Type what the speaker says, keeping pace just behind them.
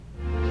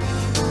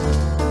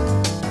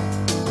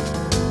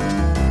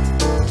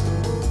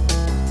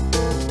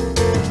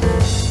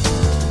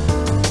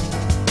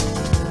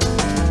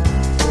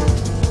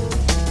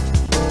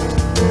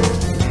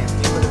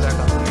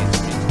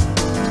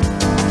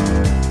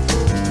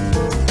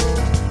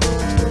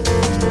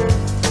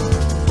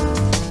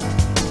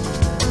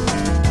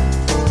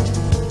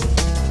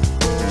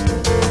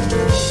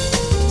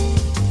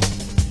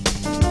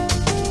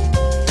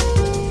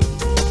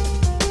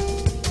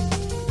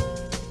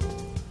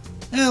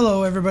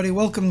Hello, everybody.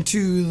 Welcome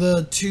to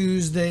the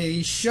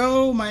Tuesday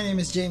show. My name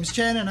is James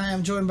Chen, and I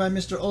am joined by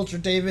Mr. Ultra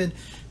David,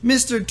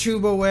 Mr.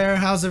 Tubaware.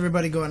 How's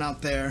everybody going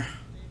out there?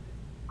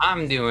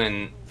 I'm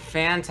doing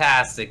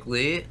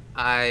fantastically.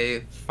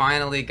 I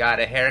finally got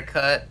a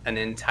haircut an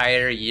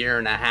entire year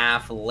and a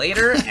half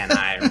later, and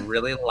I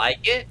really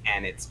like it,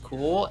 and it's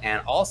cool.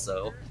 And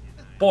also,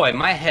 boy,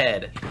 my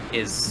head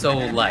is so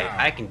light.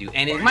 I can do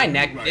anything. My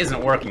neck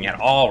isn't working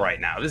at all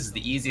right now. This is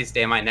the easiest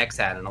day my neck's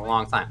had in a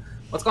long time.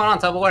 What's going on,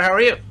 Tubaware? How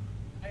are you?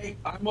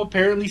 I'm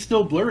apparently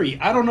still blurry.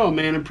 I don't know,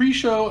 man. In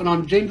pre-show and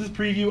on James's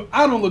preview,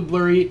 I don't look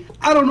blurry.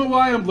 I don't know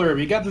why I'm blurry.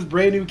 We got this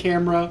brand new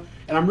camera,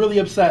 and I'm really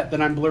upset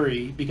that I'm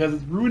blurry because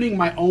it's ruining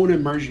my own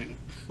immersion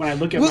when I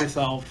look at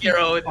myself. Your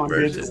own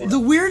immersion. The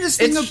weirdest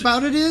thing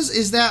about it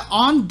is that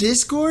on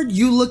Discord,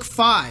 you look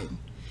fine.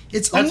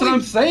 That's what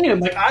I'm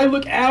saying. Like, I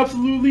look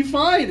absolutely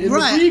fine in the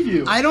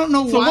preview. I don't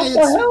know why. What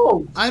the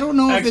hell? I don't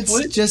know if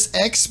it's just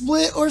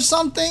XSplit or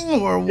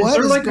something, or what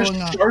is like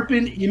going on. A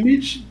sharpen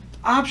image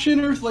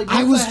option or like?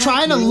 I was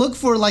trying to look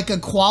for like a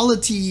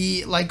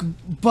quality, like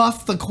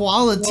buff the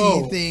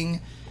quality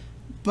thing,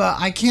 but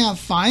I can't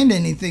find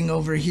anything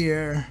over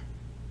here.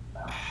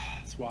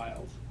 It's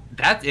wild.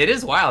 It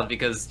is wild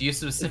because you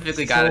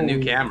specifically got a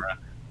new camera.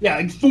 Yeah,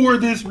 like for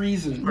this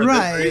reason. For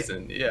this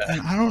reason, yeah.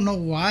 And I don't know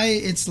why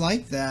it's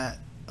like that.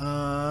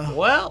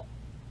 Well,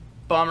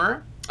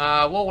 bummer.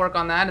 We'll work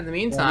on that. In the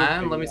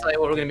meantime, let me tell you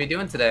what we're going to be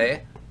doing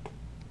today.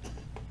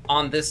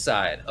 On this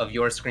side of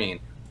your screen,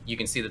 you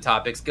can see the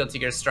topics, Guilty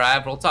Gear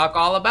Strive. We'll talk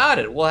all about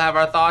it. We'll have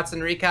our thoughts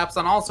and recaps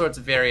on all sorts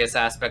of various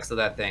aspects of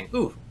that thing.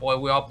 Ooh, boy,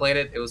 we all played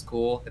it. It was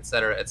cool,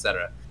 etc.,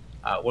 etc.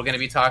 We're going to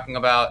be talking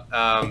about,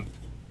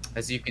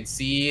 as you can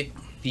see,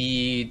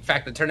 the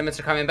fact that tournaments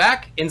are coming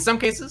back. In some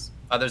cases,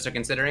 others are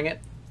considering it.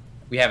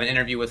 We have an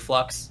interview with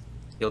Flux.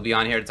 He'll be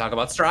on here to talk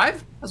about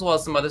Strive, as well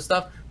as some other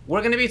stuff.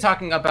 We're going to be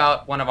talking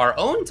about one of our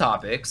own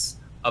topics,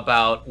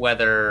 about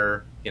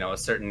whether, a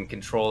certain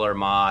controller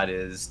mod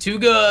is too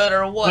good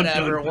or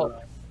whatever.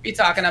 We'll be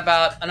talking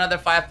about another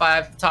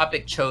 5-5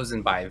 topic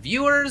chosen by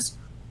viewers.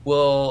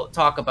 We'll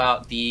talk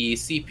about the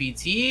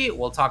CPT.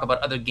 We'll talk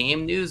about other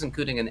game news,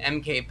 including an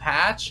MK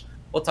patch.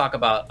 We'll talk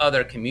about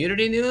other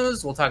community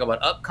news. We'll talk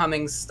about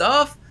upcoming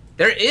stuff.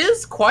 There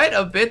is quite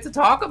a bit to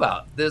talk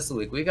about this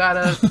week. We got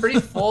a pretty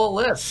full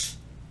list.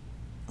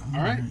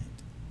 All right.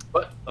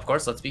 But, of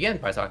course, let's begin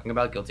by talking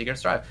about Guilty Gear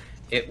Strive.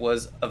 It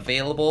was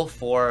available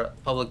for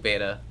public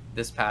beta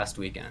this past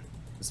weekend.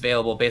 It's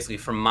available basically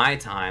from my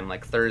time,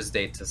 like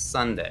Thursday to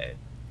Sunday.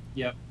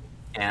 Yep.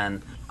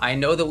 And I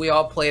know that we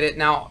all played it.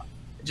 Now,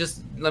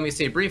 just let me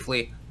say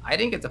briefly, I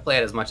didn't get to play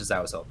it as much as I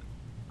was hoping.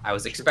 I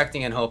was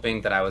expecting and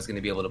hoping that I was going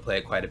to be able to play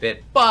it quite a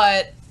bit,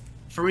 but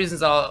for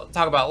reasons I'll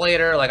talk about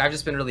later, like I've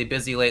just been really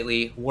busy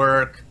lately,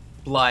 work,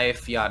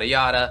 life, yada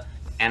yada,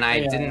 and I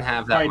didn't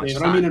have that much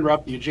time. I don't mean to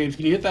interrupt you. James,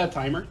 can you hit that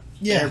timer?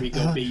 Yeah. There we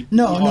go, baby.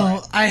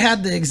 No, I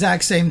had the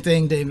exact same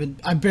thing, David.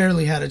 I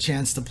barely had a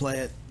chance to play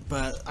it,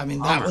 but I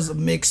mean, that was a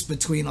mix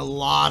between a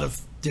lot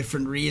of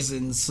different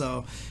reasons,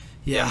 so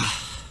yeah.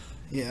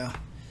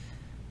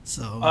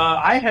 So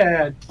I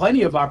had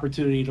plenty of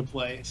opportunity to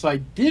play. So I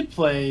did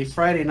play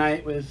Friday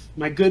night with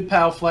my good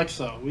pal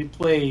Flexo. We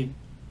played,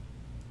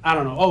 I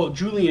don't know. Oh,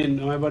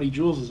 Julian, my buddy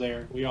Jules is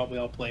there. We all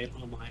played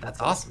online.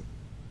 That's awesome.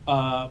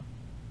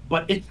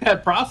 But in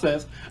that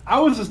process, I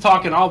was just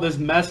talking all this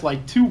mess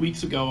like 2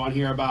 weeks ago on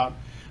here about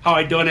how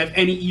I don't have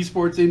any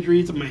esports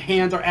injuries and my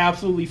hands are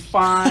absolutely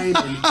fine.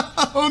 And,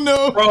 oh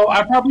no, bro!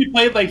 I probably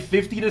played like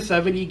 50 to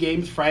 70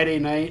 games Friday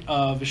night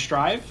of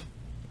Strive.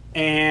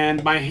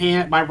 And my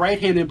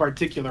right hand in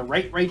particular,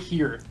 right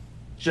here,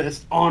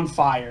 just on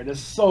fire.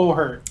 Just so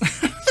hurt.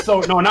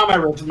 So no, not my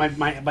wrists,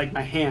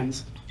 my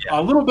hands.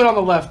 Yeah. A little bit on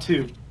the left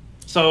too.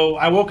 So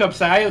I woke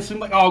up. I assumed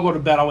like, I'll go to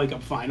bed. I'll wake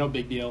up fine. No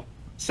big deal.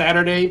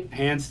 Saturday,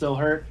 hands still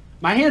hurt.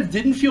 My hands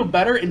didn't feel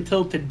better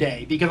until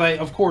today because I,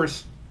 of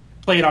course,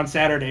 played on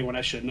Saturday when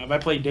I shouldn't have. I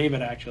played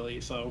David actually.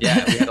 So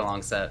yeah, we had a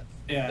long set.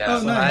 Yeah.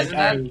 Oh, nice.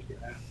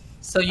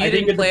 So you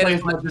didn't play it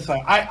as much as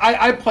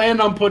I planned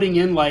on putting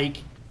in like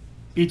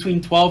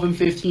between 12 and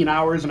 15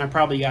 hours, and I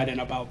probably got in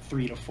about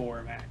 3 to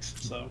 4 max.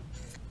 So,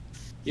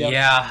 yep.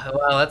 Yeah,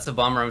 well, that's a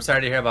bummer. I'm sorry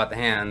to hear about the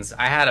hands.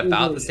 I had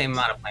about the same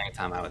amount of playing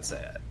time, I would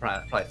say,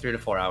 probably 3 to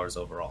 4 hours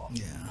overall.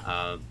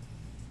 Yeah.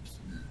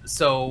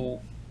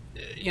 So,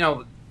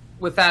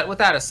 with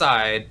that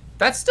aside,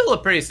 that's still a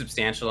pretty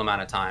substantial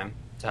amount of time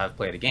to have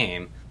played a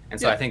game, and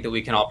so I think that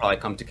we can all probably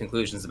come to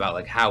conclusions about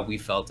like how we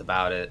felt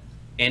about it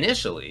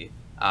initially.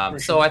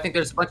 So I think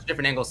there's a bunch of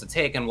different angles to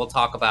take, and we'll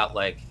talk about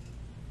like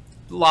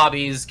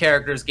lobbies,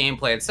 characters,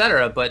 gameplay,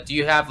 etc. But do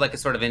you have like a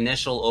sort of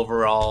initial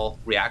overall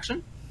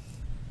reaction?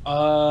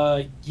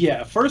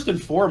 Yeah. First and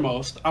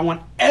foremost, I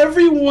want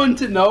everyone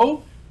to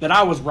know that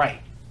I was right.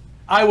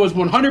 I was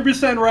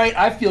 100% right.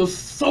 I feel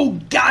so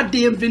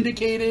goddamn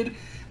vindicated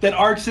that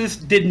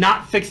ArcSys did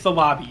not fix the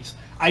lobbies.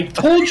 I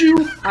told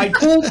you, I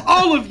told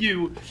all of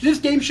you, this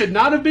game should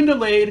not have been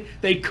delayed.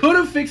 They could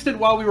have fixed it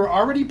while we were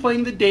already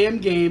playing the damn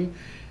game.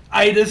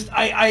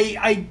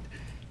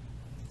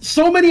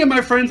 so many of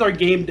my friends are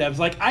game devs.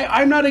 Like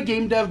I'm not a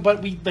game dev,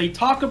 but they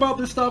talk about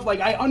this stuff. Like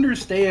I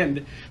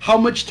understand how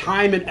much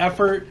time and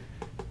effort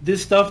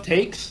this stuff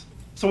takes.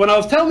 So when I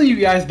was telling you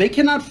guys, they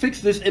cannot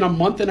fix this in a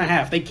month and a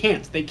half. They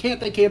can't.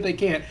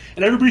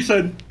 And everybody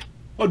said,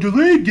 a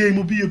delayed game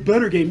will be a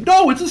better game.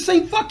 No, it's the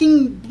same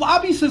fucking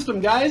lobby system,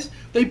 guys.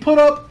 They put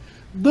up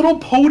little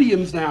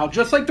podiums now,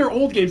 just like their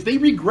old games. They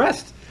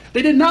regressed.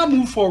 They did not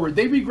move forward.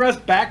 They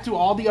regressed back to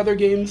all the other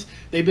games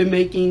they've been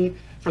making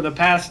for the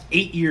past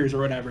 8 years or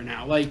whatever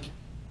now. Like,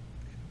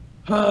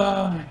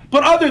 but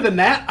other than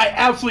that, I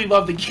absolutely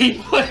love the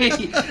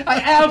gameplay.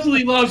 I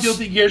absolutely love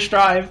Guilty Gear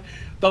Strive.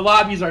 The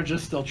lobbies are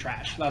just still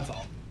trash. That's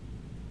all.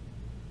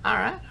 All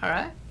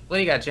right. What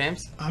do you got,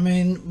 James? I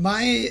mean,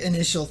 my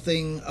initial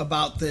thing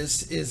about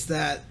this is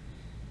that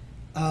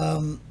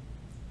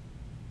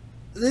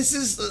this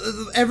is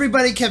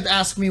everybody kept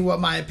asking me what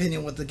my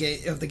opinion of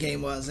the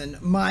game was,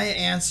 and my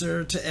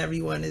answer to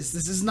everyone is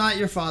this is not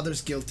your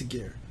father's Guilty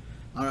Gear.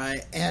 All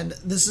right, and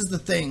this is the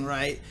thing,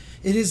 right?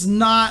 It is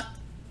not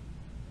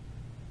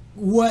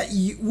what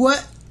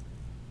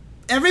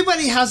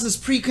everybody has this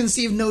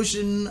preconceived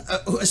notion,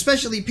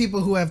 especially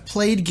people who have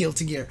played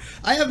Guilty Gear.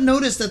 I have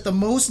noticed that the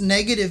most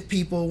negative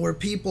people were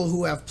people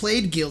who have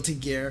played Guilty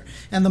Gear,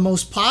 and the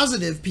most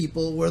positive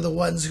people were the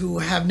ones who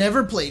have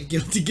never played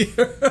Guilty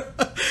Gear.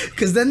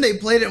 Because then they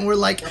played it and were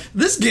like,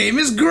 this game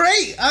is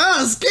great!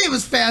 This game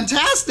is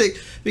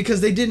fantastic!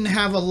 Because they didn't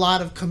have a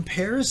lot of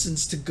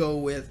comparisons to go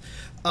with.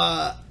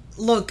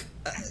 Look,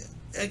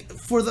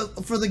 for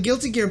the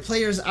Guilty Gear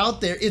players out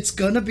there, it's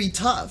gonna be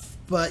tough.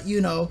 But,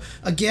 you know,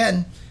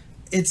 again,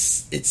 it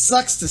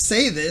sucks to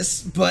say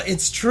this, but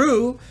it's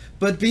true.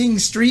 But being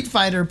Street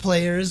Fighter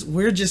players,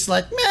 we're just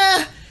like,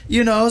 meh,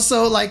 you know?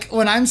 So, like,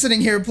 when I'm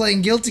sitting here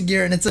playing Guilty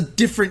Gear and it's a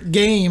different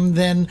game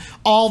than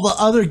all the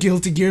other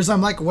Guilty Gears,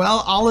 I'm like,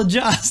 well, I'll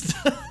adjust.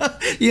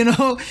 You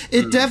know,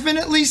 it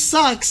definitely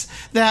sucks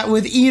that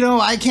with Eno,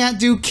 I can't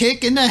do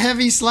kick into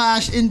heavy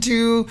slash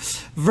into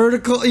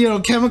vertical, you know,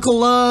 chemical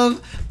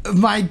love.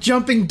 My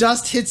jumping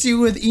dust hits you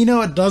with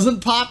Eno, it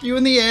doesn't pop you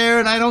in the air,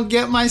 and I don't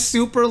get my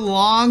super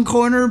long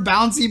corner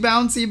bouncy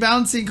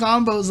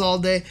combos all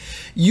day.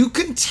 You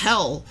can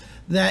tell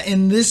that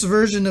in this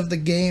version of the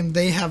game,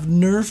 they have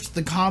nerfed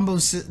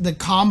the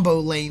combo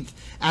length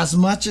as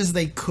much as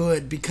they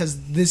could,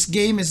 because this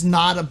game is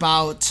not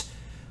about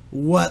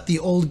what the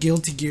old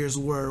Guilty Gears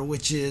were,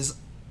 which is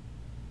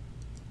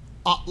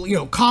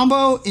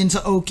combo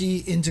into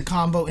Oki, into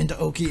combo, into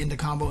Oki, into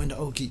combo, into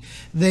Oki.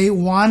 They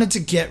wanted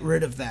to get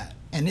rid of that.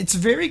 And it's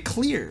very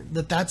clear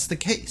that that's the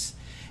case.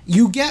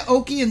 You get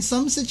Oki in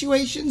some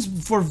situations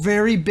for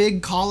very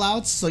big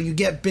callouts, so you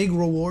get big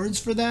rewards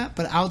for that.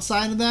 But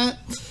outside of that,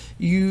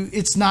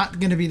 it's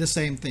not going to be the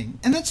same thing.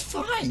 And that's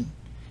fine.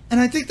 And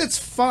I think that's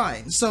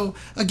fine. So,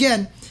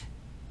 again,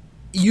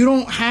 you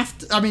don't have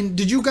to... I mean,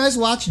 did you guys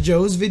watch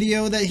Joe's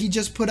video that he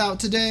just put out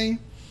today?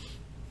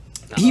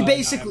 He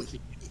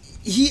basically...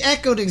 He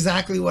echoed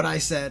exactly what I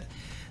said.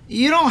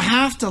 You don't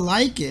have to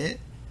like it,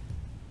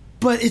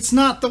 but it's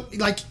not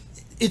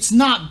it's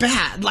not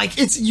bad. Like,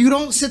 you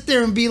don't sit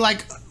there and be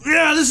like,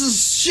 yeah, this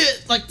is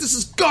shit. Like, this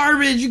is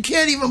garbage. You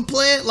can't even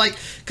play it. Like,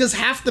 because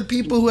half the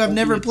people who have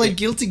never played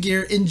Guilty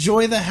Gear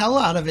enjoy the hell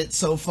out of it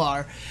so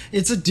far.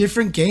 It's a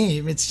different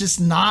game. It's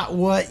just not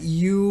what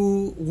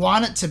you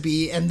want it to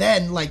be. And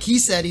then, like he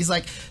said, he's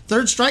like,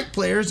 Third Strike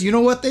players, you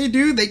know what they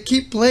do? They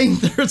keep playing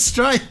Third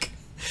Strike.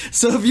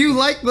 So if you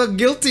like the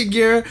Guilty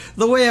Gear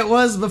the way it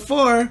was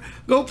before,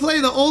 go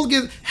play the old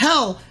Guilty.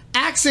 Hell,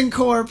 Accent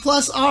Core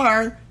plus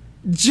R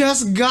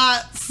just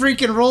got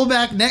freaking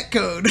rollback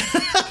netcode.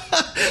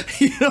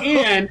 You know?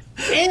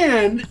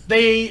 And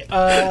they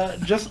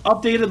just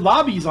updated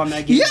lobbies on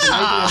that game.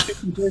 Yeah. So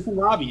 50-person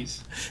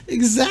lobbies.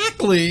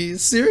 Exactly.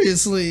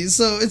 Seriously.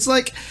 So it's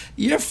like,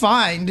 you're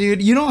fine,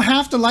 dude. You don't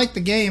have to like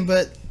the game,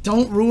 but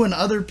don't ruin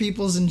other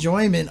people's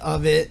enjoyment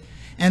of it.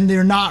 And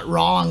they're not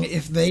wrong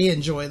if they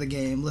enjoy the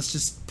game. Let's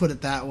just put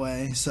it that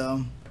way.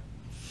 So,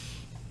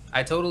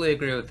 I totally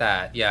agree with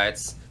that. Yeah,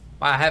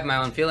 I have my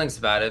own feelings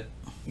about it,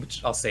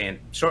 which I'll say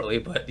shortly.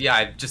 But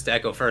yeah, just to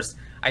echo first,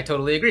 I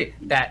totally agree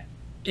that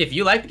if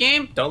you like the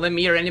game, don't let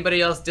me or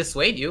anybody else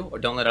dissuade you, or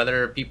don't let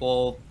other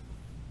people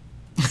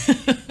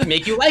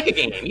make you like a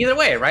game. Either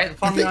way, right?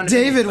 I think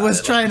David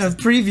was trying to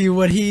preview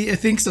what he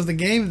thinks of the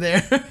game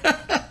there.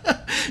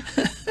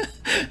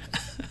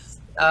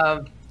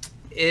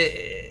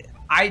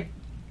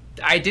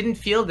 I didn't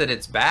feel that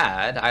it's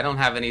bad. I don't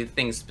have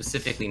anything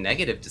specifically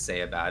negative to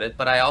say about it,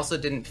 but I also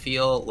didn't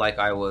feel like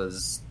I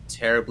was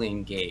terribly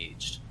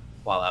engaged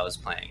while I was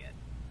playing it.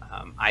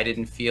 I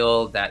didn't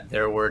feel that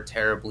there were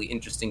terribly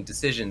interesting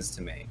decisions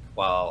to make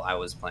while I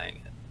was playing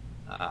it.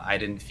 I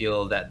didn't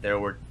feel that there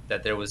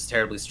was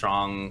terribly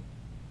strong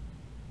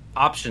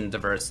option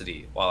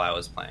diversity while I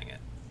was playing it.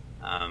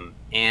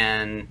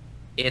 And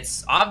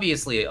it's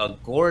obviously a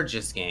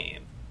gorgeous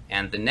game,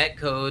 and the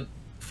netcode,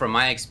 from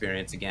my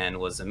experience, again,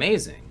 was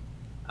amazing.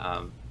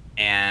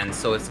 And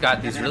so it's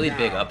got these really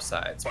big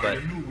upsides. But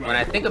when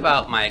I think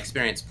about my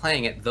experience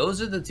playing it, those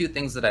are the two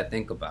things that I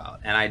think about.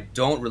 And I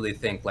don't really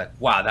think like,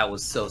 wow, that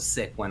was so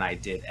sick when I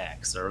did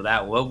X, or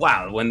that,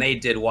 wow, when they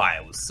did Y,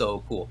 it was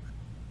so cool.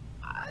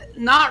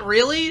 Not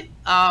really.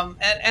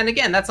 And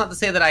again, that's not to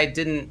say that I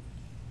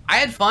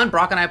had fun.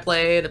 Brock and I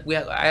played.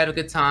 I had a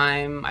good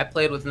time. I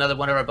played with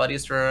one of our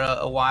buddies for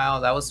a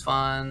while. That was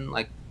fun.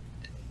 Like,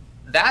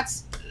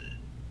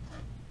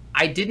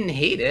 I didn't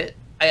hate it.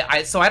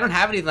 So I don't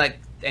have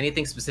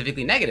anything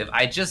specifically negative.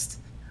 I just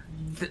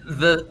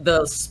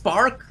the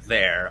spark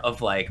there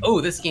of like,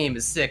 oh, this game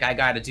is sick, I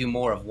got to do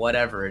more of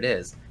whatever it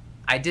is,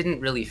 I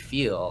didn't really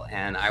feel,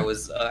 and I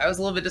was a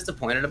little bit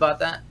disappointed about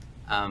that.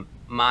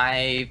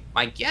 My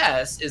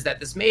guess is that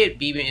this may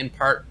be in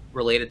part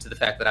related to the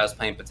fact that I was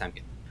playing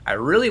Potemkin. I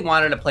really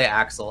wanted to play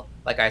Axel.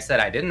 Like I said,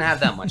 I didn't have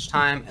that much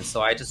time, and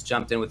so I just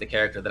jumped in with the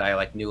character that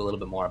I knew a little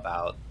bit more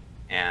about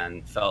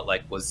and felt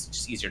like was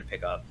just easier to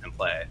pick up and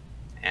play.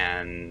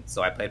 And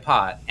so I played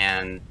Pot,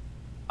 and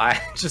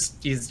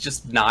he's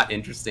just not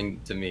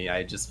interesting to me.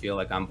 I just feel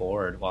like I'm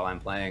bored while I'm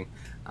playing.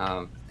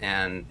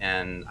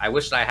 And I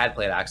wish that I had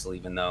played Axel,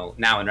 even though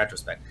now in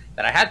retrospect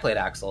that I had played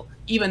Axel,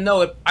 even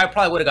though I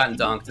probably would have gotten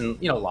dunked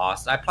and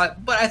lost. But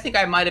I think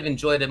I might have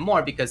enjoyed it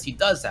more because he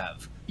does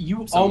have.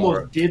 You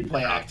almost did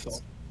play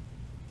Axel.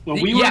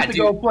 When we went to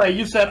go play,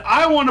 you said,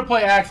 I want to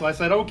play Axel. I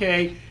said,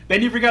 okay.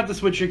 Then you forgot to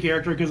switch your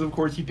character because, of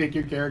course, you picked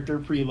your character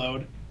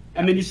preload.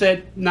 And then you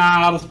said,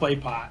 nah, I'll just play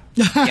Pot.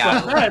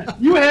 Yeah,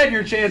 you had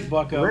your chance,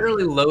 Bucko.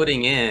 Literally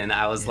loading in,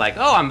 I was like,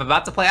 oh, I'm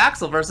about to play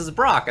Axel versus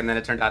Brock. And then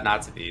it turned out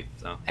not to be.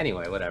 So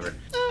anyway, whatever.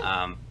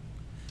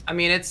 I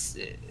mean, it's...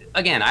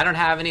 Again, I don't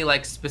have any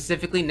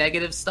specifically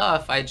negative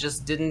stuff. I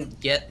just didn't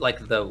get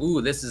the ooh,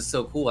 this is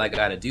so cool, I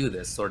gotta do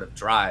this sort of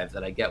drive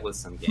that I get with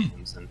some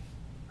games. And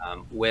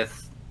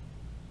with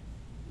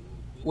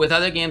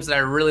other games that I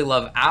really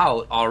love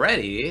out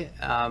already,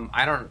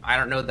 I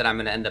don't know that I'm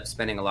gonna end up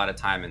spending a lot of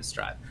time in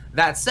Strive.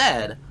 That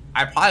said,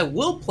 I probably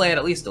will play it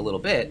at least a little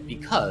bit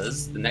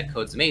because the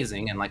netcode's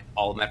amazing and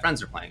all of my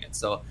friends are playing it.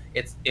 So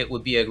it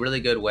would be a really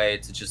good way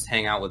to just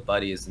hang out with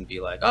buddies and be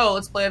like, oh,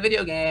 let's play a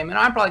video game. And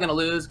I'm probably going to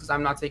lose because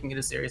I'm not taking it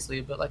as seriously,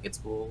 but it's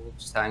cool. We'll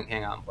just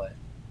hang out and play.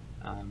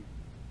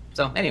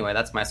 So anyway,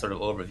 that's my sort of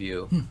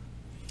overview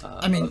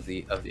of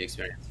the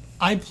experience.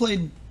 I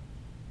played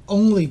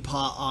only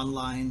Pot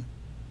online.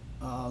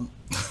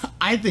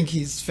 I think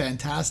he's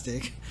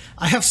fantastic.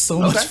 I have so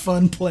much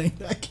fun playing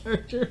that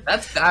character.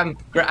 I'm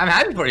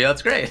happy for you.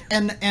 That's great.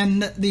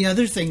 And the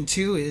other thing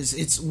too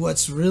is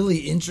what's really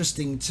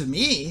interesting to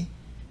me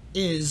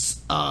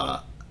is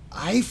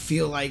I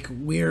feel like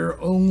we're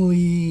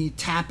only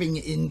tapping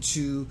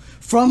into,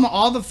 from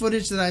all the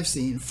footage that I've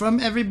seen, from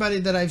everybody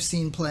that I've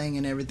seen playing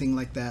and everything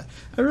like that,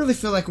 I really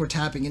feel like we're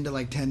tapping into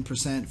 10%,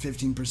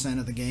 15%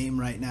 of the game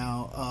right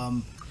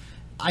now.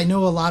 I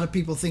know a lot of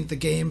people think the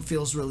game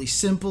feels really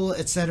simple,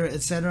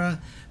 etc.,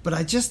 but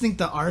I just think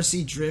the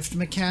RC drift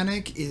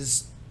mechanic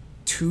is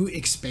too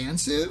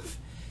expansive,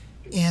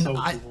 and so cool.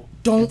 I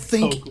don't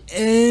think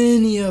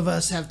any of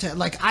us have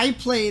I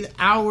played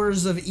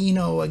hours of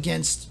Eno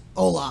against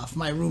Olaf,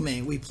 my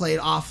roommate. We played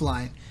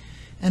offline,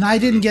 and I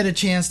didn't get a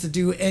chance to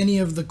do any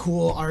of the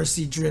cool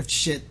RC drift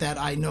shit that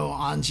I know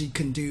Anji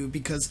can do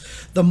because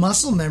the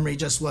muscle memory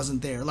just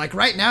wasn't there.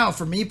 Right now,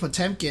 for me,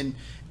 Potemkin,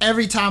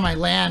 every time I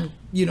land,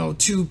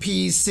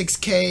 2P,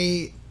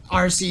 6K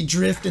RC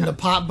drift in the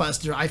Pot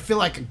Buster, I feel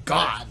like a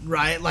god,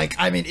 right?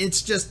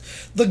 It's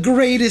just the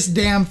greatest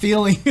damn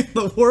feeling in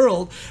the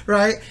world,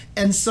 right?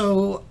 And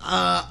so,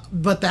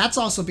 but that's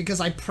also because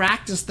I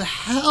practiced the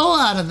hell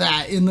out of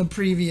that in the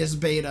previous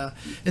beta.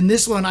 In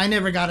this one, I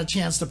never got a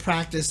chance to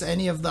practice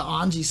any of the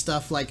Anji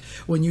stuff,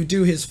 when you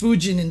do his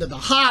Fujin into the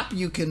hop,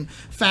 you can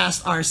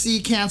fast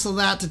RC cancel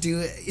that to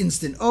do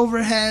instant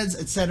overheads,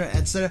 etc.,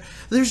 etc.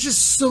 There's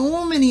just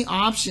so many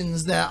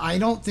options that I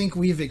don't think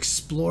we've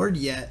explored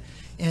yet.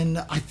 And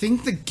I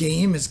think the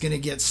game is going to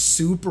get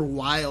super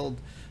wild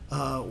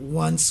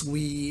once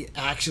we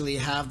actually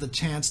have the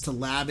chance to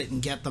lab it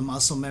and get the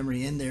muscle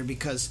memory in there.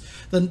 Because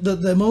one of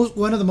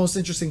the most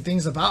interesting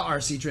things about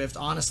RC Drift,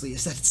 honestly,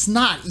 is that it's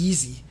not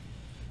easy.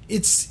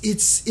 It's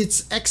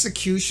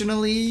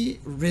executionally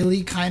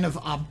really kind of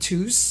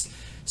obtuse,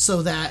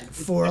 so that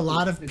for a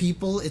lot of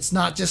people, it's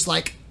not just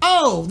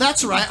oh,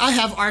 that's right, I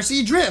have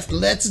RC Drift,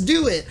 let's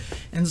do it.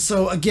 And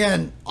so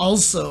again,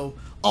 also,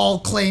 all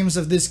claims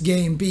of this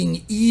game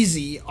being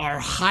easy are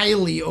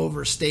highly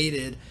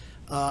overstated.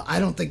 I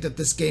don't think that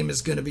this game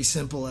is going to be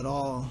simple at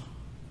all.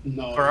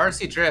 No. For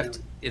RC Drift,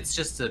 it's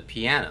just a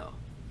piano.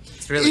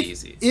 It's really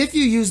easy. If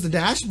you use the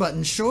dash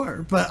button,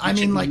 sure. But I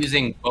mean,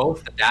 using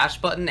both the dash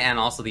button and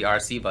also the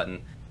RC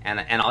button,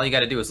 and all you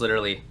got to do is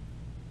literally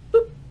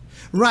boop.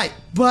 Right,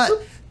 but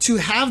to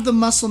have the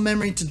muscle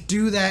memory to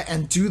do that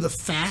and do the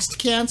fast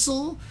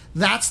cancel,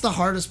 that's the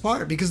hardest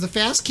part, because the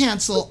fast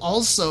cancel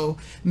also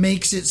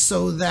makes it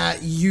so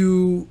that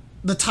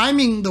the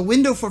timing, the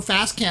window for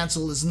fast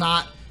cancel is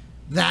not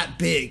that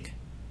big.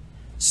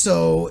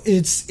 So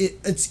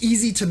it's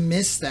easy to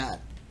miss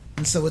that.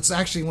 And so it's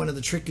actually one of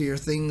the trickier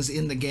things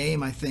in the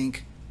game, I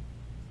think.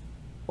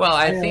 Well,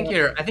 I think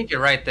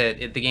you're right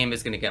that the game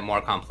is going to get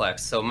more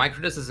complex. So my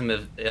criticism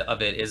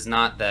of it is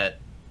not that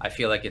I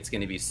feel like it's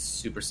going to be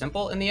super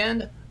simple in the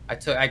end.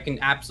 I can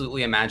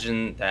absolutely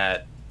imagine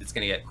that it's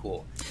going to get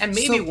cool, and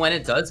maybe when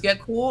it does get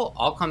cool,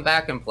 I'll come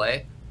back and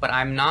play. But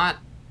I'm not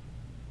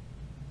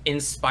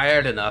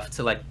inspired enough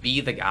to like be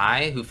the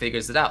guy who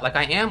figures it out like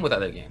I am with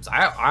other games.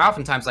 I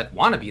oftentimes like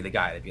want to be the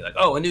guy to be like,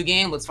 oh, a new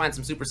game, let's find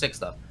some super sick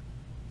stuff.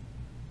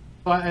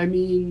 But I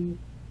mean,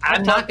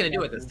 I'm not going to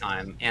do it this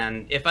time.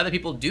 And if other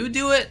people do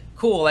it,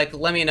 cool. Like,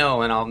 let me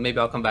know, and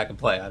I'll come back and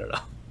play. I don't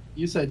know.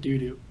 You said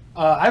doo-doo.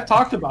 I've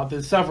talked about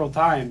this several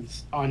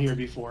times on here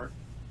before,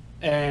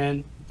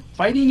 and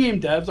fighting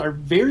game devs are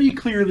very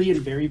clearly and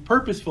very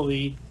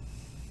purposefully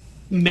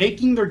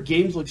making their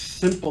games look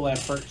simple at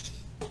first.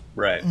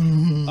 Right.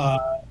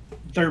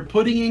 They're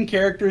putting in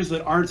characters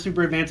that aren't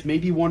super advanced,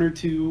 maybe one or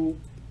two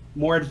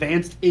more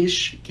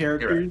advanced-ish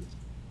characters.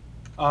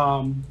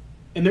 Right.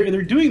 And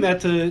they're doing that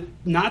to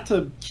not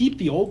to keep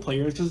the old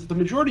players, because the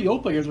majority of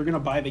old players are going to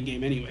buy the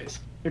game anyways.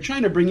 They're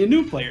trying to bring in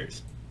new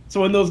players.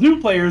 So when those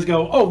new players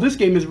go, oh, this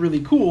game is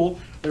really cool,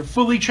 they're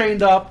fully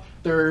trained up,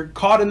 they're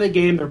caught in the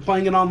game, they're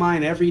playing it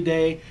online every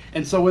day.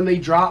 And so when they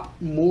drop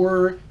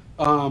more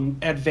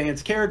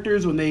advanced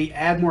characters, when they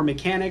add more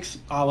mechanics,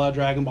 a la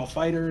Dragon Ball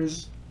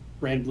FighterZ,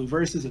 Grand Blue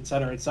Versus,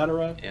 etc.,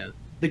 yeah,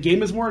 the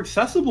game is more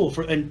accessible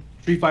and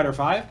Street Fighter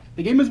V,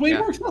 the game is way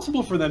more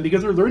accessible for them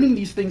because they're learning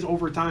these things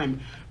over time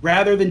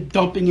rather than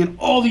dumping in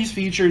all these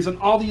features and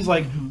all these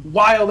like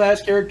wild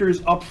ass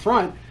characters up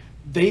front.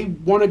 They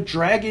want to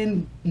drag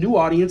in new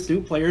audience,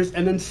 new players,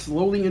 and then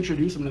slowly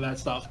introduce them to that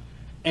stuff.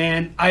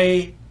 And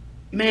I've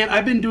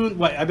been doing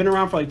I've been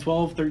around for like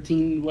 12,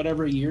 13,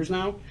 whatever years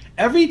now.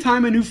 Every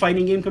time a new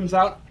fighting game comes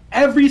out,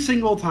 every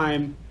single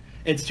time,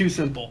 it's too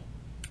simple.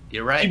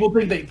 You're right.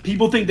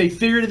 People think they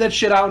figured that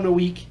shit out in a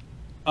week.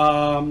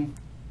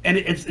 And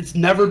it's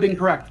never been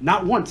correct.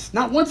 Not once.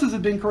 Not once has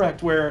it been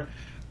correct where,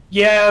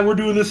 yeah, we're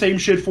doing the same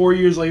shit 4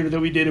 years later that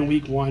we did in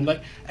week one.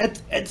 Like,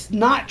 it's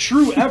not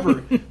true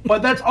ever.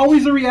 But that's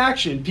always the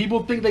reaction.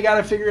 People think they got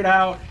to figure it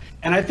out.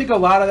 And I think a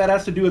lot of that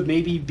has to do with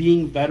maybe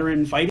being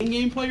veteran fighting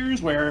game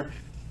players where,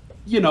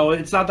 you know,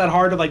 it's not that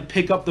hard to, like,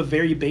 pick up the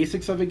very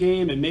basics of a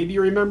game. And maybe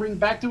you're remembering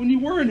back to when you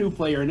were a new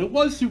player and it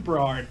was super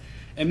hard.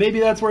 And maybe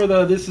that's where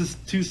the this is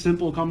too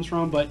simple comes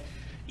from. But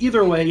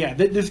either way, yeah,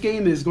 this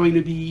game is going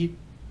to be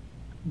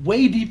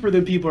way deeper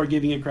than people are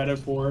giving it credit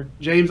for.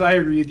 James, I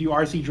agree with you.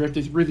 RC Drift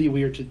is really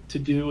weird to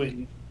do,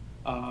 and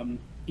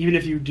even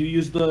if you do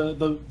use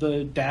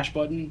the dash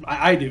button,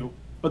 I do.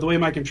 But the way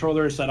my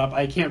controller is set up,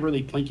 I can't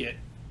really plink it.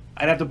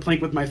 I'd have to plink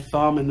with my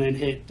thumb and then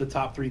hit the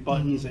top three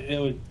buttons.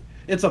 And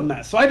it's a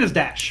mess. So I just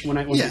dash when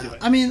I do it.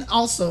 I mean,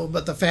 also,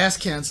 but the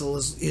fast cancel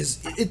is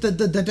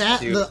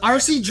the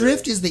RC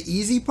Drift is the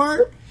easy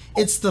part.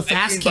 It's the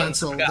fast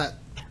cancel that.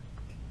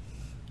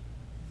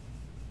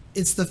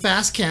 It's the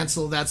fast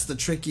cancel that's the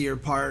trickier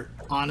part,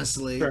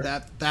 honestly. Sure.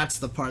 That's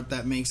the part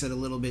that makes it a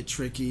little bit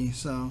tricky.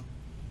 So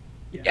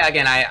yeah,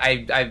 again,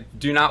 I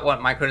do not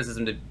want my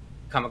criticism to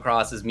come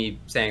across as me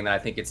saying that I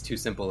think it's too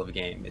simple of a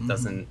game. It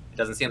doesn't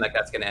seem like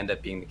that's going to end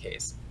up being the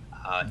case.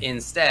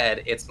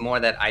 Instead, it's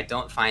more that I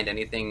don't find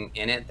anything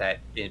in it that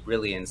it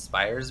really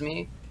inspires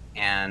me.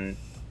 And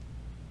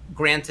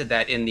granted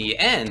that in the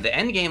end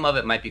game of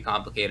it might be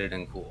complicated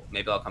and cool.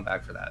 Maybe I'll come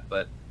back for that,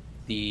 but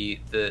the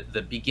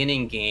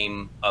beginning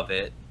game of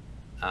it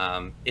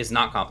is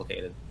not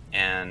complicated,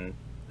 and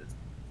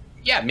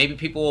yeah, maybe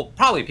people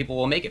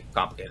will make it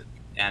complicated,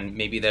 and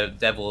maybe the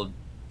dev will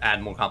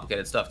add more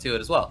complicated stuff to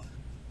it as well.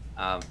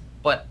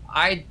 But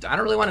I don't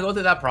really want to go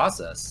through that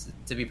process,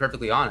 to be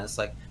perfectly honest.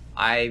 Like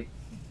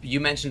you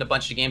mentioned a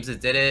bunch of games that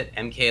did it.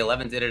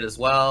 MK11 did it as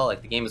well.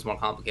 Like the game is more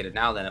complicated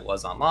now than it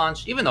was on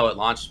launch, even though it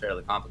launched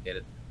fairly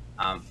complicated.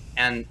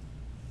 And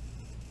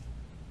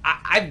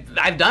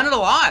I've done it a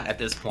lot at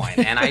this point,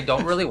 and I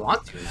don't really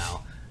want to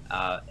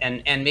now.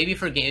 And maybe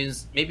for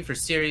games, maybe for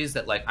series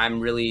that like I'm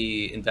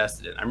really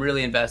invested in. I'm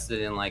really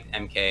invested in like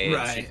MK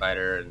and Street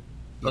Fighter, and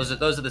those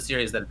are the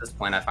series that at this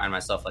point I find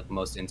myself like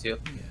most into.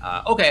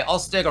 Yeah. Okay, I'll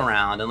stick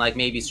around, and like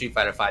maybe Street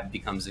Fighter V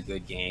becomes a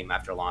good game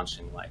after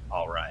launching. Like,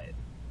 all right,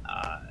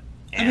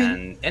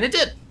 and it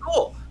did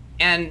cool.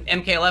 And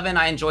MK11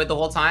 I enjoyed the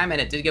whole time,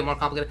 and it did get more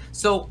complicated.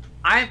 So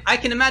I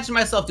can imagine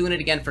myself doing it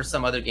again for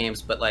some other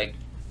games, but like.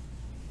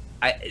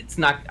 I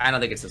don't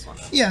think it's this one.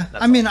 Yeah,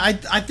 I mean, I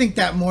think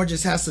that more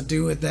just has to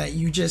do with that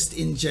you just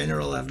in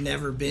general have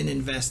never been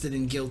invested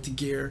in Guilty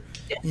Gear,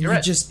 and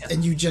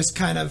you just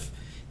kind of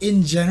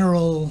in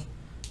general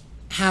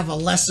have a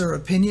lesser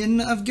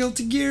opinion of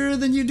Guilty Gear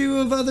than you do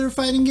of other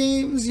fighting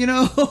games. You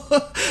know,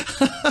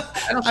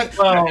 I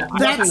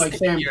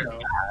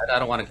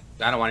don't want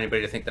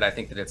anybody to think that I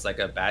think that it's like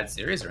a bad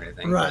series or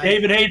anything. Right.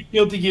 David hates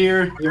Guilty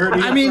Gear. You heard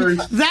it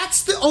first.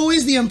 That's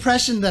always the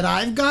impression that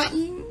I've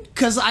gotten.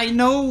 Because I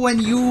know when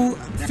you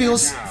feel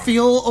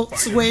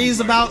ways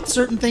about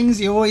certain things,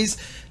 you always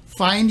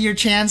find your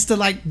chance to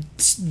like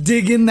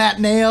dig in that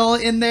nail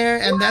in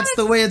there, and that's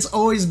the way it's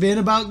always been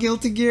about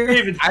Guilty Gear.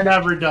 David's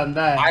never done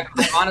that.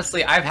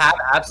 Honestly, I've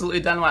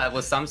absolutely done that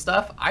with some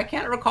stuff. I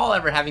can't recall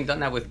ever having done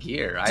that with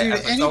gear. Dude,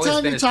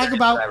 anytime you talk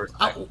about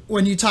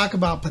when you talk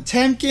about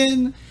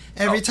Potemkin,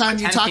 every time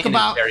you talk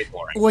about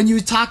when you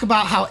talk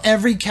about how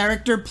every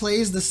character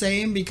plays the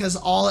same because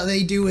all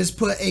they do is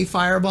put a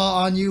fireball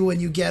on you when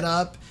you get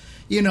up.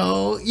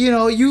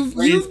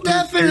 You've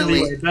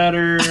definitely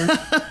better.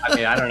 I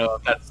mean, I don't know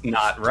if that's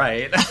not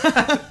right.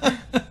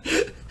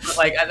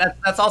 Like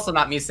that's also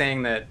not me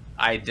saying that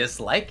I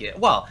dislike it.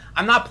 Well,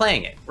 I'm not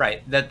playing it,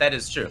 right? That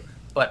is true.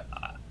 But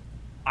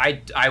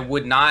I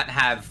would not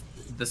have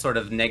the sort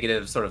of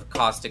negative, sort of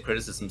caustic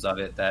criticisms of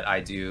it that I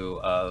do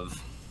of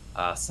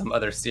some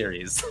other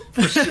series,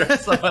 for sure.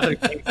 Some other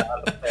games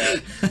out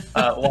there.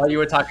 While you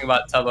were talking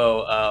about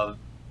Tubbo,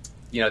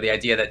 the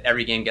idea that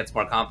every game gets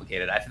more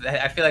complicated.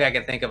 I feel like I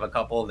can think of a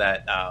couple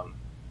that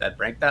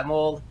break that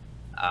mold.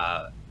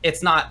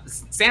 It's not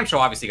Sam Show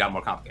obviously got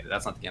more complicated.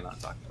 That's not the game that I'm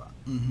talking about.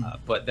 Mm-hmm.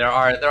 But there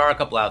are a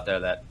couple out there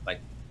that like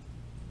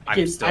I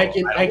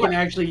can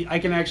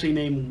actually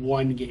name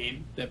one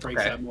game that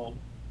breaks that mold.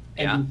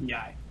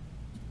 MVCI.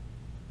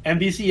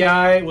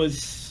 MVCI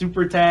was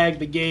super tagged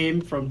the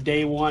game from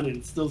day one, and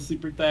it's still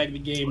super tagged the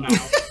game now.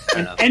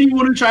 And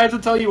anyone who tries to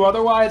tell you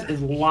otherwise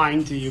is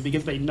lying to you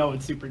because they know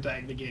it's super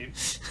tagged the game.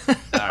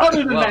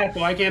 Other than that,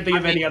 though, I can't think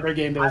of any other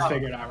game that was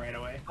figured out right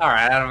away. All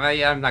right,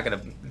 I'm not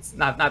gonna. It's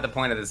not the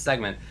point of this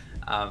segment.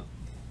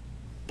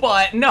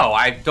 But no,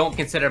 I don't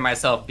consider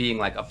myself being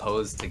like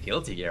opposed to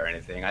Guilty Gear or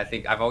anything. I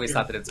think I've always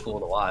thought that it's cool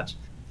to watch.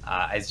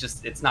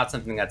 It's not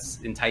something that's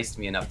enticed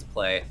me enough to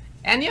play.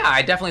 And yeah,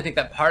 I definitely think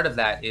that part of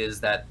that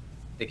is that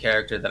the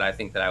character that I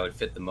think that I would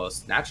fit the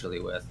most naturally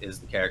with is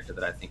the character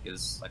that I think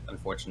is like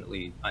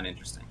unfortunately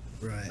uninteresting.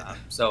 Right.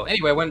 So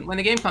anyway, when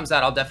the game comes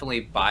out, I'll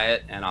definitely buy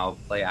it and I'll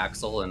play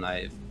Axel, and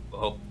I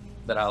hope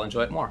that I'll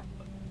enjoy it more.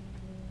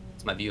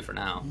 It's my view for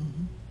now.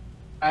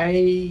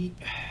 I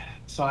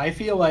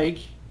feel like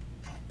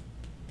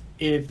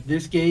if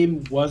this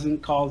game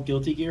wasn't called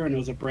Guilty Gear and it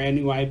was a brand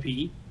new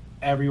IP,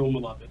 everyone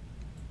would love it.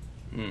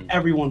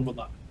 Everyone would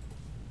love it.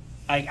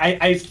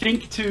 I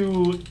think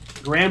to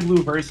Grand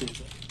Blue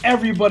Versus.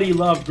 Everybody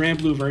loved Grand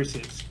Blue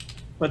Versus,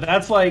 but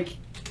that's like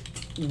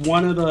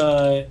one of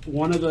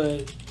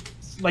the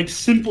like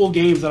simple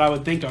games that I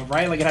would think of,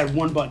 right? Like it had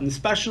one button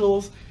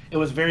specials. It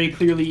was very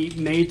clearly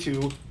made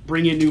to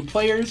bring in new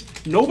players.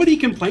 Nobody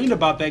complained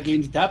about that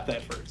game's depth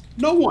at first.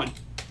 No one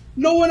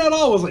at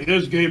all was like,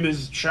 this game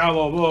is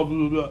shallow, blah,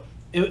 blah,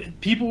 blah.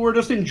 People were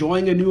just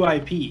enjoying a new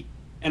IP.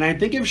 And I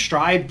think if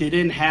Strive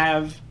didn't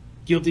have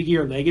Guilty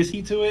Gear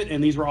Legacy to it,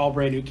 and these were all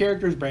brand new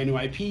characters, brand new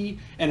IP,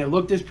 and it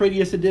looked as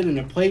pretty as it did, and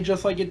it played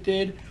just like it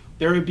did,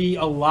 there would be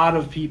a lot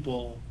of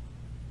people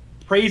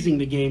praising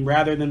the game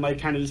rather than like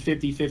kind of this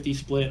 50-50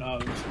 split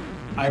of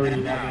I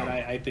really love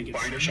it, I think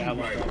it's really shallow,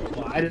 blah,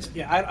 blah, blah.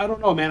 I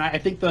don't know, man. I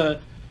think the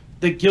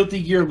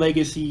Guilty Gear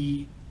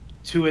Legacy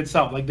to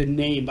itself, like the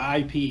name, the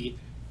IP,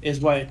 is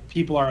what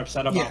people are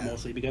upset about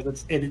mostly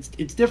because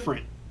it's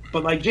different.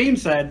 But like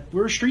James said,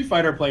 we're Street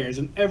Fighter players,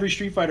 and every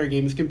Street Fighter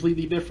game is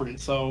completely different.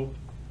 So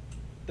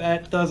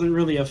that doesn't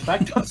really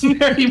affect us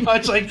very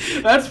much. Like,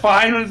 that's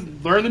fine. Let's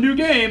learn the new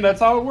game. That's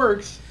how it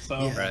works.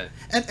 So Right.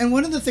 And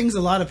one of the things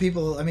a lot of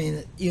people, I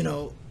mean,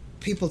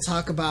 people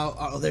talk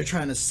about, they're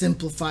trying to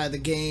simplify the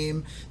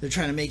game. They're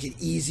trying to make it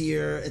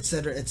easier, et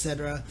cetera, et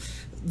cetera.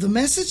 The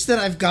message that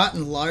I've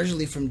gotten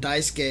largely from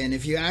Daisuke, and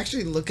if you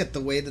actually look at the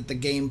way that the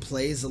game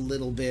plays a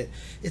little bit,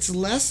 it's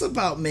less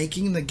about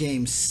making the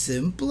game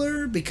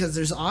simpler because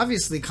there's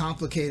obviously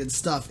complicated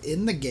stuff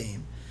in the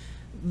game.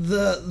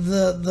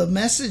 The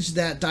message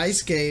that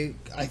Daisuke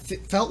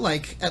felt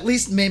like, at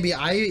least maybe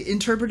I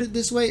interpret it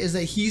this way, is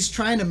that he's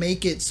trying to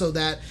make it so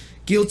that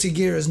Guilty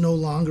Gear is no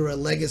longer a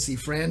legacy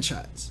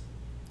franchise.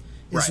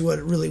 Is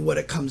what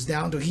it comes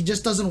down to. He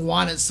just doesn't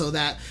want it so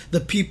that the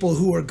people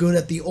who are good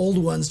at the old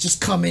ones just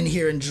come in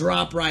here and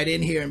drop right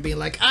in here and be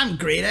like, I'm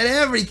great at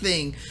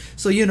everything.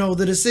 So,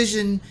 the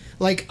decision,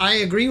 like, I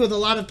agree with a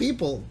lot of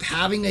people.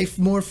 Having a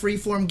more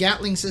freeform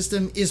Gatling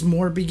system is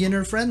more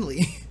beginner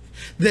friendly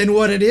than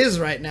what it is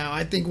right now.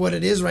 I think what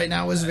it is right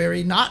now is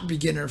very not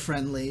beginner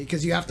friendly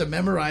because you have to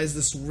memorize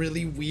this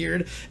really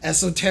weird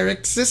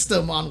esoteric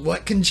system on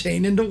what can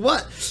chain into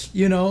what,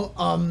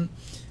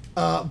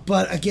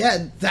 But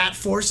again, that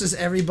forces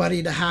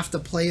everybody to have to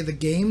play the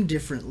game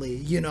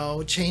differently,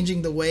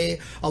 changing the way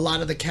a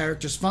lot of the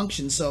characters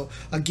function. So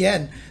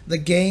again, the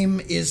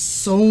game is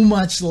so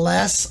much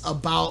less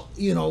about,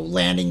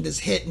 landing this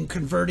hit and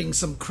converting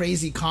some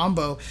crazy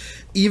combo,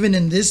 even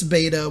in this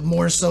beta,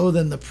 more so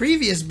than the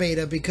previous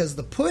beta, because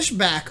the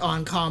pushback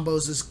on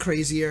combos is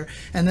crazier.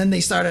 And then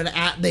they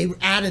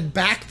added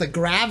back the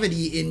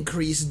gravity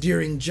increase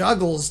during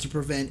juggles to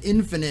prevent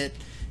infinite,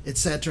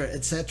 etc.,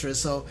 etc.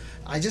 So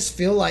I just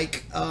feel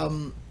like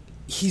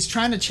he's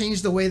trying to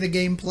change the way the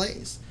game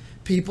plays.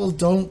 People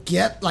don't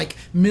get, like,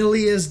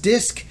 Milia's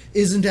disc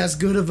isn't as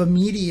good of a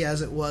meaty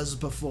as it was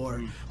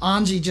before.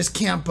 Anji just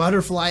can't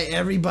butterfly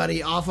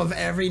everybody off of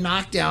every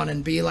knockdown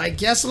and be like,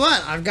 guess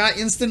what? I've got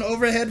instant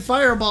overhead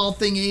fireball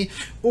thingy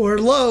or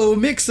low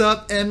mix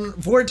up and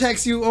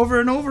vortex you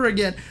over and over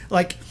again.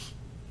 Like,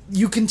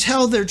 you can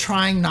tell they're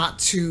trying not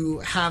to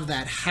have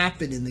that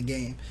happen in the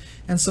game.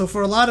 And so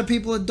for a lot of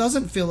people, it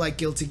doesn't feel like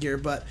Guilty Gear.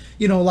 But,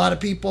 you know, a lot of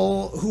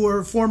people who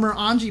are former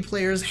Anji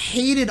players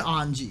hated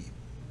Anji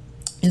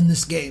in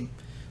this game.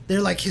 They're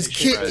like, his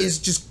kit is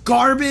just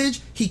garbage.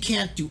 He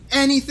can't do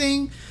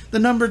anything. The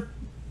number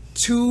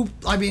 2,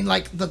 I mean,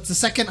 like, the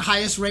second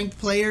highest ranked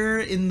player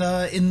in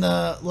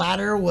the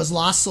ladder was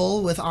Lost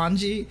Soul with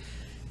Anji.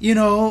 You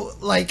know,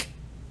 like,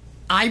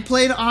 I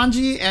played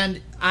Anji,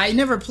 and I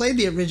never played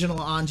the original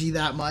Anji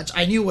that much.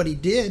 I knew what he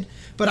did,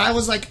 but I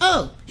was like,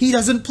 oh, he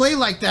doesn't play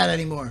like that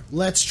anymore.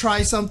 Let's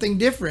try something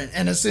different.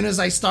 And as soon as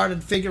I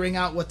started figuring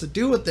out what to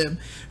do with him,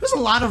 there's a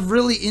lot of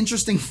really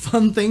interesting,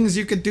 fun things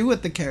you could do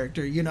with the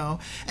character, you know?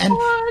 And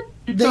what?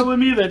 You're telling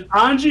me that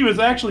Anji was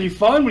actually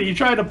fun when you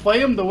tried to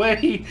play him the way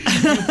you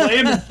play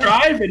him in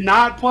Strive and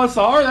not plus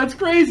R? That's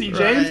crazy,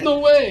 James. Right. No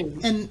way.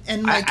 And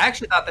like, I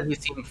actually thought that he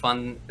seemed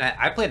fun.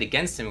 I played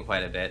against him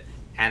quite a bit.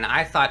 And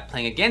I thought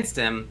playing against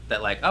him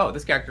that, like, oh,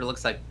 this character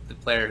looks like the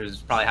player who's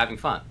probably having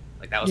fun.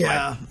 Like, that was what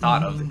I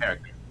thought of the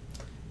character.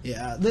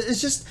 Yeah,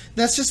 that's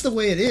just the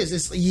way it is.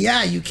 It's,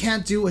 yeah, you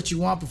can't do what you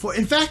want before.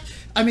 In fact,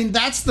 I mean,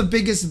 that's the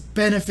biggest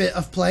benefit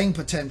of playing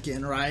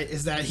Potemkin, right?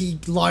 Is that he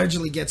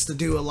largely gets to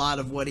do a lot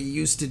of what he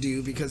used to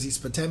do because he's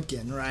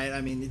Potemkin, right?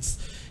 I mean,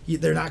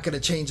 they're not going to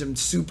change him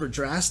super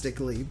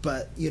drastically,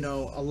 but, you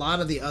know, a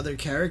lot of the other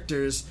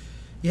characters,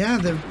 yeah,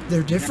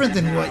 they're different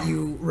than what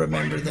you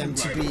remember them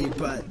to be,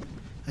 but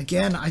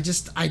again,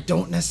 I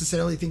don't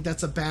necessarily think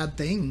that's a bad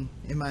thing,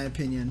 in my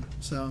opinion.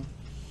 So,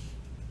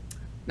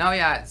 no,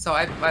 yeah. So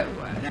I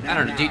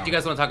don't know. Do you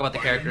guys want to talk about the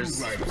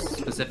characters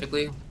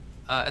specifically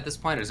at this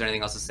point, or is there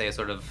anything else to say? A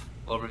sort of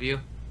overview.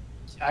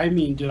 I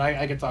mean, dude,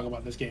 I could talk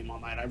about this game all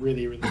night. I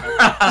really, really.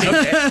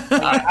 Okay.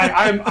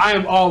 I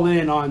am all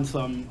in on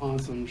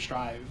some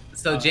Strive.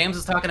 So James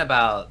was talking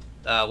about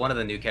one of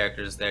the new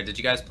characters there. Did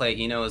you guys play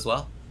Ino as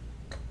well?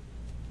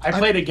 I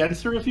played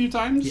against her a few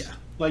times. Yeah.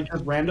 Like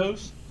just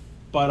randos.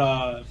 But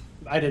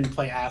I didn't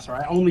play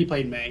Asura. I only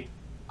played Mei.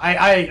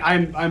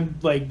 I'm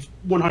like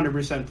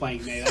 100%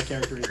 playing Mei. That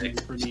character is new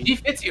for me. She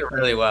fits you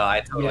really well. I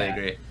totally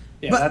agree.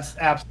 Yeah, that's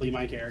absolutely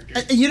my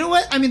character. You know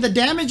what? I mean, the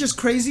damage is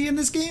crazy in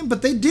this game,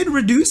 but they did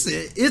reduce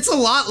it. It's a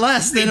lot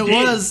less than it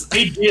was.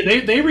 They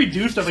did. They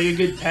reduced it like a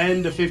good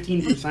 10 to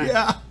 15%.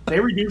 Yeah.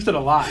 They reduced it a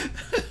lot.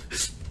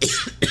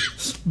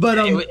 But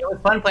it was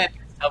fun playing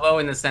Tubbo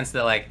in the sense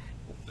that, like,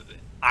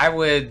 I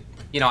would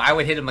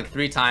hit him like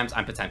 3 times.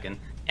 I'm Potemkin.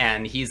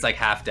 And he's like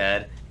half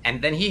dead,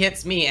 and then he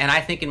hits me, and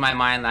I think in my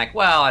mind, like,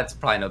 well, it's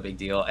probably no big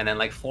deal. And then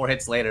like 4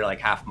 hits later, like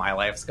half my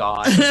life's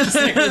gone.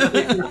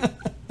 I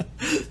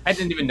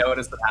didn't even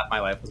notice that half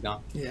my life was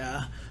gone.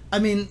 Yeah, I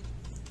mean,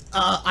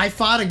 I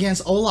fought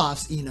against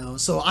Olaf's Ino,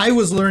 so I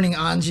was learning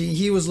Anji,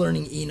 he was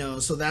learning Ino,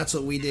 so that's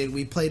what we did.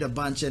 We played a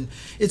bunch, and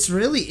it's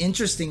really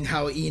interesting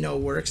how Ino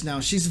works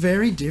now. She's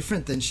very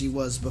different than she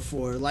was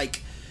before.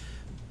 Like,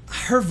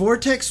 her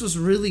Vortex was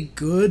really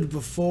good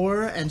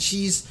before, and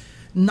she's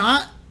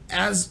not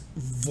as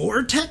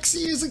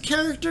vortexy as a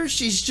character.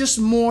 She's just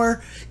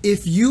more,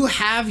 if you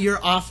have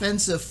your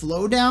offensive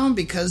flow down,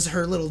 because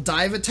her little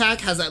dive attack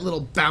has that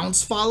little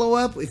bounce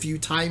follow-up if you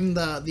time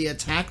the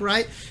attack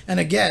right. And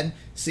again,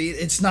 see,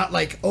 it's not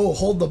like, oh,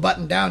 hold the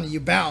button down and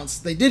you bounce.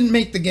 They didn't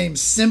make the game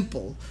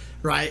simple,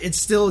 right?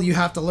 It's still, you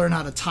have to learn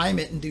how to time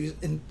it and do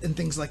and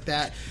things like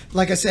that.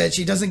 Like I said,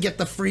 she doesn't get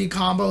the free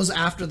combos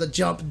after the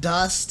jump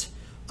dust.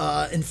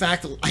 In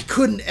fact, I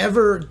couldn't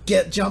ever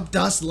get jump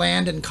dust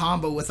land and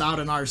combo without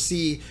an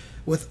RC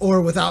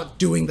without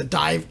doing the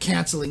dive,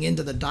 canceling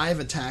into the dive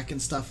attack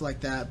and stuff like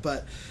that.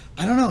 But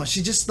I don't know.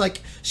 She just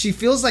she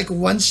feels like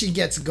once she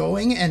gets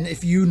going, and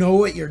if you know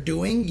what you're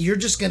doing, you're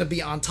just going to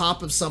be on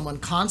top of someone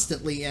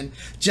constantly. And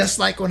just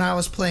like when I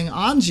was playing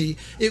Anji,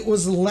 it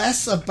was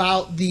less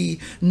about the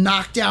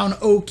knockdown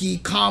Oki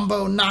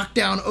combo,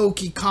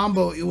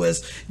 It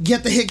was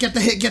get the hit, get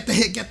the hit, get the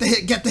hit, get the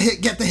hit, get the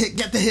hit, get the hit,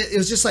 get the hit. It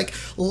was just like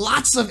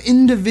lots of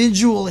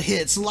individual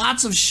hits,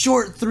 lots of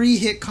short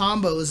 3-hit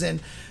combos, and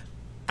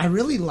I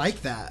really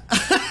like that.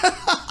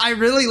 I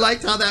really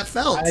liked how that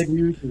felt. I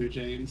do too,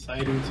 James. I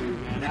do too,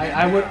 man.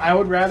 I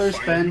would rather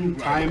spend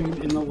time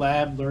in the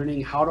lab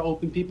learning how to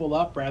open people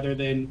up rather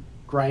than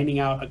grinding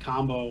out a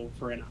combo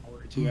for an hour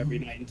or two every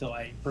night until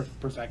I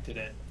perfected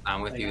it.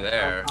 I'm with you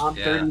there. I'm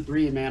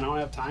 33, man. I don't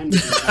have time to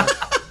do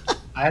that.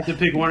 I have to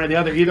pick one or the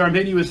other. Either I'm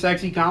hitting you with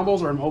sexy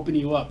combos or I'm opening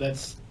you up.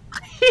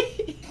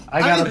 I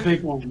gotta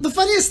pick one. The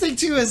funniest thing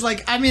too is,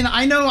 like, I mean,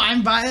 I know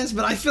I'm biased,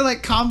 but I feel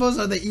like combos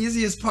are the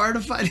easiest part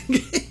of fighting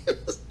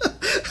games.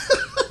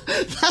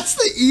 That's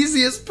the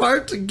easiest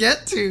part to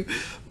get to.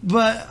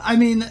 But I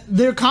mean,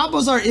 their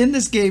combos are in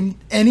this game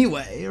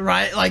anyway,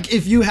 right? Like,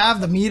 if you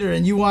have the meter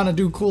and you want to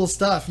do cool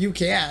stuff, you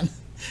can.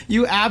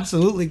 You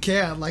absolutely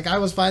can. Like, I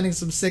was finding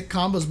some sick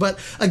combos, but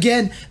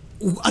again,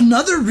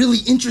 another really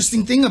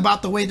interesting thing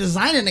about the way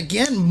designed, and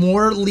again,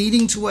 more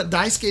leading to what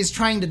Daisuke is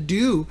trying to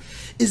do,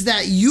 is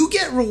that you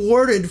get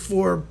rewarded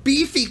for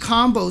beefy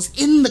combos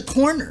in the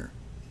corner.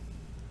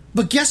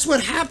 But guess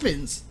what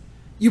happens?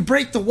 You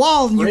break the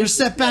wall and you're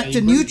set back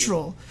to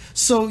neutral.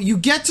 So you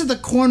get to the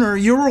corner,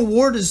 your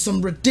reward is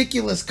some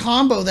ridiculous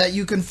combo that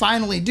you can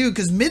finally do,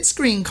 because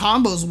mid-screen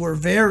combos were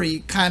very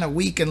kind of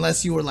weak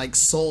unless you were like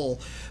Soul.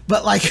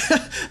 But like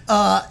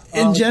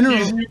in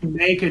general,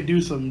 May could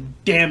do some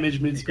damage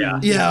mid-screen.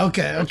 Yeah,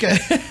 okay.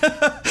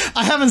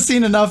 I haven't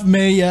seen enough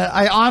May yet.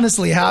 I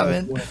honestly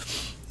haven't.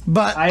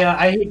 But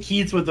I hit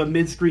Keats with a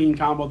mid-screen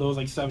combo that was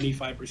like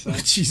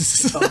 75%.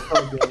 Jesus. It felt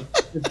so good.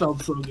 It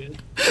felt so good.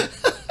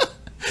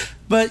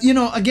 But, you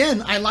know,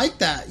 again, I like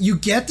that. You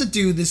get to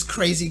do this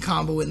crazy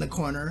combo in the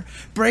corner.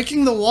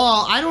 Breaking the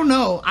wall, I don't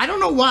know. I don't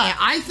know why.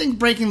 I think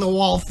breaking the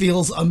wall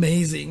feels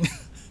amazing.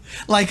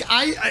 Like,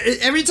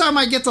 every time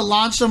I get to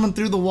launch someone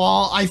through the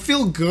wall, I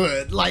feel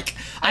good. Like,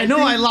 I know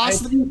I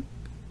lost...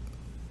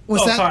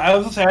 What's that? Sorry, I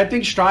was going to say, I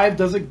think Strive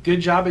does a good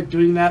job at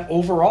doing that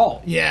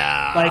overall.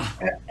 Yeah.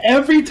 Like,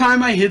 every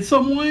time I hit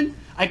someone,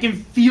 I can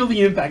feel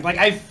the impact. Like,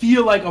 I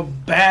feel like a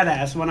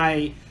badass when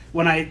I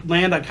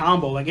land a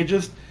combo. Like,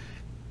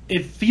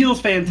 it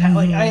feels fantastic.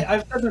 Like,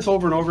 I've said this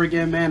over and over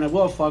again, man. I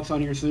will have Flux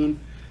on here soon.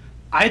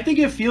 I think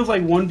it feels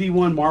like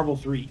 1v1 Marvel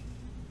 3.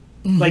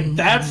 Like,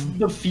 that's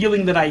the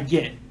feeling that I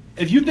get.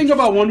 If you think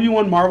about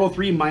 1v1 Marvel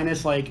 3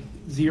 minus, like,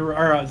 Zero,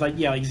 or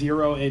like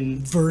Zero and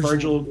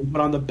Virgil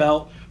put on the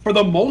belt, for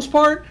the most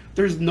part,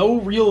 there's no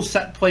real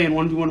set play in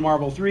 1v1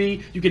 Marvel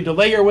 3. You can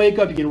delay your wake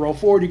up, you can roll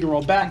forward, you can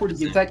roll backwards,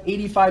 you can attack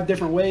 85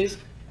 different ways.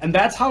 And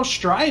that's how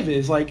Strive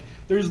is. Like,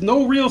 there's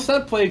no real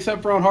set play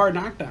except for on hard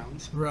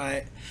knockdowns.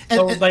 Right.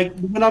 So, like,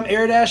 when I'm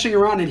air dashing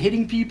around and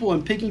hitting people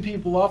and picking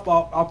people up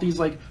off these,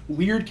 like,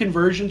 weird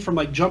conversions from,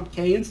 like, jump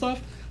K and stuff,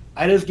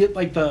 I just get,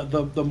 like,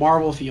 the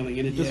Marvel feeling,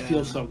 and it just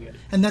feels so good.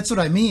 And that's what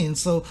I mean.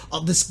 So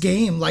this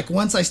game, like,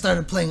 once I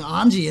started playing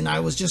Anji and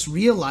I was just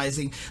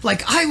realizing,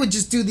 like, I would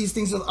just do these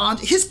things with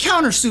Anji. His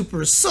counter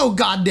super is so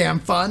goddamn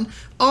fun.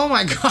 Oh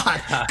my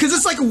God. Because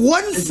it's like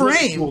one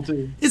frame. Really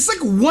cool, it's like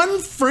one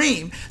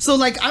frame. So,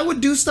 like, I would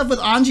do stuff with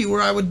Anji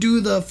where I would do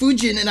the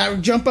Fujin and I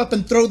would jump up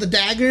and throw the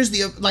daggers.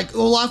 Like,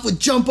 Olaf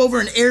would jump over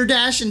and air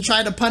dash and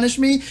try to punish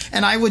me,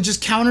 and I would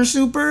just counter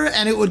super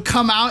and it would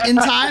come out in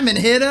time and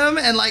hit him.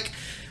 And, like,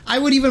 I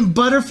would even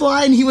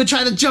butterfly and he would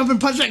try to jump and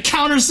punch that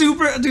counter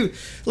super. Dude,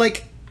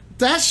 like,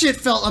 that shit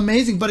felt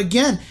amazing. But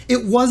again,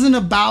 it wasn't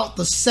about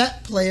the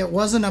set play. It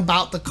wasn't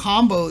about the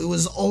combo. It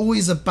was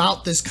always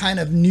about this kind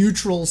of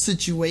neutral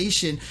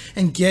situation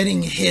and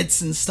getting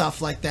hits and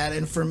stuff like that.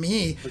 And for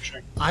me,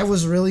 I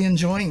was really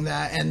enjoying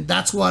that. And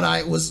that's what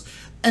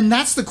and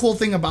that's the cool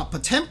thing about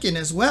Potemkin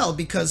as well,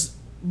 because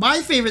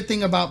my favorite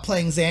thing about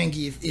playing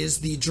Zangief is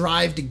the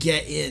drive to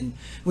get in,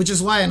 which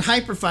is why in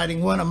Hyper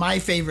Fighting, one of my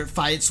favorite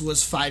fights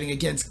was fighting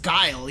against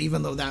Guile,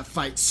 even though that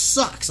fight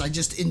sucks. I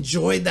just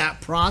enjoyed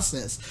that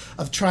process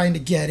of trying to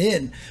get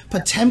in.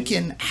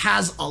 Potemkin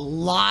has a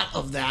lot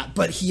of that,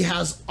 but he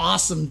has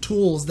awesome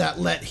tools that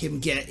let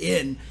him get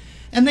in.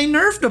 And they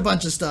nerfed a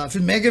bunch of stuff.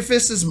 And Mega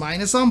Fist is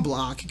minus on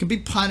block. It can be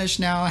punished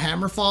now.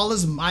 Hammerfall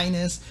is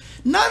minus.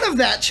 None of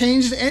that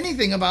changed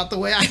anything about the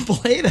way I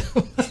played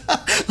him.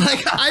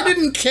 Like, I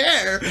didn't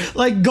care.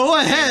 Like, go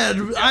ahead.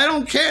 I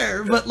don't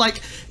care. But,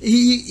 like,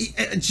 he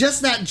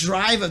just that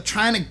drive of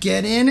trying to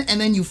get in, and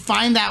then you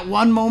find that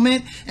one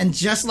moment, and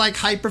just like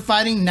Hyper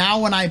Fighting, now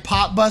when I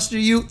pop buster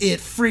you, it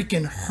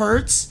freaking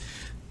hurts.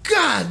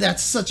 God,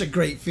 that's such a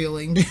great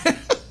feeling.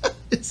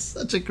 It's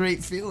such a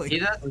great feeling. He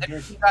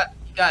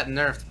got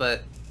nerfed,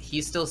 but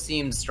he still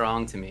seemed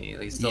strong to me.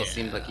 He still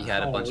seemed like he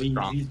had a bunch of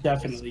strong. He's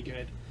definitely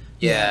good.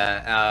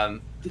 Yeah.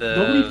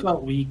 Nobody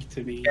felt weak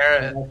to me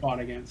that I fought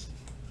against.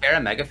 Kara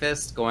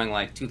Megafist going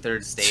like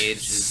 2/3 stage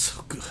is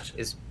so good.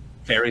 Is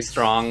very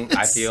strong.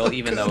 I feel so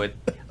even though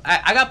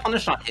I got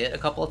punished on hit a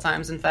couple of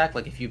times. In fact,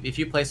 like if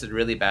you place it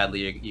really badly,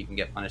 you can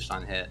get punished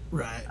on hit.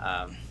 Right.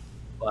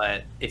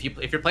 But if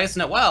you're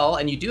placing it well,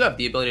 and you do have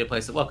the ability to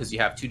place it well because you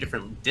have two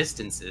different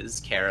distances,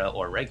 Kara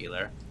or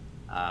regular,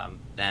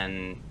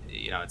 then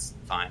it's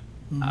fine.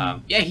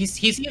 Yeah,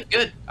 he's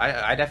good.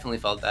 I definitely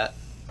felt that.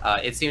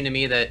 It seemed to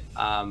me that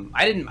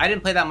I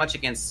didn't play that much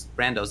against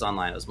randos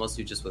online. It was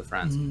mostly just with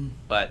friends.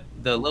 But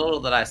the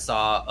little that I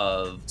saw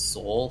of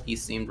Soul, he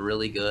seemed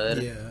really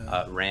good.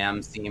 Yeah.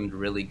 Ram seemed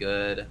really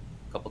good. A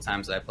couple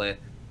times that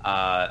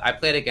I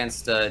played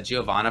against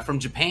Giovanna from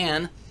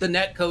Japan, the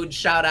netcode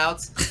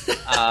shoutouts,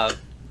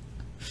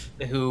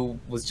 who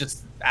was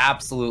just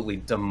absolutely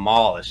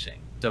demolishing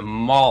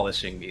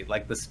me.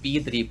 Like, the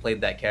speed that he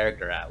played that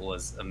character at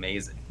was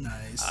amazing.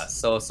 Nice.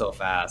 So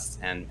fast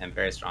and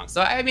very strong.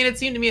 So, I mean, it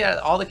seemed to me that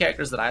all the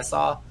characters that I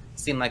saw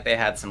seemed like they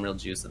had some real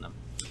juice in them.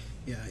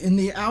 Yeah, in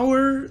the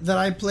hour that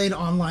I played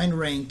online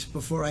ranked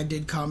before I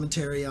did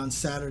commentary on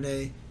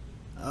Saturday,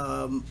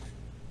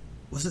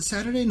 was it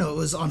Saturday? No, it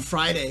was on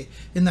Friday.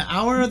 In the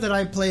hour that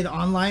I played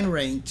online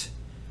ranked,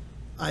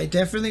 I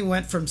definitely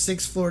went from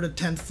 6th floor to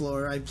 10th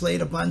floor. I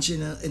played a bunch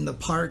in the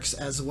parks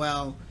as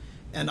well.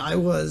 And I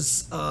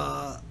was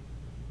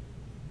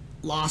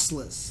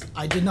lossless.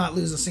 I did not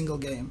lose a single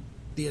game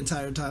the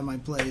entire time I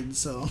played.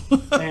 So,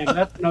 Man,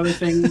 that's another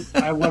thing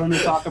I wanted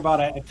to talk about.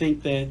 I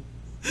think that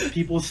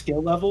people's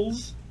skill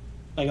levels,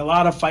 like a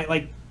lot of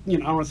I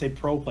don't want to say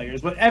pro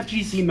players, but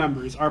FGC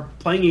members are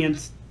playing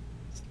against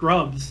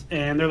scrubs,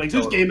 and they're like,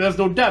 this game has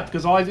no depth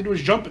because all I have to do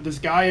is jump at this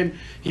guy and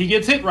he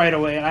gets hit right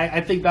away. And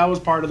I think that was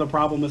part of the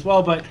problem as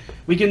well. But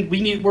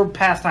we're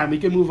past time. We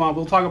can move on.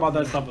 We'll talk about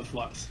that stuff with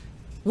Flux.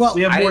 well,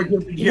 We have more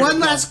one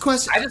last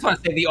question. I just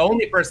want to say the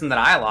only person that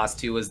I lost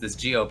to was this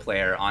Geo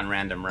player on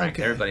random rank.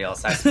 Okay. Everybody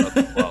else I spoke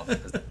with well.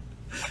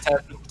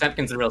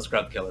 Temkin's a real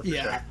scrub killer for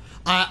Yeah.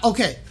 sure.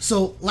 Okay,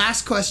 so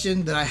last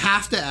question that I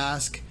have to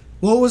ask.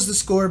 What was the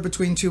score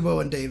between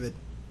Tubo and David?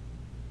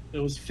 It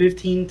was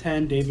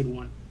 15-10. David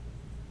won.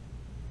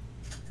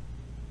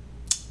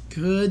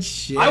 Good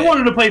shit. I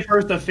wanted to play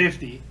first to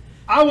 50.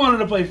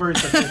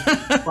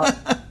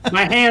 But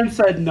my hand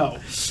said no.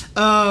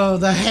 Oh,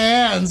 the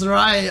hands,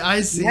 right.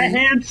 I see. My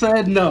hand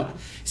said no.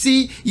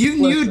 See, you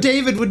knew Listen.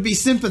 David would be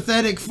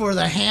sympathetic for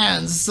the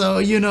hands, so,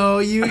 you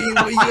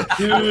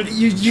Dude.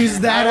 you use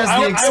that as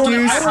the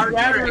excuse.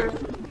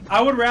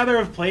 I would rather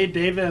have played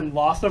David and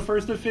lost the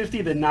first to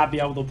 50 than not be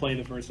able to play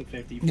the first to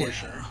 50 for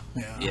sure.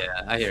 Yeah,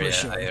 I hear For you.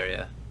 sure. I hear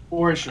you.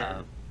 For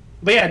sure.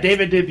 But yeah,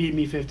 David did beat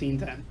me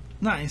 15-10.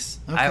 Nice.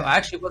 Okay. I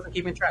actually wasn't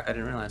keeping track. I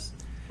didn't realize.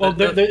 Well,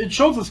 But it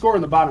shows the score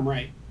in the bottom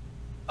right.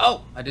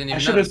 oh, I didn't even I know.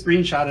 should have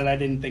screenshotted. I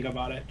didn't think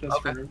about it just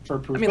Okay. for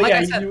proof. I mean, But like yeah,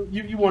 I said-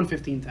 you won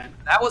 15-10.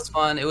 That was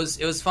fun. It was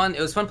fun.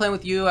 It was fun playing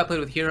with you. I played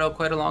with Hero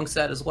quite a long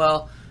set as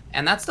well,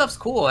 and that stuff's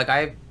cool. Like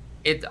I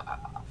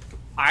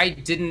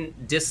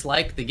didn't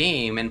dislike the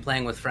game, and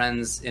playing with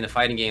friends in a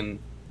fighting game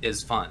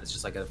is fun. It's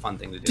just like a fun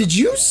thing to do. Did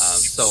you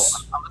So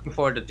I'm looking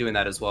forward to doing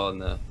that as well in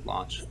the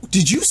launch.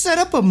 did you set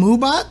up a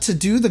Moobot to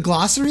do the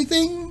glossary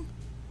thing?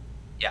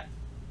 Yeah.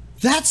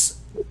 That's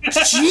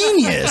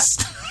genius.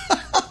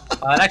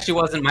 It actually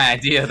wasn't my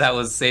idea. That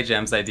was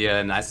Sajam's idea,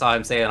 and I saw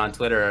him say it on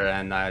Twitter,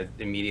 and I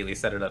immediately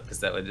set it up because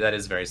that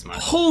is very smart.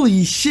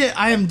 Holy shit,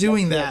 I am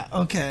doing that.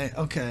 Okay.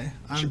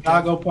 I'm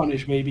Chicago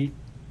punish, baby.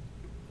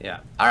 Yeah.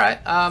 All right.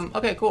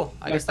 Okay. Cool.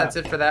 I guess Like that's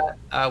it for that.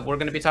 We're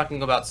going to be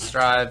talking about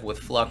Strive with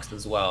Flux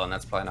as well, and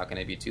that's probably not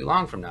going to be too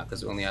long from now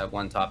because we only have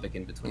one topic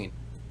in between.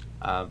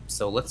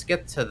 So let's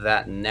get to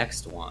that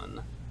next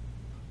one.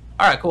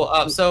 All right.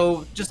 Cool.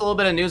 So just a little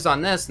bit of news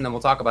on this, and then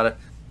we'll talk about it.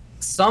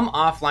 Some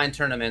offline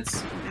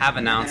tournaments have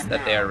announced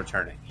that they are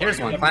returning. Here's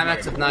one.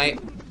 Climax of Night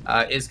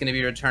is going to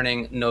be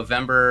returning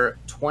November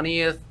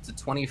 20th to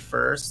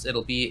 21st.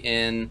 It'll be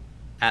in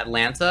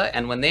Atlanta.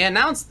 And when they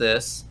announced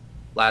this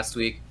last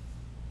week,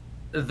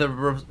 the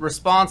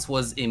response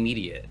was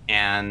immediate.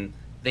 And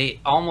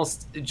they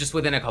almost, just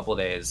within a couple of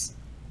days,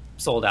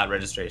 sold out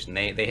registration.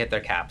 They hit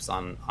their caps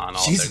on all of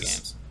their Jesus.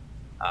 games.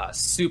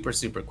 Super,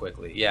 super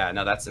quickly. Yeah,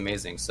 no, that's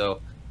amazing. So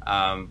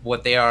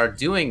what they are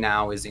doing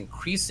now is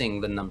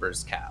increasing the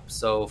numbers cap.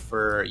 So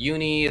for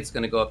Uni, it's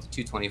going to go up to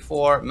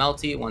 224,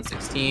 Melty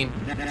 116,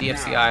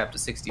 DFCI up to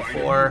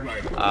 64,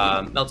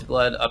 Melty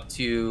Blood up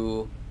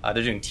to they're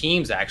doing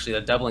teams actually.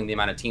 They're doubling the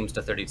amount of teams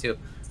to 32.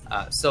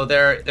 So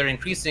they're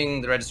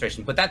increasing the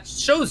registration, but that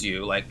shows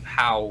you like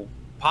how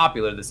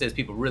popular this is.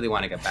 People really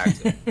want to get back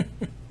to it.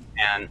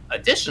 And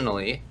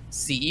additionally,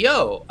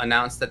 CEO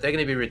announced that they're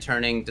going to be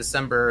returning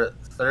December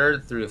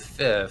 3rd through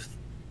 5th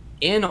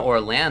in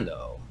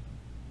Orlando.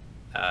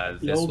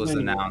 This was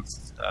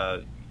announced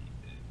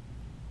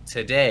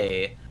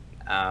today.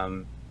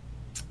 And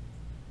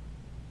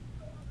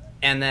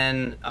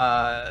then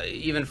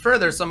even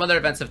further, some other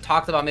events have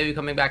talked about maybe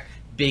coming back.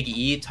 Big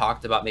E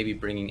talked about maybe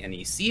bringing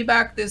NEC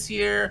back this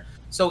year.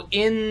 So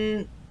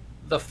in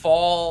the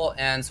fall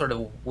and sort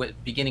of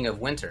beginning of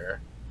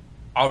winter,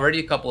 already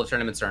a couple of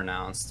tournaments are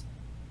announced.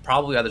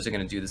 Probably others are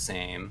going to do the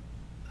same.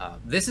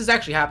 This is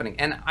actually happening.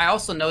 And I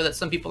also know that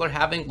some people are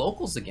having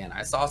locals again.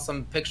 I saw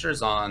some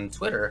pictures on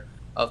Twitter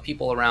of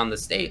people around the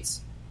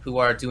States who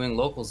are doing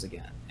locals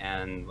again.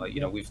 And,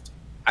 you know,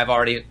 I've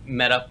already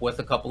met up with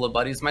a couple of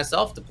buddies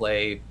myself to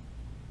play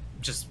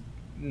just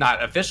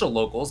not official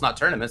locals, not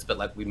tournaments, but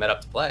like we met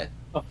up to play.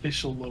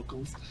 Official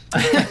locals.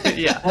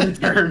 Yeah. On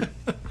turn.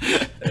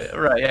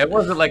 Right. Yeah, it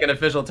wasn't like an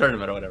official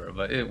tournament or whatever,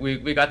 but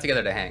we got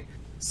together to hang.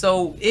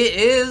 So it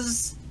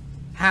is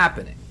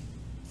happening.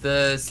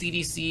 The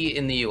CDC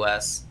in the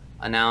US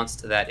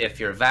announced that if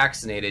you're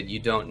vaccinated, you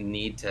don't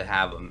need to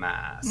have a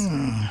mask.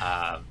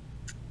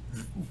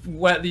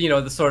 What, you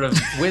know, the sort of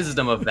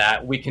wisdom of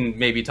that we can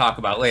maybe talk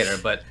about later,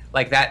 but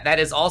like that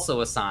is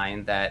also a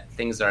sign that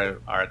things are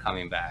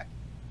coming back.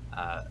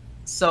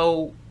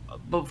 So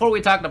before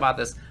we talk about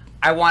this,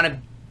 I want to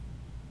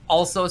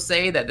also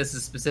say that this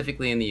is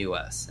specifically in the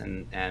US,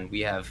 and we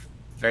have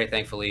very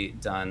thankfully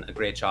done a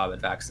great job at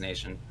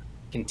vaccination.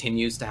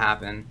 Continues to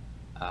happen.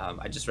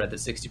 I just read that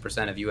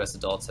 60% of US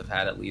adults have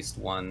had at least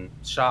one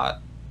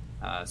shot.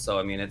 So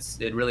I mean,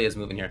 it really is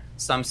moving here.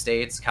 Some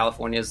states,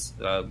 California's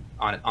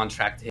on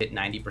track to hit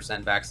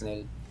 90%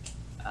 vaccinated.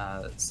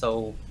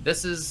 So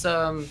this is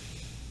how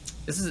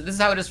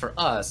it is for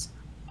us.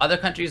 Other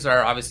countries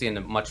are obviously in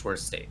a much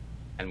worse state,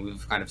 and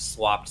we've kind of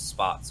swapped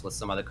spots with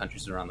some other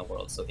countries around the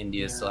world. So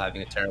India is still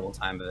having a terrible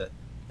time of it.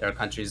 There are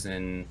countries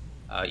in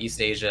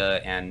East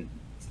Asia and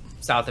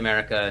South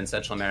America and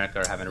Central America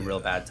are having a real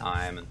bad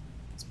time, and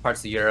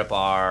parts of Europe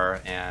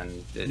are,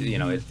 and you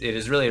know,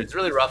 it's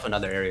really rough in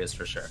other areas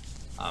for sure.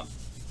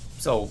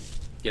 So,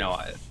 you know,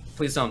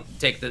 please don't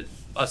take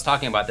us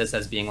talking about this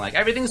as being like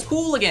everything's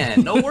cool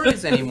again, no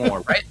worries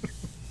anymore, right?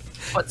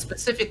 But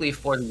specifically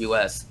for the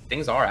U.S.,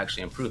 things are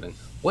actually improving.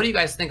 What do you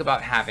guys think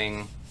about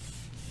having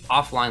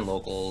offline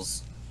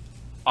locals,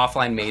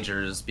 offline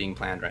majors being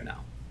planned right now?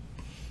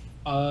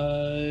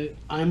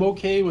 I'm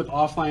okay with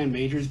offline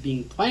majors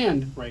being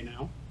planned right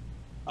now.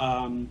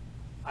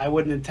 I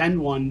wouldn't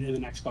attend one in the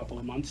next couple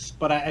of months,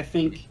 but I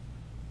think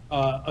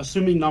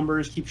assuming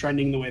numbers keep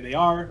trending the way they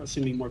are,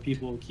 assuming more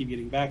people keep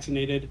getting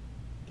vaccinated,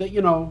 that,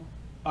 you know,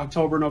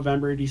 October,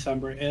 November,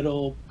 December,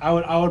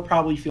 I would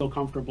probably feel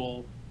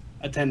comfortable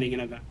attending an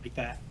event like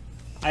that.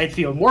 I'd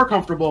feel more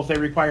comfortable if they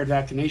required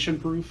vaccination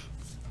proof,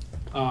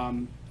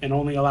 and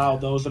only allow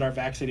those that are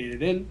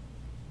vaccinated in.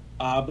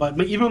 But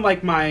even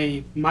like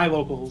my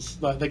locals,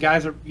 the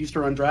guys that used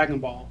to run Dragon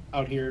Ball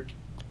out here,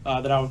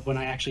 when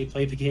I actually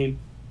played the game,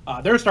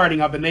 they're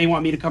starting up and they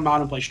want me to come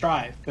out and play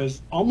Strive,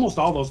 because almost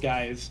all those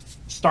guys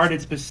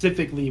started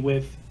specifically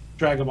with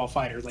Dragon Ball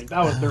FighterZ. Like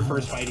that was their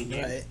first fighting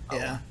game. Right.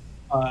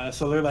 Yeah.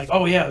 So they're like,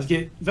 oh yeah, let's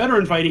get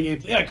veteran fighting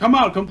games. Yeah,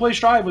 come play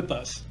Strive with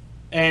us.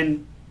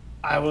 And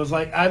I was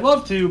like, I'd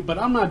love to, but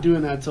I'm not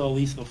doing that until at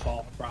least the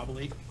fall,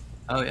 probably.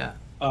 Oh yeah.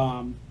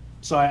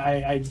 So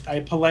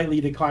I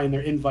politely declined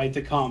their invite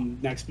to come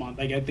next month.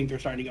 Like, I think they're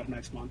starting up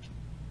next month.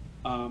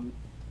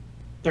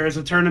 There is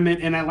a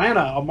tournament in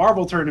Atlanta, a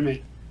Marvel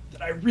tournament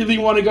that I really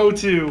want to go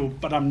to,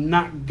 but I'm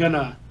not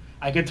gonna.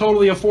 I could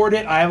totally afford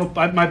it. I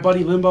have my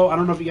buddy Limbo. I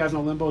don't know if you guys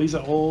know Limbo. He's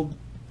an old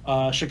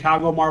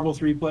Chicago Marvel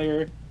 3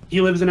 player.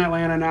 He lives in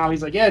Atlanta now.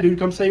 He's like, yeah, dude,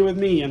 come stay with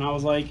me. And I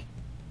was like,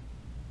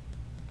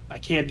 I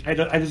can't.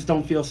 I just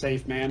don't feel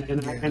safe, man.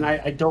 And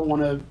I don't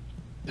want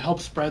to help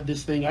spread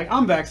this thing.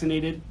 I'm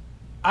vaccinated.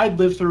 I'd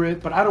live through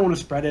it, but I don't want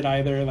to spread it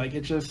either. Like,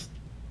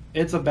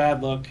 it's a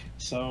bad look.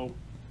 So,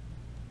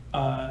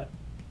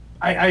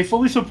 I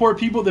fully support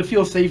people that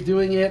feel safe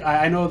doing it.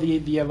 I know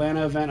the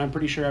Atlanta event, I'm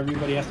pretty sure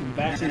everybody has to be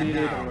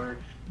vaccinated or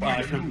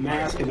if not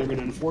mask, and they're going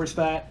to enforce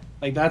that.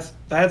 Like,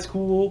 that's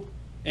cool.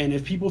 And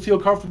if people feel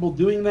comfortable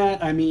doing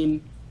that, I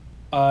mean,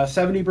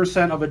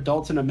 70% of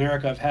adults in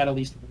America have had at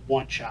least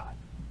one shot.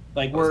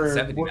 Like, it's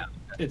 70 now.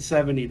 It's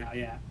 70 now,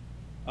 yeah.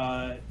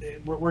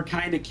 We're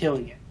kind of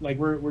killing it. Like,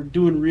 we're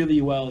doing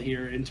really well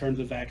here in terms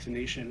of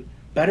vaccination,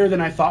 better than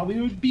I thought we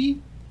would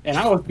be, and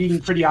I was being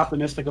pretty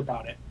optimistic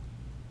about it.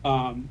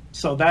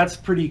 So that's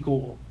pretty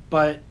cool.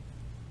 But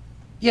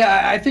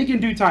yeah, I think in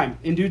due time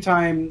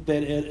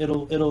that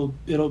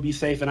it'll be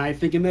safe, and I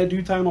think in that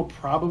due time will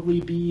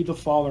probably be the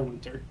fall or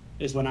winter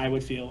is when I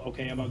would feel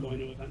okay about going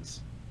to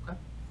events.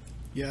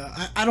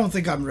 Yeah, I don't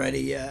think I'm ready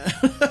yet.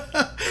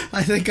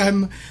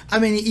 I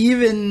mean,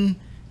 even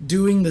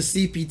doing the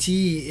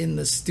CPT in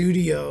the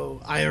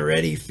studio, I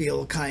already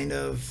feel kind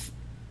of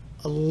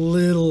a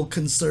little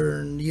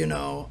concerned, you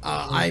know.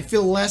 I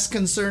feel less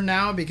concerned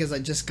now because I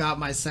just got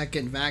my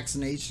second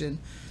vaccination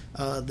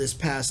this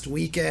past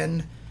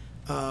weekend.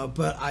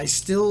 But I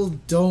still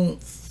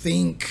don't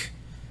think...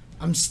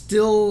 I'm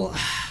still...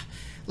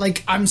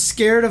 Like, I'm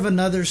scared of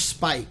another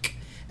spike.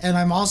 And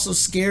I'm also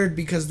scared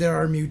because there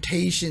are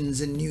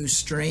mutations and new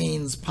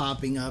strains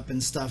popping up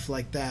and stuff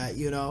like that,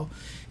 you know.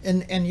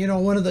 And you know,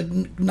 one of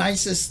the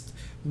nicest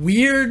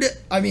weird,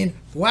 I mean,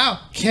 wow,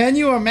 can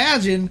you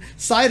imagine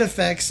side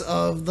effects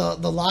of the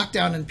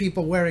lockdown and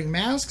people wearing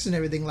masks and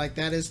everything like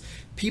that is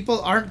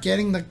people aren't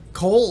getting the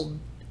cold.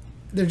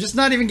 They're just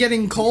not even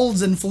getting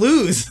colds and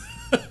flus.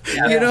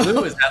 Yeah, you know?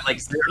 Flu is at like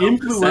 0%.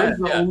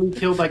 Influenza only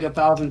killed like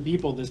 1,000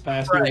 people this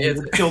past year.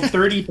 It killed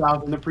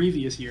 30,000 the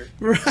previous year.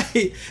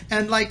 Right.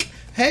 And like,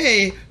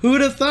 hey,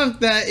 who'd have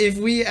thunk that if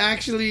we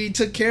actually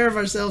took care of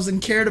ourselves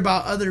and cared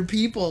about other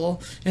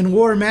people and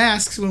wore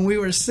masks when we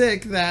were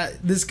sick,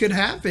 that this could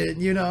happen,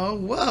 you know?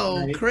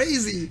 Whoa, right.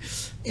 Crazy.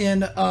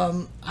 And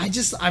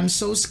I'm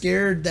so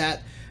scared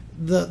that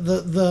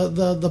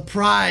the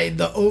pride,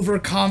 the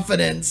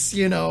overconfidence,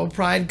 you know,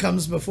 pride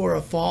comes before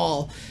a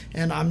fall.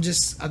 And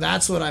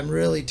that's what I'm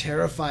really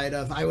terrified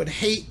of. I would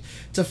hate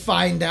to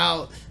find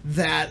out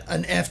that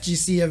an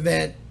FGC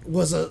event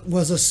was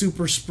a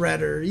super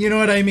spreader, you know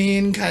what I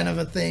mean? Kind of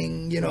a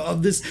thing, you know,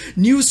 of this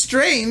new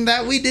strain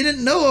that we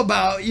didn't know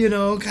about, you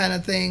know, kind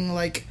of thing.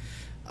 Like,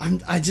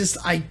 I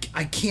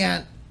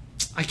can't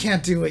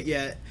do it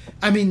yet.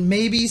 I mean,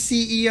 maybe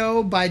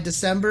CEO by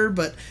December,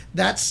 but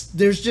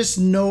there's just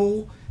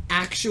no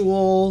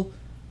actual,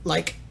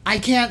 like,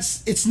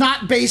 it's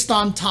not based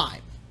on time.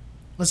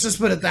 Let's just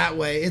put it that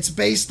way. It's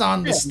based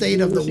on the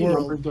state of the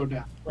world. Go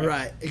down,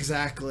 right,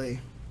 exactly.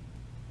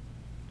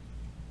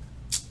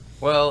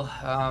 Well,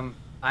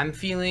 I'm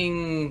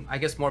feeling, I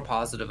guess, more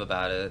positive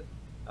about it.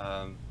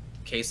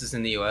 Cases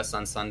in the U.S.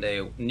 on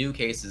Sunday, new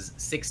cases,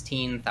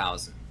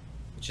 16,000,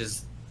 which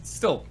is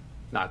still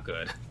not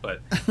good,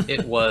 but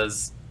it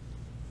was,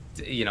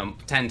 you know,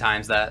 10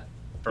 times that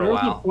for a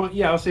while.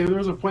 I was saying there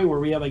was a point where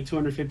we had like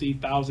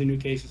 250,000 new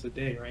cases a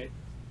day, right?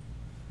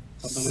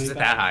 Something like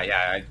that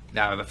high?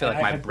 Yeah. I feel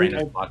like my brain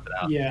has blocked it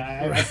out.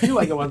 Yeah, I feel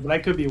like it was, but I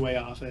could be way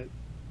off it.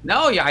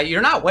 No, yeah,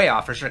 you're not way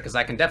off for sure, because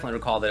I can definitely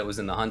recall that it was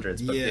in the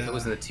hundreds. But Yeah. if it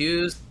was in the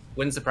twos,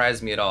 wouldn't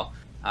surprise me at all.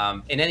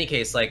 In any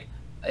case, like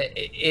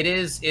it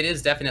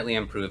is definitely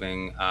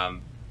improving.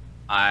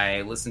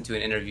 I listened to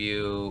an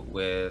interview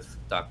with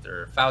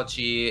Dr.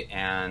 Fauci,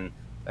 and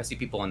I see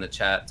people in the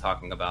chat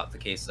talking about the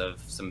case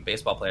of some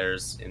baseball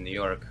players in New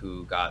York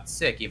who got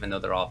sick, even though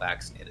they're all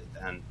vaccinated,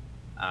 and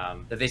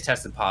that they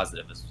tested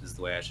positive is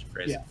the way I should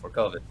phrase it, for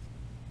COVID.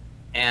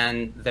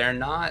 And they're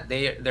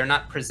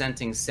not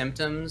presenting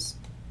symptoms,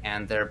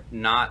 and they're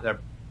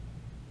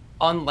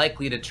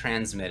unlikely to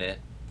transmit it.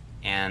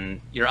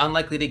 And you're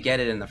unlikely to get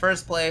it in the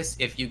first place.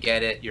 If you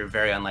get it, you're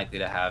very unlikely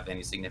to have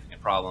any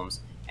significant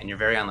problems, and you're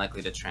very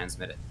unlikely to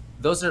transmit it.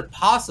 Those are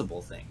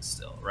possible things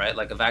still, right?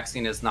 Like a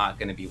vaccine is not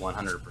going to be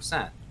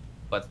 100%,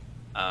 but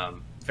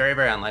very,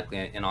 very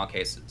unlikely in all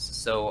cases.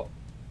 So,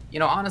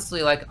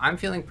 honestly, like I'm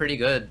feeling pretty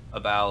good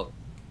about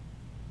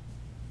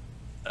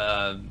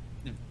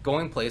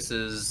going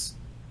places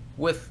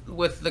with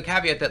the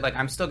caveat that like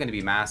I'm still going to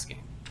be masking.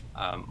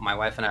 My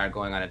wife and I are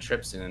going on a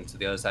trip soon to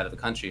the other side of the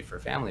country for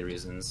family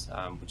reasons,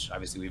 which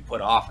obviously we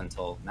put off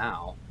until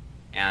now.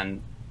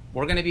 And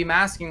we're going to be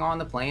masking on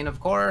the plane, of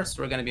course.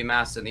 We're going to be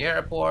masked in the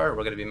airport.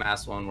 We're going to be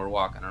masked when we're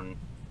walking on,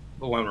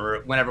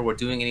 whenever we're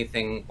doing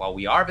anything while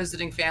we are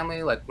visiting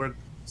family. Like we're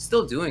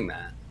still doing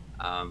that.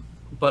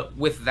 But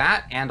with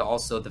that and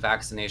also the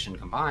vaccination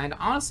combined,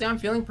 honestly, I'm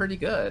feeling pretty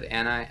good.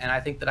 And I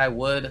think that I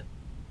would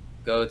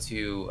go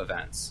to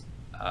events.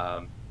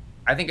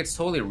 I think it's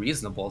totally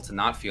reasonable to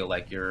not feel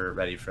like you're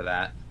ready for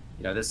that.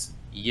 This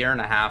 1.5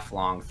 year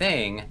long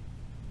thing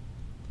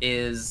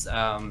is,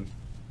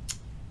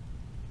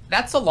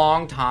 that's a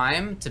long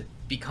time to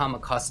become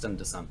accustomed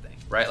to something,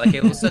 right? Like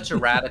it was such a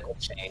radical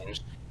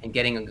change, and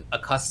getting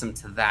accustomed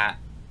to that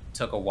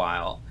took a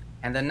while.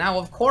 And then now,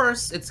 of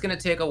course, it's going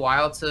to take a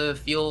while to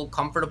feel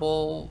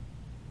comfortable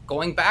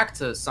going back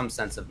to some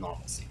sense of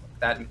normalcy.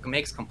 That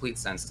makes complete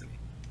sense to me.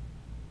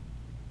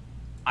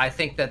 I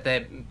think that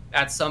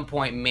at some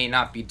point may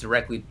not be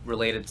directly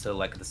related to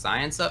like the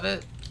science of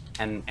it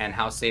and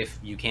how safe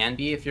you can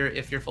be if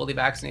you're fully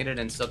vaccinated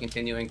and still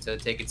continuing to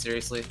take it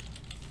seriously.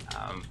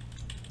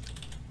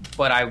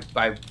 But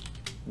I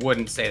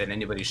wouldn't say that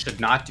anybody should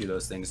not do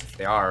those things if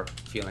they are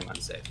feeling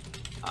unsafe.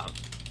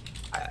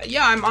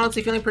 I'm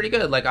honestly feeling pretty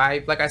good. Like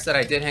I said,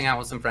 I did hang out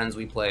with some friends.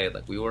 We played.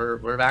 Like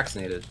we're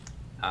vaccinated.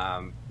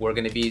 We're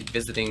going to be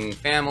visiting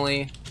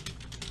family.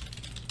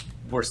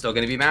 We're still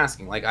going to be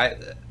masking. Like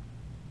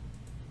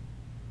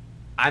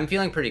I'm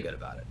feeling pretty good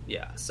about it.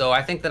 Yeah. So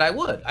I think that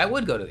I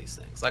would go to these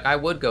things. Like I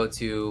would go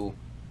to,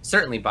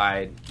 certainly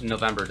by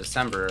November,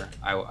 December,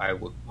 I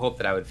would hope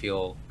that I would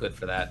feel good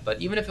for that. But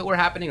even if it were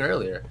happening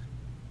earlier,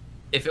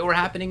 if it were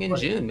happening in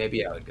June,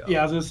 maybe I would go.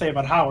 Yeah, I was going to say,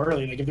 about how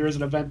early? Like if there was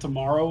an event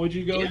tomorrow, would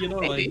you go?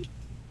 Maybe.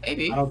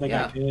 I don't think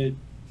I could.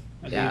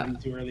 I think it'd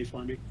be too early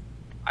for me.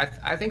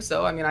 I think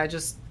so. I mean, I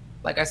just,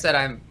 like I said,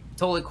 I'm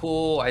totally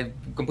cool. I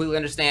completely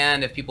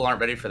understand if people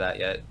aren't ready for that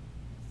yet.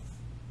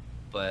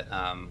 But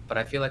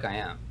I feel like I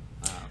am.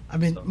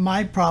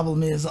 My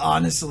problem is,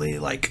 honestly,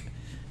 like,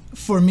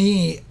 for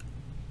me,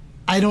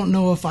 I don't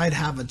know if I'd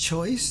have a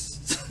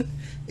choice.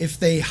 If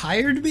they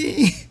hired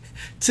me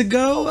to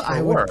go,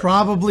 I would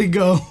probably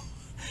go.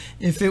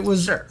 If it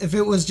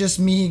was just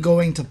me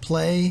going to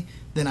play,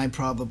 then I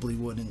probably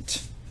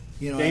wouldn't.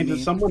 You know James, what I mean?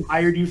 if someone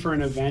hired you for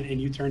an event and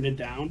you turned it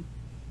down,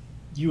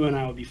 you and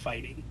I would be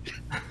fighting.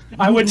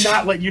 I would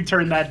not let you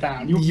turn that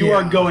down. You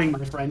are going,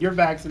 my friend. You're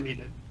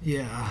vaccinated.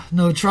 Yeah,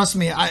 no, trust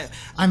me.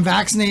 I'm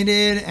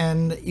vaccinated,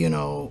 and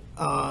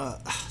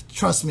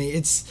trust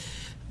me,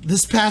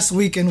 this past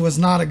weekend was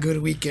not a good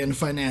weekend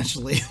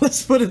financially.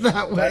 Let's put it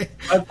that way.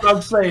 That's what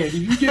I'm saying. If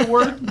you get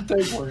work, you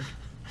take work.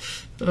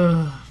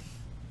 But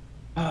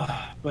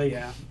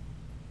yeah.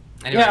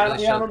 Anyway, I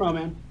don't know,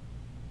 man.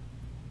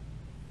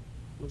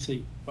 We'll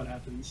see what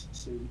happens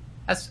soon.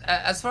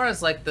 As far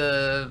as like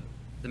the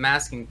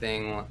masking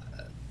thing,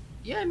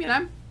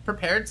 I'm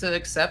prepared to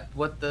accept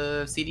what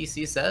the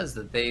CDC says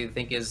that they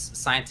think is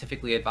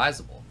scientifically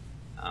advisable.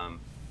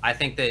 I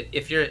think that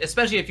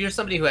especially if you're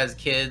somebody who has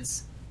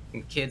kids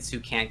who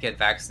can't get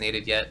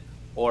vaccinated yet,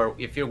 or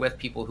if you're with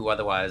people who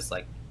otherwise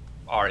like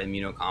are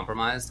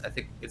immunocompromised, I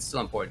think it's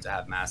still important to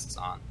have masks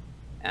on.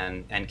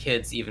 And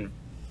kids, even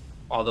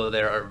although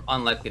they're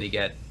unlikely to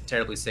get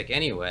terribly sick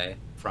anyway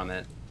from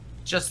it,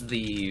 just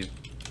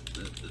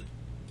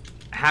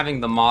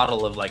having the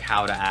model of like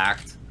how to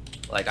act.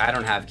 Like I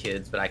don't have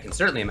kids, but I can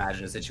certainly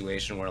imagine a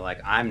situation where like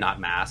I'm not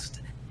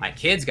masked. My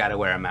kids got to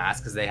wear a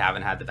mask because they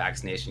haven't had the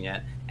vaccination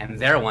yet, and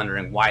they're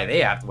wondering why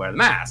they have to wear the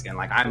mask. And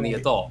like I'm the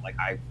adult, like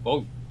I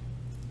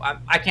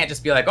can't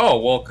just be like, oh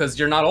well, because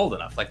you're not old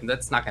enough. Like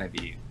that's not going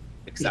to be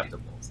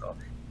acceptable. So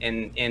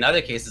in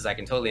other cases, I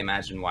can totally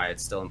imagine why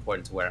it's still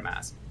important to wear a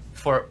mask.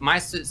 For my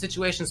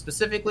situation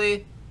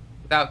specifically,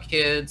 without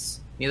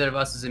kids, neither of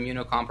us is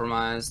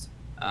immunocompromised.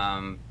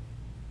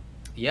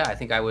 yeah, I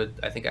think I would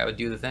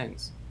do the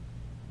things.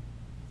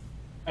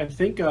 I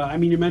think, I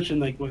mean, you mentioned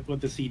like what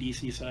the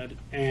CDC said,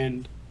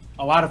 and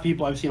a lot of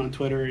people I've seen on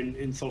Twitter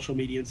and social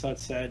media and such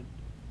said,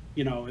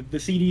 you know, the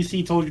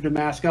CDC told you to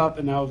mask up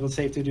and that was what's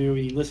safe to do,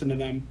 and you listen to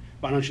them.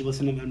 Why don't you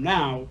listen to them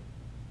now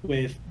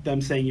with them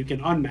saying you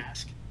can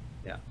unmask?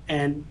 Yeah.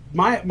 And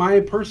my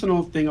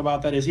personal thing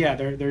about that is, yeah,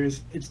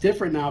 it's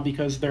different now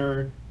because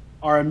there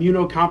are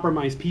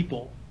immunocompromised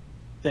people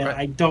that Right.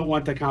 I don't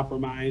want to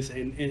compromise,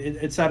 and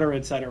et cetera,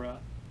 et cetera.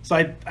 So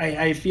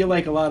I feel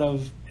like a lot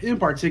of, in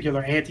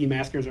particular,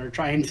 anti-maskers are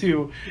trying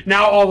to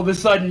now all of a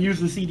sudden use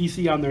the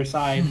CDC on their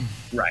side,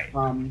 Right.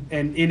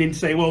 and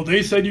say, well,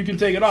 they said you can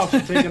take it off, so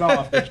take it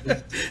off.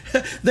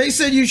 They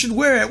said you should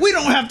wear it. We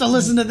don't have to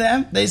listen to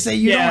them. They say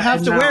you Yeah, don't have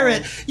and to wear now-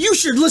 it. You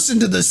should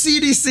listen to the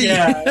CDC.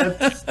 Yeah,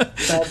 that's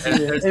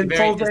There's it. And very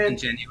so then,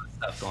 disingenuous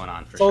stuff going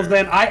on for so sure.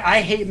 then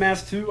I hate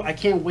masks too. I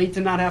can't wait to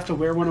not have to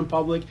wear one in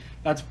public.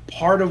 That's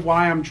part of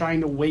why I'm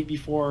trying to wait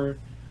before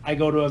I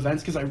go to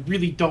events, because I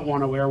really don't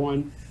want to wear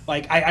one.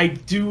 Like, I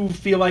do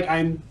feel like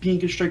I'm being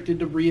constricted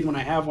to breathe when I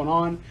have one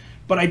on,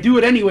 but I do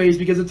it anyways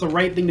because it's the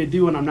right thing to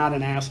do and I'm not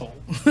an asshole.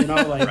 You know,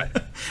 like,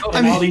 Oh,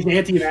 and all these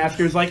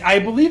anti-maskers, like, I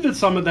believe that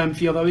some of them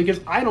feel that way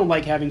because I don't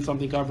like having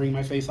something covering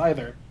my face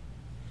either.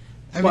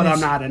 I mean, But I'm it's-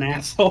 not an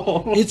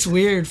asshole. It's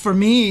weird for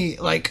me.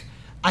 Like,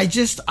 I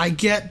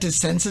get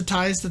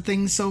desensitized to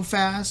things so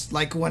fast.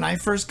 Like when I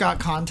first got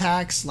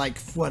contacts, like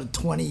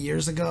 20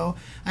 years ago,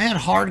 I had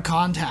hard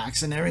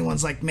contacts, and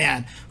everyone's like,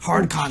 "Man,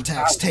 hard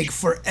contacts take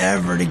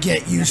forever to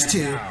get used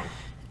to."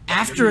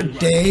 After a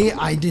day,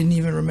 I didn't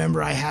even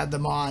remember I had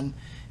them on.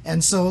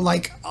 And so,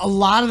 like, a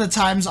lot of the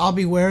times I'll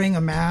be wearing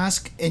a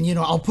mask and, you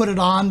know, I'll put it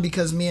on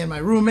because me and my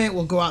roommate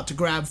will go out to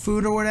grab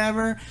food or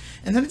whatever.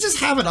 And then I just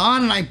have it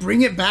on and I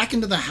bring it back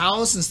into the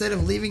house instead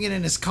of leaving it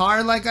in his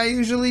car like I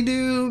usually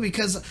do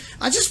because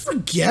I just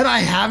forget I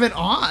have it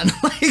on.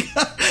 Like,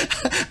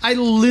 I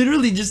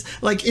literally just,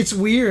 like, it's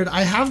weird.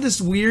 I have this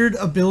weird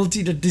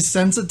ability to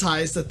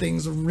desensitize to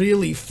things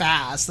really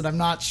fast and I'm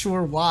not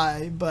sure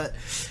why, but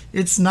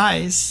it's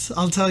nice.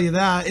 I'll tell you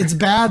that. It's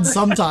bad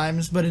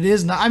sometimes, but it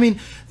is not. I mean,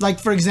 like,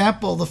 for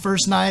example, the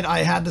first night I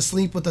had to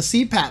sleep with a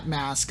CPAP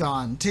mask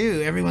on,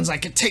 too. Everyone's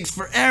like, it takes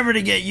forever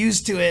to get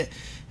used to it.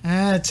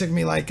 It took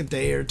me like a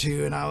day or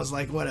two, and I was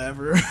like,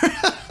 whatever.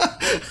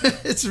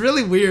 It's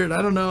really weird.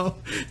 I don't know.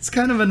 It's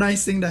kind of a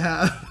nice thing to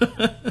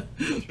have.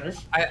 Sure.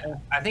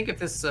 I think if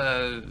this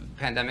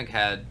pandemic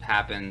had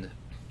happened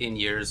in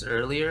years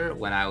earlier,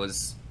 when I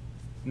was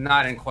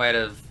not in quite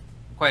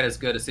as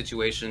good a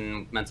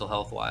situation mental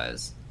health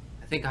wise,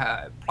 I think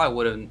I probably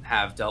wouldn't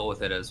have dealt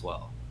with it as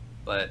well.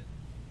 But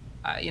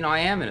you know, I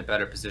am in a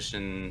better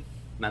position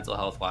mental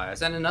health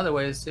wise, and in other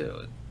ways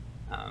too.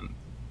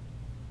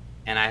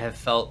 And I have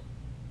felt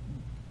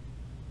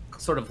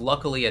sort of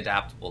luckily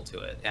adaptable to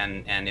it.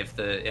 And if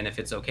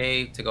it's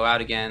okay to go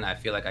out again, I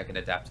feel like I can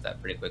adapt to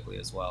that pretty quickly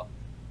as well.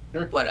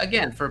 Sure. But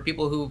again, for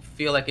people who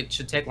feel like it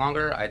should take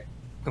longer, I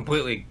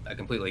completely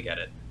get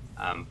it.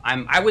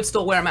 I would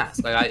still wear a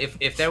mask. Like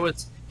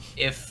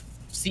if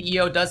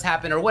CEO does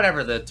happen or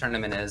whatever the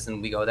tournament is,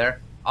 and we go there,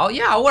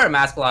 I'll wear a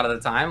mask a lot of the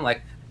time.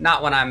 Like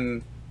not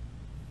when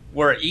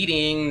we're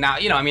eating,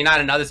 not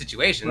not in other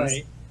situations,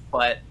 Right.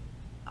 but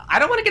I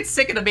don't want to get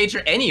sick at a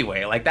major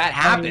anyway. Like that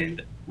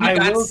happened. I We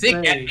got will sick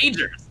say- at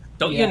majors.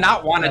 Don't Yeah, you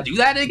not want to yeah. do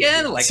that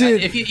again? Like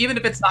Dude. even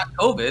if it's not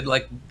COVID,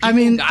 like people I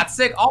mean- got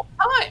sick all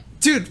the time.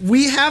 Dude,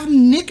 we have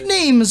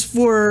nicknames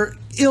for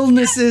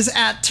illnesses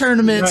at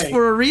tournaments Right.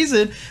 for a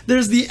reason.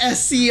 There's the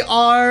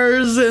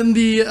SCRs and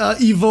the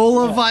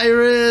Ebola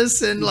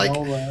virus and like,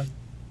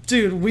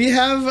 dude, we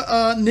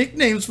have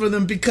nicknames for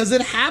them because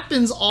it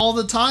happens all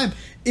the time.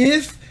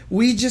 If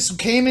we just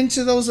came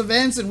into those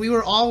events and we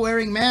were all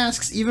wearing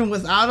masks, even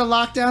without a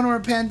lockdown or a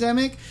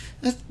pandemic,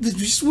 that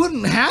just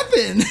wouldn't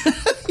happen,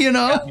 you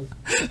know?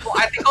 Well,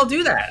 I think I'll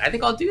do that.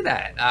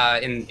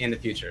 In the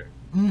future.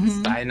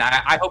 Mhm. And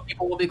I hope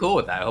people will be cool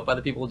with that. I hope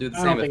other people will do the I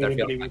same don't if think they're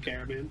anybody feeling would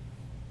care, man.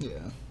 Yeah.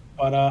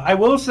 But I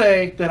will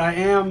say that I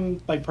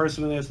am, like,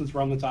 personally, since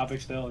we're on the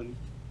topic still and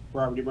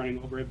we're already running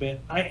over a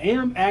bit, I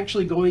am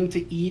actually going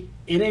to eat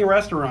in a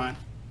restaurant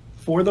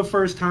for the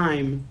first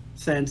time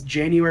since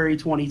January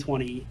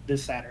 2020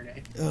 this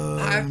Saturday.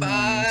 High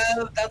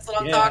five. That's what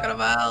I'm Yeah. talking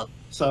about.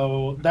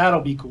 So that'll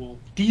be cool.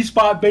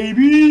 D-Spot,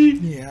 baby!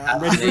 Yeah. I'm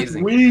ready for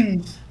Amazing.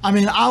 wings. I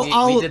mean,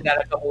 We did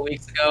that a couple of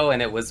weeks ago,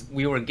 and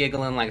we were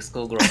giggling like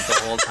schoolgirls the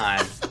whole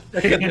time.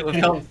 It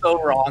felt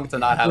so wrong to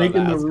not have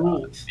Breaking a the mask on.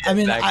 rules. I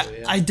mean, Exactly,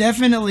 yeah. I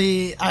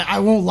definitely, I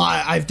won't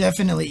lie, I've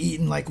definitely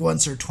eaten like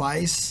once or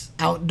twice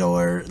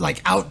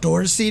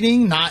outdoor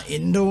seating, not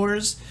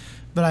indoors,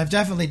 but I've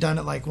definitely done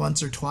it like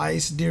once or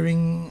twice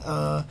during,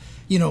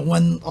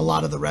 when a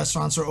lot of the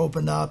restaurants are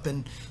opened up,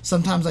 and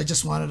sometimes I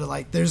just wanted to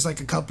like, there's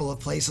like a couple of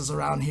places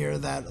around here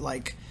that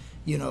like,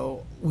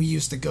 we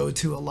used to go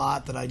to a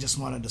lot that I just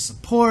wanted to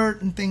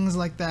support and things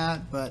like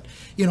that. But,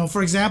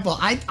 for example,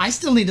 I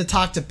still need to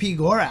talk to P.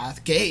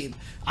 Gorath, Gabe.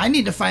 I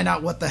need to find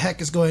out what the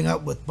heck is going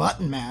up with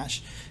Button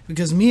Mash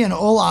because me and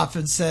Olaf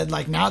had said,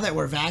 like, now that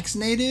we're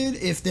vaccinated,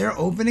 if they're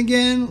open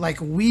again, like,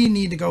 we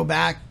need to go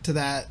back to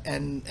that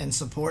and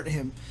support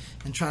him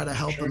and try to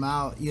help him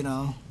out, you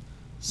know.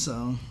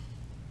 So.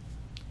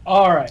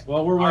 All right.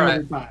 Well, we're All running out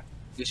of time.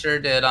 We sure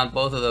did on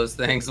both of those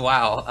things.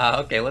 Wow.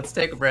 Okay, let's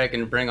take a break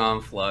and bring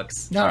on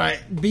Flux. All right.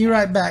 Be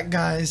right back,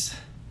 guys.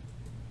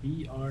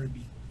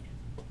 BRB.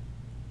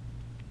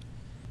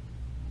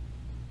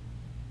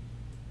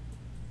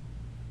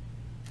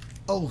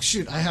 Oh,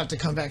 shoot. I have to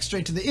come back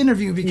straight to the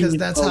interview because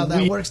that's how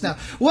that works now.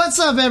 What's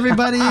up,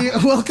 everybody?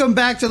 Welcome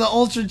back to the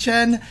Ultra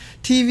Chen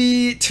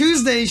TV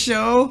Tuesday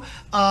show.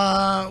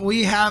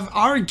 We have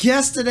our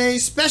guest today,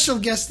 special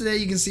guest today.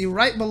 You can see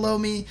right below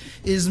me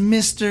is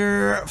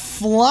Mr.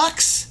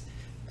 Flux.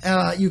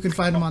 You can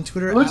find him on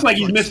Twitter. It looks like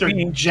he's Flux.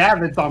 Mr.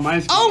 Javits on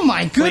my screen. Oh,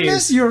 my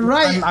goodness. Please. You're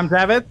right. I'm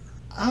Javits.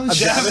 Oh,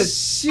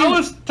 Javits.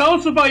 shoot. Tell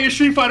us about your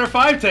Street Fighter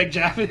V tech,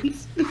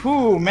 Javits.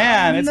 Ooh,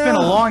 man, it's been a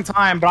No. long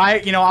time, but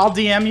I'll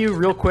DM you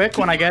real quick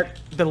when I get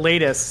the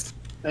latest.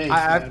 Thanks,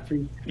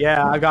 man.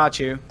 Yeah, I got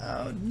you.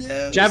 Oh,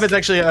 no. Javit's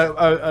actually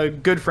a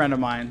good friend of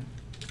mine,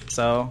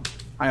 so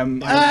I'm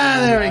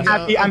there we go.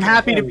 happy. I'm Okay.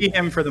 happy to be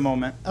him for the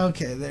moment.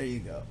 Okay, there you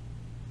go.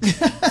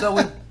 So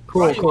we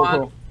Cool, brought you cool, on,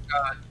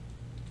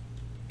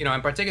 cool.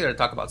 in particular to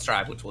talk about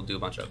Strive, which we'll do a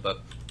bunch of,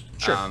 but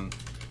Sure. I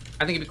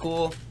think it'd be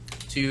cool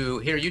to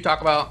hear you talk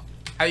about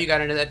how you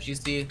got into that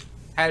GC,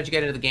 how did you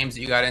get into the games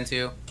that you got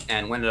into,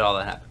 and when did all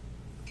that happen?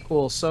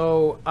 Cool.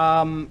 So,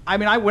 when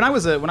I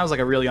was like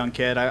a real young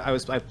kid, I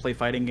played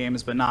fighting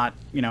games, but not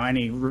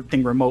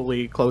anything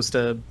remotely close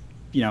to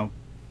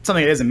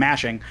something that isn't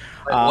mashing.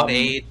 Like, what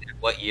age and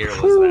what year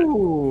was that?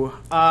 Ooh,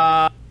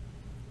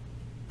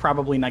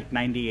 probably like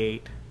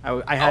 98.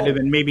 I had to have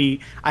been maybe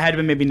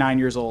 9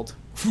 years old.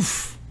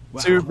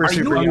 Super Are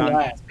you super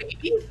young.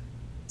 Baby?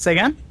 Say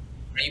again?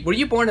 Were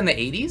you born in the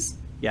 80s?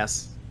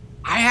 Yes.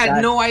 I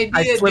had no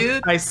idea,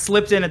 dude. I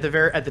slipped in at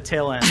the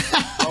tail end.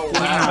 Oh,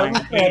 wow.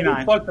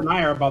 89. Flux and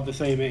I are about the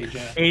same age.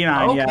 Yeah.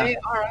 89. Okay, Yeah.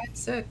 all right,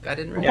 sick. I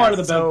didn't We're realize. part of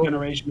the so best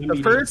generation.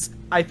 The first,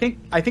 I think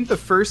the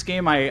first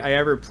game I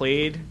ever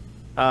played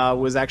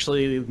was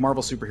actually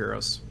Marvel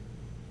Superheroes.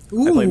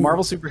 I played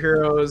Marvel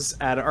Superheroes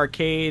at an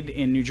arcade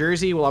in New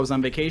Jersey while I was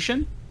on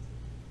vacation.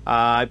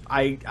 I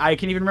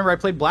can even remember I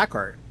played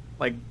Blackheart.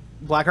 Like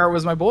Blackheart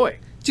was my boy.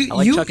 Dude, I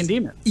like Chuck and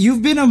Demon.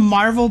 You've been a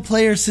Marvel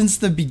player since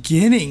the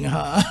beginning,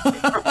 huh?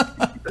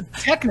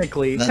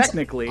 Technically.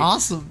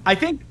 Awesome. I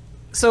think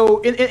so.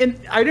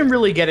 I didn't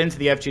really get into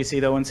the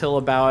FGC though until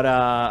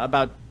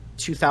about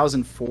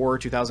 2004,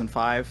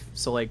 2005.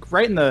 So like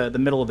right in the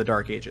middle of the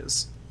dark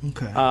ages.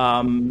 Okay.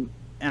 And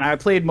I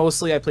played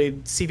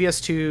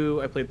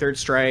CVS2. I played Third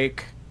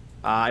Strike.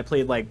 I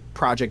played like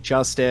Project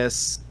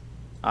Justice.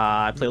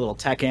 I played a little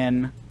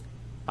Tekken.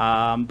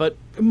 But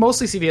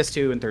mostly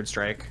CVS2 and Third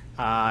Strike.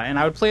 And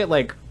I would play at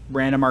like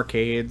random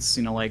arcades,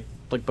 like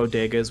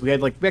bodegas. We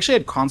actually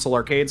had console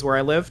arcades where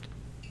I lived.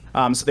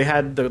 So they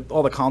had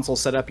all the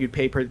consoles set up. You'd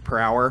pay per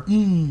hour.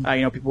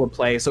 People would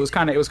play. So it was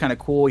kind of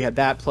cool. We had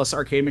that plus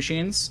arcade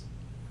machines.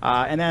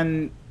 And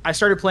then I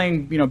started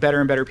playing, better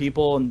and better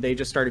people, and they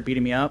just started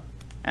beating me up.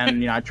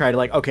 And I tried to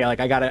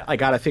I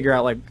gotta figure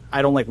out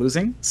I don't like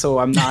losing, so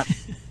I'm not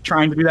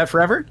trying to do that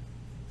forever.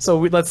 So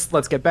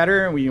let's get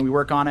better, and we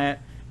work on it.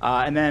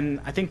 And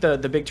then I think the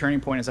big turning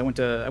point is I went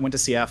to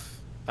CF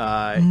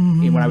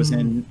when I was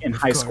in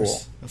high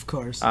school. Of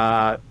course.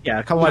 A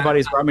couple of my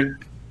buddies brought me.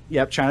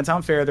 Yep,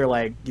 Chinatown Fair. They're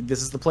like,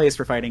 this is the place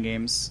for fighting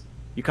games.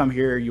 You come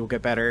here, you'll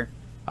get better.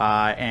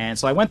 And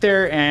so I went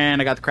there, and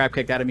I got the crap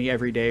kicked out of me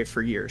every day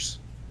for years.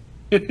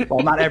 Well,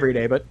 not every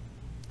day, but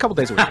a couple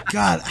days a week.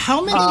 God,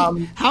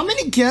 how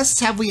many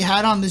guests have we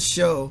had on this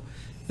show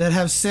that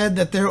have said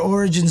that their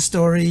origin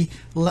story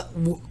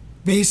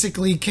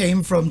basically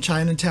came from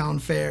Chinatown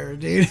Fair,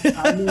 dude?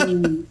 I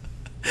mean,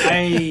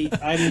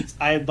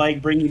 I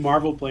like bringing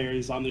Marvel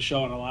players on the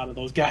show, and a lot of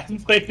those guys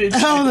played it.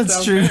 Oh,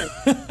 that's true.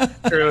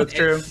 It's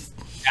true.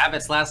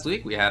 Javits last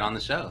week we had on the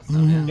show. So,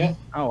 Yeah.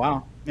 Oh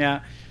wow,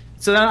 yeah.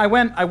 So then I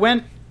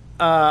went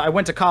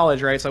to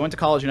college, right? So I went to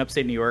college in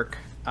upstate New York,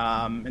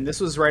 and this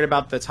was right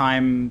about the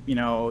time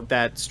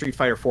that Street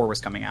Fighter 4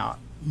 was coming out.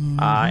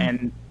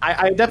 And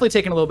I definitely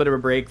taken a little bit of a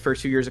break for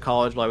 2 years of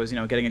college while I was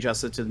getting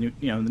adjusted to the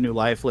new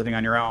life, living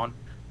on your own.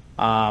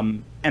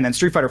 And then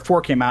Street Fighter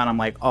 4 came out, and I'm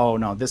like, oh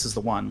no, this is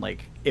the one.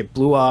 Like it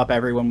blew up,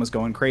 everyone was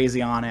going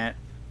crazy on it.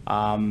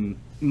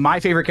 My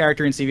favorite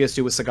character in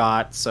CVS2 was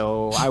Sagat,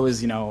 so I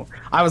was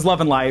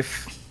loving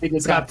life.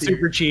 Sagat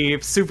super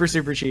cheap, super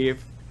cheap,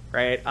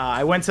 right?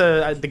 I went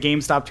to the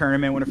GameStop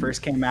tournament when it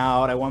first came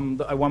out. I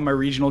won my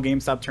regional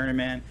GameStop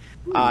tournament,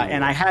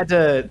 and I had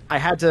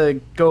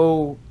to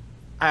go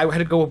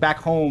back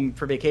home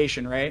for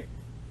vacation, right?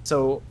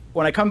 So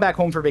when I come back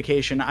home for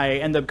vacation, I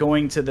end up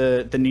going to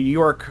the New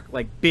York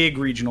big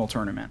regional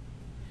tournament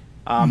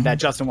that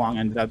Justin Wong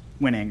ended up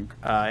winning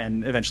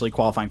and eventually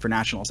qualifying for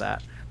nationals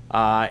at.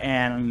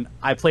 And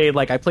I played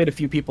a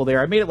few people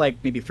there. I made it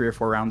maybe 3 or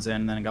 4 rounds in,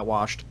 and then it got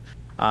washed.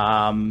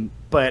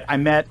 But I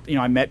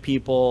met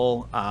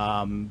people,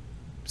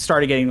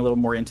 started getting a little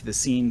more into the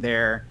scene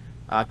there.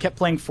 Kept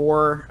playing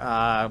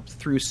 4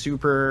 through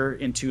Super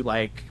into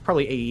like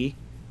probably AE.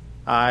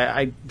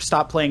 I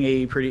stopped playing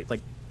AE pretty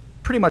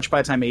much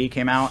by the time AE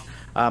came out.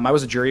 I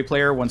was a jury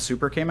player when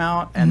Super came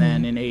out, and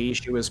then in AE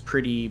she was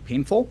pretty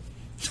painful.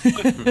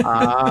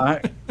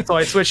 So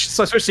I switched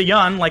to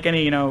Yun, like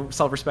any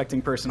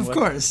self-respecting person would. Of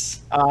course.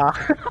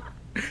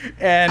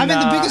 And I mean,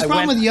 the biggest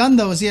problem with Yun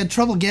though is he had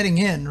trouble getting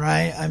in,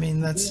 right? I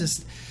mean, that's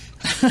just.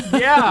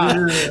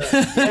 yeah.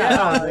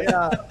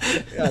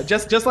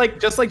 Just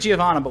like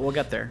Giovanna, but we'll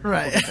get there.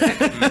 Right.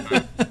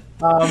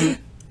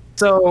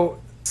 So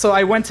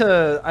I went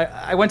to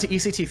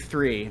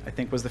ECT3. I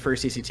think was the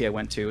first ECT I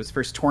went to. It was the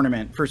first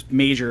tournament, first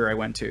major I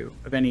went to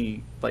of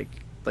any like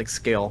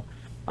scale.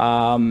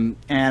 And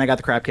I got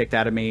the crap kicked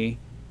out of me.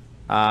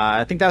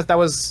 I think it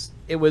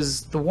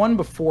was the one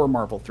before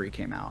Marvel 3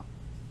 came out.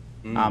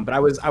 But I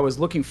was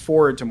looking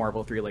forward to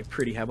Marvel 3 like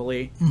pretty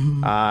heavily.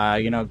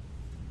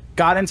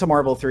 Got into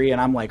Marvel 3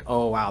 and I'm like,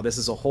 oh wow, this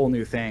is a whole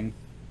new thing.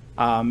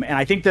 And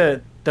I think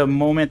the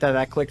moment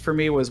that clicked for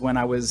me was when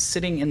I was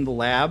sitting in the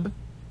lab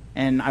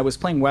and I was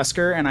playing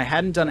Wesker and I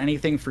hadn't done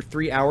anything for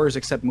 3 hours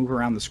except move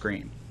around the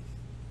screen.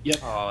 Yep.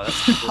 Oh,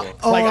 that's cool.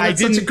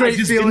 That's such a great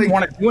feeling. Didn't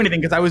want to do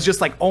anything because I was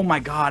just like, oh my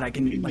god, I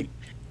can pick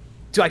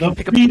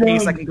up the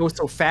pace, I can go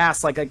so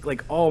fast,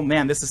 like oh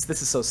man, this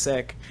is so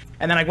sick.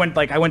 And then I went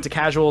to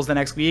casuals the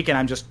next week and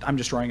I'm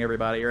destroying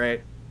everybody,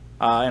 right?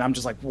 And I'm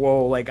just like,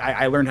 whoa, like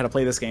I learned how to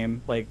play this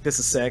game, like this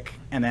is sick.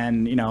 And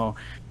then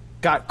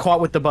got caught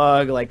with the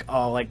bug, like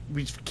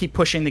we keep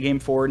pushing the game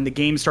forward, and the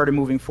game started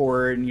moving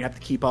forward, and you have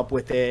to keep up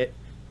with it.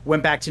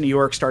 Went back to New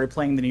York, started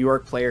playing the New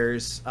York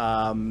players,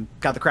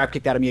 got the crap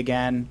kicked out of me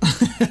again,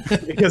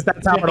 because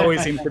that's how it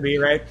always seems to be,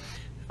 right?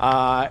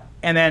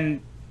 And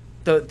then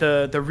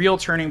the real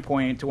turning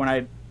point to when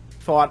I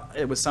thought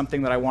it was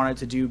something that I wanted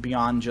to do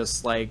beyond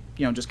just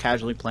just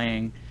casually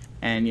playing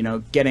and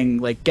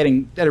getting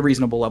at a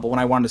reasonable level, when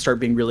I wanted to start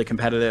being really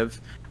competitive,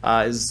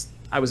 is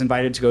I was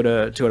invited to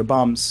go to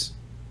Bums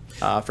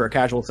for a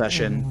casual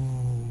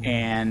session.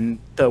 And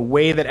the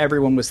way that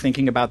everyone was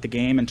thinking about the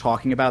game and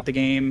talking about the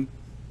game,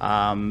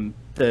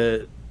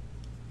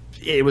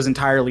 it was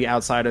entirely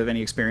outside of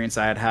any experience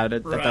I had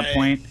at that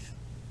point.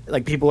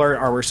 Like people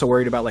were so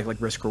worried about like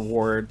risk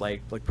reward,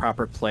 like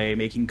proper play,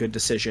 making good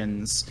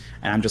decisions,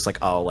 and I'm just like,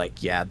 oh,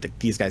 like yeah,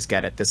 these guys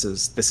get it. This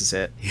is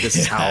it. This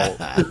is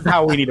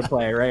how we need to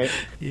play, right?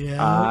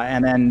 Yeah.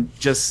 And then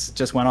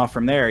just went off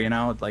from there.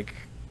 Like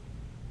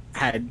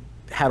had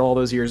all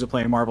those years of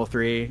playing Marvel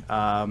 3,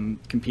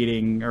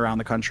 competing around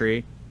the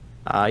country,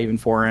 even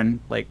foreign.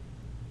 Like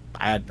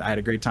I had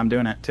a great time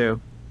doing it too.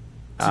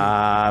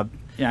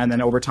 And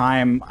then over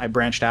time, I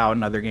branched out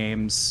in other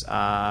games.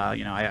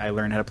 I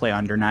learned how to play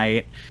Under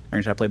Night,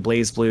 learned how to play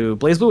BlazBlue.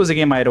 BlazBlue was a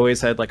game I had always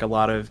had like a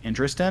lot of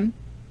interest in,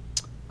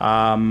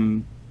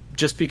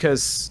 just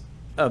because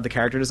of the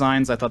character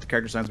designs. I thought the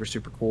character designs were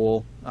super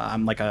cool.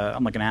 I'm like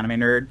an anime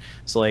nerd,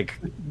 so like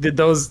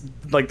those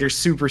they're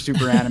super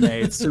anime.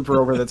 It's super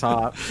over the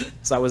top.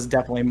 So that was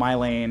definitely my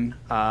lane.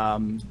 I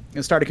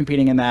started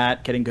competing in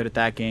that, getting good at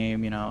that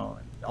game.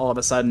 All of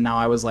a sudden now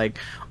I was like,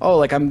 oh,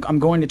 like I'm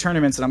going to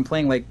tournaments and I'm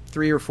playing like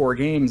 3 or 4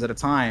 games at a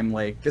time.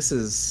 Like this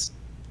is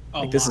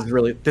this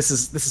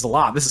is a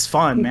lot. This is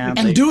fun, man.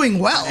 And doing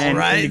well,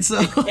 right?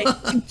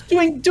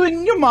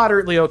 Doing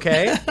moderately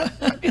okay.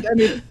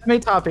 I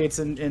made top 8s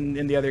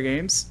in the other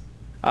games.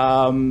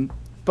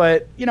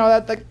 But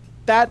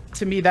that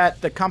to me,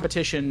 that the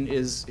competition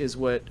is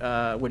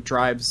what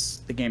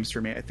drives the games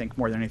for me, I think,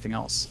 more than anything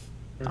else.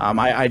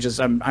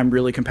 I'm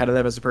really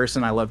competitive as a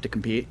person. I love to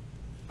compete.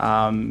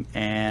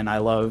 And I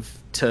love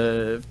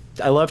to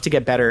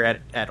get better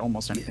at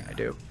almost anything I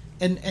do.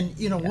 And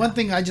one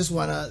thing I just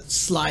want to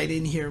slide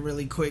in here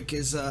really quick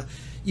is,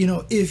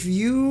 if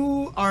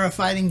you are a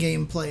fighting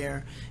game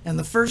player and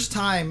the first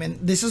time, and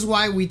this is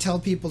why we tell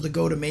people to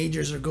go to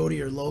majors or go to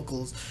your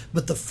locals,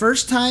 but the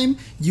first time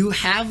you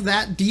have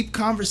that deep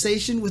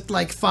conversation with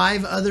like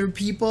 5 other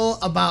people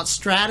about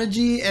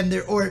strategy and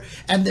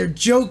they're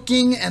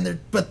joking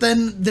but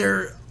then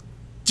they're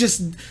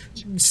just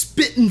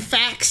spitting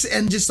facts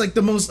and just like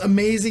the most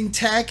amazing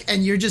tech,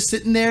 and you're just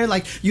sitting there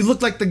like you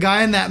look like the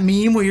guy in that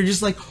meme where you're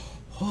just like,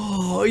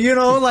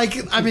 oh, like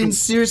I mean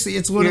seriously,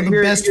 it's one of the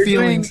best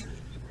feelings.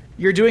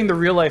 You're doing the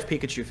real life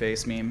Pikachu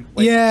face meme.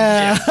 Like,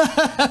 yeah.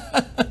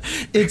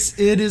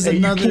 it is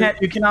another.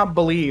 You cannot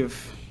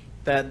believe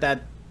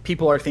that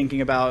people are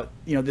thinking about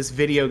this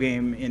video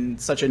game in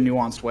such a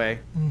nuanced way.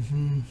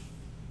 Mm-hmm.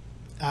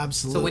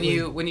 Absolutely.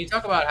 So when you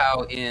talk about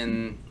how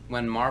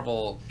when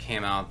Marvel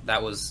came out,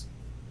 that was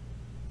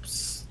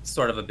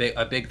sort of a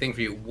big thing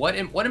for you. What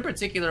in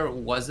particular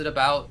was it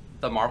about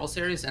the Marvel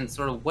series, and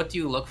sort of what do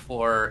you look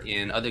for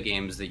in other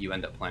games that you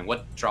end up playing?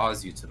 What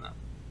draws you to them?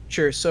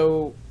 Sure.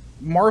 So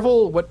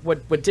Marvel,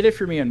 what did it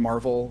for me in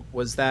Marvel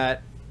was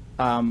that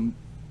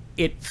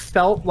it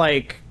felt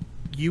like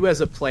you as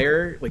a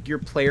player, like your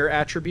player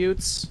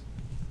attributes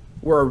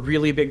were a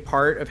really big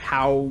part of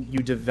how you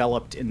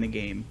developed in the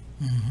game.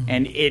 Mm-hmm.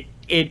 And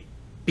it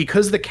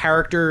because the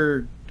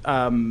character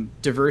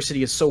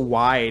diversity is so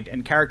wide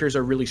and characters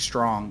are really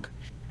strong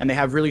and they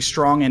have really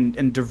strong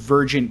and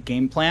divergent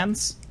game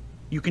plans,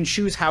 you can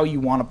choose how you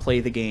want to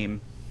play the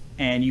game,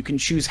 and you can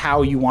choose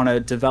how you want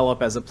to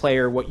develop as a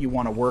player, what you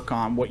want to work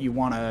on, what you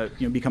want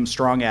to become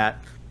strong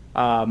at.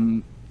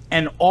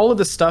 And all of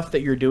the stuff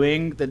that you're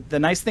doing, the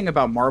nice thing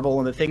about Marvel,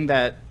 and the thing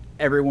that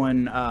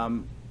everyone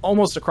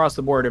almost across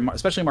the board,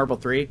 especially Marvel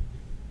 3,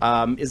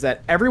 is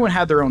that everyone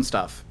had their own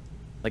stuff.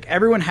 Like,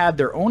 everyone had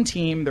their own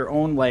team, their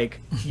own,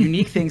 like,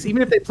 unique things.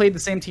 Even if they played the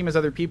same team as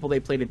other people, they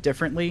played it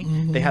differently.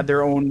 They had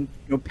their own,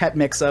 pet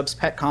mix-ups,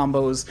 pet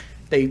combos.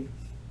 They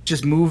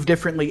just moved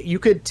differently. You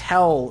could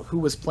tell who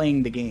was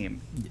playing the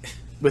game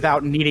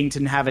without needing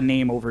to have a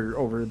name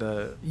over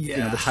the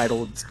the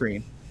title of the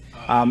screen.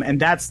 And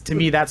that's, to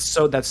me, that's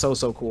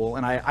so cool.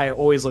 And I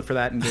always look for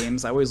that in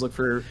games. I always look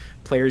for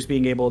players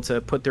being able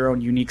to put their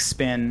own unique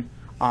spin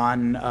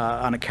on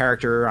a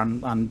character,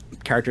 on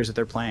characters that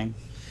they're playing.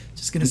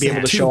 Just gonna be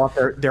able to show off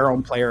their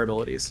own player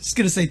abilities. Just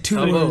gonna say two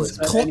words.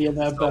 Any of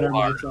that better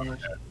myself.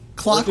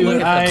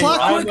 Clockwork.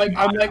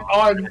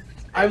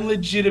 I'm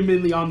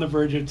legitimately on the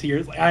verge of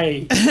tears.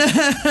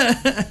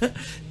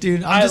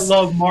 Dude, I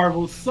love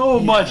Marvel so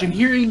much, and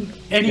hearing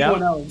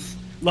anyone else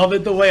love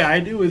it the way I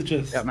do is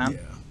just man.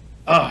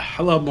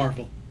 I love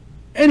Marvel.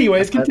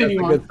 Anyways,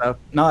 continue on. Good stuff.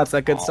 No, that's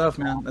that good stuff,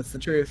 man. That's the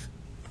truth.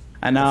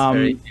 And I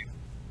mean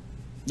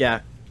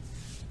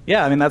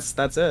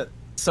that's it.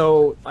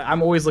 So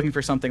I'm always looking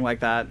for something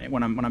like that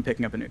when I'm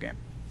picking up a new game.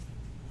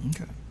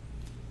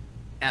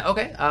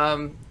 Okay.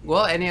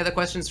 Well, any other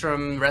questions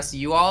from the rest of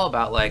you all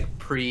about like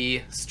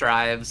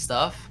pre-Strive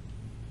stuff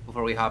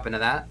before we hop into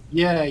that?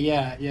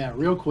 Yeah.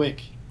 Real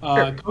quick.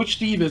 Sure. Coach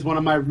Steve is one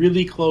of my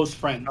really close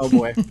friends. Oh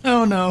boy.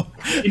 Oh no.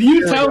 Can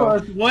you tell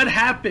us what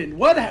happened?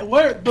 What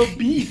the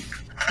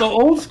beef? The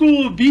old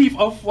school beef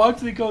of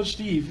Flux and Coach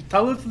Steve.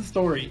 Tell us the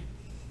story.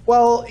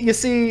 Well, you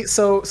see,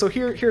 so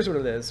here's what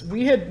it is.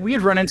 We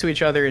had run into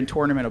each other in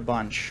tournament a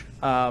bunch,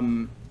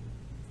 and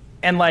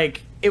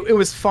like it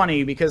was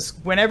funny because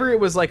whenever it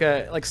was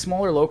like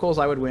smaller locals,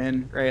 I would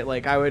win, right?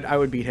 Like I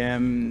would beat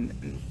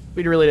him. I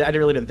really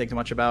didn't think too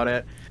much about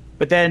it.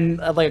 But then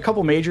like a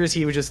couple majors,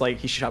 he was just like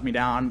he shut me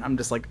down. I'm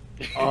just like,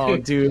 oh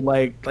dude,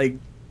 like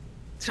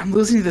I'm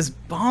losing to this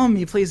bum.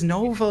 He plays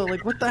Nova.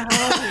 Like what the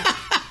hell?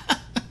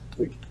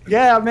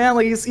 Yeah, man,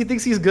 like he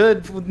thinks he's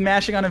good with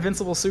mashing on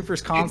invincible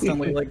supers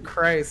constantly. Like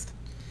Christ.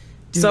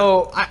 Dude,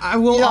 so I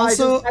will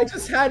also. I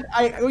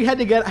had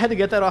to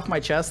get that off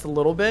my chest a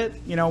little bit.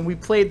 We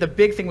played. The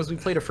big thing was we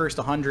played a first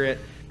 100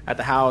 at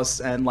the house,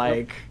 and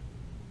like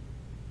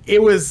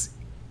it was.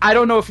 I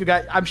don't know if you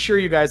guys. I'm sure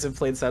you guys have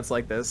played sets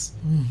like this,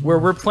 where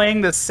we're playing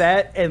the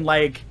set and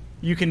like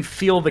you can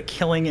feel the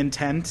killing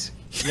intent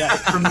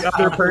from the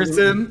other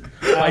person.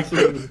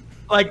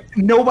 Like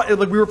nobody,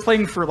 like we were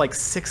playing for like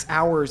 6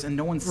 hours and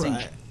no one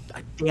synced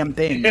a damn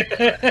thing. No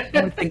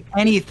one synced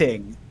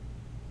anything.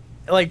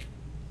 Like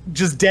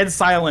just dead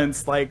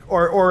silence, like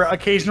or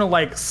occasional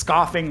like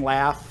scoffing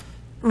laugh.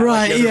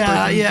 Right?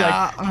 Like,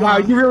 yeah. Like, wow,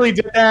 you really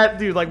did that,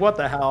 dude? Like what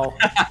the hell?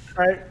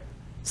 Right?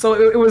 So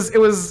it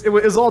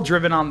was all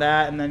driven on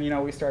that, and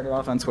then we started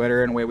off on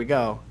Twitter, and away we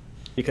go,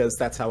 because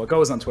that's how it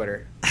goes on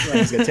Twitter.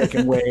 Things get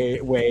taken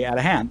way out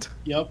of hand.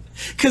 Yep.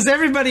 Because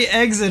everybody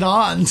eggs it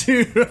on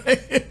too,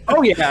 right?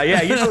 Oh yeah,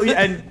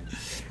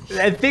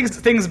 and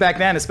things back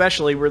then,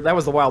 especially, that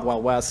was the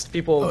wild west.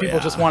 People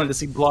just wanted to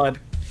see blood.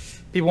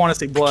 People want to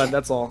see blood.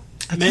 That's all.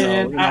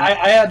 Man, so,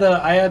 I had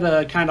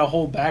to kind of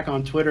hold back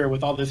on Twitter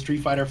with all this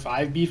Street Fighter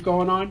V beef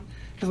going on.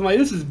 Because I'm like,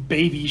 this is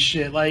baby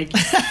shit. Like,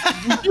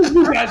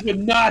 you guys would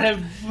not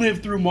have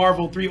lived through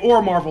Marvel 3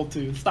 or Marvel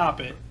 2.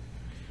 Stop it.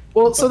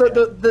 Well, so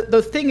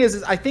the thing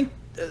is I think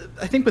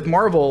with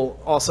Marvel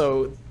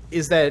also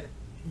is that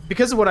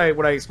because of what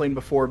I explained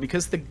before,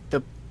 because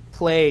the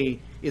play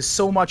is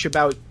so much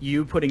about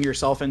you putting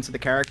yourself into the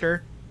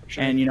character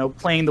and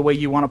playing the way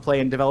you want to play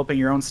and developing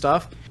your own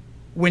stuff.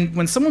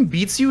 When someone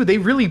beats you, they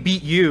really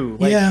beat you.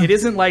 Like it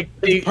isn't like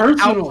they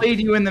outplayed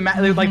you in the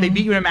like they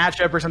beat you in a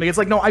matchup or something. It's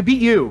like, no, I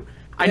beat you.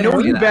 I know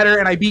you better,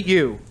 and I beat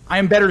you. I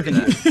am better than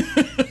you.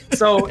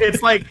 So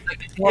it's like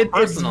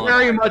it's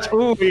very much.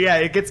 Ooh, yeah,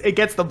 it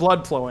gets the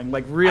blood flowing.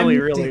 Like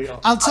really.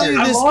 I'll tell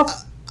you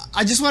this.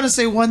 I just want to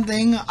say one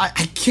thing. I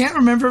can't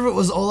remember if it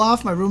was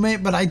Olaf, my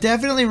roommate, but I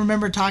definitely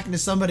remember talking to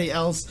somebody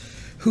else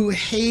who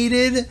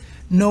hated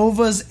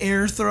Nova's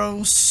air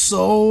throw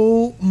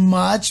so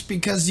much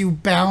because you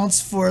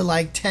bounce for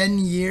like 10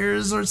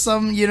 years or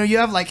something. You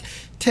have like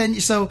 10.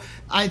 So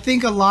I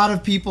think a lot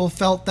of people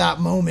felt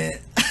that moment.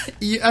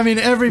 I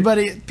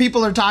mean,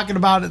 people are talking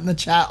about it in the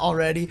chat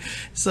already.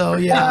 So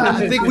yeah,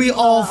 I think we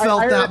all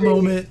felt that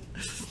moment.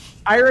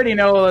 I already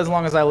know as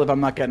long as I live,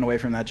 I'm not getting away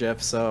from that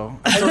GIF. So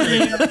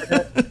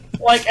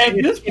like at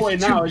this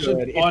point now, it's just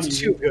funny. It's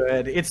too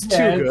good. It's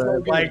too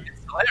good. Like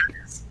it's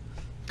hilarious.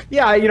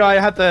 Yeah, I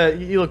have to.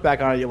 You look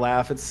back on it, you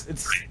laugh.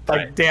 It's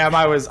like, damn,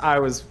 I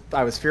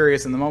was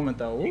furious in the moment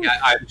though. Yeah,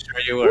 I'm sure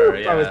you were.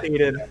 I was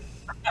heated.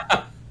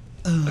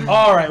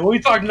 All right, well, we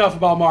talked enough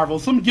about Marvel.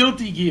 Some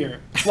Guilty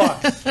Gear.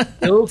 Flux.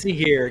 Guilty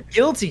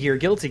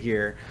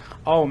Gear.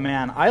 Oh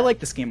man, I like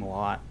this game a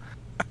lot.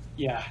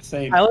 Yeah,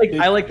 same. I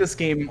like this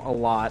game a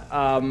lot.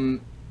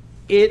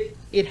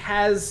 It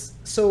has,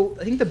 so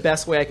I think the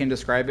best way I can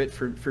describe it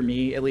for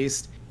me at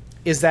least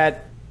is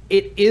that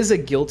it is a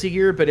Guilty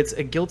Gear, but it's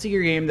a Guilty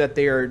Gear game that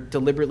they are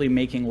deliberately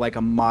making like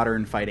a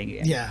modern fighting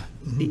game. Yeah.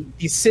 Mm-hmm.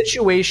 The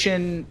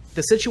situation.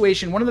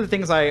 One of the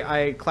things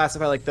I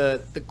classify like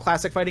the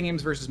classic fighting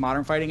games versus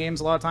modern fighting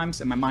games a lot of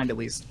times, in my mind at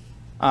least,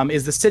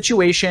 is the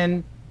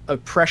situation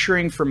of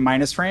pressuring for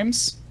minus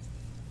frames,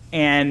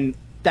 and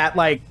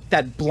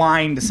that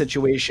blind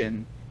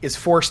situation is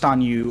forced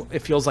on you. It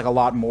feels like a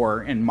lot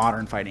more in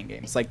modern fighting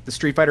games, like the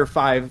Street Fighter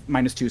V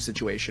 -2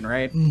 situation,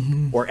 right?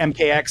 Mm-hmm. Or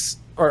MKX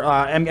or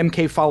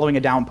MK following a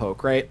down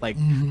poke, right? Like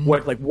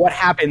what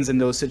happens in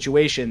those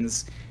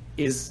situations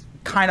is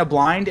kind of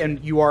blind, and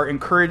you are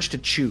encouraged to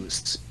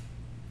choose.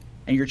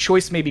 And your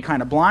choice may be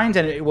kind of blind,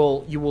 and you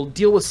will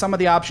deal with some of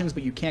the options,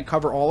 but you can't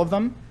cover all of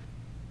them.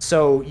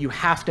 So you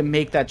have to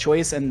make that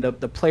choice, and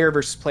the player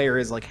versus player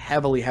is like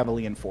heavily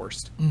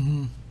enforced.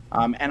 Mm-hmm.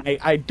 And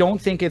I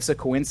don't think it's a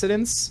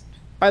coincidence,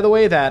 by the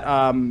way, that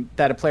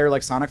that a player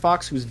like Sonic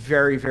Fox, who's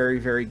very, very,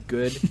 very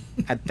good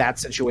at that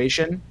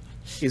situation,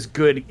 is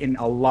good in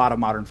a lot of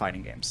modern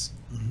fighting games.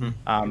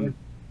 Mm-hmm.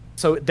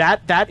 So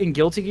that in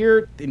Guilty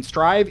Gear, in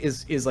Strive,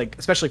 is like,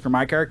 especially for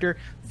my character,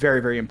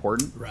 very, very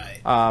important. Right.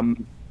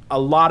 A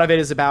lot of it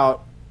is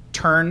about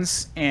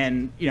turns,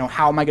 and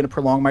how am I going to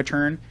prolong my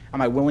turn?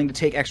 Am I willing to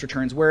take extra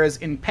turns? Whereas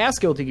in past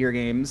Guilty Gear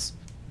games,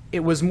 it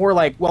was more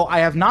like, well, I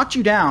have knocked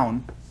you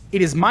down.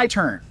 It is my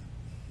turn.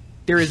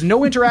 There is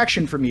no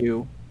interaction from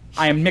you.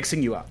 I am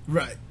mixing you up.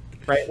 Right.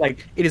 Right?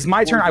 Like, it is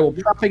my turn. I will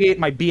propagate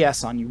my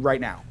BS on you right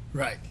now.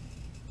 Right.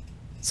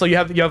 So you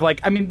have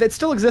like, I mean, that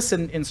still exists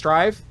in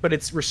Strive, but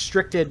it's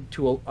restricted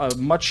to a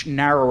much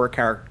narrower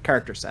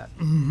character set.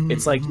 Mm-hmm,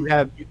 it's like you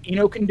have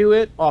Ino can do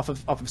it off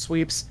of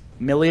sweeps,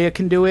 Milia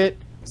can do it,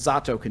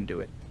 Zato can do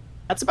it.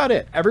 That's about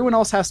it. Everyone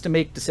else has to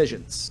make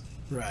decisions.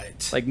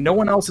 Right. Like, no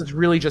one else is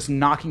really just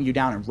knocking you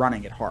down and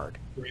running it hard.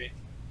 Right.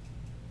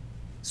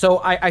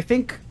 So I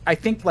think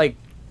like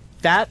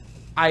that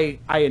I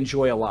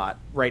enjoy a lot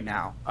right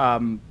now,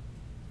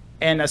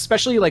 and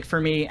especially like for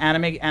me,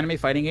 anime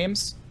fighting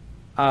games.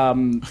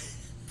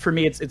 For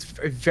me, it's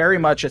very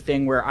much a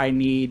thing where I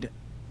need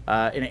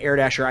in an Air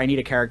Dasher, I need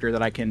a character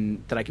that I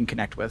can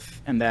connect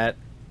with, and that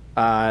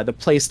the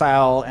play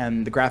style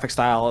and the graphic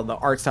style, the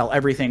art style,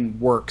 everything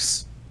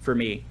works for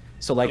me.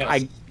 So like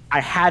yes. I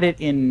had it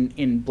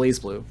in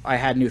BlazBlue. I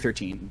had Nu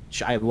 13.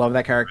 I love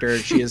that character.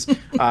 She is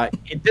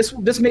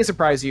this may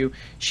surprise you.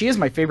 She is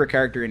my favorite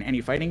character in any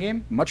fighting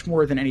game, much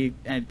more than any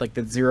like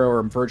the Zero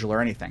or Virgil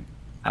or anything.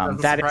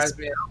 That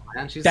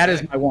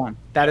is my one.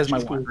 That is my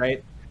one,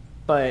 right?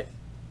 But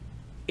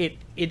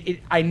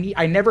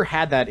I never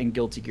had that in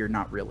Guilty Gear,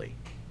 not really.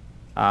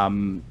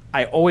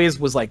 I always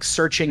was like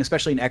searching,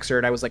 especially in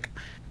Xrd. I was like,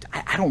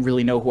 I don't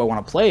really know who I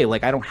want to play.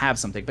 Like, I don't have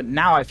something. But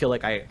now I feel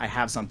like I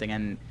have something,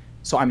 and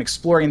so I'm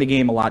exploring the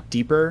game a lot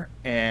deeper,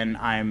 and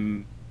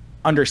I'm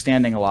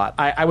understanding a lot.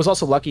 I was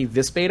also lucky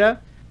this beta.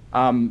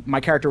 My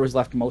character was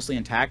left mostly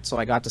intact, so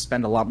I got to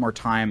spend a lot more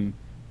time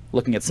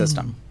looking at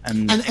system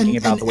and thinking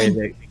about the way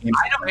the game.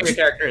 I know who your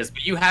character is,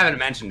 but you haven't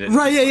mentioned it.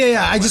 Right,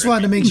 yeah. I just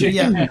wanted to make sure,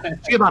 yeah.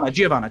 Giovanna.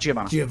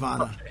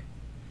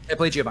 I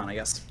played Giovanna,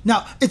 yes.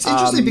 Now, it's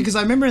interesting because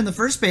I remember in the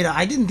first beta,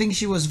 I didn't think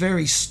she was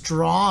very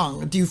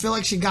strong. Do you feel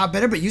like she got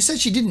better? But you said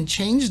she didn't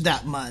change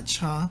that much,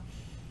 huh?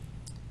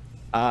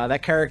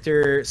 That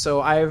character.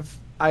 So I've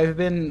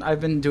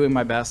been doing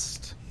my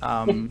best.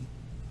 I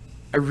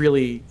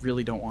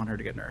really don't want her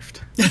to get nerfed.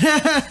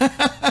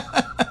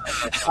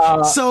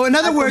 So in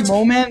other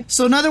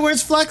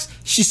words, Flex,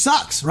 she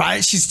sucks,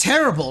 right? She's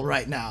terrible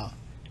right now,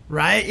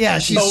 right? Yeah,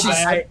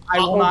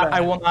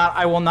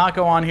 I will not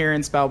go on here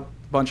and spout a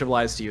bunch of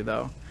lies to you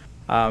though,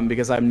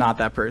 because I'm not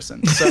that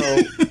person.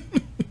 So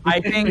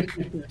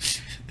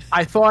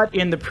I thought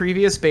in the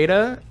previous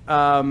beta,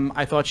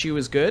 I thought she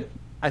was good.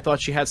 I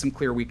thought she had some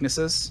clear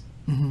weaknesses.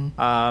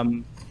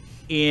 Mm-hmm.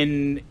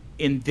 In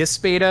this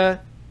beta,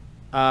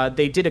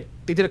 they did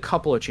a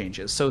couple of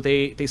changes. So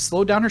they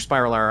slowed down her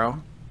spiral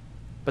arrow,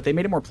 but they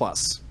made it more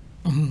plus.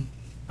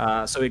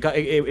 Mm-hmm. So it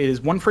is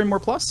 1 frame more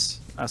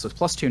plus. So it's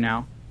 +2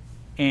 now.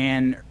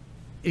 And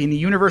in the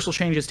universal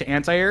changes to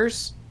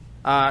anti-airs,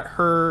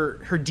 her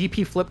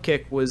DP flip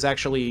kick was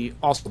actually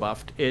also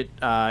buffed. It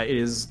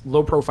is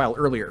low profile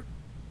earlier,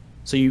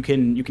 so you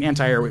can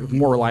anti-air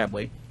more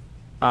reliably.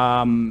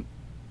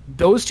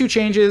 Those two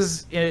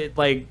changes,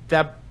 like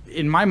that,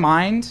 in my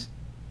mind,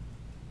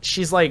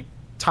 she's like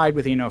tied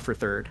with Ino for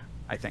third.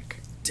 I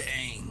think.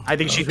 Dang. I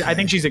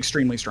think she's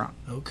extremely strong.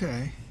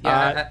 Okay.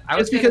 Yeah, I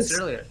was saying this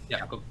earlier.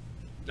 Yeah. Go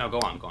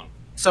on.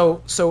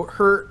 So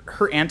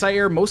her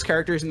anti-air, most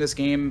characters in this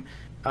game,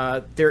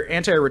 their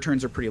anti-air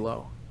returns are pretty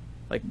low.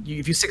 Like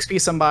if you 6P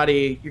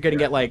somebody, you're gonna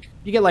get like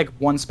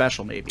one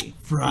special maybe.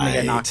 Right. When they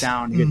get knocked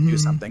down, you get to do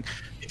something.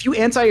 If you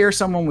anti-air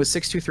someone with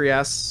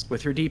 623S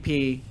with her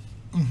DP,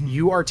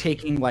 you are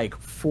taking like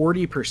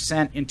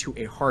 40% into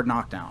a hard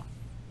knockdown.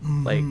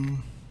 Like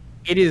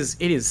it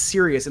is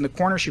serious. In the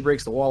corner, she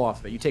breaks the wall off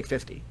of it. You take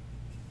 50.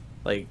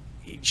 Like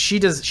she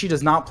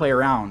does not play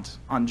around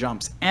on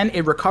jumps, and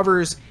it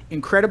recovers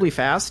incredibly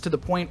fast to the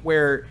point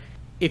where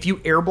if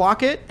you air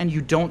block it and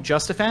you don't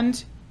just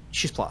defend,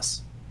 she's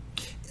plus.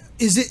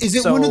 Is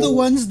it one of the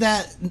ones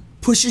that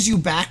pushes you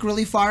back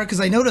really far?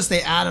 Because I noticed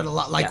they added a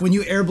lot. Like when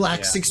you air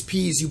block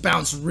 6Ps, you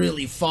bounce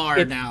really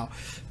far now,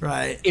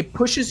 right? It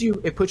pushes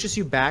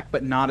you back,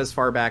 but not as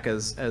far back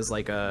as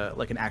like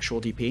an actual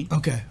DP.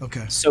 Okay.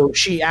 So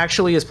she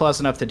actually is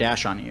plus enough to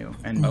dash on you,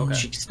 and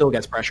she still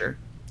gets pressure.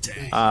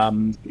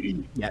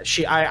 Dang.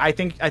 I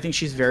think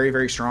she's very,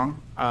 very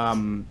strong.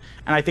 And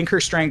I think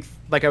her strength,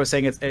 like I was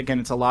saying,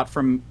 it's a lot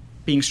from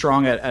being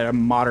strong at a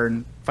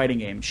modern fighting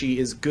game. She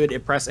is good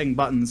at pressing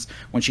buttons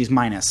when she's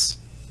minus.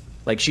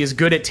 Like she is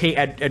good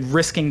at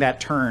risking that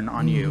turn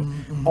on you.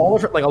 All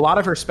of her, like a lot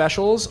of her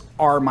specials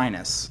are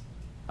minus.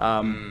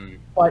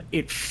 But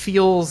it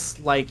feels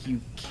like you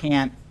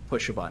can't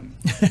push a button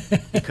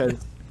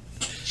because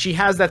she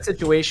has that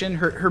situation.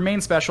 Her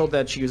main special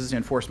that she uses to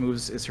enforce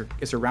moves is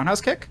her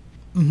roundhouse kick,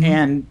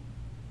 and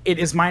it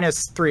is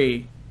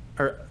 -3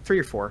 or 3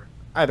 or 4,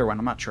 either one.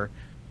 I'm not sure.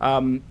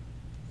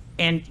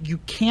 And you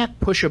can't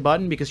push a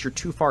button because you're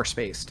too far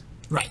spaced.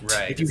 Right.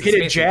 If you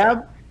hit a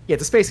jab,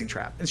 it's a spacing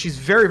trap, and she's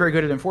very, very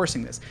good at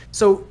enforcing this.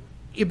 So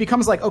it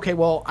becomes like, okay,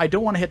 well, I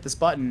don't want to hit this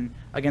button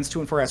against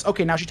 2 and 4S.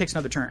 Okay, now she takes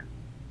another turn.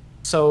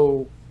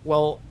 So,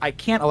 well, I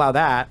can't allow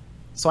that.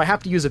 So I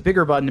have to use a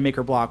bigger button to make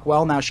her block.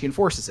 Well, now she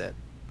enforces it.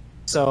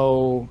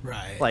 So,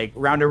 like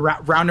round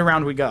and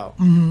round we go.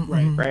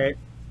 Right.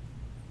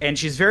 And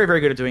she's very, very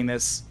good at doing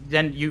this.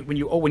 Then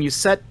when you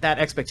set that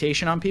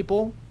expectation on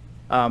people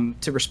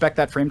to respect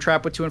that frame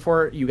trap with 2 and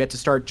 4, you get to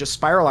start just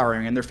spiral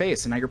arrowing in their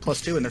face, and now you're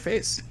 +2 in their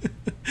face.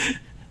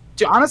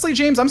 Honestly,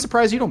 James, I'm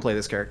surprised you don't play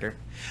this character.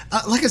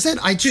 Like I said,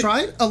 I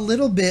tried a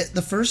little bit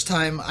the first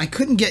time. I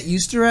couldn't get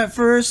used to her at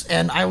first,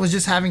 and I was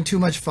just having too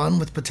much fun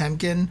with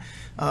Potemkin,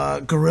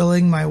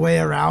 gorilling my way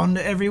around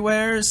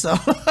everywhere. So,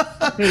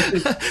 but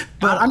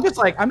I'm just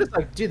like,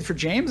 dude, for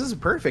James, this is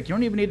perfect. You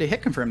don't even need to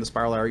hit confirm the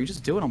spiral arrow. You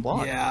just do it on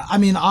block. Yeah, I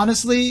mean,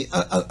 honestly,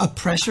 a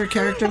pressure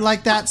character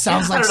like that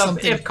sounds like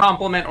something. If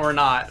compliment or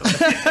not.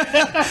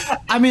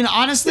 I mean,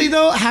 honestly,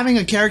 though, having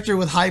a character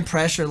with high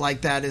pressure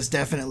like that is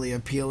definitely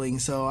appealing.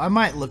 So I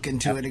might look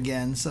into it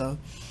again. So.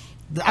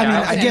 I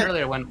was saying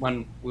earlier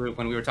when we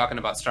were talking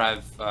about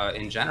Strive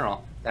in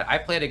general that I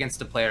played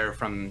against a player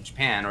from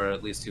Japan, or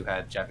at least who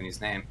had Japanese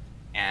name,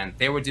 and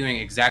they were doing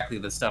exactly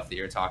the stuff that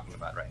you're talking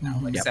about right now,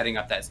 like setting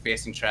up that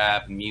spacing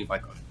trap, and me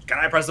like, can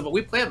I press it? But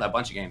we played a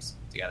bunch of games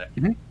together,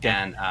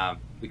 and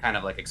we kind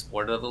of like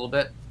explored it a little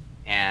bit,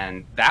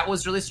 and that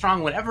was really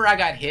strong. Whenever I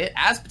got hit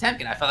as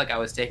Potemkin, I felt like I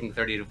was taking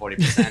 30 to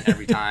 40%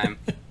 every time,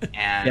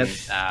 and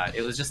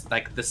it was just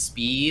like the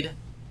speed.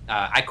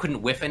 I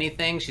couldn't whiff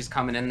anything. She's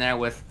coming in there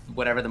with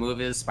whatever the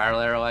move is, spiral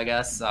arrow, I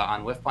guess,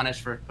 on whiff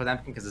punish for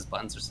Potemkin because his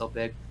buttons are so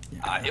big.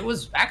 It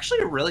was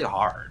actually really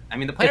hard. I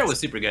mean, the player was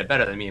super good,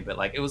 better than me, but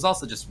like it was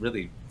also just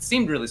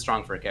seemed really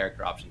strong for a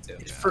character option too.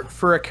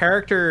 For a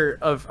character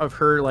of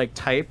her like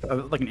type,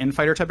 of like an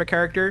infighter type of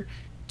character,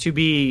 to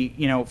be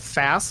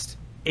fast,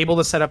 able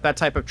to set up that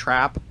type of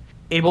trap,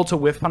 able to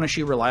whiff punish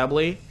you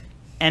reliably,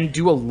 and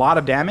do a lot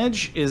of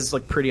damage is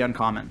like pretty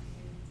uncommon.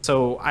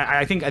 So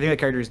I think the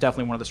character is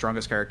definitely one of the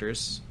strongest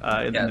characters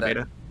in the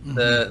beta.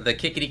 The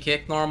kickity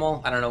kick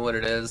normal. I don't know what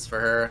it is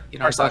for her. You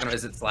know, what I'm talking about?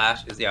 Is it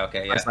slash?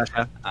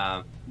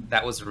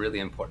 That was really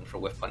important for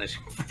whiff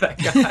punishing for that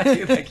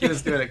guy. Like he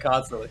was doing it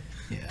constantly.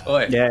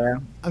 Yeah.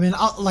 I mean,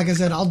 like I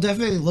said, I'll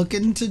definitely look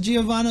into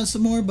Giovanna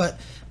some more.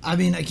 But I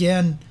mean,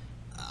 again,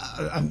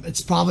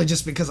 it's probably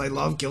just because I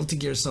love Guilty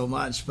Gear so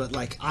much, but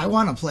like I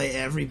want to play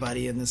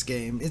everybody in this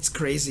game. It's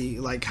crazy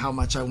like how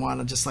much I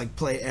want to just like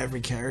play every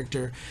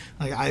character.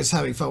 Like I was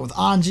having fun with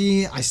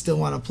Anji. I still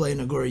want to play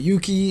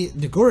Nagoriyuki.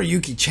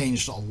 Nagoriyuki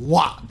changed a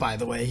lot, by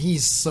the way.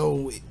 He's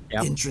so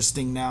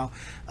interesting now.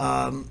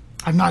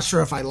 I'm not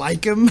sure if I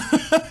like him,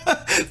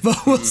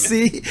 but we'll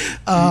see.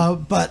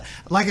 But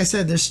like I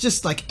said, there's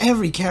just like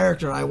every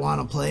character I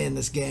want to play in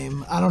this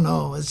game. I don't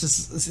know. It's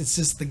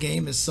just the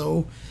game is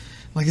so.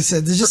 Like I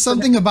said, there's just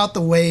something about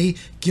the way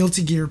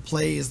Guilty Gear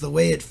plays, the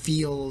way it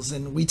feels,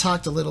 and we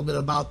talked a little bit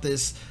about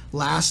this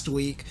last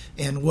week,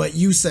 and what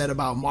you said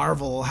about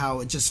Marvel,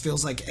 how it just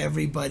feels like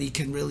everybody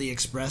can really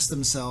express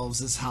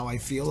themselves is how I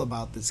feel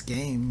about this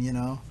game,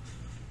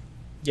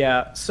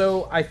 Yeah,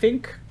 so I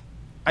think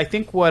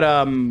what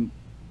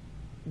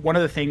one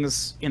of the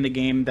things in the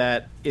game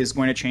that is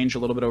going to change a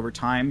little bit over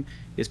time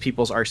is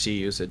people's RC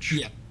usage.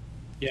 Yeah,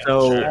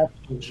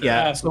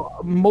 so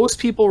most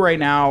people right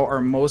now are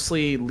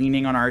mostly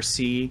leaning on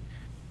RC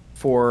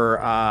for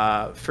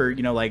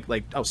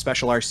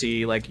special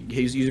RC, like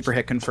use it for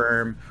hit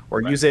confirm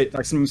or use it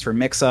like sometimes for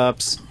mix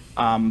ups.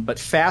 But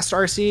fast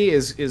RC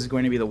is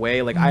going to be the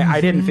way. Like I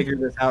didn't figure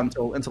this out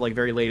until like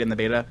very late in the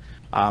beta.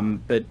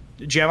 But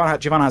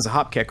Giovanna has a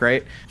hop kick,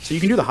 right? So you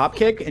can do the hop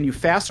kick and you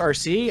fast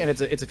RC and it's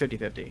a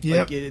 50-50. Yep.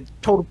 Like it's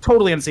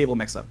totally unstable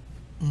mix up.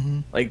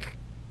 Like.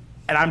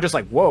 And I'm just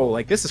like, whoa,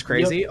 like this is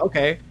crazy.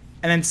 Okay.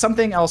 And then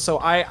something else. So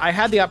I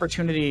had the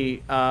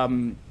opportunity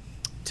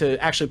to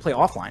actually play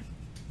offline.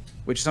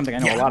 which is something I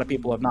know a lot of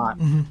people have not.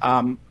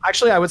 Mm-hmm.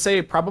 Actually, I would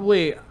say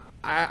probably.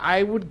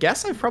 I would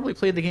guess I've probably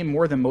played the game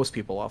more than most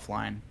people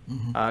offline,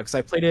 because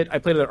I played it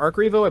at Arc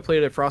Revo, I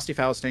played it at Frosty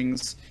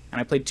Faustings, and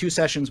I played 2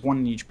 sessions, 1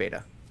 in each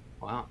beta.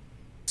 Wow.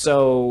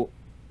 So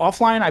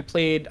offline, I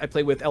played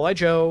with Li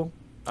Joe,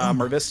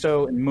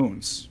 Marvisto, and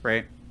Moons,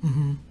 right?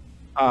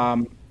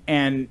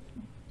 And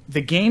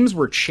the games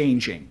were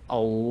changing a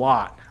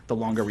lot the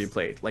longer we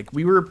played. Like,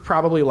 we were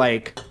probably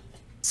like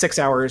 6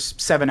 hours,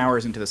 7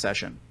 hours into the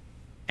session,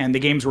 and the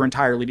games were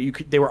entirely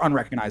they were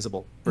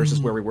unrecognizable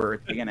versus where we were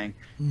at the beginning,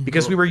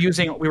 because we were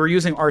using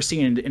RC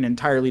in an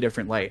entirely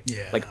different light.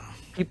 Yeah. Like,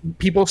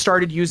 people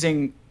started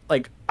using,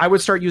 like, I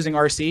would start using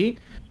RC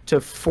to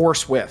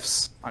force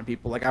whiffs on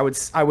people. Like, I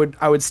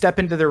would step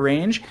into their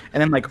range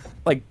and then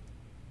like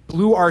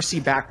blue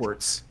RC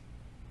backwards,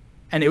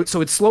 and so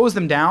it slows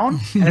them down,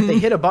 and if they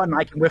hit a button,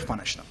 I can whiff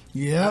punish them.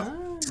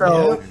 Yep.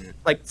 So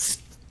like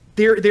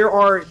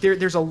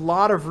there's a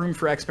lot of room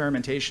for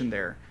experimentation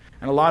there,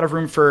 and a lot of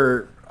room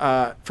for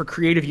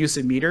creative use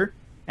of meter.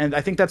 And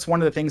I think that's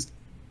one of the things.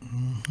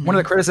 One of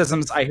the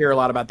criticisms I hear a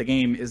lot about the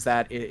game is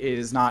that it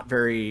is not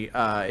very.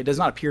 It does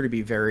not appear to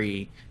be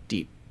very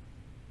deep.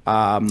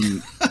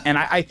 And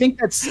I think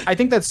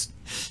that's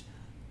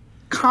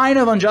kind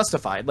of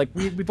unjustified. Like,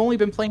 we've only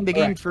been playing the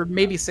game for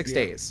maybe 6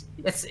 days.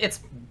 It's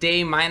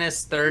day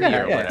minus 30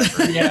 or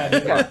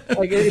whatever.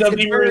 Like, it's going to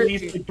be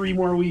released in 3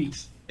 more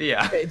weeks.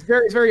 Yeah. It's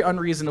very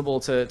unreasonable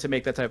to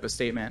make that type of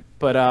statement.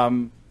 But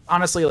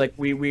honestly, like,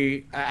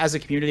 we as a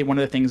community, one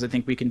of the things I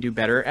think we can do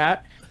better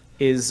at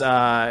is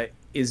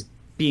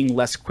being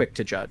less quick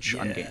to judge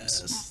on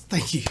games.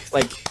 Thank you.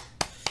 Like,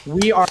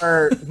 we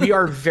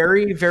are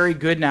very, very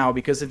good now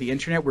because of the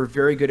internet. We're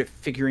very good at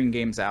figuring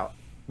games out.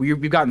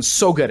 We've gotten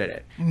so good at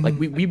it. Like,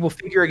 we will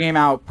figure a game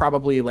out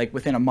probably like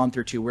within a month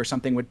or two, where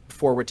something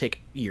before would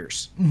take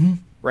years,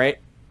 right?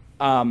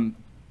 And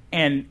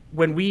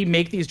when we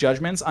make these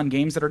judgments on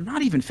games that are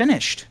not even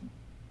finished,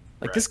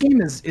 like, this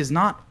game is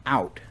not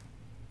out,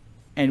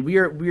 and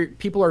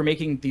people are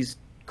making these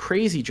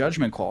crazy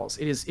judgment calls.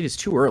 It is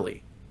too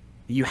early.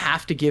 You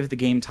have to give the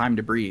game time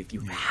to breathe.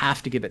 You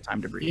have to give it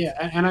time to breathe.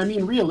 Yeah, and I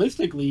mean,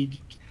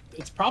 realistically,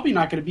 it's probably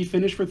not going to be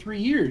finished for 3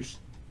 years.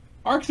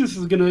 ArcSys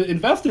is going to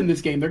invest in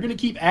this game. They're going to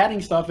keep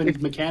adding stuff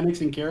and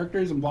mechanics and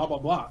characters and blah blah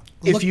blah.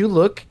 If you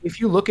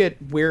look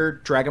at where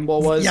Dragon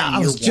Ball was, I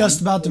was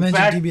just about to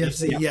mention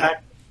DBFZ. Yeah.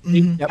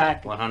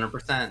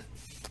 100%.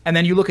 And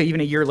then you look at even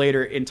a year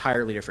later,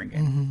 entirely different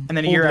game, and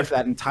then a year after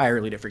that,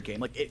 entirely different game.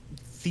 Like,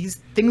 these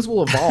things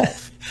will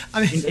evolve.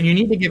 I mean, and you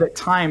need to give it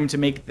time to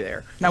make it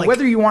there. Now, like,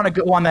 whether you want to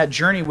go on that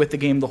journey with the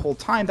game the whole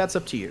time, that's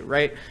up to you,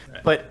 right?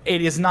 But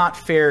it is not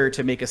fair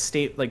to make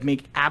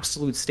make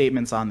absolute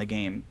statements on the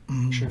game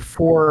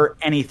for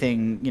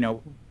anything,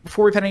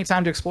 before we've had any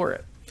time to explore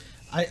it.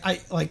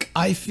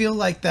 I feel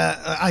like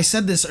that. I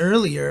said this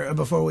earlier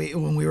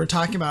when we were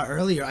talking about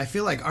earlier. I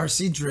feel like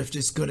RC Drift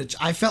is good at.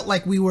 I felt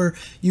like we were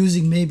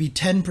using maybe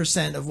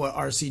 10% of what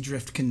RC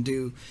Drift can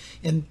do,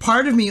 and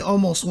part of me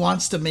almost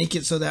wants to make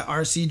it so that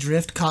RC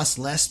Drift costs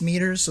less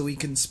meters so we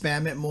can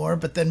spam it more.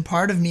 But then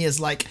part of me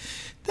is like,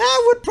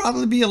 that would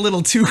probably be a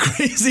little too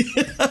crazy.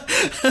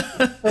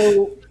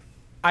 So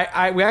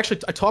I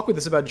talked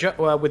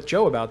with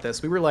Joe about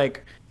this. We were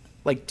like,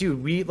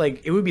 dude,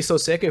 it would be so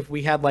sick if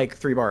we had like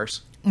 3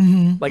 bars.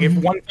 Like, if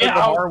one third of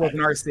the bar was an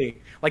RC,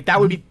 like, that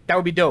would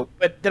be dope.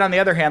 But then on the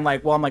other hand,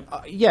 like, well, I'm like,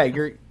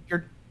 you're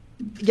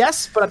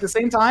yes, but at the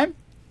same time,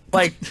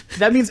 like,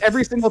 that means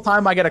every single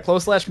time I get a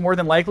close slash, more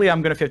than likely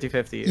I'm gonna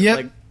 50-50. Yep.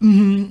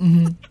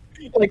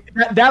 Like,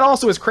 like that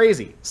also is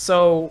crazy.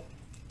 So,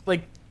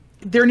 like,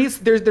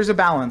 there's a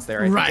balance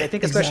there. I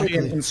think especially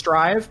in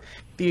Strive,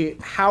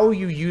 how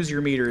you use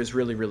your meter is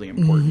really, really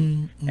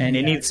important, and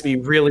it needs to be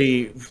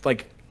really,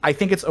 like, I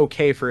think it's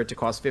okay for it to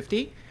cost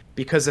 50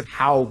 because of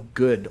how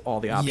good all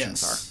the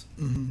options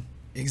are.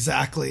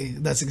 Exactly.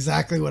 That's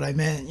exactly what I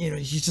meant.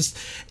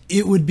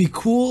 It would be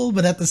cool,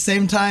 but at the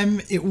same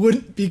time, it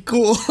wouldn't be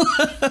cool.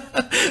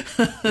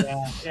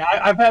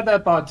 I've had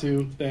that thought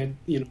too, that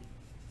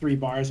 3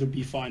 bars would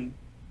be fun.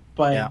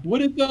 But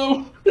would it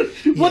though?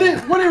 Would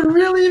it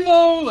really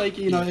though? Like,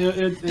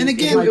 and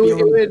again,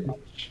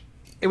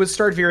 it would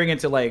start veering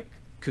into like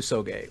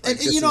Kusoge.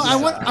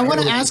 I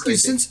want to ask you,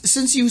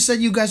 since you said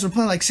you guys were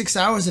playing like 6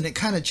 hours and it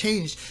kind of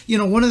changed.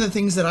 One of the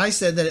things that I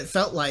said that it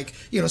felt like,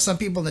 some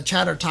people in the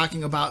chat are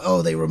talking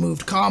about, they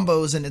removed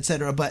combos and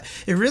etc. But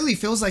it really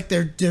feels like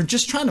they're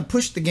just trying to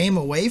push the game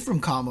away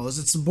from combos.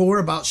 It's more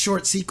about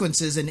short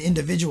sequences and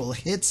individual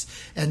hits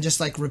and just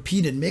like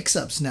repeated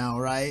mix-ups now,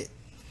 right?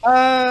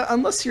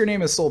 Unless your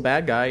name is Soul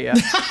Bad Guy, yeah.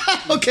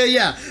 Okay,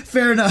 yeah,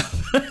 fair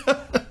enough.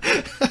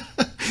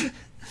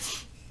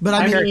 But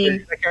I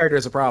mean, the character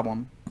is a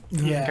problem.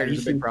 Yeah,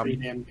 he's a big problem.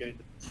 Pretty damn good.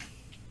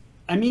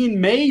 I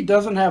mean, Mei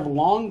doesn't have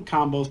long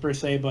combos per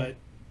se, but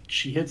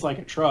she hits like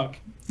a truck.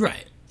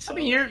 Right. I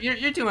mean,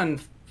 you're doing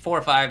 4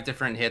 or 5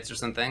 different hits or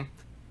something.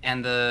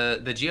 And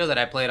the Geo that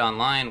I played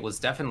online was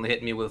definitely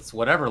hitting me with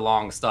whatever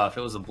long stuff.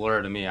 It was a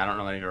blur to me. I don't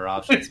know any of your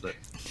options, but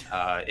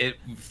it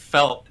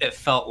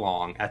felt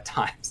long at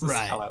times.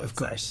 Right, of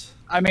course.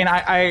 I mean,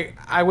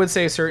 I would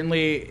say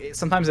certainly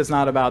sometimes it's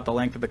not about the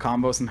length of the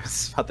combo, sometimes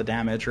it's about the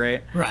damage,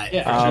 right? Right.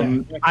 Yeah.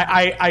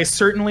 I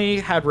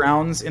certainly had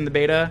rounds in the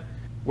beta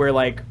where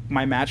like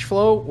my match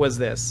flow was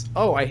this.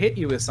 Oh, I hit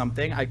you with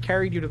something. I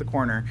carried you to the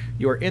corner.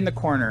 You are in the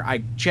corner.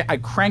 I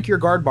crank your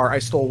guard bar. I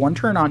stole one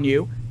turn on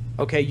you.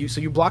 Okay, so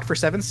you blocked for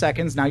 7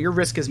 seconds. Now your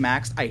risk is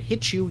maxed. I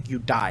hit you. You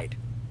died.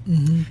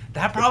 Mm-hmm.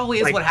 That probably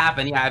is like, what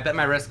happened. Yeah, I bet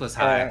my risk was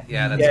high.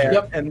 Yeah, that's yeah. true.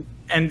 Yep.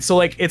 And so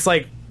like it's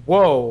like,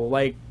 whoa,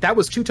 like that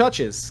was 2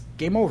 touches.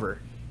 Game over.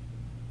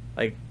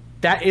 Like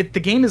the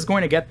game is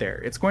going to get there.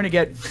 It's going to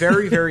get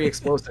very, very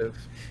explosive.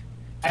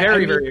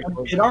 Very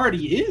explosive. It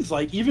already is.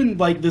 Like even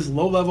like this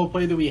low level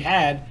play that we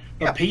had,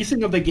 the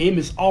pacing of the game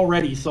is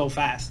already so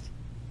fast.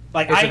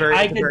 Like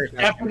I can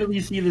definitely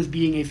see this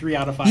being a 3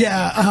 out of 5.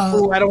 Yeah. I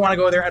don't want to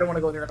go there. I don't want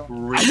to go there.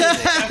 Really?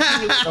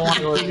 I don't want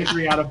to go there.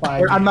 3 out of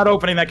 5. I'm not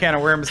opening that can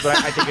of worms, but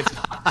I think it's.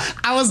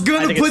 I was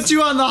going to put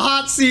you on the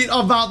hot seat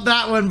about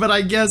that one, but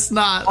I guess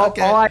not.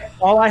 Okay.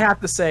 All I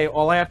have to say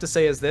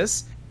is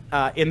this: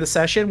 in the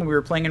session when we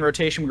were playing in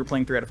rotation, we were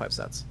playing 3 out of 5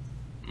 sets.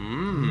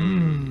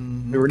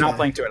 We were not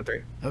playing 2 out of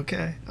 3.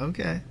 Okay.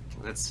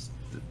 That's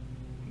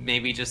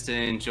maybe just to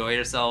enjoy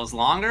yourselves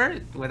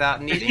longer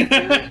without needing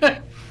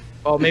to.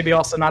 Well, maybe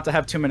also not to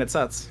have 2-minute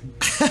sets.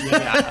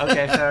 Yeah.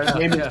 Okay. Fair enough. The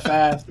game is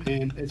fast,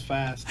 man. It's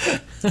fast.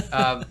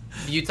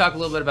 You talk a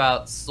little bit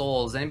about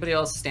Souls. Anybody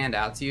else stand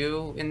out to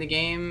you in the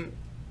game?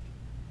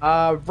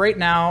 Right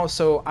now,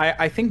 so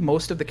I think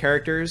most of the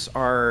characters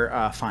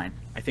are fine.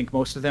 I think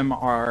most of them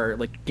are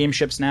like game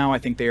ships now. I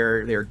think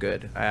they're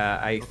good.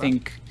 I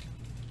think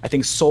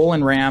Soul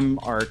and Ram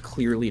are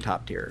clearly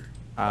top tier.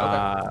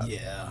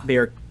 Yeah. They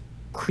are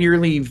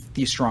clearly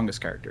the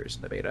strongest characters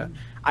in the beta.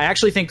 I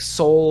actually think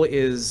Soul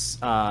is,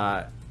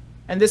 and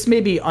this may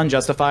be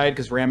unjustified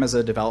because Ram is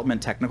a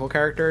development technical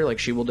character. Like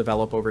she will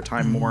develop over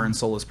time more, and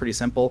Soul is pretty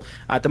simple.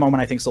 At the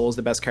moment, I think Soul is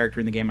the best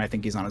character in the game. I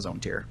think he's on his own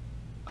tier.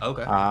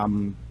 Okay.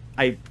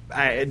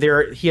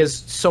 He has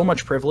so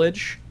much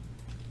privilege.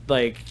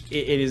 Like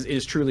it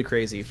is truly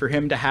crazy for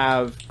him to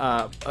have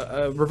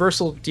a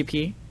reversal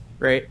DP,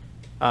 right?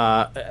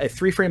 A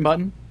 3-frame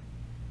button.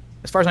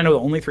 As far as I know, the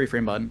only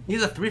 3-frame button.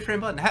 He's a 3-frame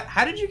button.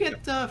 How did you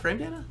get frame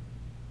data?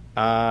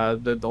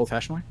 The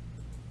old-fashioned way.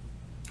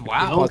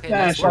 Wow. Okay,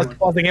 nice Pause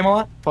work. the game a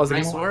lot.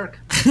 Nice work.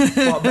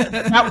 Well,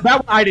 that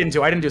one I didn't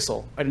do. I didn't do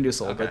Soul.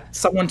 Okay. But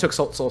someone took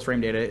Soul's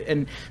frame data,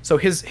 and so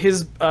his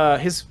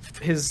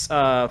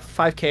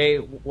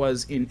 5K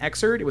was in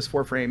Xrd. It was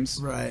 4 frames.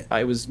 Right.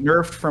 It was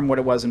nerfed from what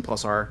it was in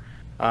Plus R.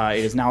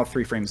 It is now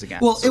 3 frames again.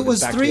 Well, So it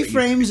was back to 3 what you-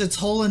 frames its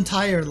whole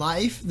entire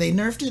life. They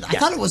nerfed it. I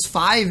thought it was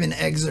 5 in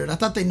Xrd. I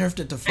thought they nerfed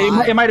it to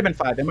 5. It might have been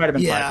 5. It might have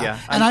been 5. Yeah.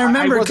 And I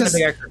remember wasn't a because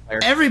big Xrd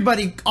player.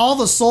 everybody, all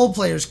the Soul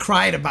players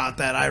cried about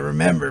that. I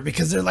remember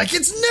because they're like,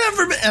 it's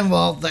never been. And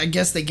well, I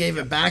guess they gave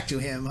it back to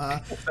him, huh?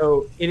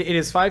 So it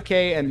is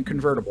 5K and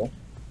convertible.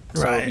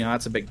 So, Right.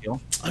 that's a big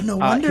deal. Oh, no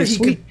wonder his he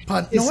sweep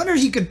could. No wonder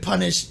he could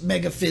punish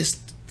Mega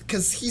Fist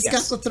because he's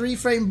Yes. got the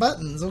 3-frame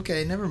buttons.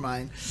 Okay, never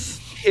mind.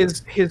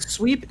 His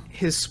sweep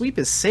is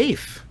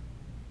safe.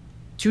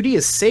 2D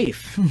is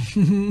safe.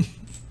 To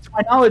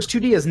my knowledge,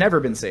 2D has never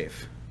been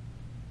safe,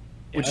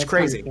 which is that's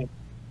crazy. kinda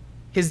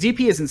His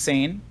DP is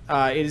insane.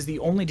 It is the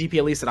only DP,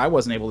 at least, that I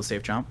wasn't able to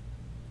safe jump.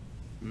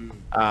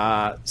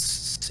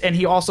 And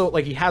he also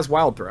he has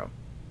Wild Throw.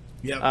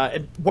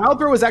 Yep. Wild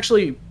Throw is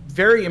actually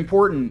very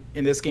important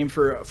in this game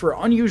for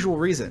an unusual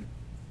reason.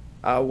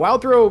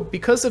 Wild Throw,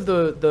 because of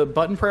the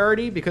button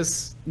priority,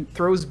 because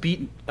throws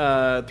beat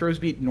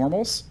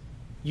normals.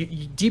 You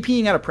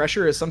DPing out of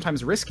pressure is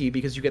sometimes risky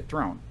because you get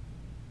thrown,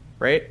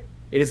 right?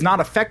 It is not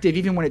effective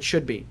even when it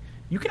should be.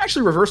 You can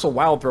actually reversal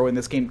Wild Throw in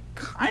this game,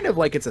 kind of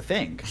like it's a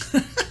thing,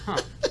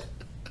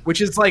 which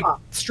is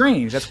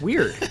strange. That's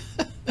weird.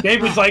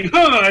 David's like,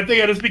 I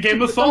think I just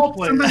became a Soul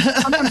player.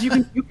 Sometimes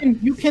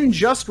you can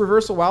just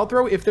reversal Wild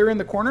Throw if they're in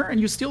the corner and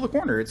you steal the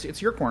corner.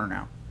 It's your corner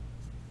now.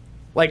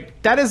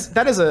 Like that is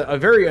a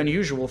very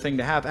unusual thing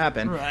to have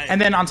happen. Right. And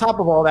then on top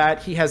of all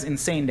that, he has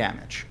insane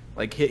damage.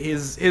 Like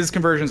his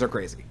conversions are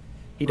crazy.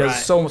 He does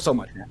Right. so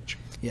much damage.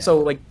 Yeah.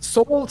 So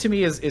Soul to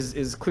me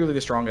is clearly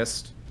the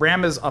strongest.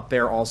 Ram is up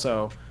there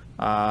also.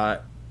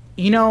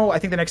 Eno, I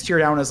think the next tier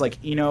down is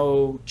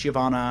Eno,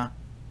 Giovanna,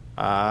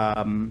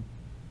 and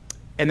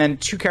then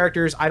 2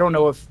 characters. I don't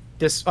know if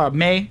this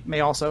May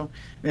also.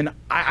 And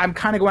I'm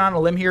kind of going on a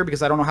limb here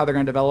because I don't know how they're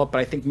going to develop, but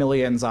I think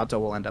Milia and Zato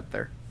will end up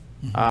there.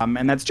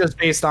 And that's just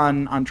based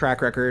on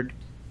track record.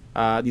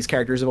 These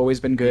characters have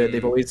always been good.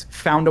 They've always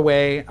found a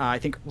way. I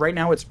think right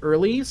now it's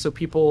early, so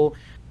people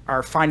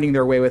are finding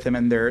their way with them,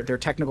 and they're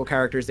technical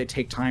characters. They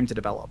take time to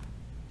develop.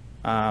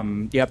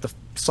 You have to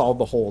solve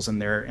the holes in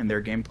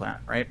their game plan,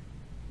 right?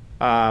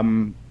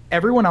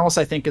 Everyone else,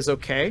 I think, is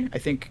okay. I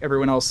think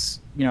everyone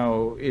else,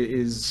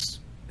 is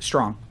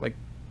strong,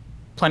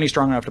 plenty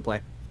strong enough to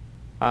play.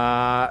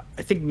 I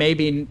think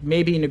maybe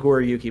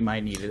Nagura Yuki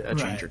might need a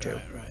change or two.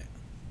 Right.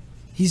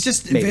 He's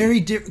just Maybe. very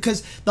different.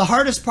 Because the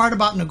hardest part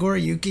about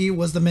Nagoriyuki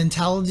was the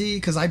mentality.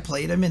 Because I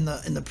played him in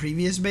the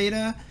previous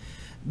beta,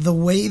 the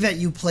way that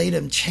you played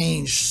him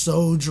changed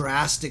so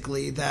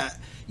drastically that,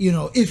 you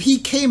know, if he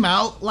came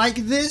out like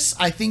this,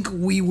 I think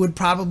we would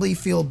probably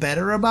feel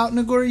better about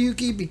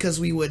Nagoriyuki because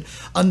we would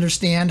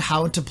understand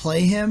how to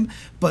play him.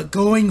 But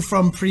going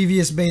from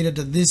previous beta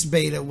to this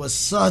beta was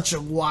such a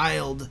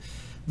wild.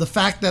 The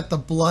fact that the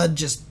blood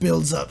just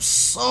builds up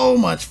so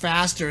much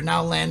faster,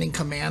 now landing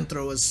command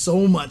throw is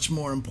so much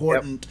more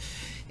important.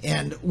 Yep.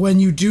 And when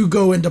you do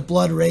go into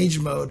blood rage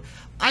mode,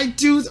 I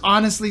do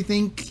honestly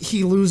think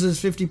he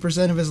loses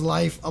 50% of his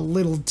life a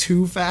little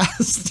too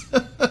fast.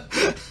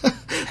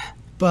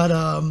 But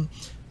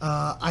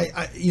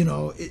I you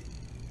know,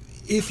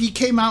 if he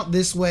came out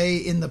this way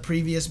in the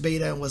previous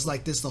beta and was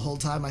like this the whole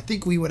time, I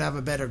think we would have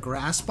a better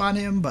grasp on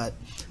him. But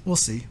we'll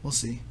see. We'll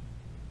see.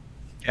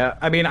 Yeah,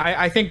 I mean,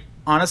 I think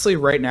honestly,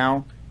 right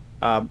now,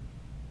 like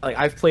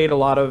I've played a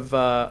lot of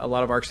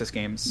ArcSys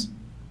games,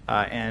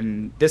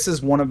 and this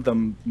is one of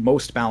the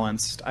most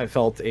balanced I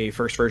felt a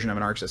first version of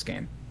an ArcSys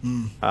game.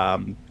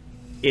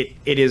 It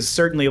is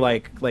certainly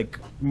like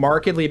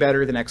markedly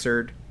better than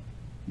Xrd,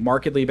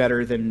 markedly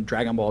better than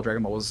Dragon Ball.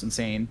 Dragon Ball was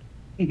insane.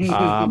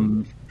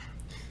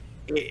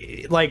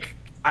 Like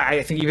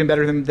I think even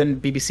better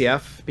than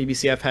BBCF.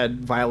 BBCF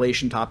had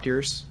Violation top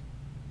tiers,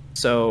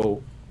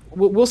 so.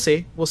 We'll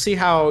see. We'll see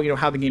how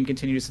how the game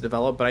continues to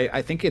develop. But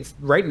I think it's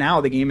right now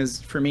the game is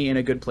for me in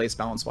a good place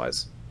balance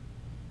wise.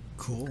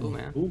 Cool,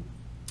 man. Ooh.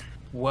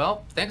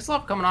 Well, thanks a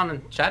lot for coming on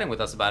and chatting with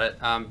us about it.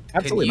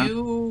 Absolutely, can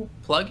you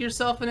plug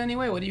yourself in any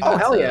way? What do you? Oh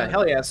hell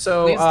yeah!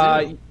 So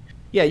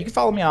yeah, you can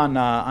follow me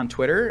on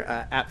Twitter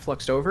at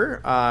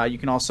Fluxedover. You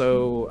can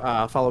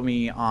also follow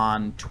me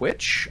on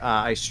Twitch.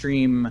 I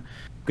stream.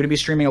 Going to be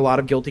streaming a lot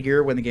of Guilty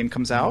Gear when the game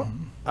comes out.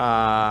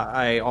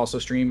 I also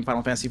stream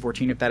Final Fantasy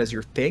XIV if that is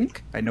your thing.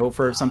 I know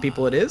for some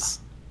people it is.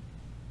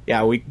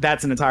 Yeah,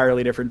 that's an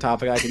entirely different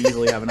topic. I can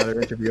easily have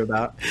another interview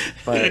about.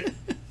 But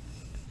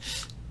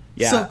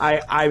yeah, so,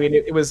 I mean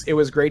it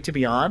was great to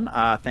be on.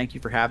 Thank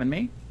you for having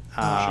me.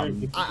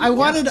 I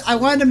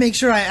wanted to make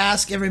sure I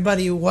ask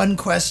everybody one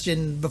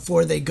question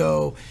before they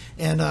go,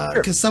 and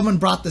because someone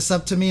brought this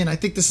up to me, and I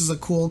think this is a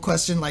cool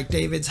question, like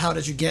David's. How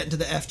did you get into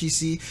the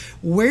FGC?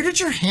 Where did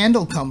your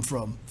handle come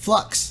from,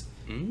 Flux?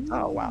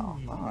 Oh wow,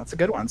 that's a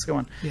good one. That's a good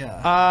one.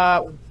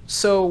 Yeah.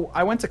 So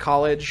I went to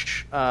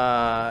college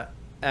at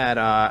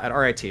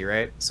RIT,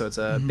 right? So it's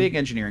a big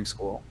engineering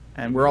school,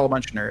 and we're all a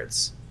bunch of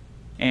nerds.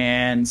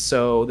 And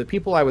so the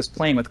people I was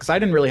playing with, because I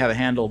didn't really have a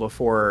handle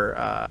before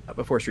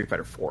Street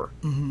Fighter 4,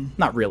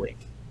 not really,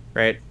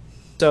 right?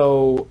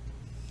 So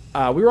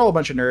we were all a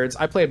bunch of nerds.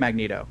 I played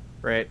Magneto,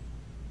 right?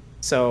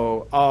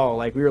 So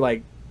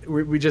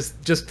we just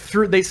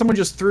threw someone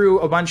just threw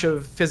a bunch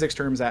of physics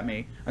terms at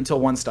me until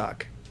one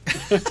stuck,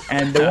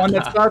 and the one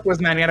that stuck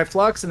was magnetic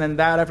flux, and then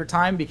that over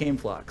time became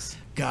flux.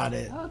 Got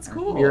it. Oh, that's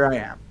cool. Here I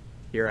am.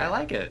 I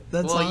like it.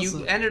 That's awesome.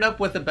 You ended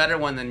up with a better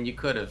one than you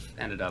could have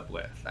ended up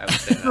with. I would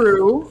say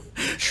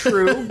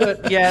True,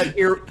 but yet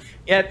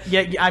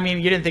I mean,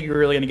 you didn't think you were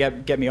really going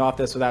to get me off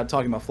this without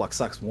talking about Flux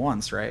Sucks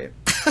once, right?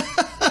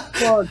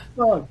 Flux.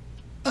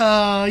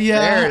 Yeah.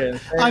 There it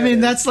is. I mean,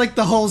 that's like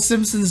the whole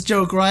Simpsons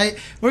joke, right?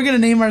 We're gonna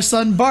name our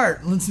son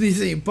Bart. Let's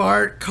see,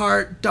 Bart,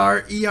 Cart,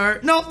 Dart, ER.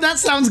 Nope, that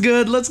sounds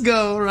good. Let's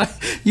go. Right?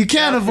 You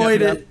can't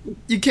avoid it.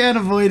 You can't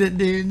avoid it,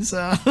 dude.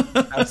 So.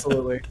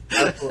 Absolutely.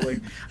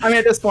 I mean,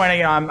 at this point,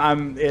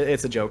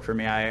 it's a joke for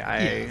me.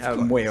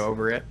 I'm way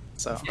over it.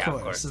 So. Yeah,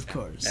 of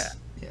course.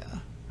 Yeah.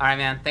 All right,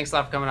 man. Thanks a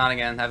lot for coming on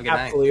again. Have a good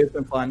night. Absolutely, it's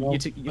been fun. Well, you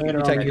take too. Good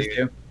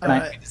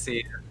night. Good to see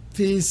you.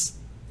 Peace.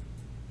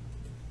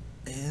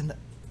 And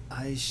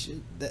I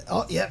should.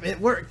 Oh, yeah, it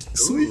worked.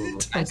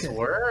 Sweet. Nice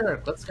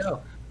work. Let's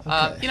go.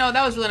 Okay.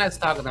 That was really nice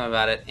to talk with him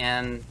about it.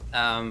 And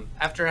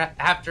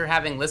after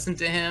having listened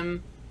to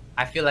him,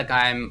 I feel like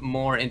I'm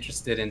more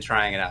interested in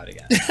trying it out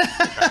again.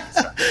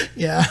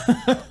 Yeah.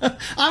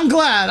 I'm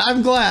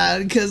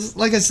glad because,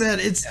 like I said,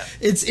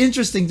 it's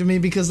interesting to me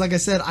because, like I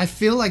said, I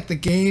feel like the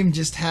game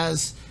just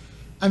has.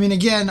 I mean,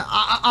 again,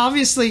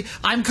 obviously,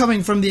 I'm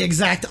coming from the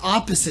exact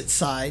opposite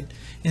side.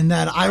 In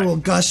that I will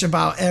gush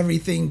about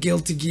everything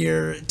Guilty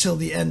Gear till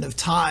the end of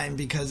time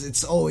because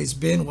it's always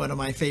been one of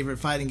my favorite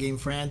fighting game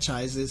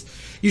franchises.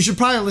 You should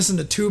probably listen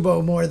to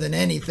Tubo more than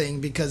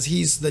anything because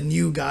he's the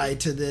new guy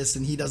to this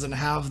and he doesn't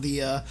have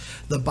the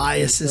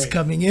biases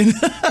coming in.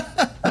 Such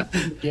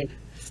a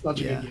good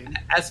game.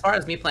 As far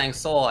as me playing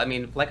Soul, I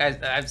mean, like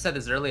I've said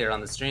this earlier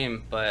on the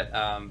stream, but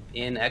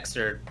in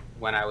Xrd,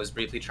 when I was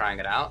briefly trying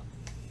it out,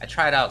 I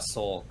tried out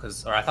Soul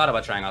I thought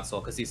about trying out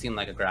Soul because he seemed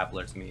like a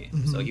grappler to me.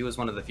 So he was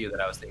one of the few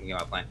that I was thinking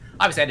about playing.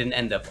 Obviously, I didn't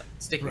end up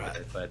sticking with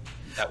it, but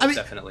that was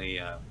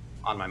definitely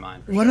on my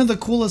mind. One of the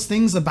coolest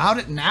things about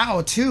it now,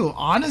 too,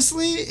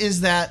 honestly,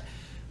 is that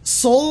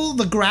Soul,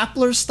 the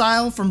grappler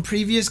style from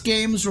previous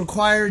games,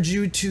 required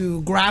you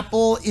to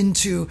grapple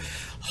into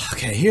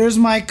okay, here's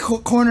my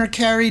corner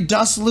carry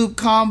dust loop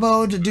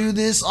combo to do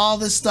this, all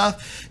this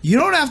stuff. You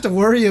don't have to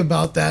worry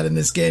about that in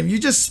this game. You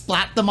just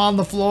splat them on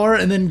the floor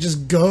and then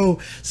just go.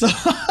 So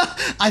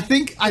I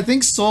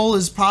think Soul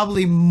is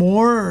probably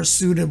more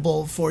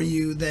suitable for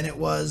you than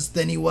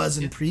he was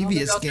in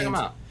previous games.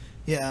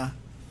 Yeah.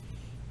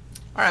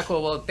 All right,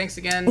 cool. Well, thanks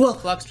again,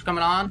 Flux, for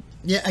coming on.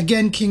 Yeah,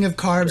 again, King of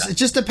Carbs. Yeah. It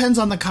just depends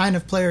on the kind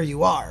of player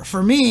you are.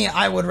 For me,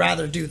 I would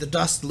rather do the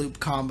dust loop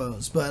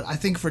combos, but I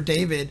think for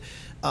David,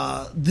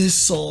 this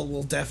Soul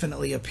will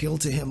definitely appeal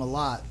to him a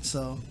lot.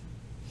 So,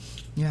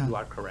 yeah. You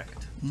are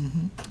correct.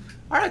 Mm-hmm.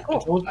 All right,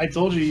 cool. I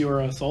told you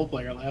were a Soul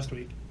player last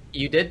week.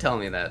 You did tell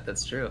me that.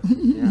 That's true.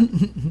 Yeah.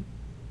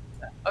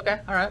 Okay,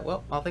 all right.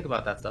 Well, I'll think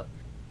about that stuff.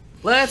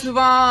 Let's move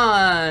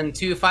on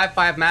to 5-5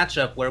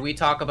 matchup, where we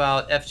talk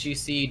about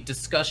FGC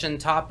discussion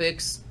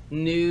topics,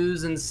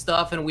 news and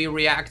stuff, and we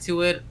react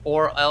to it,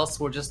 or else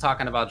we're just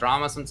talking about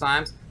drama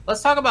sometimes.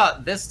 Let's talk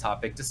about this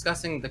topic,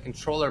 discussing the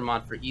controller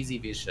mod for Easy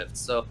V-Shift.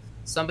 So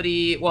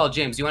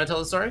James, you want to tell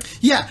the story?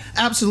 Yeah,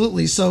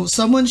 absolutely. So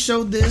someone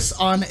showed this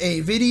on a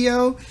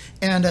video,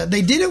 and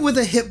they did it with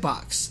a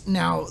hitbox.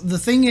 Now, the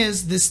thing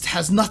is, this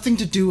has nothing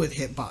to do with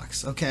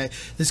hitbox, okay?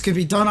 This could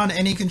be done on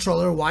any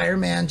controller.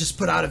 Wireman just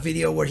put out a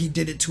video where he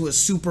did it to a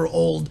super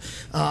old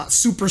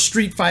Super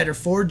Street Fighter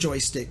 4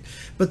 joystick.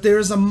 But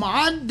there's a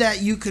mod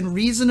that you can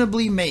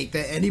reasonably make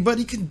that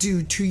anybody can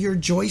do to your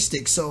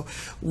joystick. So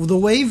the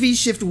way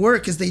V-Shift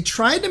work is they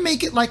tried to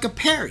make it like a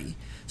parry,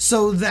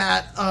 so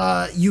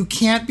that you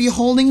can't be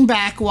holding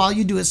back while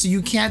you do it. So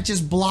you can't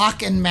just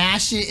block and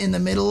mash it in the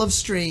middle of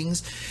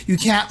strings. You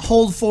can't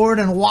hold forward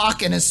and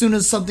walk, and as soon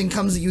as something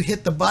comes, you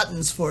hit the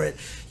buttons for it.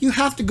 You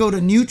have to go to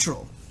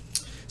neutral.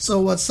 So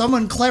what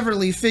someone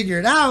cleverly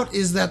figured out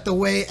is that the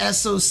way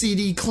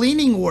SOCD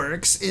cleaning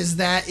works is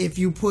that if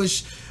you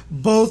push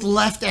both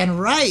left and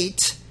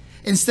right,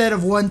 instead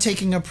of one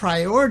taking a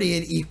priority,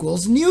 it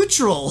equals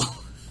neutral,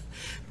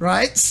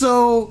 right?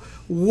 So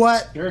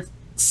what... Sure.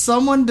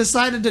 Someone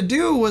decided to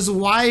do was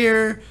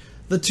wire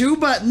the two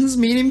buttons,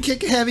 medium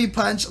kick, heavy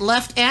punch,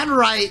 left and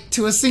right,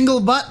 to a single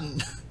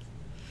button.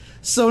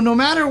 So no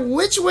matter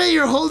which way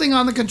you're holding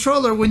on the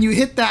controller, when you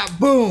hit that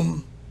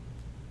boom,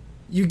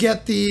 you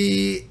get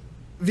the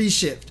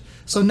V-Shift.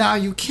 So now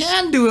you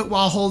can do it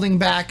while holding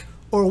back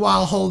or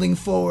while holding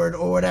forward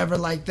or whatever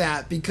like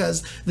that,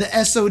 because the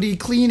SOD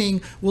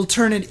cleaning will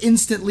turn it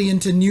instantly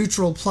into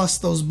neutral plus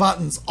those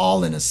buttons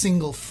all in a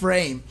single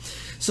frame.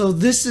 So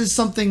this is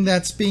something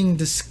that's being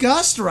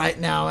discussed right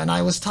now, and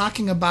I was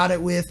talking about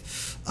it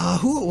with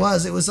who it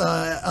was. It was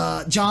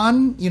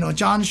John,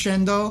 John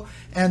Shendo,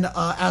 and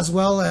as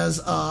well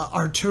as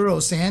Arturo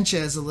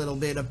Sanchez a little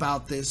bit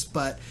about this.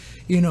 But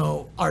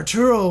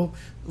Arturo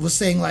was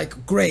saying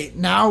like, great,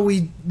 now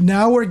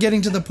we're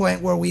getting to the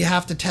point where we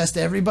have to test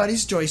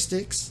everybody's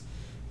joysticks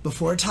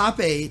before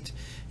top 8,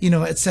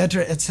 et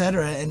cetera,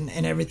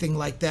 and everything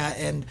like that.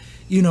 And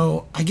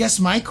I guess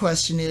my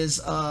question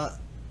is,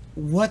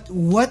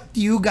 what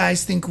do you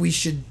guys think we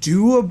should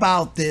do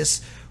about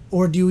this,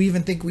 or do you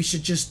even think we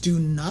should just do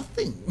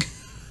nothing?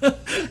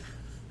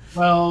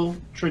 Well,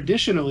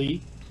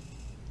 traditionally,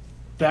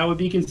 that would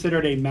be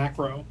considered a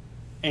macro,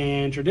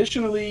 and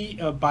traditionally,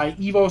 by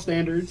Evo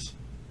standards,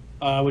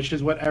 which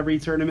is what every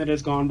tournament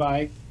has gone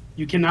by,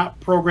 you cannot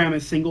program a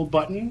single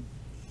button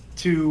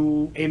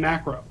to a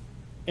macro.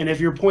 And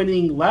if you're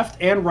pointing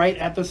left and right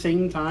at the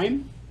same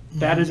time,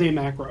 that is a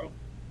macro.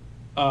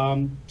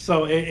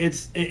 So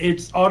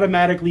it's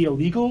automatically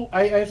illegal,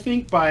 I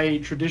think, by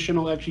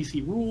traditional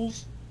FGC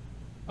rules.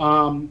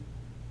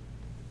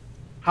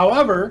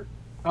 However,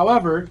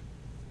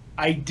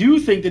 I do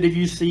think that if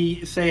you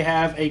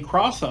have a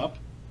cross up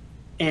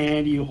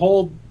and you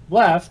hold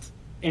left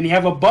and you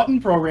have a button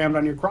programmed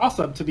on your cross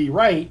up to be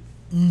right,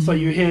 so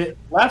you hit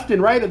left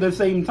and right at the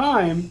same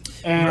time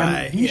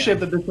and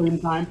V-shift at the same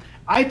time,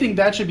 I think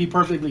that should be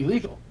perfectly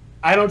legal.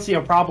 I don't see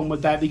a problem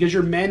with that because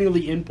you're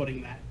manually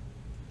inputting that.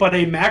 But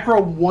a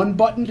macro one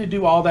button to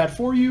do all that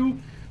for you,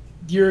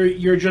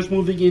 you're just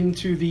moving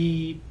into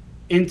the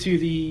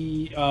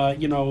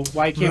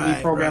why can't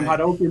we program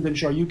Hadokens and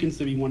Shoryukens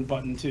to be one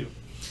button too?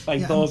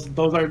 Like those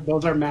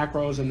are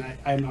macros, and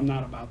I'm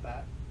not about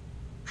that.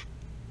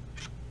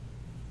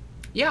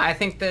 Yeah, I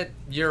think that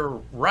you're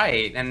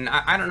right, and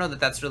I don't know that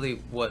that's really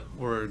what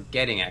we're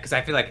getting at, because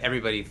I feel like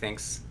everybody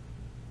thinks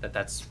that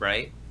that's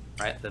right?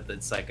 That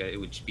it's like it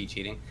would be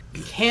cheating.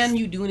 Can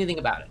you do anything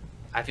about it?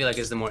 I feel like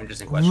is the more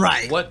interesting question.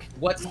 Right.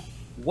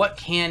 What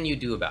can you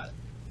do about it?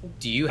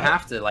 Do you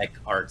have to, like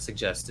Art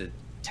suggested,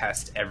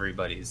 test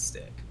everybody's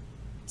stick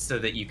so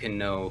that you can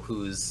know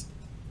who's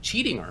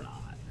cheating or not?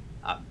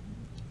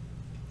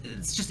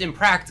 It's just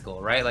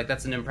impractical, right? Like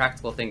that's an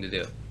impractical thing to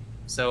do.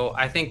 So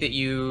I think that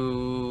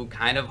you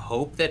kind of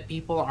hope that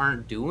people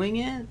aren't doing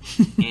it,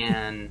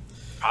 and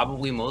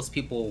probably most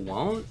people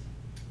won't.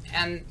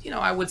 And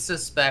I would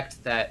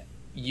suspect that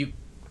you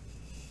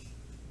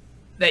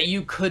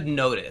could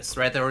notice,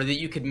 right? Or that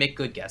you could make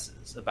good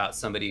guesses about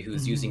somebody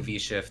who's using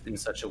V-Shift in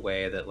such a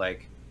way that,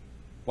 like,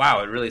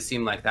 wow, it really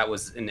seemed like that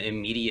was an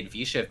immediate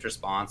V-shift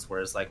response,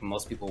 whereas like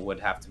most people would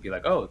have to be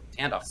like, oh,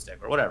 handoff stick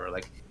or whatever.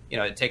 Like, you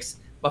know, it takes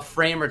a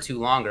frame or two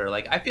longer.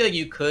 Like, I feel like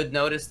you could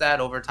notice that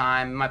over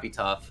time. It might be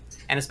tough,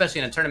 and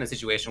especially in a tournament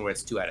situation where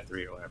it's 2 out of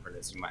 3 or whatever it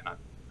is, you might not.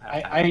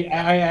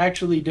 I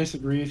actually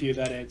disagree with you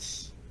that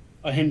it's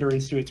a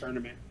hindrance to a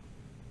tournament.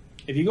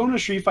 If you go into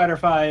Street Fighter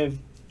V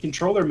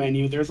controller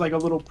menu, there's like a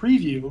little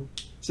preview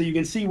so you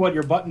can see what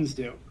your buttons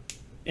do.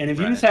 And if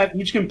you just have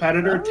each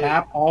competitor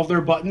tap all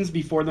their buttons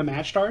before the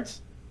match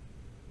starts,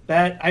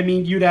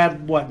 you'd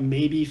add, what,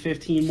 maybe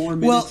 15 more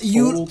minutes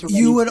total to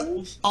you would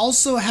pools?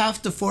 also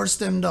have to force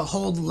them to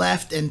hold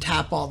left and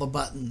tap all the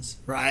buttons,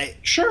 right?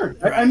 Sure.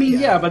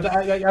 Right, but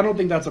I don't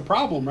think that's a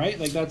problem, right?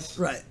 Like, that's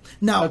right.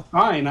 Now, that's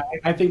fine.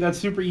 I think that's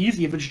super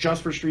easy if it's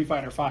just for Street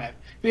Fighter V. If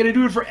you're going to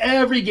do it for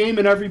every game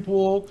in every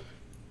pool,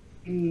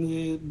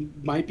 it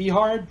might be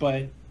hard,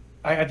 but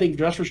I think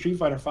just for Street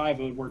Fighter V, it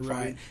would work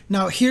fine.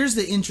 Now, here's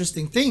the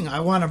interesting thing. I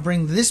want to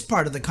bring this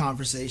part of the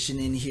conversation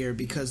in here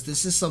because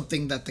this is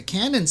something that the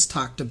Canons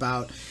talked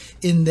about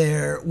in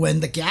there when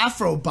the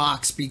Gaffro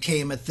box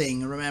became a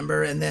thing,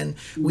 remember? And then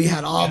we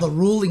had all the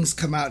rulings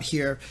come out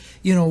here.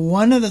 You know,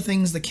 one of the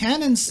things the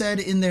Canons said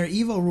in their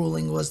EVO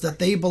ruling was that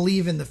they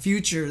believe in the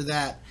future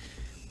that,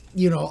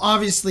 you know,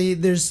 obviously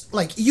there's,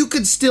 like, you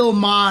could still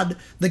mod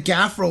the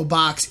Gaffro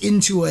box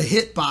into a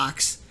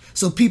hitbox.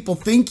 So people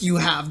think you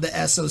have the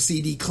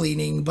SOCD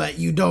cleaning, but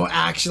you don't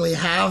actually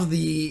have the,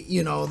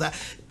 you know, that.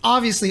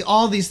 Obviously,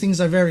 all these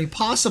things are very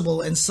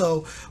possible. And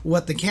so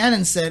what the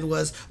Canon said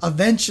was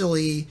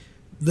eventually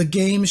the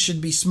games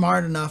should be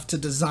smart enough to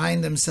design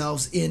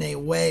themselves in a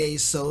way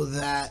so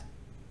that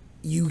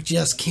you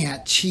just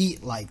can't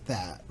cheat like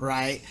that,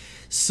 right?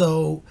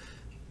 So,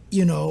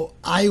 you know,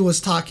 I was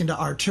talking to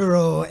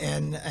Arturo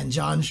and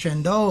John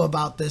Shendo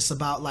about this,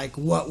 about like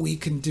what we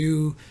can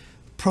do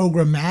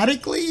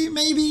programmatically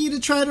maybe to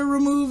try to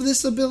remove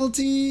this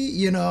ability,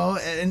 you know,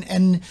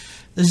 and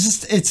there's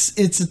just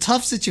it's a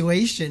tough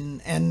situation,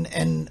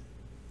 and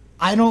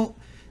I don't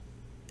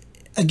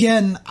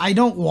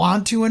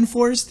want to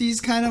enforce these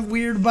kind of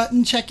weird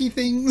button checky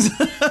things,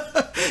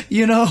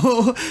 you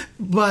know,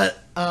 but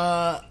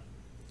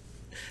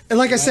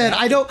like I said,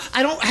 I don't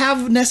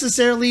have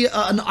necessarily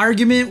an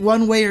argument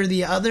one way or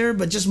the other,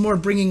 but just more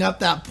bringing up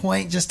that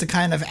point just to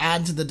kind of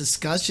add to the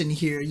discussion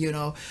here. You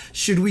know,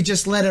 should we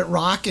just let it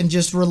rock and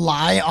just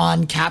rely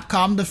on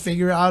Capcom to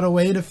figure out a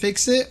way to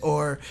fix it,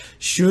 or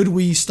should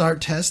we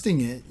start testing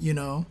it, you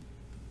know?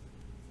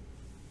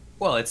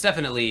 Well, it's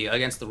definitely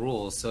against the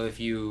rules, so if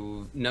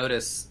you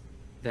notice,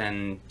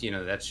 then, you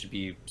know, that should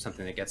be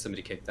something that gets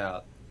somebody kicked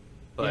out.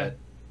 But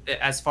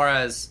as far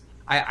as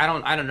I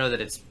don't know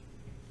that it's,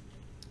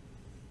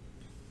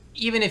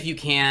 even if you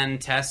can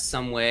test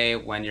some way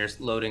when you're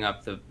loading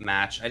up the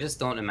match, I just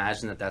don't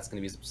imagine that that's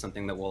going to be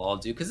something that we'll all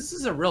do, because this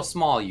is a real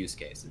small use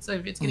case. It's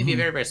going to be a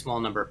very, very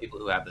small number of people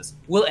who have this.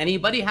 Will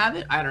anybody have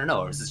it? I don't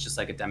know. Or is this just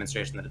like a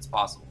demonstration that it's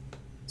possible?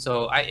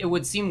 So it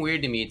would seem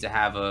weird to me to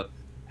have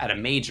at a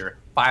major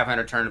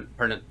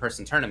 500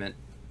 person tournament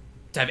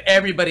to have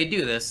everybody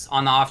do this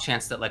on the off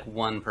chance that like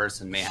one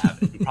person may have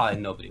it, and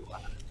probably nobody will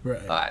have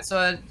it. Right.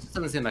 So it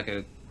doesn't seem like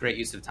a great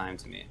use of time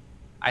to me.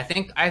 I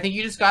think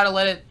you just got to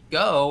let it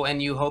go,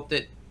 and you hope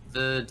that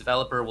the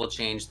developer will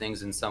change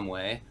things in some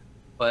way.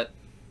 But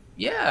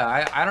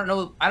yeah, I don't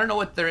know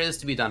what there is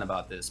to be done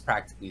about this,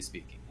 practically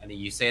speaking. I mean,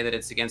 you say that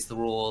it's against the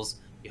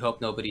rules. You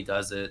hope nobody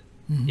does it.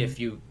 Mm-hmm. If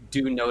you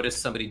do notice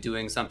somebody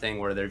doing something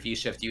where their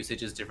V-shift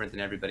usage is different than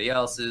everybody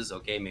else's,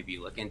 okay, maybe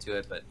you look into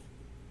it. But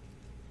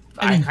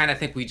I kind of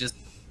think we just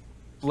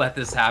let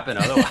this happen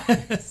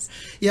otherwise.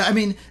 Yeah, I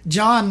mean,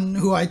 John,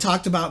 who I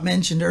talked about,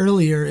 mentioned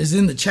earlier, is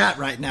in the chat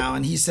right now,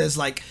 and he says,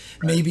 like,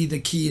 maybe the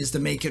key is to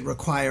make it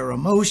require a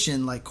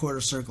motion, like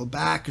quarter circle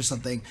back or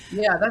something.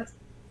 Yeah,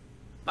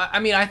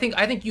 I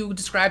think you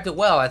described it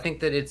well. I think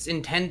that it's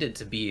intended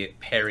to be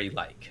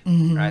parry-like.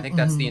 Mm-hmm, right? I think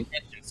that's the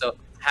intention. So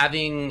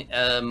having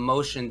a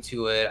motion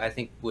to it, I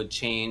think, would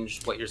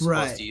change what you're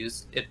supposed to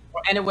use it,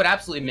 and it would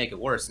absolutely make it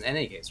worse in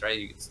any case, right?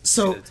 You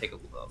could take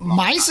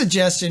my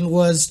suggestion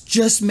was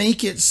just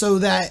make it so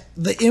that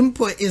the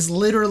input is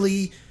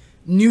literally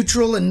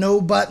neutral and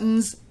no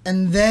buttons,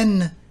 and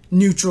then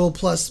neutral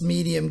plus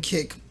medium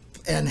kick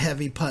and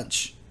heavy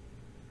punch.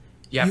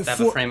 You have to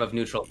have a frame of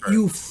neutral first.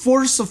 You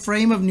force a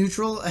frame of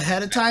neutral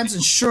ahead of time,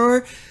 and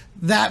sure,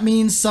 that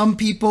means some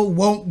people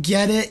won't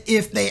get it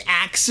if they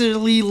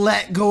actually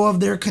let go of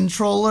their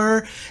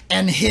controller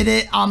and hit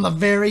it on the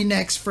very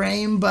next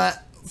frame.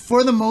 But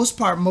for the most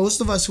part, most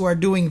of us who are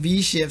doing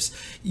V-shifts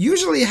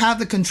usually have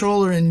the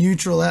controller in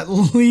neutral at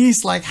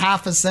least like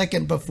half a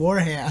second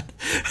beforehand,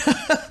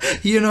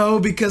 you know,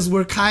 because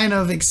we're kind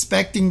of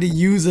expecting to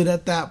use it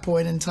at that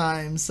point in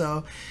time.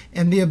 So,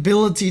 and the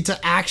ability to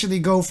actually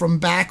go from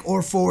back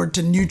or forward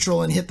to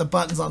neutral and hit the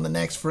buttons on the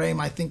next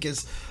frame, I think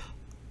is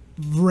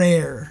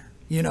rare,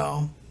 you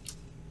know.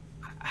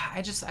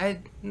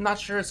 I'm not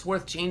sure it's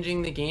worth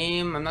changing the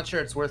game. I'm not sure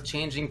it's worth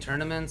changing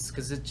tournaments,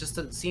 because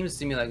it seems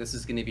to me like this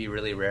is going to be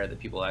really rare that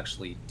people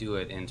actually do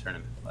it in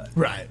tournament play.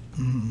 Right.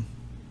 Mm-hmm.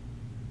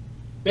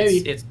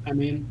 Maybe. I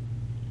mean,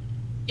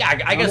 Yeah,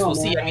 I guess we'll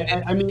see.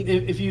 I mean,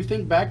 if you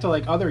think back to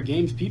like other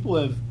games, people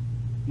have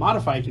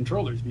modified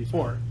controllers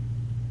before.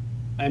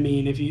 I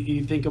mean, if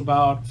you think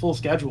about Full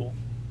Schedule,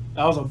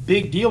 that was a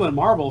big deal in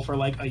Marvel for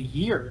like a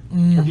year,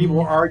 where people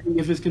were arguing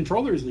if his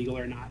controller is legal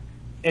or not.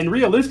 And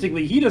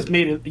realistically, he just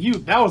made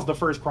it. That was the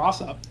first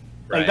cross up.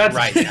 Like that's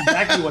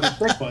exactly what his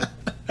trick was.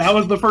 That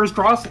was the first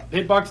cross up.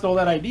 Hitbox stole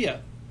that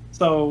idea.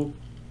 So,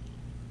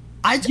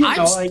 it's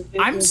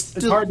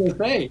hard to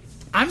say.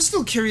 I'm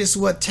still curious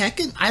what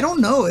Tekken. I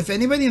don't know if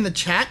anybody in the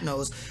chat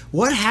knows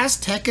what has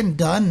Tekken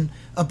done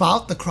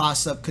about the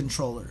cross-up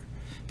controller,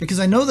 because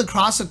I know the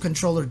cross-up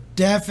controller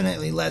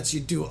definitely lets you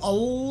do a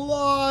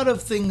lot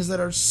of things that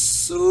are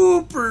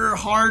super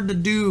hard to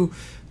do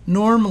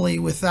normally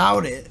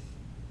without it.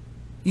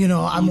 You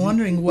know, I'm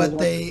wondering what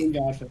they.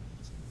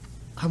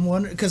 I'm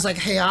wondering because like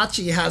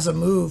Heihachi has a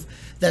move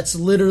that's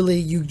literally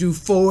you do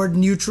forward,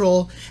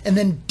 neutral, and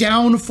then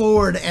down,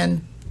 forward,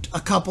 and a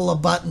couple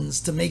of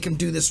buttons to make him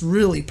do this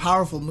really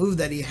powerful move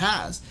that he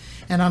has.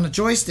 And on a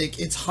joystick,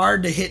 it's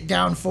hard to hit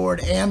down, forward,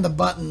 and the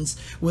buttons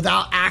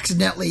without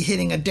accidentally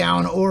hitting a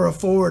down or a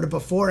forward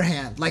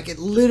beforehand. Like, it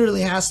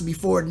literally has to be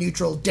forward,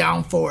 neutral,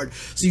 down, forward.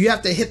 So you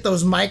have to hit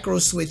those micro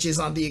switches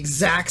on the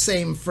exact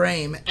same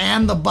frame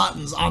and the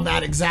buttons on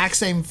that exact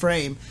same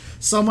frame.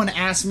 Someone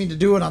asked me to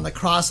do it on the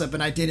cross-up,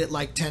 and I did it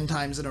like 10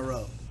 times in a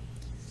row.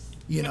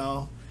 You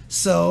know?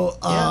 So,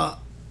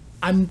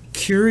 I'm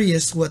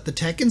curious what the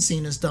Tekken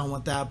scene has done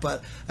with that,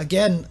 but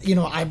again, you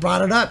know, I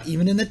brought it up.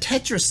 Even in the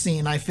Tetris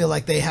scene, I feel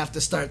like they have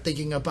to start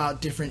thinking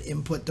about different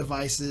input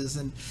devices,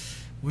 and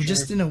we're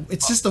just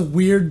it's just a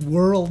weird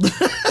world.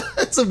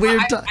 It's a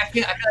weird time. I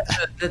feel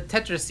like the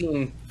Tetris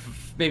scene,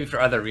 maybe for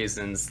other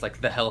reasons,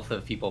 like the health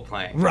of people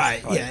playing.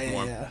 Right, Right?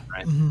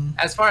 Mm-hmm.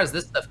 As far as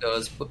this stuff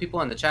goes, what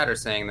people in the chat are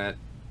saying that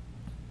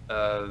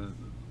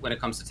when it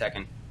comes to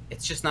Tekken,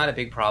 it's just not a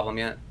big problem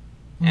yet.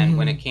 And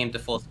when it came to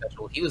Full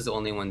Schedule, he was the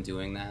only one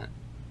doing that.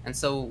 And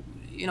so,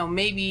 you know,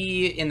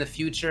 maybe in the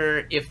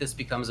future, if this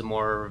becomes a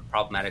more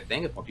problematic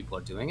thing, if more people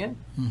are doing it,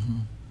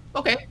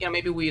 okay, you know,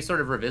 maybe we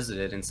sort of revisit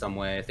it in some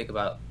way, think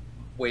about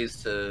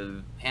ways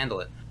to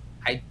handle it.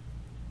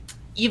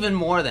 Even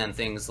more than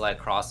things like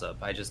cross-up,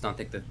 I just don't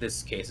think that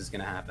this case is going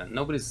to happen.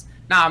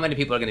 Not many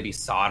people are going to be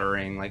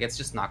soldering. Like, it's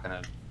just not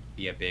going to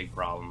be a big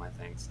problem, I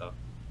think, so...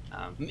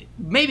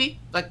 maybe,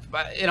 like,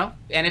 you know,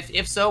 and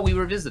if so, we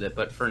revisit it.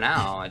 But for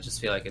now, I just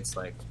feel like it's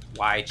like,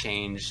 why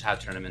change how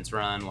tournaments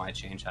run? Why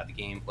change how the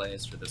game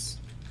plays for this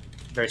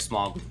very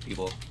small group of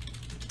people,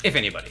 if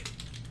anybody,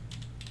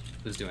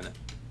 who's doing it?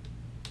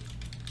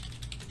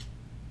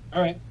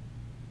 All right.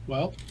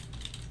 Well,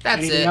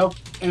 that's anything it.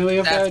 Anything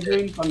else that I'm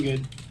doing? I'm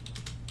good.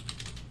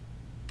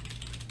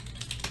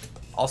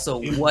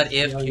 Also, what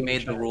if you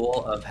made the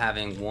rule of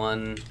having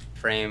one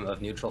frame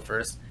of neutral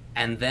first,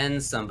 and then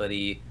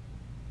somebody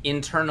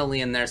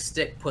internally in their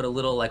stick put a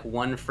little like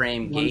one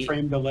frame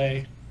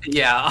delay.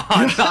 Yeah,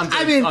 on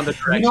the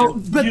direction. You know,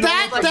 but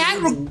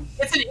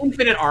it's an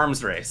infinite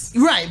arms race.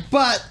 Right,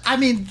 but I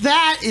mean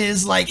that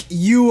is like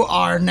you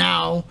are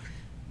now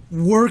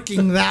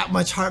working that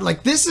much hard.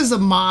 Like, this is a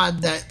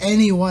mod that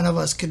any one of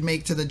us could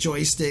make to the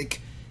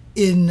joystick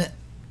in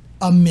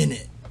a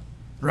minute.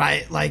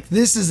 Right? Like,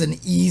 this is an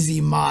easy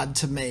mod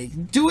to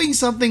make. Doing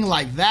something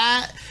like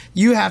that,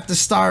 you have to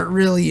start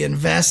really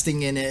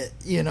investing in it,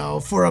 you know,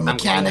 for a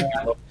mechanic.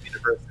 I'm going to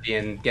university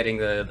and getting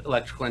the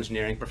electrical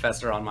engineering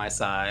professor on my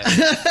side.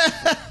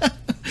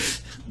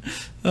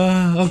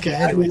 Okay.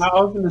 I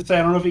was going to say,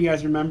 I don't know if you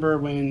guys remember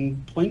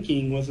when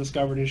plinking was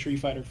discovered in Street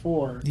Fighter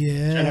 4. Yeah.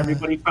 And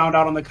everybody found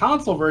out on the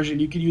console version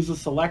you could use the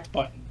select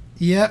button.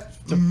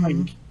 Yep. To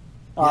plink.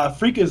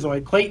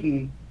 Freakazoid,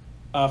 Clayton,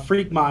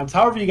 Freak Mods,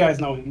 however you guys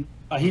know him.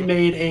 He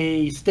made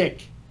a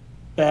stick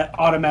that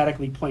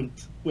automatically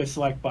plinked with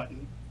select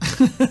button.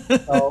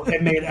 So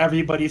it made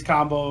everybody's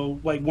combo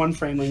like one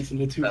frame links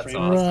into two frames.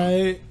 Awesome.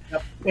 Right.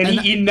 Yep. And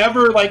he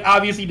never, like,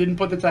 obviously didn't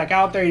put the tech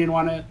out there. He didn't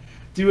want to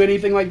do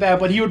anything like that,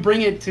 but he would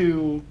bring it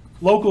to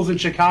locals in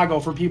Chicago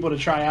for people to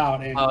try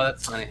out. And,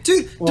 that's funny.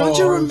 Dude, don't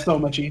you so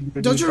much easier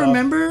to don't do you stuff.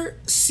 remember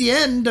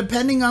Cien,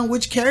 depending on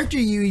which character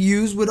you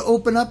use, would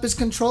open up his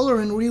controller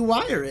and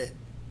rewire it?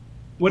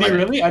 Would he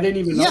really? I didn't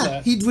even know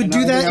that. Yeah, he would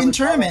do that in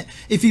tournament.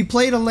 If he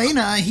played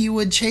Elena, he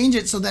would change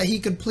it so that he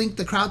could plink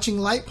the crouching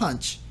light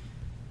punch.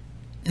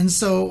 And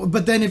so,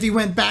 but then if he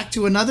went back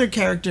to another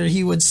character,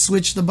 he would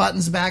switch the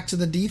buttons back to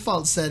the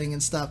default setting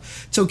and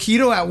stuff.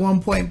 Tokido at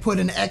one point put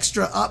an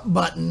extra up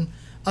button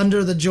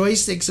under the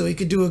joystick so he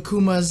could do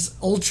Akuma's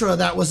Ultra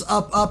that was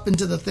up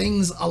into the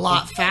things a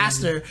lot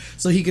faster,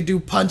 so he could do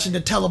punch and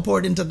to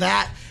teleport into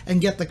that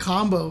and get the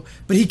combo.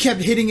 But he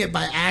kept hitting it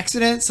by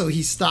accident, so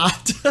he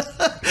stopped.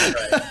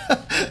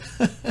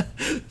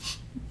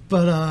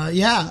 But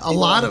yeah, a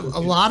lot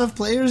of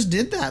players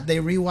did that. They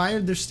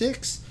rewired their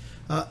sticks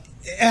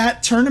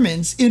at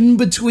tournaments in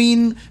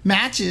between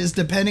matches,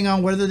 depending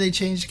on whether they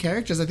changed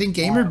characters. I think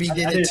GamerBee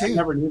did it too. I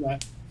never knew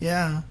that.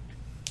 Yeah.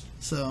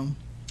 So.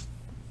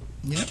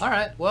 Yep. All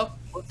right. Well,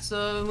 let's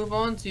move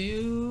on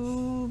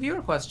to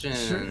viewer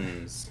questions. Sure.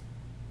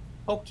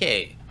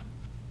 Okay.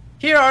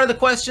 Here are the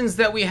questions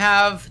that we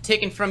have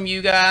taken from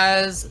you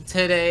guys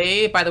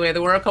today. By the way,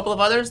 there were a couple of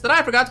others that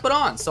I forgot to put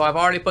on, so I've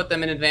already put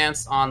them in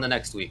advance on the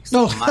next week.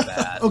 So my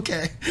bad.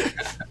 Okay.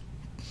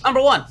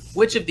 Number 1,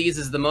 which of these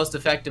is the most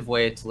effective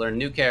way to learn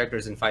new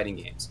characters in fighting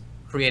games?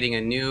 Creating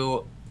a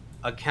new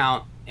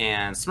account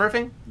and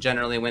smurfing,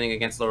 generally winning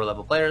against lower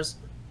level players,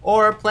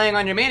 or playing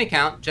on your main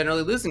account,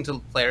 generally losing to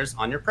players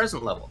on your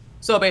present level.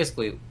 So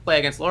basically, play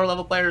against lower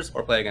level players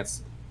or play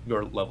against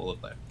your level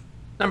of player.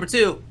 Number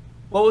 2,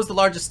 what was the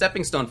largest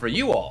stepping stone for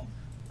you all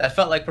that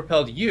felt like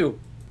propelled you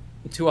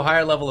to a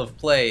higher level of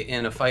play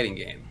in a fighting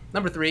game?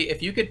 Number 3,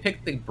 if you could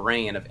pick the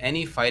brain of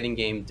any fighting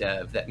game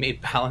dev that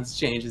made balance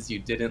changes you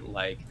didn't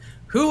like,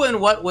 who and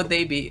what would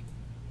they be?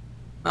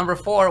 Number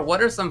 4,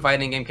 what are some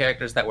fighting game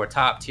characters that were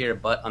top tier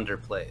but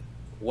underplayed?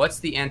 What's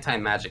the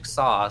anti-magic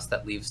sauce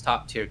that leaves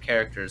top tier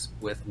characters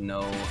with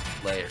no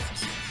players?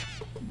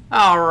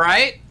 All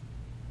right.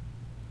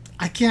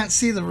 I can't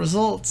see the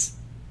results.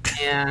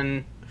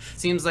 And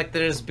seems like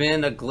there's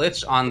been a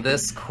glitch on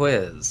this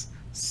quiz.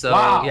 So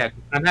Wow. yeah,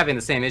 I'm having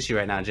the same issue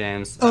right now,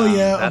 James. Oh,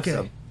 yeah,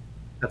 okay.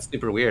 That's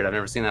super weird. I've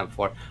never seen that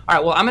before. All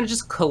right, well, I'm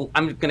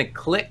gonna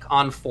click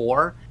on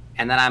 4,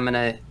 and then I'm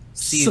gonna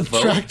see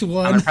Subtract vote.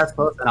 1. I'm gonna press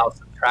vote, and I'll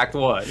subtract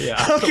 1.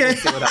 Yeah. Okay. We'll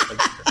see what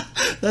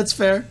happens. That's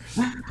fair.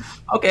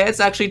 Okay, it's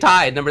actually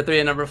tied. Number 3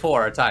 and number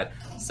 4 are tied.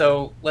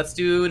 So let's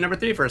do number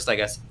 3 first, I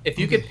guess. If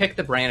you could pick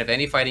the brain of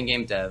any fighting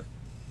game dev.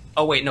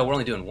 Oh wait, no, we're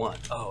only doing 1.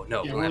 Oh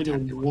no, Yeah, we we're only only have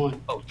time to doing do 1.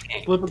 one. Oh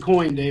dang. Flip a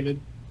coin, David.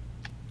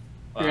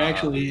 You're Uh,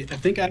 actually, I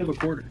think I have a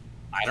quarter.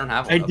 I don't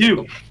have one. I Okay, do.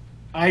 cool.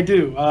 I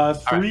do.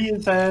 3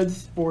 is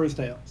heads, 4 is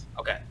tails.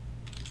 Okay.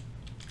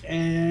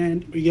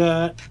 And we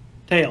got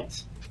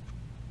tails.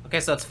 Okay,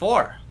 so that's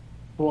 4.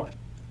 4.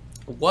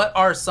 What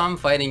are some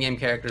fighting game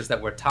characters that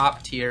were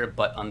top tier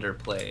but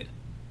underplayed?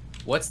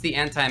 What's the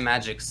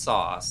anti-magic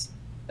sauce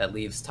that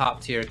leaves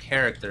top tier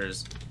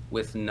characters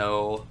with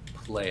no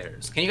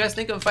players? Can you guys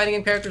think of fighting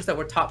game characters that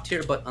were top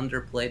tier but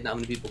underplayed? Not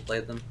many people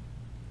played them.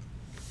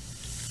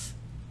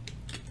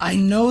 I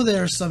know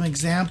there are some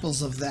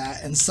examples of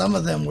that, and some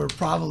of them were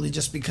probably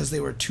just because they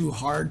were too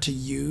hard to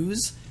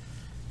use.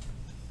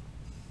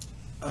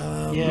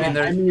 Yeah,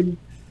 they're- I mean,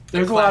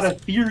 there's a lot of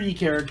theory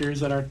characters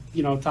that are,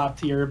 top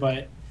tier,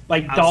 but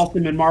like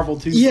Dalton and Marvel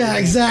 2. Yeah,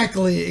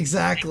 exactly. That's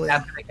the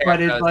But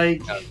character it's I was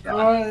like, thinking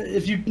of.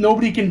 if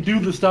nobody can do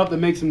the stuff that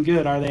makes them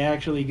good, are they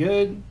actually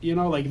good?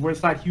 Like where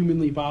it's not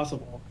humanly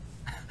possible.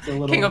 It's a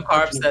little King of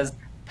Carb unfortunate. says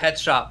Pet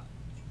Shop.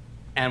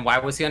 And why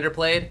was he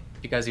underplayed?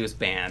 Because he was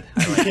banned.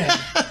 I like Yeah,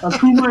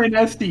 Akuma and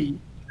SD.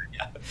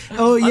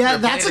 Oh yeah,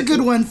 Underplayed. that's a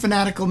good one.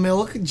 Fanatical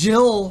Milk,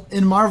 Jill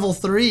in Marvel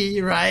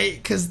 3, right?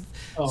 Because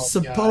Oh,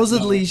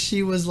 supposedly God, no.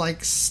 she was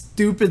like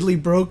stupidly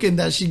broken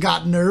that she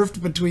got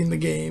nerfed between the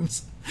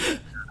games.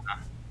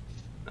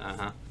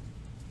 Uh-huh.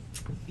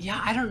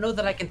 Yeah, I don't know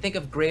that I can think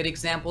of great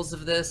examples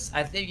of this.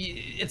 I think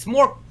it's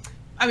more.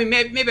 I mean,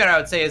 maybe what I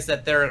would say is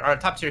that there are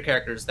top tier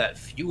characters that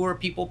fewer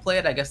people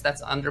played. I guess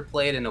that's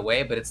underplayed in a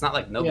way, but it's not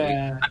like nobody.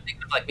 Yeah. I'm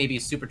thinking of like maybe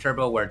Super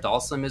Turbo, where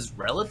Dalsum is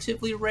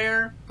relatively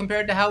rare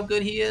compared to how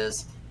good he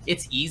is.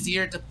 It's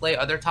easier to play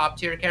other top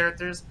tier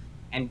characters,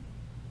 and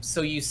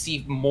so you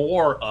see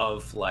more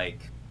of like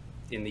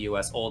in the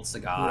US old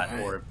Sagat Right.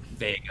 or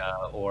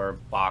Vega or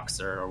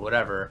Boxer or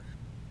whatever.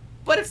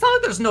 But it's not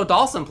like there's no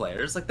Dalsum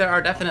players. Like there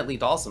are definitely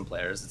Dalsum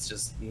players. It's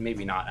just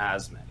maybe not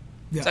as many.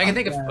 Yeah. So I can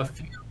think of Yeah. a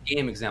few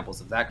game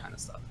examples of that kind of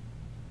stuff.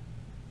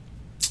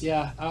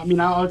 Yeah, I mean,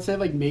 I would say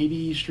like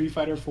maybe Street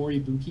Fighter 4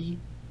 Ibuki.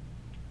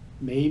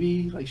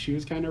 Maybe like she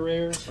was kind of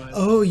rare, but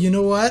Oh, you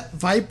know what?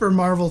 Viper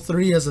Marvel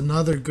 3 is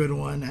another good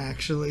one,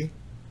 actually.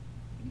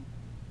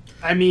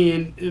 I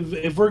mean,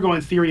 if we're going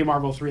theory of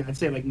Marvel 3, I'd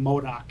say like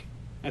MODOK.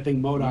 I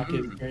think MODOK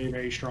is very,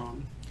 very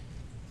strong.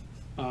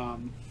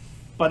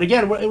 But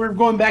again, we're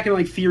going back in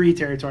like theory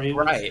territory.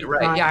 Right. It's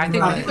Yeah, I think- it's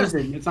not I think there's-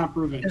 proven. It's not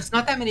proven. There's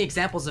not that many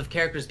examples of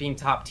characters being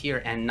top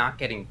tier and not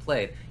getting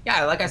played.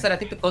 Yeah, like I said, I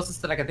think the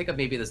closest that I can think of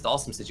maybe this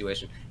Dalsum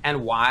situation.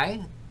 And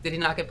why did he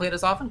not get played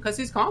as often? Because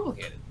he's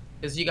complicated.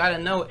 Because you got to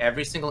know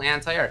every single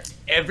anti-air.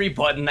 Every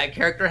button that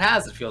character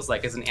has, it feels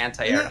like, is an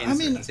anti-air Yeah, in I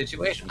certain mean,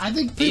 situations. I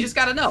think you just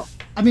got to know.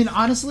 I mean,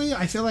 honestly,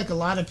 I feel like a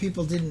lot of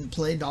people didn't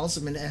play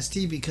Dalsum in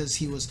ST because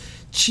he was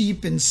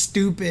cheap and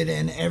stupid,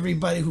 and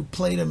everybody who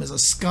played him is a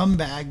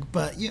scumbag.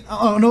 But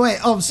oh no, wait,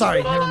 oh, I'm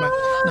sorry, never mind.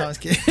 No, I was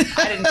kidding.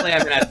 I didn't play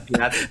him in SP.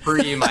 That's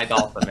pre my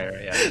Dalsum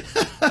area.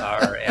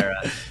 Or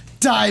era.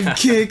 Dive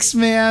kicks,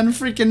 man,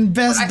 freaking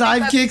best I think dive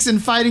that's- kicks in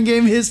fighting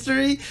game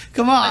history.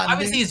 Come on,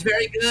 Obviously, he's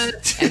very good,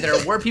 and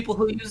there were people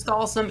who used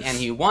Dalsum, and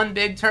he won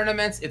big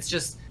tournaments. It's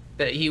just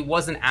that he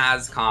wasn't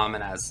as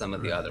common as some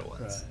of the other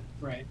ones.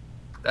 Right.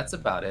 That's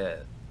about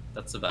it.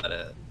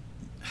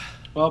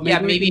 Well, Yeah,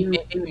 maybe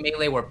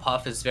Melee where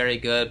Puff is very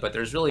good, but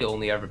there's really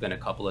only ever been a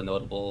couple of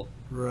notable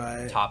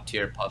right. top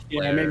tier Puff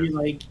Yeah, players. maybe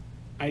like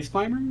Ice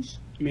Climbers.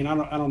 I mean, I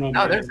don't know.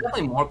 No, there's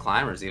definitely more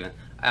climbers even.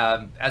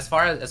 As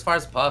far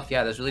as Puff,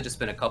 yeah, there's really just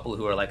been a couple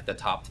who are like the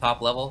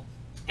top level.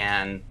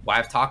 And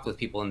I've talked with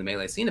people in the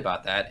Melee scene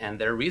about that, and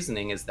their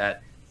reasoning is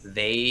that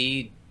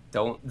they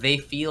they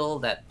feel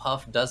that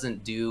Puff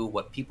doesn't do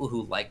what people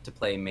who like to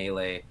play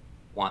Melee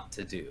want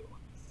to do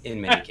in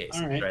many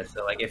cases, right?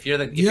 So like if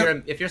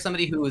you're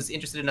somebody who is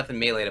interested enough in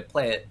Melee to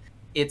play it,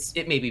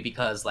 it may be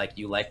because like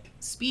you like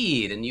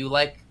speed and you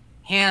like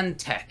hand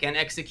tech and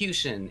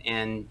execution,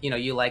 and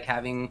you like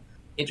having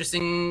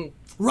interesting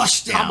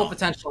rush down combo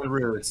potential and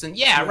roots, and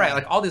right,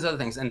 like all these other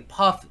things. And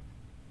Puff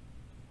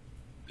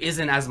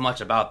isn't as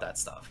much about that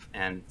stuff,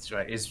 and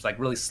it's like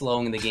really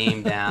slowing the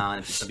game down.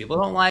 And some people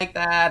don't like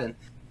that, and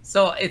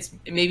so it's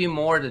maybe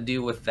more to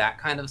do with that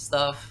kind of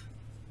stuff.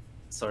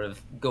 Sort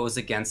of goes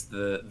against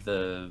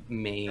the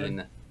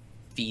main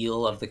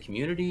feel of the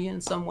community in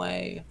some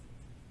way.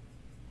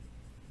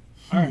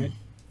 All right.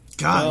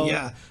 God, well,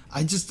 yeah.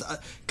 I just,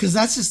 because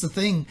that's just the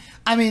thing.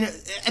 I mean,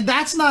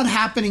 that's not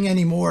happening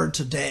anymore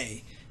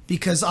today,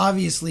 because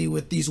obviously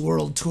with these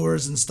world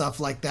tours and stuff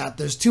like that,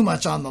 there's too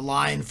much on the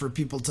line for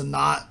people to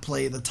not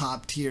play the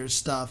top tier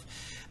stuff.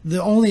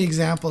 The only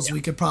examples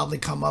we could probably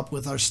come up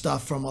with are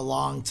stuff from a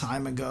long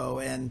time ago.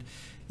 And,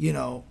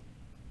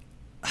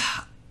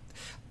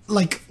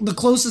 like the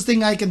closest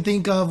thing I can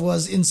think of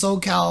was in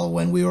SoCal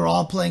when we were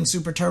all playing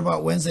Super Turbo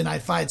at Wednesday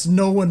Night Fights.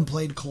 No one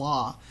played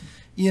Claw,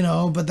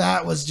 but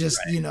that was just,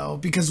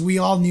 because we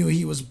all knew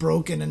he was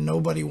broken and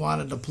nobody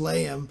wanted to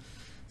play him.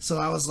 So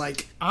I was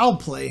like, I'll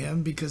play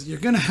him because you're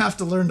going to have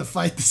to learn to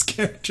fight this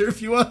character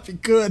if you want to be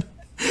good.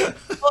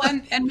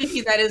 Well, and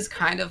maybe that is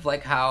kind of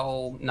like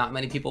how not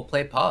many people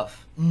play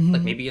Puff. Mm-hmm.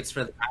 Like maybe it's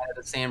for the kind of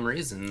the same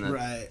reason.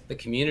 Right. The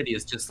community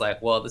is just like,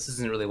 well, this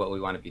isn't really what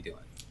we want to be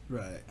doing.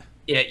 Right.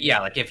 Yeah,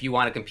 like if you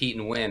want to compete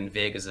and win,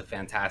 Vig is a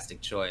fantastic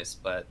choice,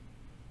 but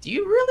do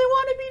you really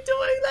want to be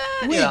doing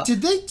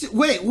that?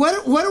 Wait,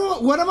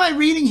 what am I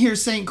reading here,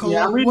 St. Cole?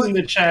 Yeah, I'm reading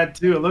the chat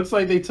too. It looks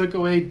like they took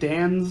away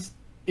Dan's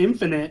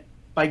Infinite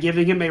by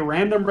giving him a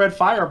random red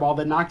fireball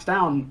that knocks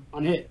down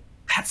on hit.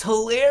 That's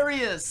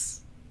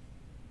hilarious.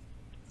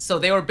 So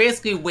they were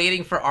basically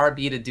waiting for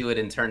RB to do it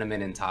in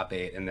tournament in top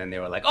 8, and then they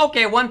were like,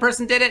 okay, one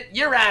person did it,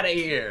 you're out of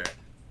here.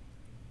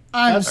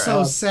 I'm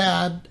so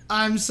sad.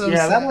 sad.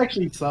 Yeah, that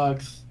actually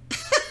sucks.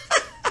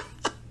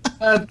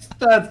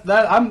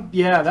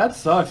 That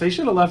sucks. They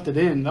should have left it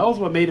in. That was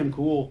what made him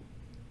cool.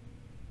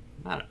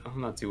 I don't know.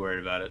 I'm not too worried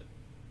about it.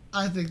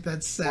 I think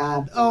that's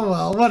sad. Oh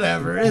well,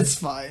 whatever. It's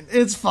fine.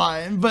 It's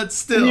fine. But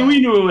still, I mean,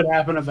 we knew it would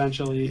happen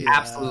eventually. Yeah,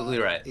 absolutely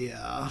right.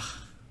 Yeah.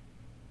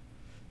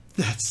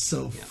 That's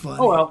so funny.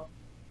 Oh well.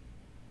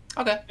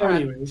 Okay.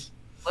 Anyways,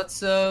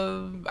 let's.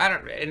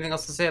 Anything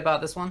else to say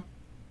about this one?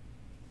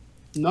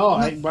 No.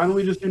 Why don't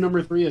we just do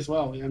number 3 as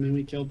well? I mean,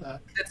 we killed that.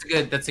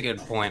 That's a good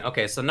point.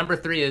 Okay, so number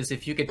 3 is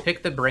if you could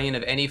pick the brain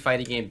of any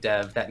fighting game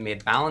dev that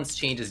made balance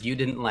changes you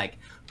didn't like,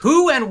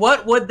 who and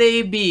what would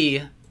they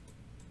be?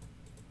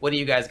 What do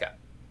you guys got?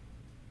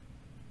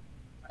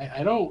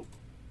 I don't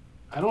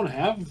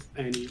have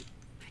any.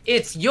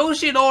 It's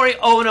Yoshinori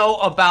Ono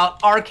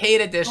about Arcade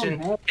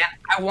Edition, and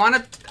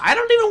I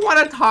don't even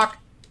want to talk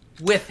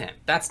with him.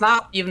 That's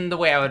not even the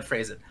way I would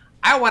phrase it.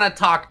 I want to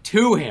talk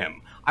to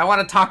him. I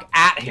want to talk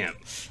at him.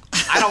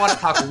 I don't want to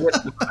talk with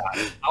him about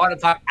it. I want to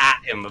talk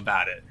at him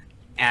about it.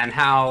 And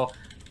how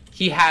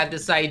he had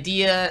this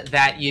idea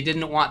that you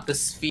didn't want the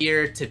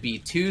sphere to be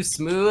too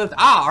smooth.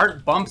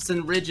 Art bumps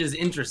and ridges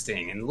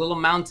interesting, and little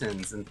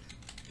mountains. And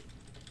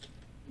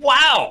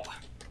wow.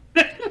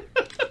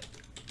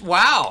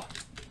 Wow.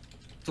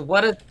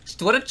 What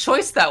a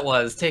choice that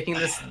was, taking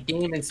this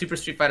game in Super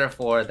Street Fighter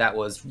 4 that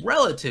was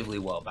relatively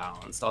well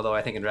balanced, although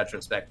I think in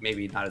retrospect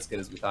maybe not as good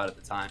as we thought at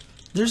the time.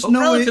 There's no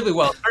relatively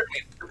well,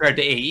 certainly compared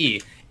to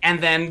AE, and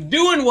then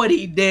doing what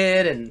he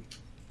did, and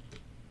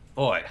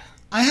boy,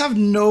 I have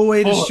no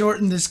way to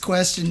shorten this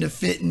question to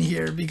fit in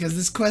here, because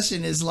this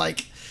question is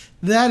like,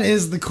 that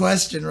is the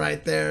question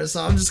right there.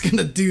 So I'm just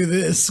gonna do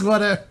this.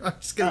 Whatever. I'm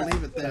just gonna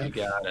leave it there. You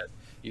got it.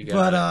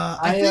 But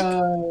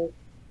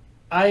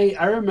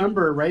I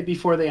remember right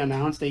before they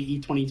announced AE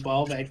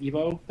 2012 at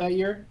EVO that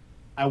year,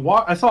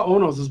 I saw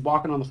Ono's just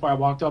walking on the floor. I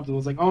walked up and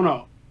was like,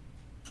 Ono,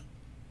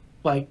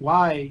 like,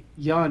 why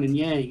Yun and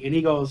Yang? And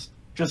he goes,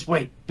 just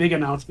wait, big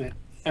announcement.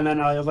 And then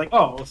I was like,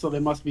 oh, so they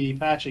must be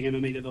patching, and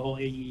then they did the whole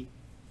AE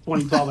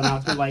 2012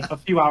 announcement like a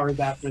few hours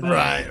after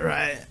that.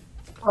 Right.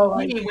 Oh,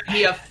 when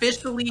he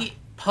officially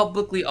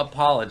publicly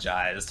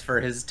apologized for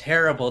his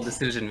terrible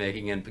decision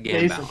making in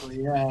game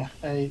basically balance.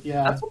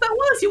 Yeah. That's what that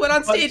was. He went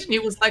on stage and he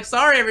was like,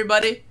 sorry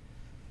everybody.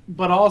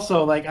 But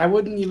also, like, I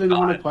wouldn't even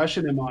want to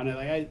question him on it.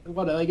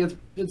 Like,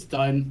 it's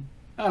done.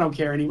 I don't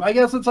care anymore. I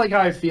guess it's like how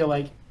I feel.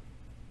 Like,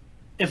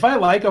 if I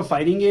like a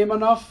fighting game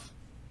enough,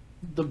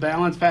 the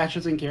balance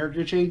patches and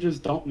character changes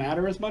don't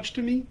matter as much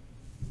to me.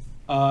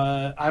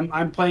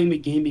 I'm playing the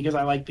game because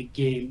I like the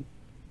game.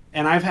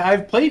 And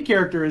I've played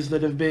characters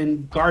that have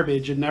been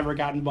garbage and never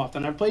gotten buffed,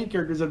 and I've played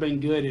characters that have been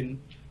good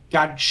and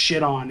got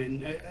shit on,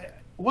 and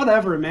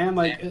whatever, man.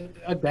 Like,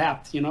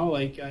 adapt,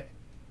 Like,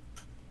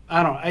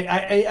 I don't.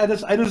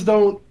 I just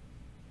don't.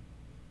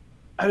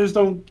 I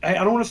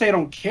don't want to say I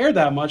don't care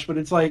that much, but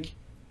it's like,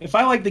 if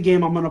I like the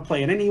game, I'm gonna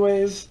play it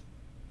anyways.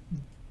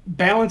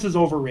 Balance is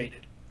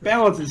overrated.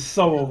 Balance is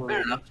so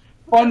overrated.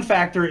 Fun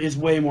factor is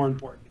way more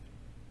important.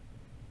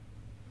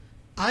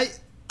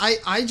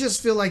 I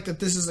just feel like that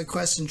this is a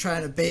question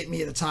trying to bait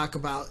me to talk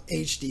about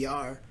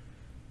HDR.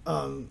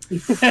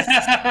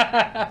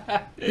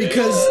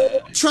 Because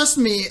trust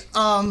me,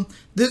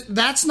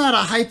 that's not a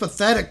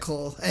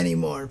hypothetical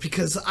anymore,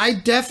 because I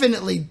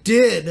definitely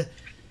did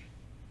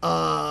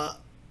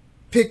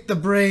pick the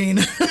brain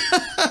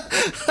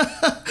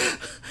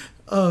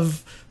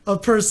of a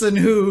person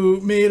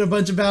who made a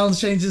bunch of balance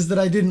changes that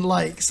I didn't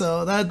like.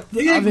 So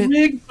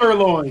big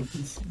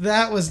sirloins.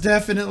 That was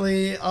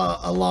definitely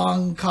a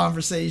long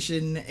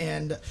conversation,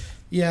 and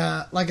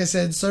yeah, like I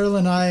said, Searle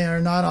and I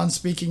are not on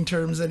speaking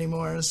terms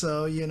anymore.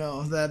 So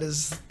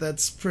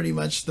that's pretty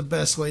much the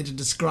best way to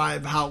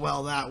describe how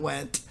well that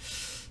went.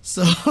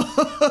 So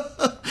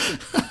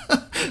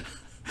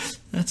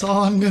that's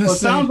all I'm gonna say. It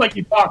sounds like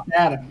you talked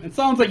at him. It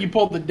sounds like you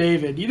pulled the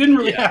David. You didn't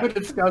really have a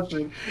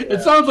discussion.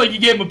 It sounds like you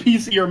gave him a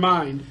piece of your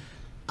mind.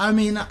 I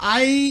mean,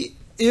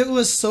 it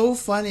was so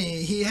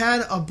funny. He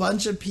had a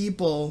bunch of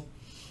people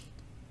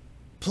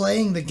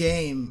playing the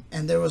game,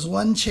 and there was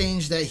one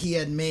change that he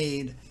had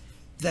made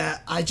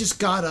that I just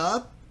got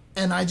up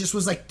and I just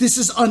was like, this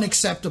is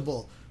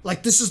unacceptable.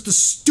 Like, this is the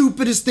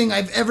stupidest thing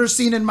I've ever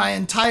seen in my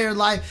entire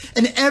life.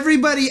 And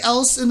everybody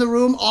else in the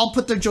room all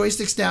put their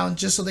joysticks down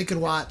just so they could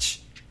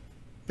watch.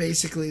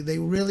 Basically, they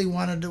really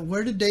wanted to.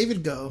 Where did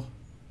David go?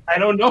 I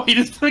don't know. He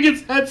just took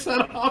his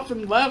headset off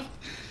and left.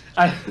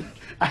 I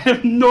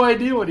have no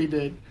idea what he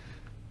did.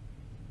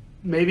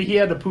 Maybe he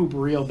had to poop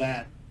real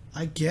bad.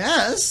 I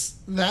guess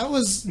that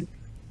was.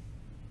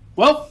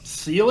 Well,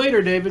 see you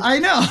later, David. I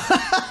know.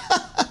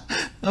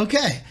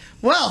 Okay.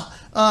 Well,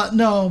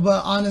 no,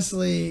 but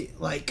honestly,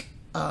 like,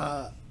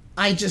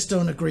 I just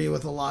don't agree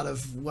with a lot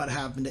of what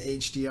happened to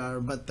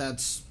HDR. But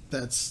that's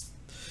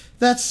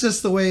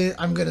just the way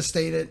I'm going to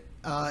state it.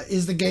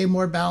 Is the game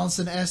more balanced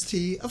than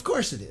ST? Of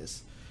course it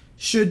is.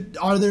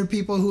 Are there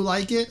people who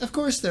like it? Of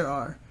course there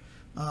are.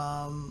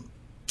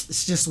 It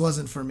just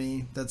wasn't for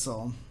me. That's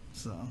all.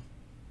 So.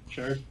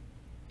 Sure.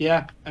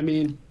 Yeah. I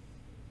mean,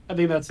 I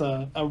think that's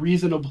a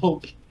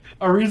reasonable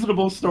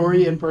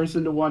story in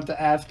person to want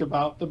to ask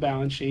about the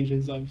balance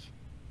changes of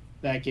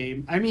that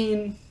game. I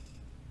mean,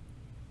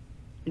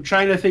 I'm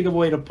trying to think of a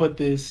way to put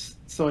this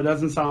so it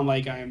doesn't sound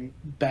like I'm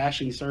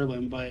bashing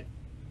Serlin, but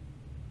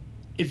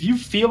if you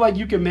feel like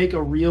you can make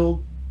a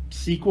real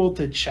sequel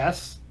to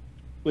Chess,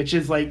 which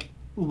is like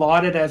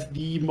lauded as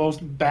the most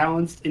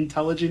balanced,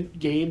 intelligent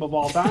game of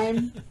all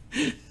time,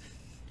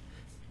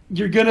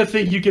 you're gonna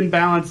think you can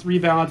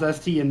rebalance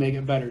ST and make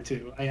it better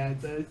too.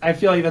 I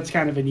feel like that's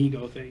kind of an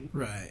ego thing.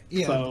 Right.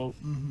 Yeah. So,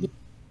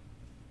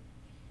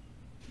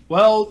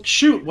 well,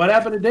 shoot, what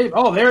happened to Dave?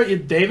 Oh,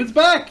 David's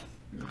back.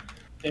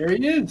 There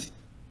he is.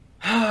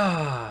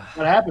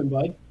 What happened,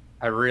 bud?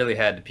 I really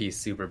had to pee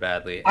super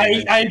badly.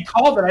 I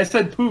called it. I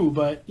said poo,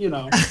 but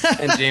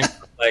And James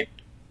was like,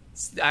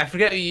 I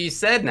forget what you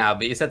said now,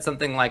 but you said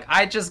something like,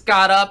 I just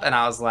got up, and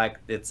I was like,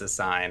 it's a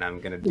sign.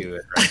 I'm going to do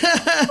it right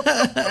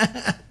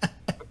now.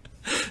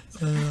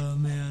 Oh,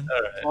 man.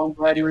 All right. Well, I'm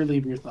glad you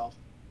relieved yourself.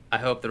 I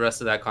hope the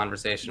rest of that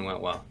conversation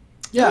went well.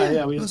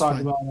 Yeah, we just talked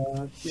fine. about,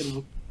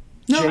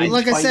 No, James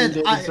like I fighting said,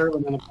 David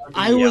Serlin in a parking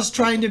I lot. was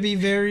trying to be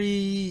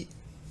very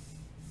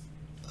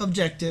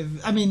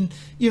objective. I mean,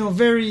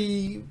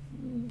 very,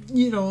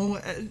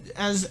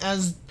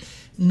 as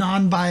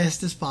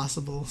non-biased as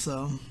possible.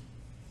 So,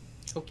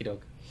 Okie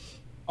doke.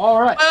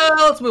 All right.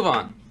 Well, let's move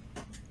on.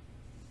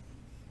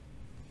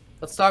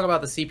 Let's talk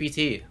about the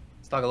CPT.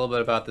 Let's talk a little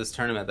bit about this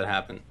tournament that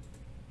happened.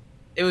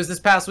 It was this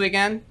past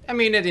weekend. I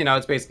mean,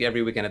 it's basically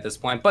every weekend at this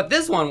point. But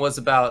this one was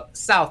about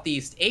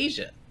Southeast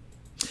Asia.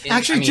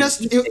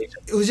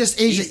 it was just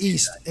Asia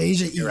East.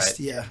 Asia East, right.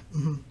 yeah.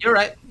 Mm-hmm. You're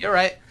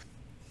right.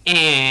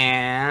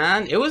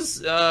 And it was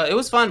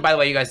fun. By the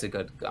way, you guys did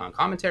good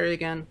commentary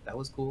again. That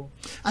was cool.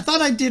 I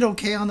thought I did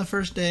okay on the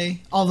first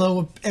day,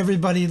 although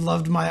everybody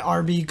loved my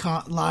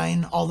RB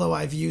line, although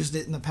I've used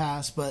it in the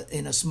past, but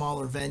in a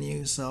smaller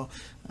venue, so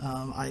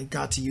I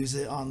got to use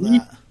it on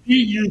that.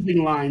 Keep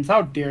using lines.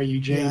 How dare you,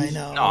 James? Yeah, I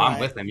know. No,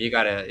 I'm with him. You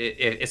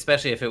gotta,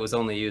 especially if it was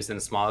only used in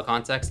a smaller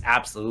context,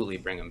 absolutely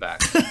bring him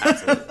back.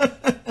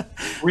 Absolutely.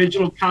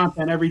 Original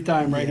content every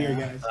time right here,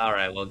 guys. All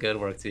right, well, good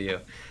work to you.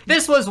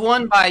 This was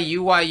won by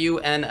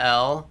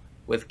UYUNL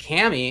with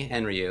Cammy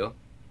and Ryu.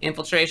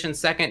 Infiltration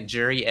second,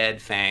 Jury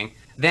Ed Fang.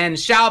 Then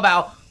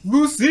Xiaobao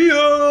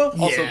Lucia.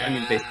 Also,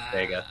 basically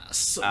Vega.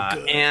 So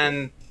good.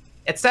 And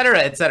et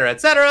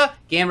cetera.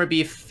 Gamer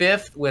B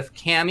fifth with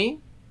Cammy.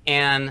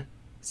 And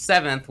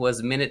seventh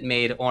was Minute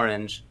Maid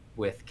Orange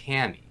with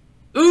Cammy.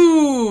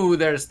 Ooh,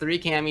 there's 3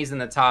 Cammies in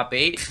the top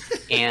 8.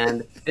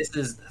 And this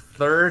is the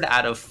 3rd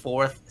out of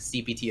 4th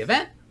CPT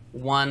event,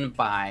 won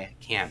by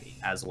Cammy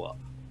as well.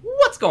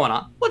 What's going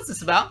on? What's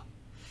this about?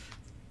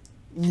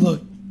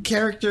 Look,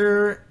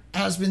 character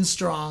has been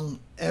strong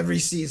every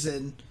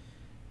season.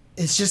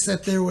 It's just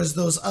that there was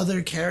those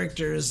other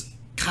characters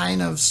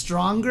kind of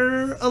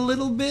stronger a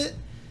little bit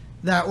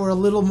that were a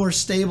little more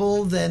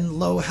stable than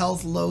low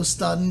health, low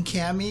stun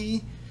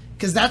Cammy.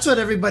 Because that's what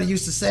everybody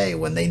used to say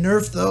when they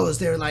nerfed those.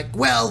 They were like,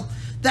 well,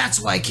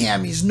 That's why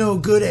Cammy's no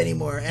good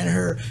anymore, and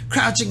her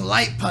crouching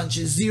light punch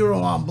is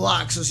 0 on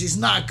block, so she's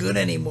not good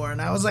anymore.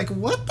 And I was like,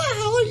 what the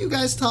hell are you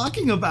guys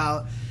talking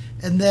about?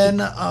 And then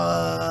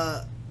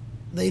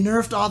they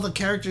nerfed all the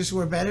characters who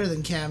were better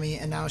than Cammy,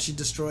 and now she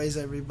destroys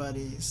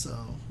everybody. So,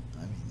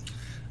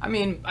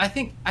 I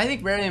think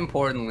very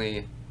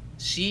importantly,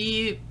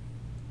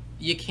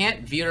 you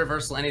can't V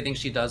reversal anything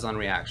she does on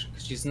reaction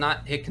because she's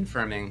not hit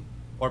confirming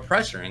or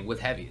pressuring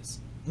with heavies,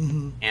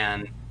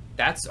 and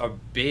that's a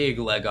big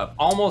leg up.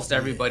 Almost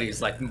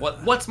everybody's like,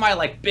 what's my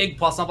like big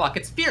plus on block?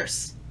 It's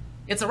fierce.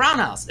 It's a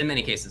roundhouse in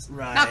many cases,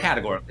 not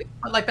categorically,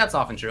 but like that's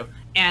often true.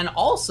 And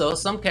also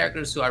some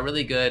characters who are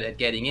really good at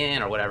getting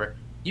in or whatever,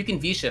 you can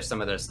V shift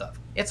some of their stuff.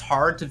 It's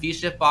hard to V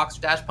shift box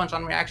or dash punch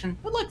on reaction,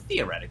 but like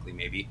theoretically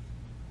maybe.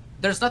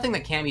 There's nothing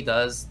that Cammy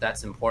does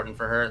that's important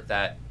for her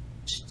that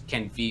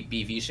can be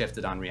V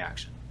shifted on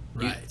reaction.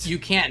 Right. You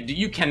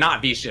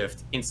cannot V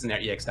shift instant air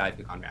EX dive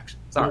kick on reaction.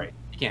 Sorry,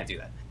 you can't do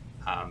that.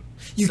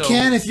 You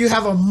can if you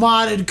have a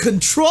modded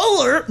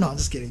controller. No, I'm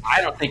just kidding.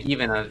 I don't think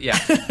even I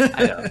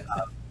know.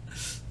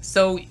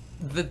 So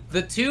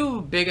the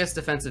two biggest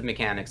defensive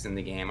mechanics in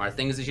the game are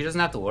things that she doesn't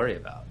have to worry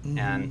about,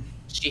 and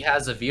she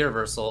has a V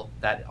reversal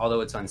that,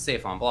 although it's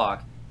unsafe on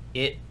block,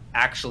 it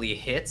actually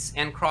hits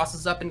and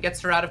crosses up and gets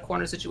her out of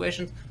corner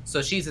situations.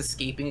 So she's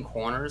escaping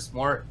corners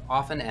more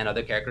often, and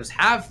other characters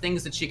have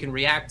things that she can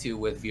react to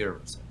with V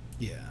reversal.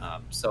 Yeah.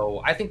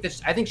 So I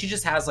think she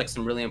just has like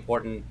some really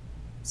important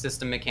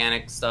system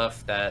mechanic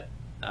stuff that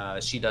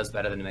she does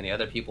better than many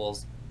other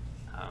people's.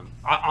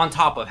 On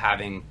top of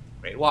having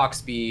great walk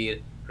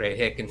speed, great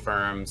hit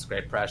confirms,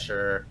 great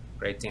pressure,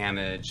 great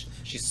damage.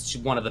 She's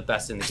one of the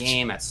best in the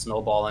game at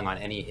snowballing on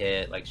any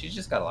hit. Like, she's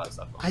just got a lot of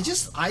stuff going on.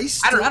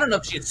 I don't know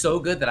if she's so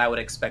good that I would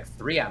expect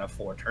 3 out of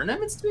 4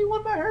 tournaments to be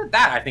won by her.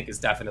 That I think is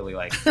definitely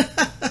like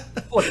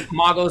look,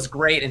 Mago's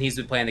great and he's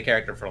been playing the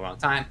character for a long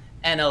time.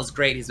 NL's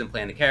great, he's been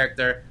playing the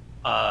character.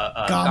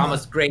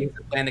 Gama's great, he's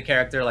been playing the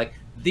character. Like,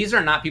 these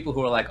are not people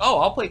who are like, oh,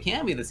 I'll play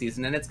Cammy this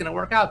season and it's gonna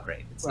work out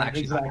great. It's not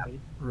actually exactly.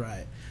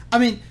 Right. I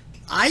mean,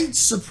 I'm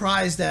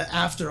surprised that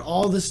after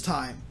all this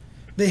time,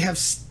 they have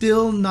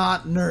still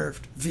not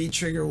nerfed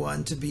V-Trigger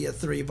 1 to be a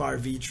 3-bar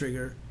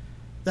V-Trigger.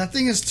 That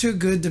thing is too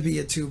good to be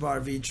a 2-bar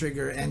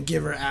V-Trigger and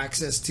give her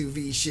access to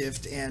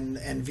V-Shift and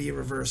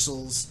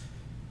V-Reversals.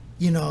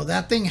 You know,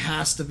 that thing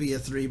has to be a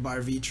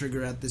 3-bar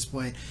V-Trigger at this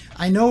point.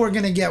 I know we're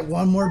going to get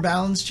one more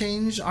balance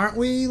change, aren't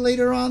we,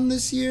 later on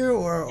this year?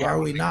 Or are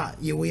we not?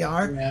 Yeah, we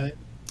are? Yeah,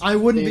 I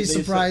wouldn't be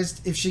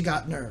surprised if she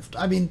got nerfed.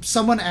 I mean,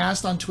 someone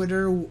asked on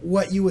Twitter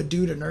what you would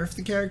do to nerf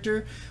the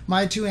character.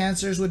 My 2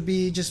 answers would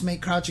be just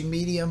make crouching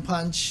medium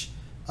punch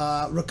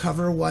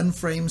recover 1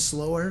 frame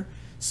slower.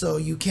 So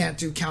you can't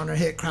do counter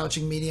hit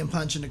crouching medium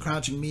punch and a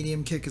crouching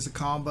medium kick as a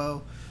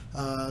combo.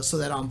 So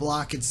that on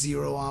block it's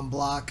 0 on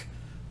block.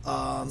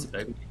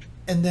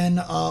 And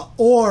then,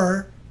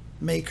 or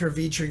make her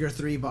V-trigger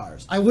 3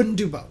 bars. I wouldn't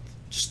do both.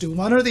 Just do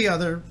one or the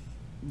other.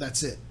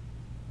 That's it.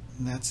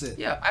 And that's it.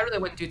 Yeah, I really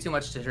wouldn't do too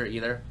much to her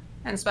either.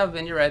 And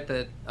Spavin, you're right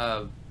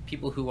that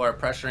people who are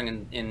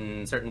pressuring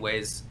in certain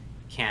ways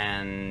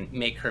can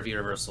make her V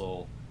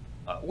reversal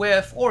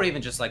whiff, or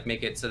even just like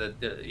make it so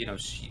that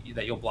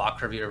that you'll block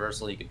her V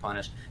reversal. You can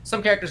punish.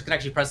 Some characters can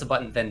actually press a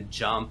button, then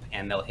jump,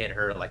 and they'll hit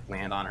her, like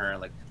land on her.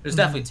 Like there's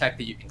definitely tech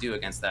that you can do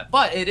against that.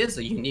 But it is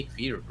a unique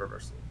V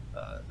reversal,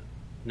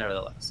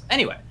 nevertheless.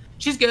 Anyway,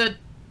 she's good,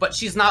 but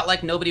she's not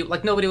like nobody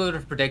would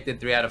have predicted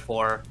 3 out of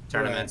 4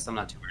 tournaments. Right. I'm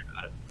not too worried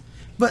about it.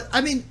 But,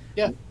 I mean,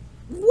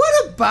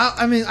 what about...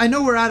 I mean, I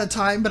know we're out of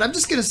time, but I'm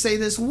just going to say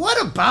this.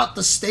 What about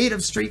the state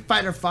of Street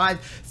Fighter V?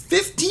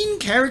 15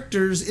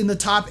 characters in the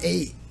top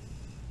 8.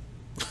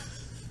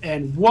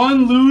 And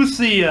 1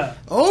 Lucia.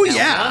 Oh,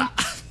 yeah.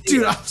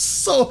 Dude, I'm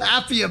so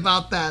happy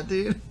about that,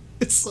 dude.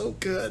 It's so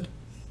good.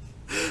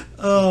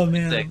 Oh,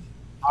 man.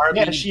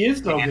 Yeah, she is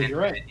so good. You're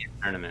right.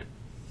 Tournament.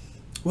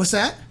 What's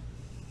that?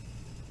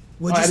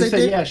 What'd you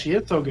say, yeah, she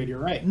is so good. You're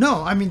right.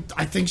 No, I mean,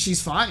 I think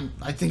she's fine.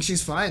 Like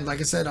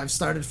I said, I've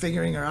started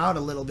figuring her out a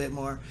little bit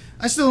more.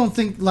 I still don't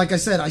think, like I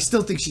said, I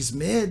still think she's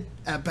mid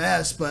at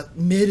best, but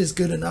mid is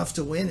good enough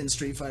to win in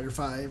Street Fighter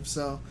V.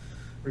 So,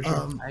 for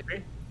sure. I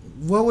agree.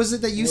 What was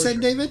it that you said,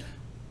 David?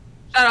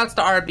 Shout outs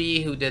to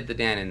RB who did the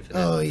Dan Infinite.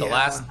 Oh, yeah. The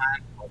last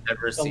time we'll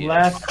ever see the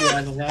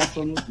last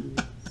one.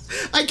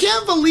 I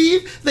can't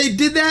believe they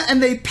did that and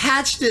they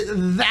patched it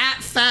that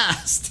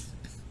fast.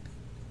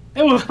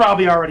 It was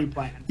probably already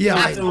planned. Yeah,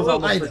 I know.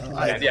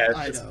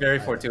 It's very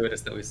fortuitous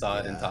that we saw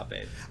it in top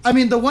 8. I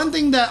mean, the one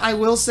thing that I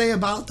will say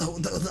about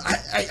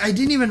I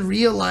didn't even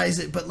realize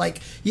it, but like,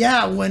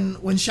 yeah, when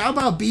Xiao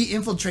Bao beat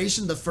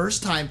Infiltration the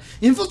first time,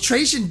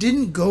 Infiltration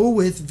didn't go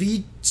with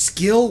V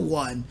skill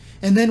 1.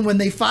 And then when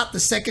they fought the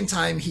second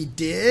time, he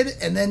did.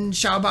 And then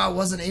Xiao Bao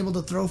wasn't able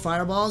to throw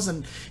fireballs.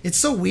 And it's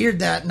so weird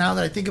that now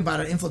that I think about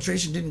it,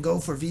 Infiltration didn't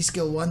go for V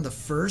skill 1 the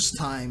first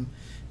time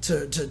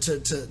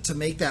to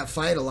make that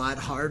fight a lot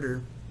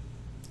harder.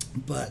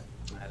 But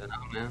I don't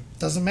know, man.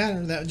 Doesn't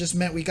matter. That just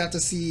meant we got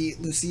to see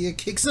Lucia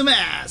kick some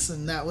ass,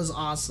 and that was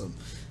awesome.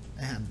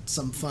 I had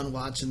some fun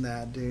watching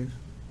that, dude.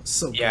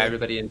 So Yeah, good.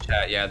 everybody in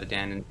chat. Yeah, the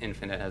Dan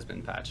Infinite has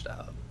been patched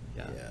out.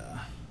 Yeah. Yeah.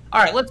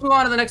 All right, let's move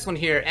on to the next one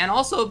here, and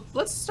also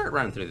let's start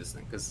running through this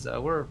thing because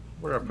we're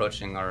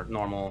approaching our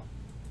normal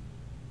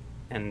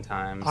end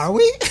times. Are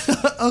we?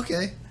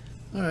 Okay.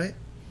 All right.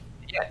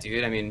 Yeah,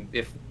 dude. I mean,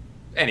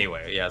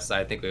 anyway, yes,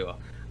 I think we will.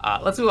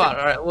 Let's move on.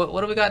 All right,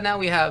 what do we got now?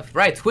 We have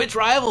Twitch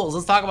Rivals.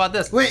 Let's talk about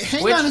this. Wait,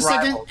 hang Twitch on a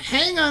second. Rivals.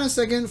 Hang on a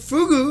second.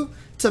 Fugu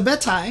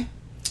Tabetai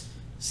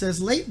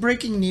says late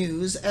breaking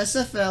news: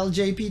 SFL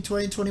JP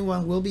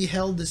 2021 will be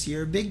held this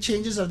year. Big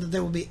changes are that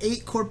there will be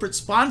 8 corporate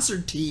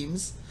sponsored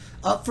teams,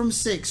 up from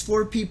 6,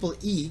 4 people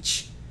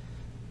each.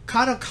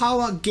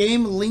 Kadokawa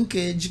Game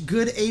Linkage,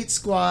 Good 8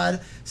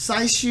 Squad,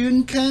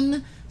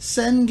 Saishunken,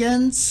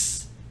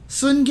 Sungens,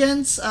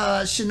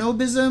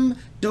 Shinobism,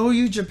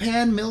 Doyu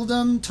Japan,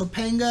 Mildum,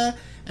 Topanga,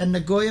 and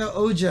Nagoya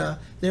Oja.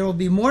 There will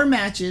be more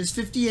matches,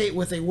 58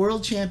 with a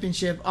World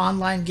Championship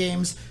online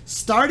games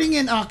starting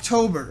in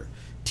October.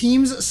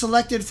 Teams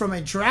selected from a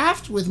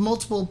draft with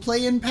multiple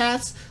play-in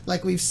paths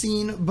like we've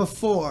seen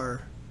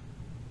before.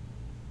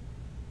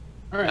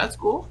 All right. That's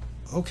cool.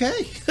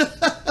 Okay.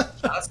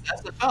 That's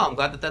the film. I'm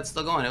glad that that's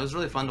still going. It was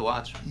really fun to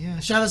watch. Yeah,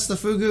 shout outs to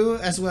Fugu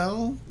as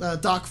well.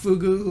 Doc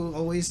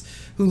Fugu,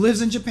 who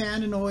lives in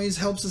Japan and always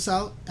helps us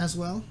out as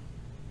well.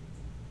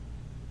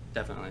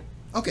 Definitely.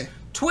 Okay.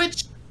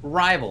 Twitch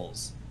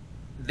Rivals.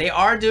 They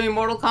are doing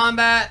Mortal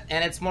Kombat,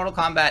 and it's Mortal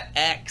Kombat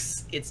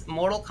X. It's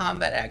Mortal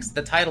Kombat X.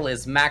 The title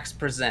is Max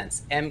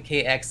Presents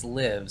MKX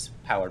Lives,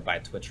 powered by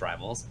Twitch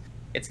Rivals.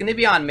 It's going to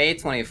be on May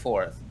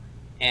 24th,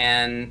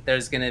 and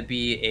there's going to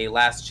be a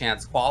last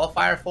chance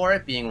qualifier for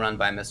it being run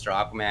by Mr.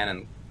 Aquaman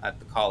and at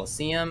the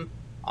Coliseum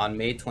on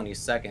May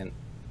 22nd.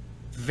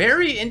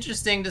 Very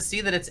interesting to see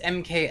that it's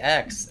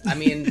MKX. I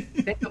mean,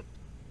 think of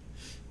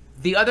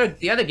the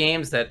other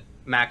games that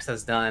Max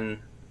has done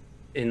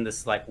in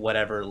this like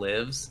whatever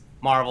lives.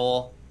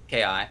 Marvel,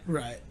 KI.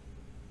 Right.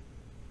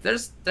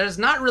 There's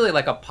not really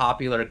like a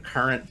popular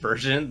current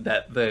version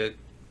that the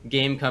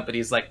game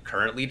company's like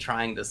currently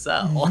trying to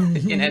sell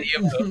in any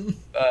of those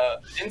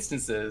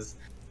instances.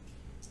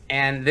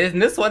 And in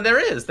this one there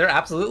is. They're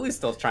absolutely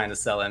still trying to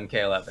sell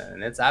MK11,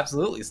 and it's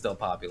absolutely still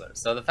popular.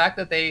 So the fact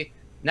that they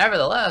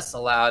nevertheless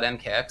allowed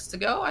MKX to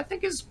go, I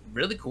think is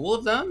really cool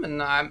of them,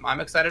 and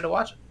I'm excited to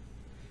watch it.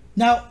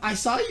 Now, I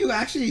saw you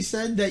actually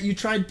said that you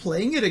tried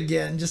playing it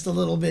again just a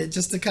little bit,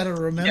 just to kind of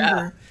remember.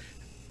 Yeah.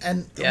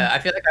 And Yeah, I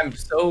feel like I'm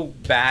so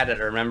bad at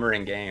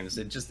remembering games.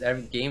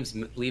 Games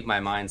leave my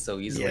mind so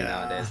easily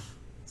nowadays.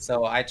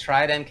 So I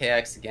tried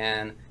MKX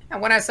again, and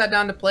when I sat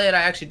down to play it,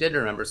 I actually did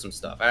remember some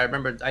stuff. I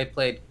remembered I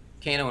played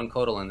Kano and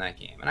Kotal in that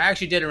game, and I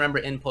actually did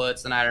remember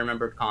inputs, and I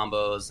remembered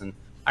combos, and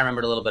I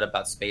remembered a little bit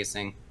about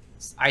spacing.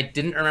 I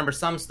didn't remember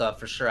some stuff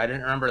for sure. I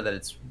didn't remember that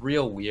it's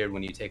real weird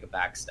when you take a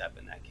back step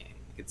in that game.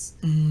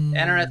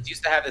 NRS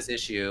used to have this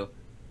issue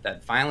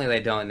that finally they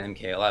don't in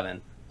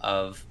MK11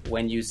 of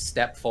when you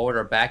step forward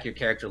or back, your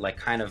character like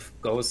kind of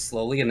goes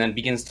slowly and then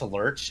begins to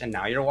lurch, and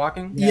now you're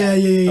walking.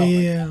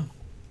 yeah.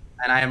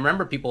 And I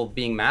remember people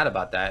being mad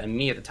about that, and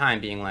me at the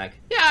time being like,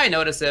 yeah, I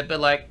notice it,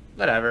 but like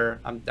whatever.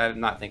 I'm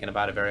not thinking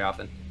about it very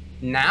often.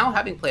 Now,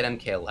 having played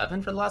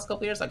MK11 for the last couple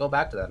of years, I go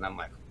back to that and I'm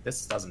like,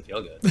 this doesn't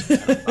feel good.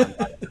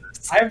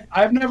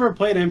 I've never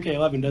played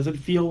MK11. Does it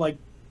feel like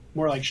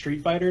more like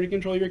Street Fighter to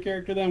control your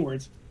character then, where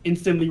it's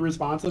instantly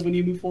responsive when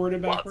you move forward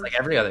and Well, backwards? it's like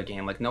every other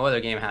game. Like no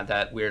other game had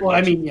that weird. Well,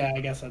 I mean, yeah,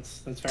 I guess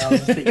that's fair. I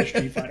was just thinking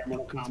Street Fighter,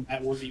 Mortal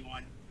Kombat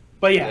 1v1.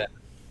 But yeah,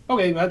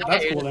 okay, that's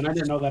cool. Then I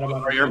didn't know that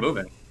about. Or you're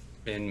moving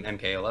in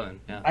MK11.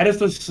 Yeah. I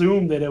just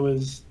assumed that it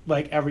was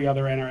like every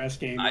other NRS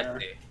game I where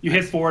see. you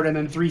hit forward and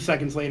then 3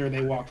 seconds later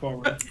they walk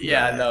forward.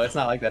 Yeah, no, it's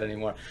not like that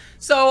anymore.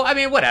 So, I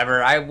mean,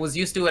 whatever. I was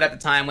used to it at the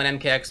time when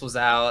MKX was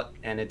out,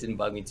 and it didn't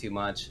bug me too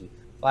much. And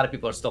a lot of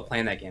people are still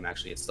playing that game,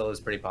 actually. It still is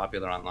pretty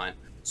popular online.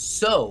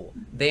 So,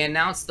 they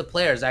announced the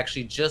players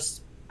actually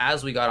just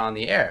as we got on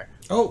the air.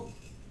 Oh,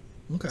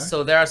 okay.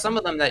 So, there are some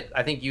of them that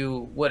I think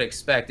you would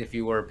expect if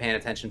you were paying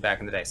attention back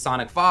in the day.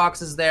 Sonic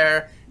Fox is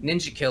there.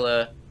 Ninja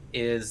Killa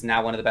is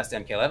now one of the best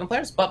MK11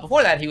 players. But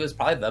before that, he was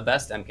probably the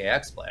best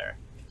MKX player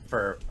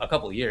for a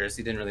couple of years.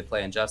 He didn't really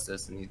play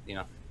Injustice, and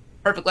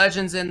Perfect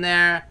Legends in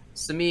there,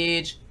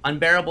 Samij,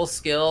 Unbearable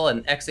Skill,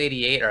 and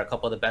X88 are a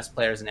couple of the best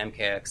players in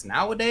MKX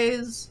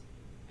nowadays,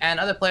 and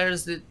other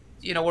players that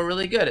were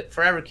really good at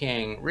Forever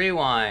King,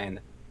 Rewind,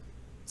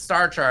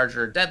 Star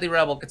Charger, Deadly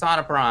Rebel,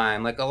 Katana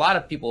Prime, like a lot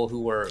of people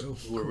who were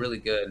really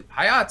good.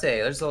 Hayate,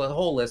 there's a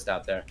whole list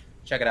out there.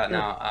 Check it out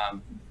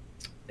now.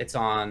 It's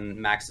on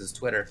Max's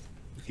Twitter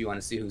if you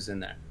want to see who's in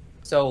there.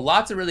 So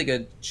lots of really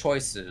good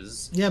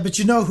choices. Yeah, but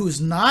you know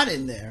who's not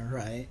in there,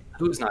 right?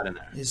 Who's not in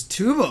there? Is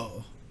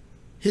Tubo.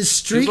 His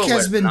streak Tubo has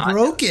was been not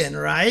broken,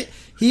 right?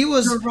 He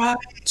was You're right.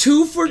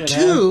 2 for It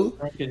 2. has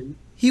broken.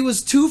 He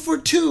was 2 for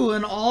 2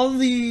 in all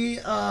the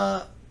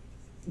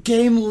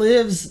game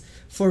lives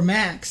for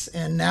Max,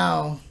 and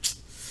now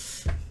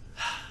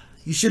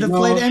you should have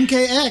played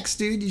MKX,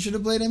 dude. You should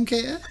have played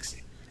MKX.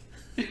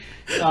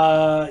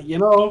 It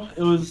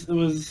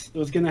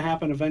was gonna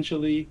happen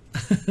eventually,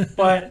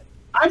 but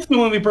I'm the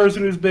only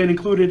person who's been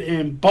included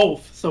in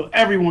both, so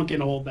everyone can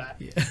hold that.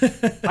 Yeah.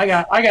 I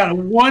got a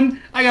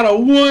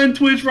one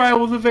Twitch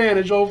Rivals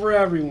advantage over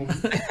everyone.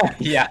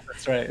 Yeah,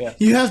 that's right. Yeah.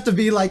 You have to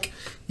be like,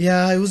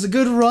 yeah, it was a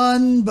good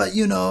run, but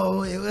you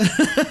know.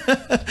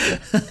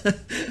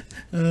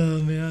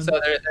 Oh man. So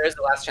there is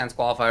the last chance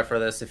qualifier for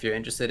this. If you're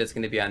interested, it's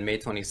going to be on May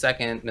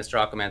 22nd. Mr.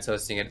 Aquaman's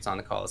hosting it. It's on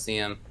the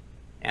Coliseum.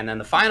 And then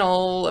the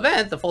final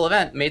event, the full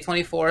event, May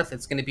 24th,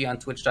 it's going to be on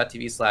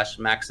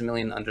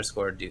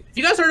twitch.tv/Maximilian_dude. Have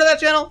you guys heard of that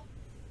channel?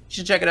 You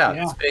should check it out.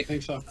 Yeah, It's big. I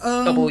think so.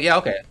 Yeah,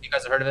 okay. You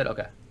guys have heard of it?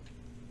 Okay.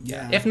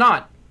 Yeah. If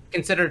not,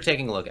 consider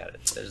taking a look at it.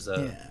 There's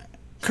a... Yeah.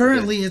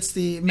 Currently, it's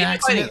the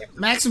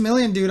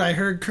Maximilian dude. I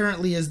heard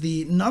currently is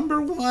the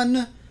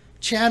 #1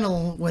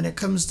 channel when it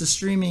comes to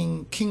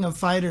streaming King of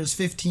Fighters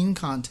 15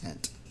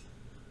 content.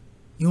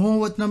 You know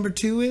what number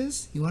 2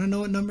 is? You want to know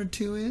what number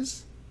 2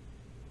 is?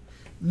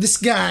 This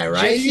guy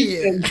right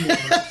here.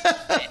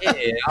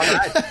 Hey, all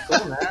right.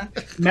 Cool, man.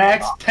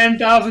 Max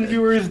 10,000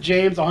 viewers,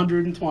 James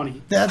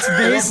 120. That's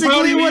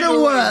basically what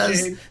it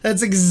was. James.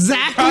 That's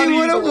exactly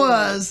what it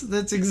was.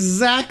 That's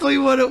exactly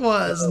what it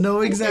was.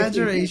 No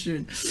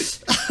exaggeration.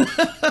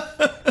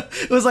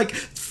 It was like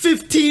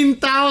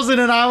 15,000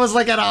 and I was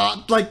like at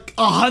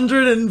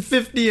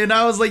 150 and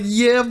I was like,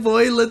 yeah,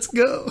 boy, let's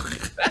go.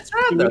 That's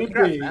right, though.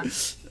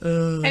 Congrats,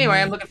 man.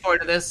 Anyway, I'm looking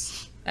forward to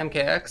this.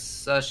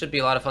 MKX should be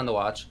a lot of fun to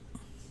watch.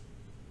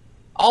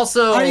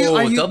 Also, Are you-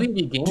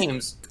 WB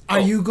Games. Are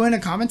you going to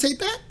commentate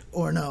that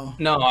or no?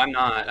 No, I'm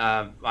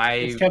not.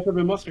 It's ketchup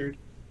and mustard.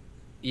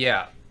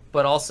 Yeah,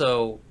 but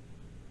also,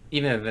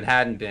 even if it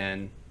hadn't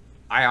been,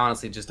 I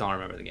honestly just don't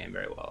remember the game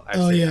very well.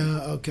 Oh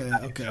yeah, okay.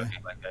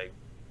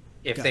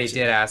 If Gotcha. they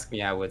did ask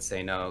me, I would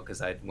say no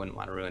because I wouldn't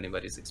want to ruin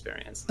anybody's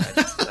experience. I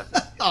just have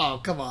no-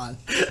 Oh, come on.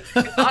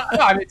 No,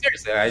 I mean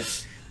seriously,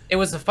 it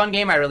was a fun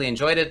game. I really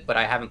enjoyed it, but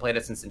I haven't played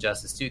it since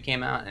Injustice 2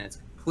 came out, and it's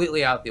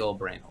completely out the old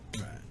brain hole.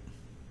 Right.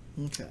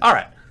 Okay. All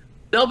right.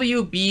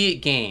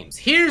 WB Games.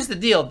 Here's the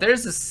deal.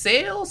 There's a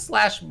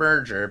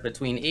sale/merger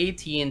between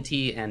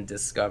AT&T and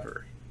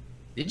Discovery.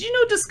 Did you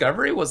know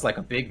Discovery was like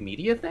a big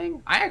media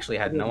thing? I actually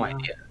had no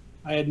idea.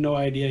 I had no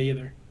idea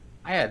either.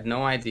 I had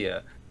no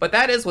idea. But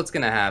that is what's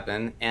going to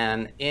happen.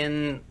 And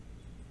in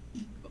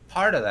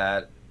part of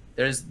that,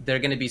 they're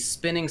going to be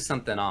spinning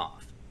something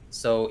off.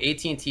 So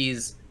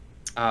AT&T's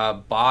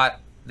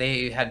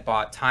they had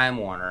bought Time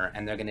Warner,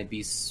 and they're going to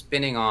be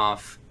spinning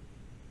off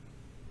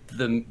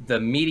the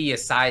media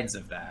sides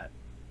of that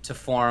to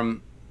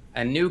form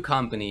a new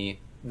company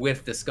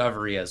with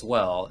Discovery as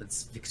well.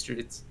 It's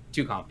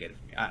too complicated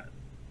for me. I don't know.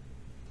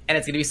 And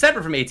it's going to be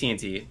separate from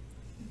AT&T.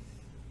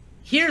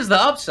 Here's the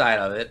upside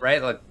of it,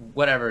 right? Like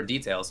whatever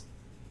details.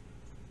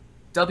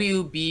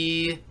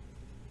 WB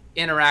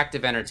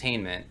Interactive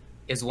Entertainment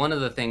is one of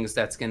the things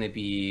that's going to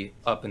be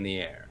up in the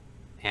air.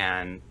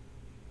 And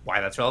why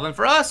that's relevant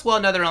for us?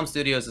 Well, NetherRealm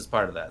Studios is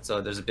part of that. So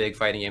there's a big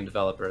fighting game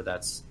developer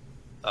that's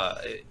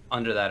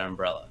under that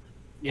umbrella.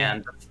 Yeah.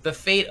 And the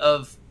fate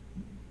of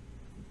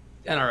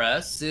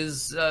NRS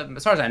is,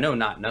 as far as I know,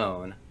 not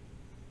known.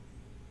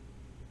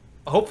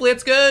 Hopefully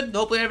it's good.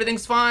 Hopefully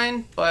everything's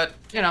fine. But,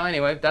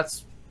 anyway,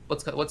 that's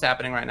what's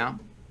happening right now.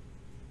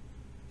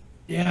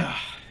 Yeah.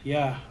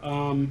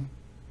 I'm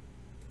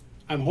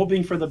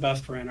hoping for the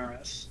best for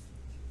NRS.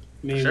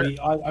 I mean, Sure.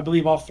 I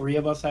believe all three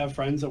of us have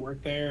friends that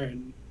work there,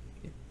 and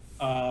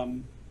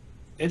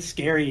it's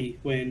scary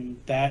when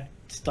that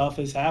stuff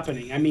is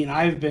happening. I mean,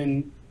 I've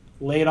been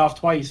laid off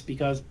twice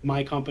because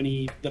my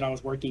company that I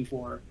was working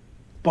for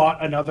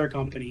bought another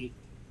company,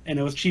 and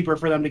it was cheaper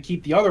for them to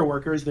keep the other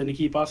workers than to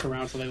keep us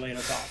around, so they laid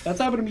us off. That's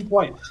happened to me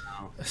twice.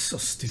 That's so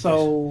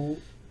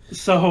stupid.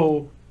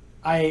 So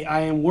I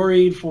am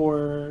worried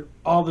for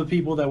all the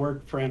people that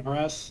work for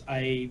NRS.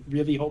 I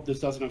really hope this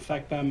doesn't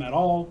affect them at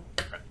all.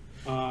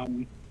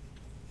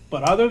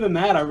 But other than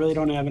that, I really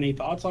don't have any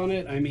thoughts on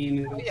it. I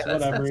mean, it's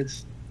whatever.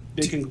 It's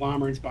big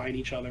conglomerates buying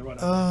each other,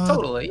 whatever.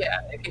 Totally,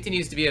 yeah. It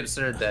continues to be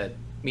absurd that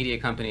media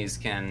companies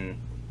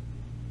can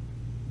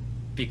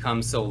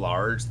become so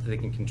large that they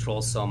can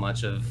control so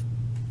much of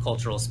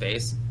cultural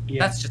space. Yeah.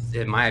 That's just,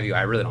 in my view,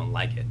 I really don't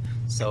like it.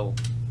 So,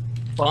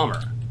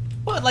 bummer.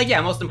 But,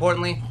 most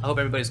importantly, I hope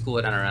everybody's cool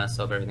at NRS.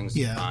 I hope everything's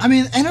fine. I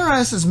mean,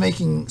 NRS is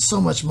making so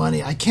much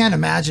money. I can't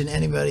imagine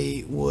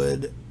anybody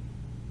would,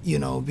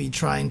 be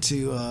trying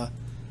to.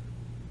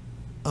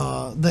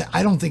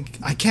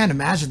 I can't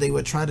imagine they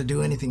would try to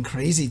do anything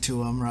crazy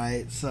to them,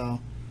 right? So.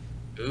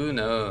 Who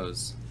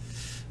knows?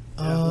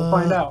 We'll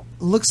find out.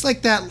 Looks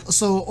like that.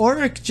 So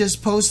Oric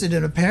just posted,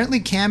 and apparently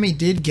Cammy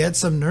did get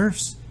some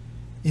nerfs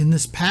in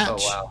this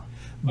patch. Oh,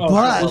 Oh,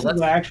 wow. But this is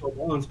the actual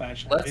balance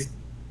patch. Let's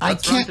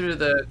run through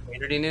the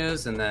community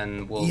news, and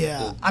then we'll...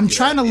 I'm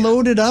trying to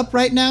load it up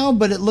right now,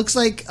 but it looks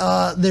like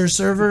their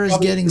server is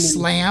getting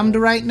slammed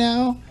right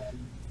now.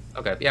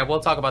 Okay, yeah, we'll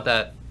talk about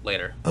that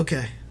later.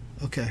 Okay.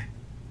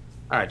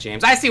 All right,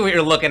 James, I see what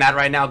you're looking at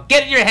right now.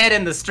 Get your head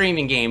in the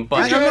streaming game,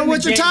 but I don't know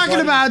what you're talking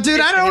about, dude.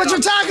 I don't know what you're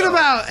talking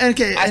about.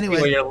 Okay, I see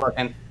anyway. where you're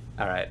looking.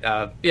 All right,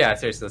 yeah,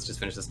 seriously, let's just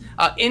finish this.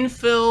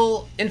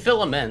 Infill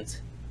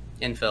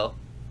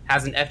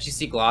has an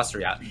FGC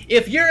glossary out.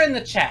 If you're in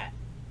the chat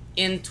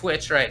in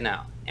Twitch right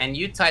now and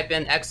you type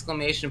in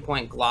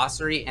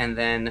 !glossary and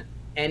then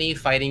any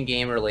fighting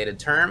game related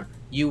term,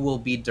 you will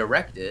be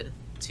directed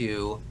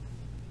to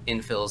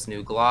Infill's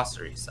new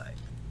glossary site.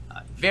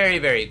 Very,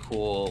 very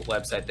cool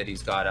website that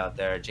he's got out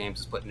there. James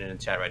is putting it in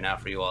the chat right now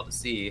for you all to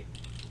see.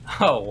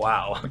 Oh,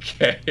 wow.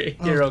 Okay.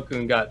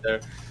 Hiro-kun got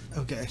there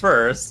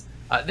first.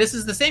 This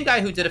is the same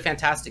guy who did a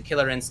fantastic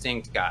Killer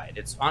Instinct guide.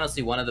 It's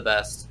honestly one of the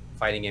best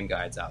fighting game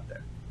guides out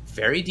there.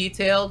 Very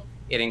detailed.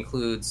 It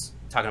includes,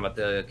 talking about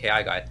the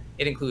KI guide,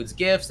 it includes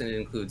GIFs and it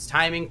includes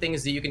timing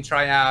things that you can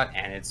try out,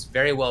 and it's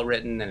very well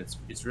written and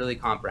it's really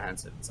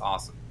comprehensive. It's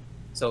awesome.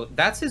 So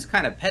that's his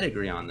kind of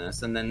pedigree on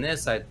this. And then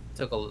this I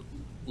took a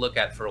look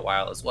at for a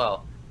while as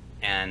well.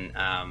 And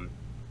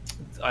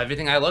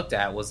everything I looked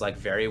at was like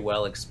very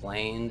well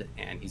explained,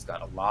 and he's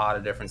got a lot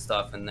of different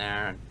stuff in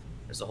there. And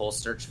there's a whole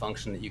search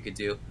function that you could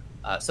do.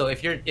 So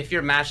if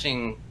you're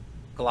mashing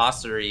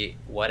glossary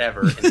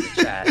whatever in the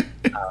chat,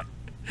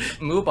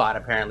 Moobot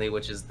apparently,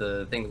 which is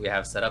the thing that we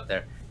have set up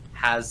there,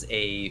 has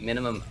a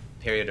minimum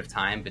period of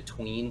time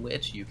between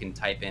which you can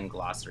type in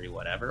glossary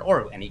whatever,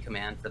 or any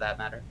command for that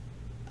matter.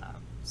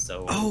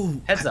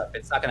 Heads up,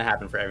 it's not going to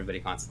happen for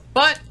everybody constantly,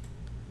 but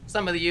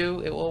some of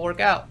you it will work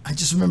out. I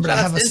just remembered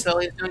Shout out to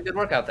Infill, he's doing good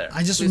work out there.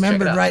 I just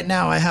remembered right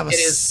now I have it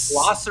is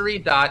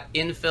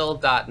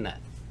glossary.infill.net.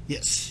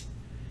 Yes.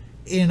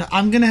 And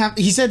I'm going to have,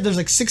 he said there's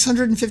like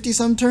 650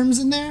 some terms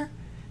in there.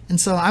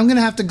 And so I'm going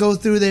to have to go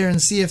through there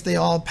and see if they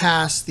all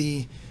pass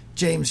the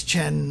James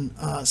Chen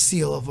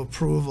seal of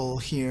approval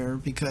here,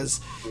 because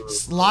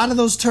a lot of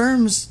those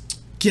terms,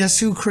 guess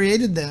who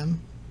created them?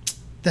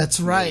 That's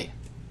right.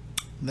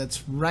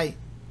 That's right.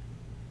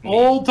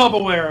 Old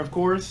Tupperware, of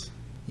course.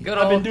 Good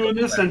I've been doing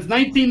this since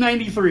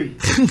 1993.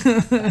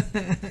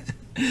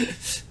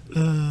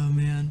 Oh,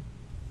 man.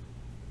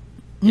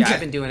 Yeah, Okay. I've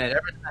been doing it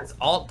ever since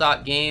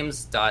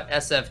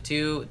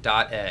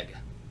alt.games.sf2.egg.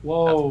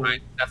 Whoa.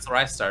 That's where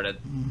I started.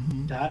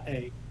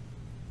 .egg.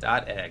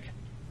 .egg.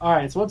 All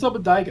right, so what's up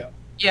with Daigo?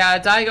 Yeah,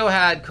 Daigo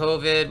had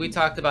COVID. We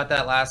talked about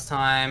that last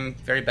time.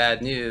 Very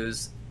bad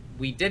news.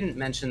 We didn't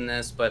mention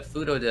this, but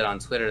Fudo did on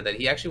Twitter that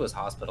he actually was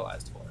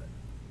hospitalized for it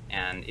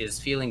and is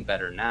feeling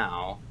better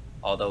now.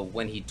 Although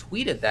when he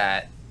tweeted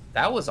that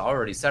was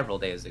already several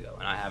days ago,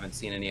 and I haven't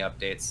seen any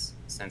updates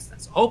since then.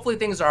 So hopefully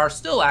things are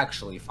still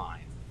actually fine.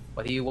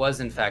 But he was,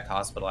 in fact,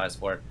 hospitalized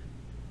for it.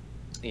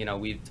 You know,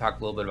 we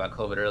talked a little bit about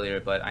COVID earlier,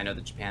 but I know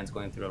that Japan's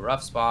going through a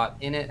rough spot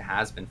in it,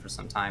 has been for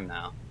some time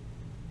now.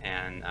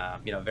 And,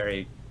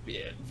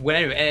 when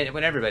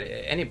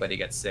anybody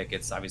gets sick,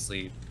 it's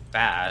obviously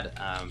bad.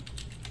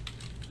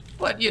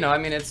 But,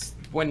 it's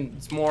when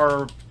it's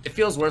more, it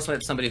feels worse when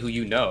it's somebody who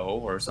you know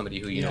or somebody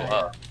who you know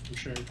of. For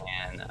sure.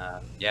 And,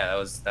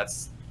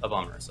 that's a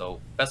bummer. So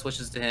best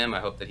wishes to him. I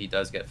hope that he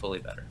does get fully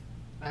better.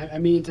 I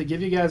mean, to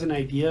give you guys an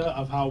idea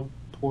of how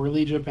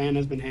poorly Japan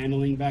has been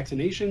handling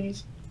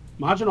vaccinations,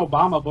 Majin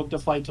Obama booked a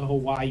flight to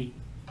Hawaii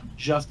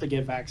just to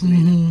get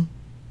vaccinated. Mm-hmm.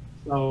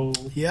 So,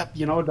 Yep.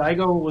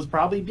 Daigo was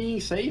probably being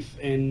safe,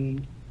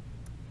 and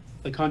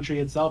the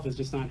country itself is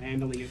just not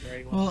handling it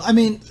very well. Well, I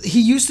mean,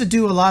 he used to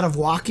do a lot of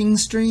walking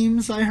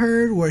streams, I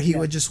heard, where he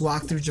would just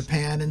walk through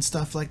Japan and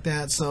stuff like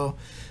that. So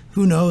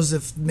who knows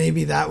if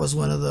maybe that was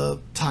one of the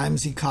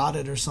times he caught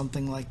it or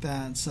something like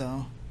that.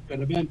 So Could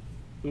have been.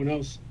 Who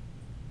knows?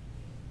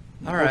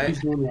 All Hope right.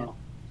 he's doing well.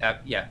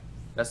 Yeah.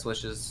 Best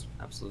wishes.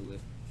 Absolutely.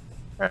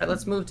 All right,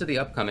 let's move to the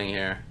upcoming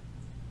here,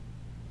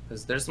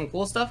 because there's some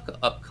cool stuff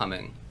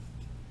upcoming.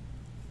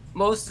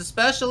 Most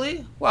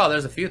especially, well,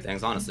 there's a few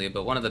things, honestly,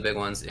 but one of the big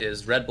ones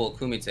is Red Bull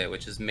Kumite,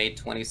 which is May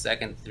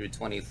 22nd through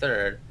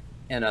 23rd.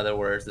 In other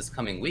words, this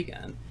coming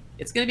weekend.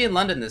 It's going to be in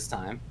London this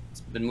time.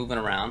 It's been moving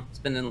around.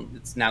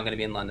 It's now going to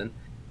be in London.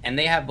 And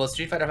they have both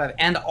Street Fighter V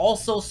and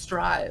also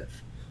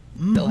Strive.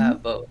 Mm-hmm. They'll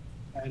have both.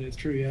 That is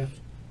true, yeah.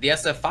 The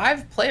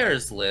SF5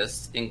 players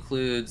list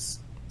includes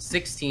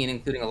 16,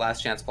 including a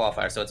last chance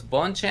qualifier. So it's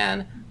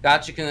Bonchan,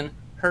 Gachikun,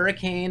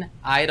 Hurricane,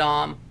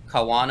 Idom,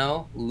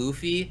 Kawano,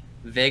 Luffy,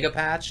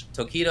 Vegapatch,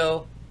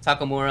 Tokido,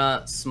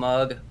 Takamura,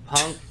 Smug,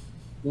 Punk,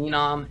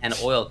 Phenom, and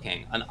Oil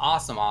King. An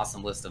awesome,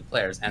 awesome list of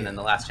players. And then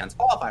the last chance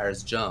qualifier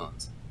is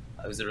Jones,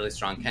 who's a really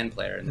strong Ken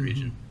player in the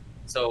region.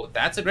 So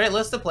that's a great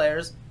list of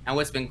players. And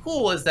what's been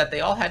cool is that they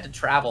all had to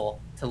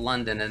travel to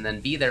London and then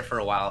be there for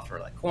a while for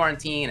like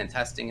quarantine and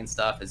testing and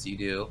stuff, as you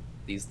do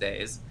these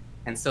days.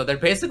 And so they're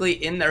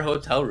basically in their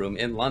hotel room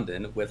in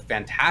London with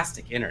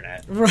fantastic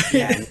internet. right,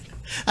 And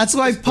that's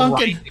why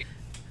Punk and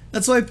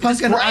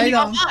grinding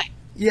Idom, online.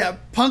 yeah,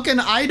 Punk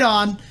and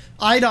Idom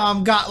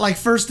got like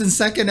first and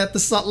second at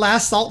the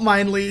last Salt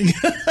Mine League.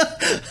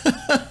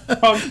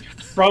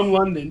 From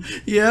London.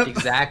 Yep.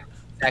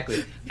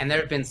 Exactly. And there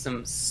have been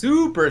some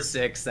super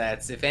sick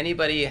sets. If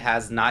anybody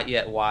has not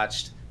yet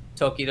watched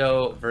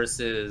Tokido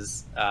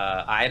versus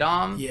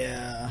Idom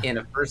in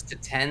a 1st to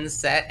 10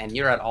 set, and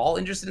you're at all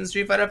interested in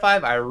Street Fighter V,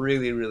 I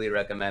really, really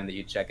recommend that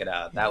you check it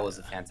out. That was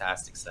a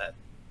fantastic set.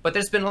 But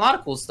there's been a lot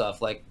of cool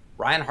stuff, like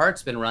Ryan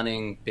Hart's been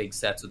running big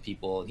sets with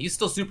people. He's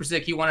still super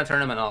sick. He won a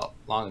tournament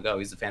long ago.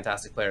 He's a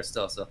fantastic player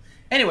still. So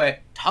anyway,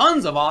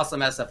 tons of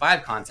awesome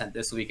SF5 content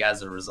this week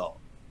as a result.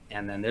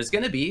 And then there's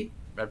going to be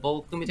Red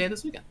Bull Kumite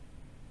this weekend,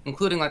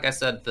 including, like I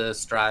said, the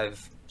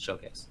Strive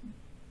showcase.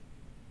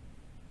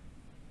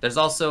 There's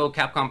also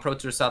Capcom Pro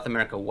Tour South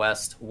America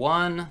West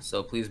 1,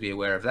 so please be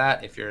aware of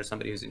that if you're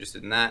somebody who's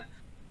interested in that.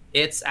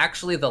 It's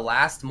actually the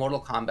last Mortal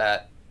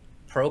Kombat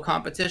Pro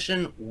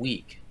competition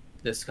week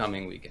this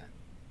coming weekend.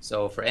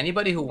 So for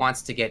anybody who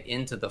wants to get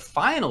into the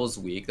finals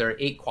week, there are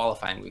 8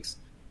 qualifying weeks.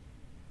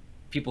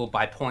 People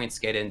by points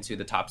get into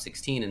the top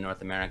 16 in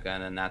North America,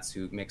 and then that's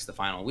who makes the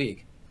final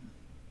week.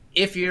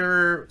 If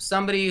you're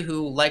somebody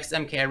who likes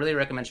MK, I really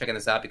recommend checking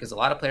this out, because a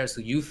lot of players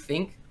who you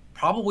think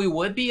probably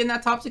would be in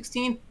that top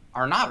 16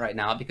 are not right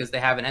now because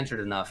they haven't entered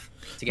enough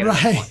to get enough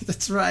points.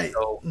 That's right.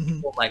 So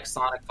people like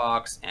Sonic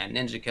Fox and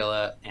Ninja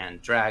Killa and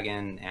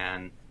Dragon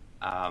and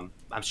I'm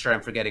sure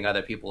I'm forgetting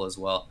other people as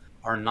well,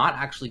 are not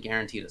actually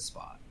guaranteed a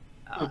spot.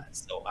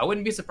 So I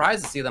wouldn't be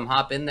surprised to see them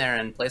hop in there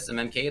and play some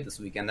MK this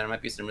weekend. There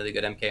might be some really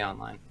good MK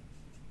online.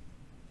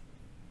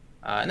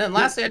 And then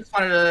lastly, I just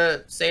wanted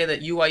to say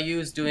that UYU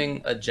is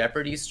doing a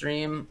Jeopardy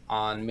stream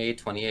on May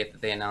 28th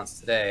that they announced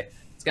today.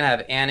 It's going to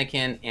have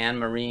Anakin and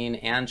Marine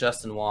and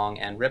Justin Wong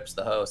and Rips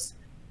the host.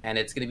 And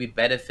it's going to be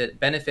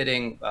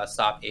benefiting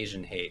Stop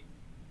Asian Hate.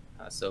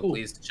 So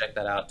please check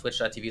that out.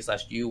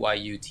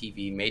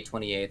 Twitch.tv/UYUTV, May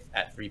 28th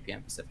at 3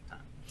 p.m. Pacific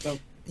time.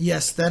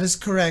 Yes, that is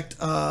correct.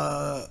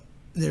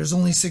 There's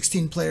only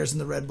 16 players in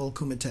the Red Bull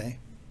Kumite.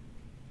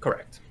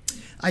 Correct.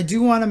 I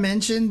do want to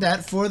mention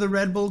that for the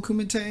Red Bull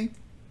Kumite,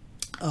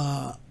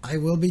 I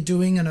will be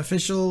doing an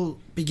official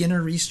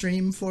beginner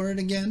restream for it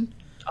again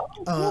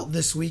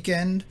this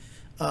weekend.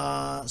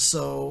 I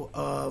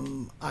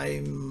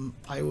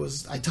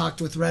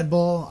talked with Red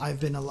Bull. I've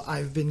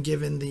been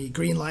given the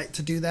green light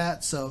to do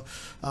that. So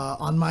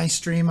on my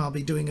stream, I'll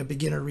be doing a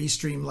beginner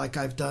restream like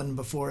I've done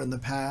before in the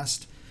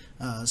past.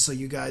 So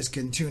you guys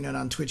can tune in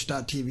on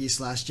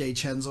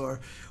twitch.tv/jchenzor,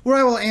 where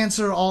I will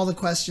answer all the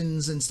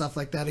questions and stuff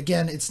like that.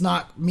 Again, it's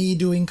not me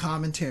doing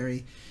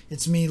commentary.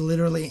 It's me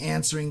literally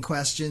answering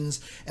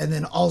questions and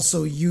then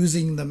also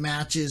using the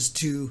matches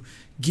to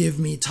give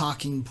me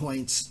talking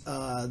points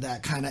that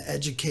kind of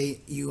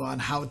educate you on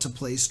how to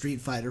play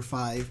Street Fighter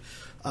V.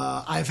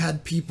 I've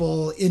had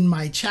people in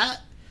my chat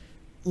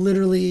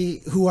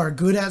literally who are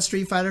good at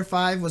Street Fighter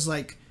V was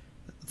like,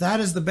 that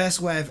is the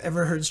best way I've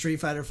ever heard Street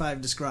Fighter V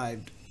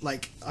described.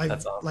 That's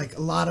awesome. Like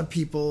a lot of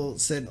people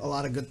said a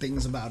lot of good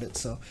things about it.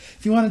 So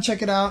if you want to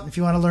check it out, if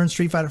you want to learn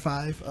Street Fighter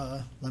V,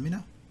 let me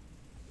know.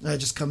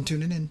 Just come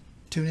tune in.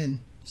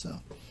 So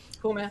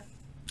cool, man.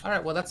 All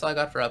right, well, that's all I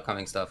got for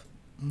upcoming stuff.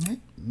 All right,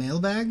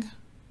 mailbag.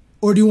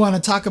 Or do you want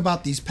to talk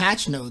about these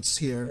patch notes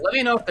here? Let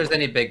me know if there's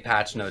any big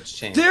patch notes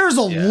changes. There's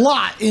a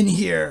lot in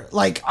here.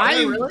 Like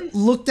I really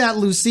looked at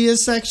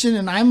Lucia's section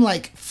and I'm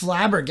like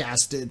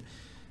flabbergasted.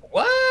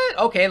 What?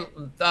 Okay,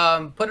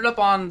 put it up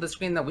on the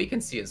screen that we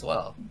can see as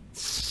well.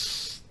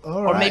 All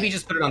or right. maybe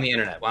just put it on the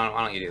internet. Why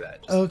don't you do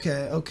that?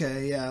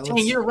 Okay, yeah. Dang,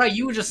 you're right.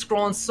 You were just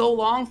scrolling so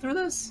long through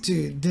this.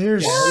 Dude,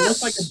 there's... Yeah, it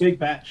looks like a big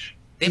patch.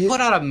 They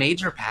put out a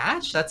major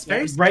patch? That's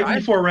very right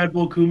before Red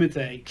Bull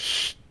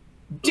Kumite.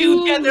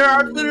 Dude, yeah, there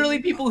are literally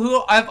people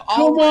who I've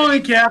Come on,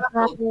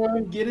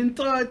 Capcom, get in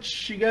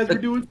touch. You guys are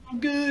doing so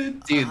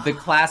good. Dude, the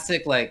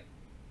classic, like,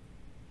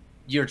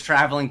 you're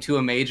traveling to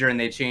a major and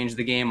they change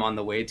the game on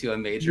the way to a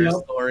major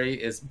story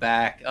is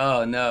back.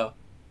 Oh, no.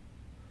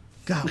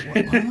 God,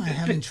 why am I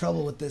having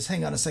trouble with this?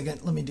 Hang on a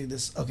second. Let me do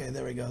this. Okay,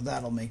 there we go.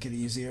 That'll make it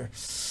easier.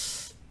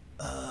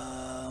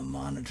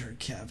 Monitor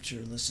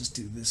capture. Let's just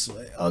do this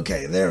way.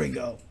 Okay, there we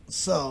go.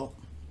 So,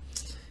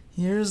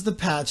 here's the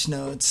patch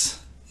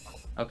notes.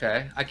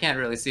 Okay, I can't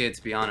really see it,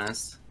 to be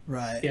honest.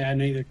 Right. Yeah,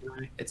 neither can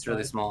I. It's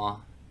really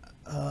small.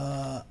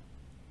 I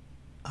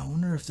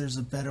wonder if there's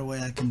a better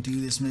way I can do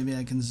this. Maybe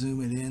I can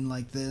zoom it in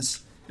like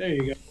this. There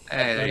you go.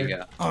 Hey, there you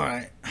go. All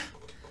right.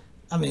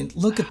 I mean,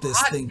 look at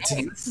this thing,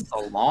 too. This is a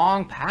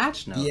long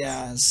patch note.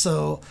 Yeah,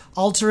 so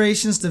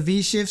alterations to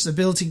V-shifts,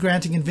 ability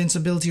granting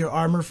invincibility or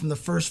armor from the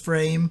first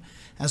frame,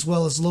 as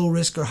well as low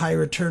risk or high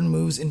return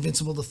moves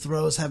invincible to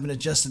throws have been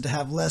adjusted to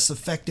have less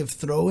effective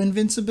throw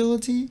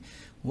invincibility.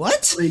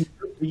 What? I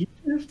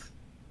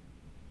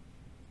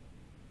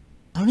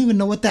don't even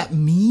know what that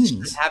means.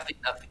 Does it have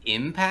enough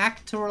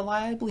impact to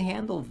reliably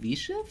handle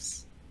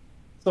V-shifts?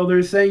 So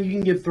they're saying you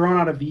can get thrown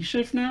out of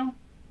V-shift now?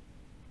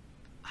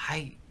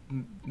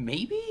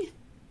 Maybe?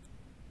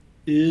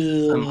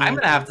 Ew. I'm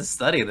going to have to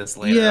study this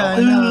later. Yeah, I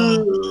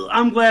know.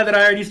 I'm glad that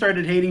I already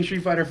started hating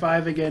Street Fighter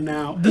V again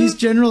now. These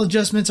general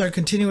adjustments are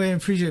continuing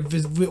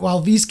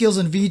while V skills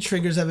and V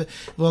triggers have it.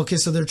 Well, okay,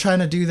 so they're trying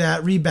to do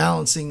that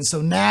rebalancing.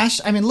 So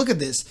Nash, I mean, look at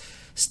this.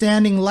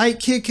 Standing light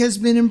kick has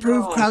been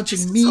improved.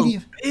 Crouching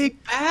medium.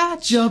 Big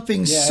patch.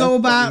 Jumping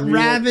Sobat,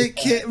 rapid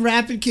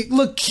kick.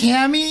 Look,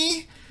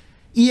 Cammy.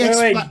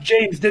 Wait,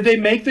 James, did they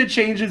make the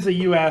changes that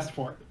you asked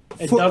for?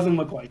 It doesn't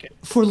look like it.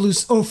 For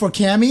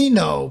Cammy?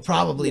 No,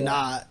 probably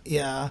not.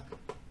 Yeah.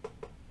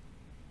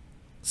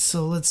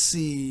 So let's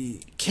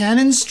see.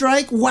 Cannon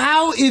strike.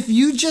 Wow, if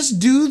you just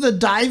do the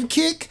dive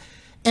kick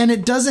and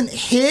it doesn't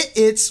hit,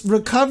 it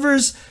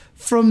recovers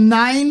from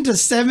 9 to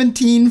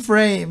 17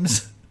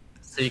 frames.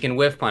 So you can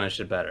whiff punish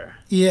it better.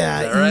 Yeah,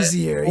 Is that right?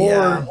 easier.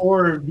 Yeah.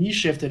 Or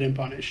V-shift it and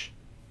punish.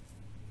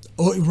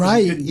 Oh, You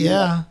right. couldn't do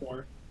Yeah. that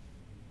before.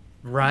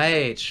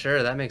 Right,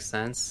 sure, that makes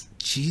sense.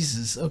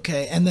 Jesus.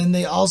 Okay. And then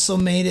they also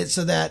made it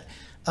so that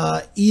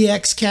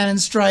EX Cannon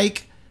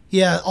Strike,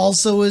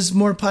 also is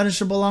more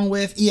punishable along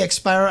with EX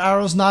Spiral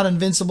Arrows, not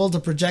invincible to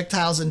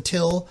projectiles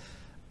until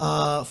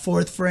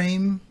 4th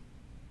frame.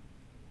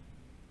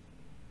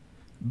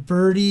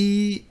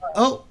 Birdie.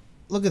 Oh,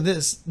 look at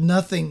this.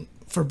 Nothing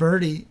for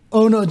Birdie.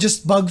 Oh, no,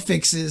 just bug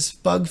fixes.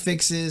 Bug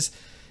fixes.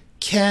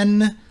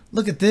 Ken.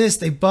 Look at this.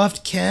 They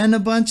buffed Ken a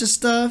bunch of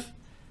stuff.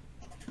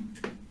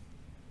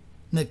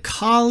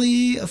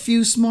 Nikali, a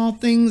few small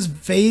things.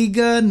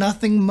 Vega,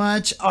 nothing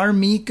much.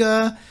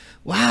 Armika.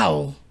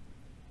 Wow.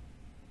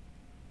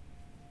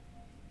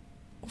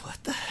 What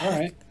the heck? All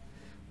right.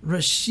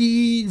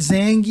 Rashid,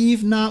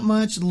 Zangief, not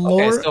much.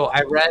 Lord. Okay, so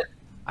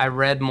I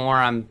read more.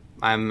 I'm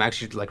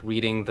actually like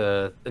reading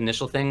the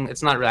initial thing.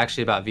 It's not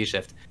actually about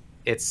V-shift.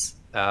 It's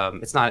not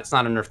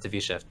a nerf to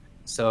V-shift.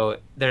 So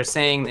they're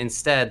saying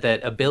instead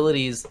that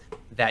abilities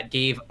that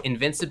gave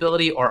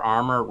invincibility or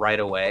armor right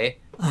away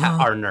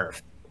are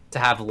nerfed to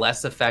have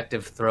less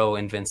effective throw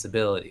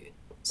invincibility.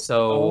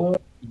 So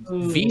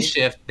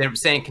V-shift, they're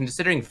saying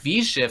considering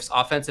V-shift's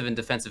offensive and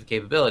defensive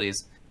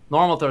capabilities,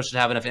 normal throws should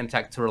have enough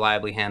impact to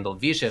reliably handle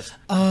V-shifts,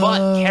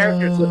 but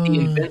characters with the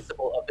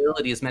invincible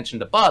abilities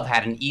mentioned above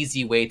had an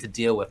easy way to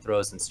deal with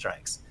throws and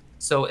strikes.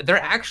 So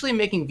they're actually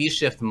making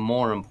V-shift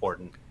more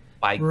important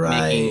by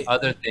making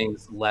other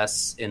things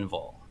less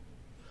invul.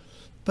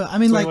 But I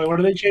mean, Wait, what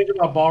do they change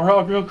about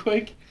Balrog real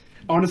quick?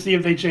 I want to see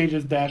if they change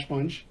his dash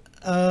punch.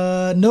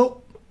 Nope.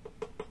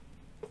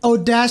 Oh,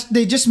 dash!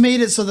 They just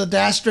made it so the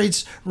dash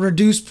rates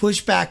reduce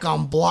pushback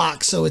on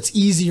blocks, so it's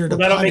easier to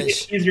That'll punish.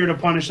 make it easier to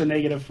punish a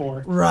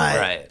 -4.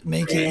 Right.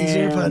 Make it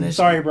easier to punish.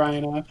 Sorry,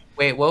 Brian.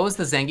 Wait, what was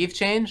the Zangief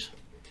change?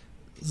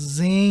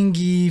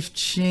 Zangief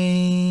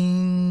change.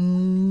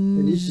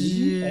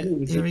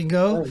 Here we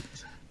go.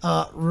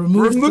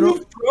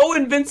 Remove throw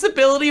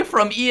invincibility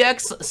from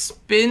EX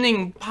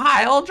spinning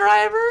pile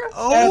driver?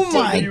 Oh That's my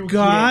what you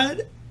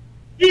god.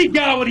 He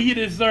got what he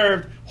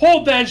deserved.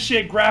 Hold that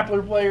shit,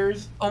 grappler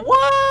players.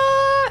 What?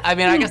 I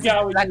mean, I guess that's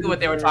got what exactly you what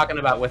they were deserve. talking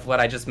about with what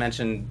I just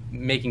mentioned,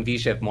 making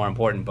V-shift more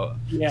important. But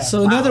Yeah.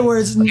 So in other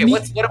words, okay,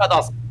 what about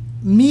those?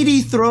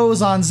 meaty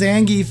throws on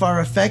Zangief are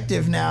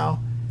effective now.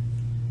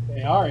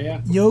 They are,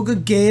 yeah. Yoga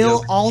Gale,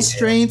 Yoga all Gale.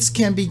 strengths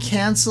can be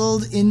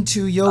canceled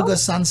into Yoga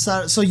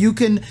Sansara. So you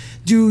can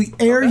do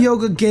Air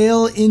Yoga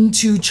Gale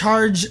into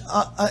charge,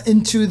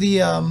 into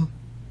the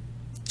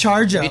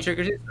charge up.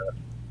 V-triggers?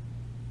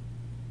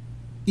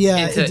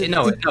 Yeah.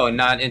 No,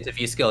 not into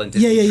V-skill. Into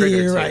Yeah, V-trigger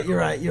you're too. right. You're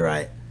right. You're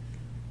right.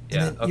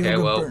 Yeah, And then okay,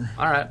 Yoga well, Burn.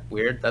 alright,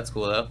 weird. That's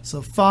cool, though.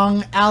 So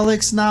Fang,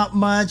 Alex, not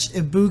much.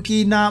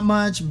 Ibuki, not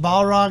much.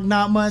 Balrog,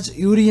 not much.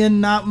 Urien,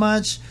 not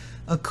much.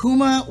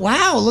 Akuma,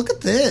 wow, look at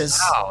this.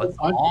 Wow, it's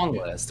a long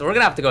list. So we're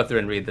going to have to go through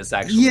and read this,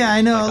 actually. Yeah,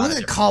 I know. Like, on Look a at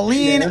different-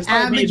 Colleen, this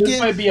might be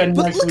Abigail. a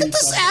But next look at week's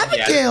this episode.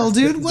 Abigail,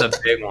 dude. This What is the?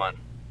 a big one.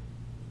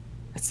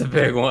 It's a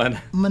big one.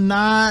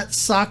 Manat,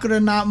 Sakura,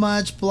 not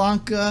much.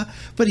 Blanca.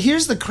 But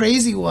here's the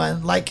crazy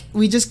one. Like,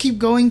 we just keep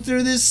going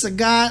through this.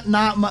 Sagat,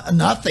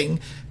 nothing.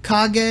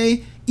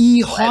 Kage,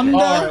 Honda.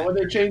 All right, what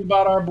they changed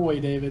about our boy,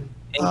 David?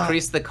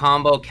 Increase the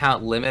combo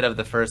count limit of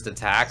the first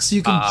attack. So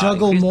you can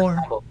juggle increase the more.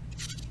 combo-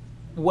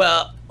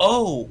 Well,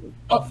 wow.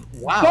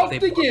 Buffed they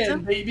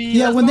again, baby.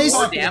 Yeah, That's when what they I'm say-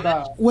 talking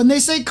about. When they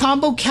say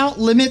combo count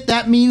limit,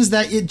 that means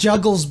that it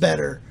juggles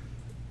better.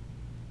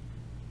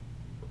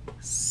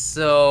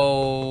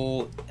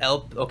 So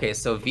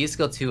so V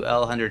skill 2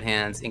 L100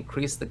 hands,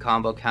 increase the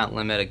combo count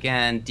limit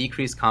again,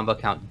 decrease combo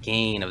count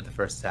gain of the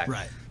first attack.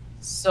 Right.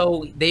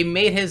 So they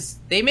made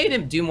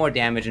him do more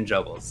damage in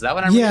juggles. Is that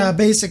what I'm Yeah, reading?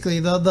 basically,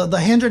 the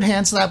 100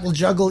 hand slap will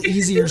juggle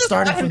easier Just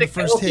starting wanted from the to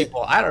kill first hit.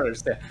 people. I don't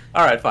understand.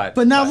 All right, fine.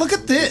 But now fine. look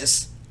at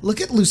this.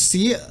 Look at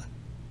Lucia.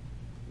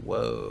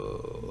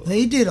 Whoa.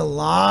 They did a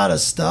lot of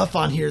stuff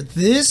on here.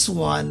 This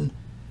one,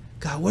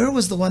 God, where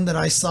was the one that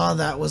I saw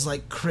that was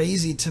like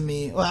crazy to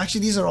me? Well,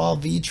 actually, these are all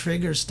V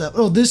trigger stuff.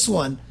 Oh, this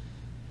one.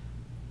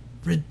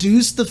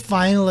 Reduce the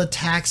final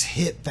attack's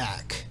hit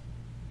back.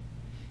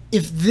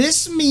 If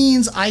this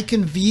means I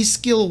can V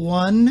skill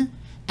 1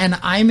 and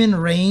I'm in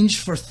range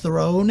for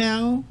throw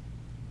now,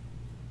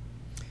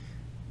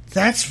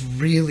 that's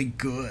really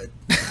good.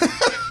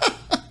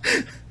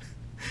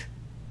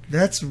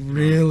 That's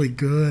really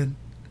good.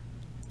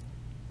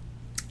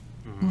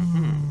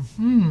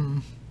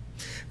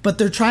 But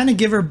they're trying to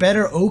give her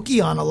better Oki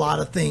on a lot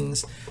of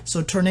things.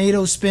 So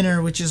Tornado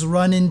Spinner, which is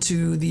run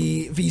into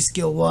the V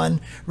skill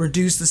 1,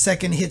 reduce the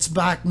second hit's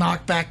back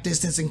knockback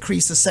distance,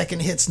 increase the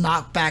second hit's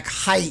knockback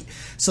height.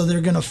 So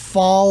they're going to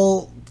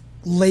fall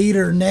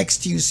later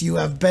next to you, so you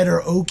have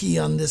better Oki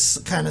on this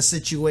kind of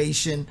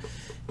situation.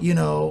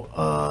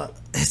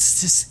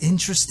 It's just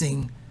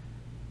interesting.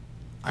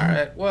 All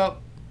right. Well,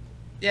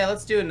 Yeah,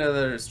 let's do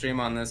another stream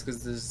on this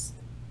because there's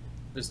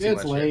too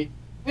It's much. late.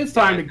 It's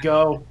time to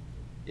go.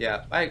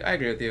 Yeah, I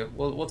agree with you.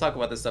 We'll talk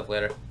about this stuff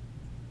later.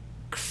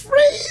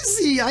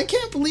 Crazy! I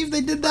can't believe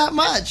they did that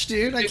much,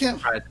 dude. I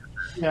can't.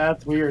 Yeah,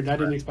 that's weird. I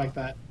didn't expect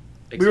that.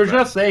 Big We were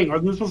surprise. just saying, are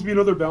there supposed to be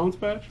another balance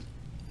patch?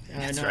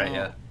 That's right.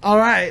 Yeah. All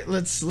right,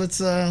 let's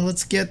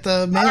get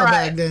the mailbag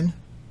right. then.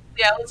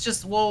 Yeah,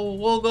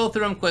 we'll go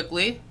through them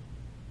quickly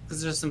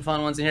because there's some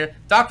fun ones in here.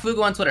 Doc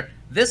Fugo on Twitter.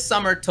 This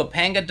summer,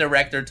 Topanga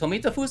director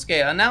Tomita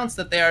Fusuke announced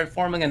that they are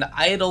forming an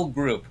idol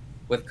group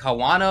with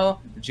Kawano,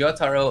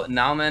 Gyotaro,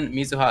 Naoman,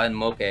 Mizuha, and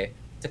Moke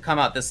to come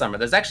out this summer.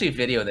 There's actually a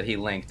video that he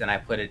linked, and I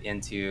put it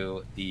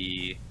into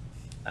the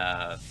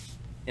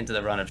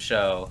run of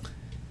show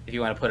if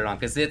you want to put it on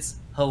because it's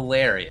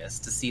hilarious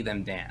to see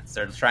them dance.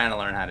 They're trying to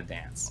learn how to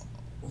dance.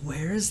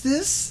 Where is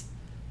this?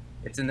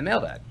 It's in the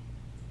mailbag.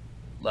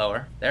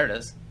 Lower. There it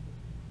is.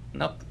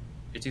 Nope.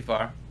 You're too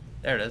far.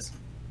 There it is.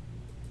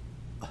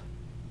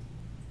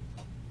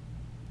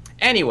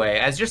 Anyway,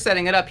 as you're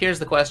setting it up, here's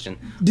the question.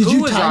 Did Who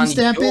you is on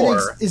timestamp your...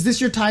 it? Is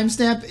this your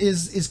timestamp?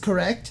 Is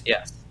correct?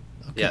 Yes.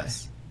 Okay.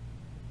 Yes.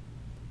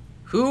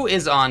 Who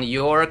is on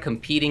your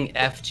competing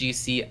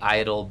FGC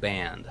idol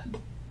band?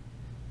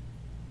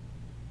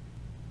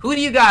 Who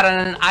do you got on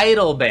an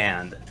idol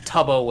band?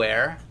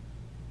 Tubaware.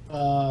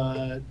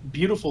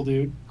 Beautiful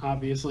dude,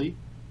 obviously.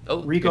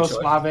 Oh, Rico good choice.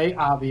 Suave,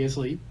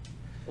 obviously.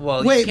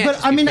 Well, you Wait, can't but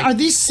just I be mean, picking- are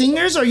these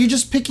singers? Or are you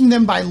just picking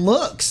them by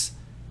looks?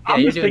 Yeah,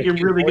 I'm you're just doing a thinking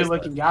cute really voice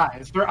good-looking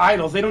guys. They're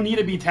idols. They don't need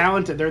to be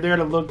talented. They're there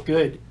to look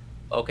good.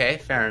 Okay,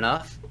 fair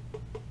enough.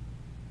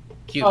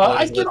 Cute I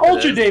boys get look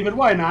Ultra good. David.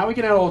 Why not? We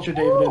can add Ultra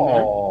David in there.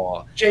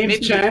 Oh, James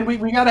maybe Chen.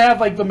 We gotta have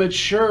like the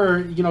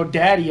mature,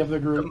 daddy of the the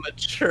group.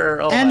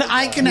 mature. Oh And my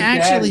I God. can Big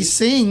actually Daddy.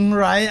 sing,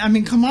 right? I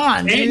mean, come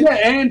on, And dude.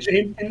 yeah, and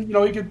James, and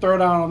he can throw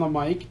down on the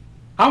mic.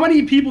 How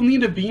many people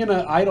need to be in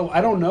an idol?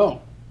 I don't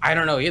know. I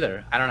don't know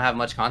either. I don't have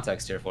much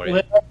context here for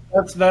you.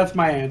 That's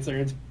my answer.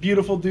 It's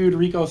beautiful dude,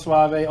 Rico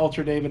Suave,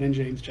 Ultra David, and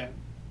James Chen.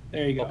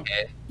 There you go.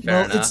 Okay,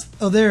 fair Well, enough.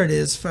 there it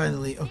is.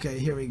 Finally, okay,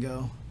 here we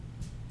go.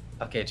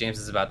 Okay, James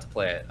is about to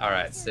play it. All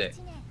right, sick.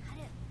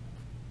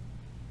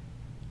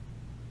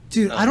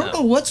 Dude, Oh, I don't no.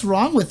 know what's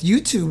wrong with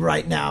YouTube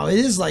right now. It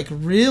is like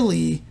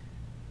really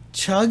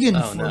chugging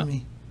Oh, for no.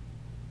 me.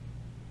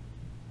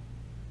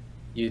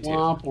 YouTube.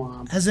 Womp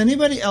womp. Has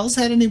anybody else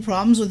had any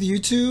problems with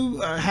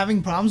YouTube?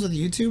 Having problems with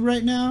YouTube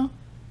right now?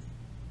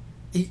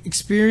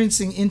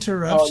 Experiencing Oh,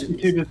 interruptions?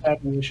 YouTube is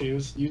having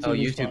issues. Oh,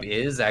 is YouTube fun.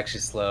 is actually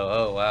slow.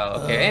 Oh, wow.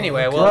 Okay, Oh,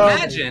 anyway, okay. well,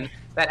 imagine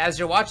that as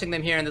you're watching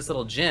them here in this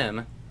little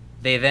gym,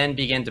 they then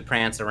begin to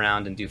prance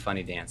around and do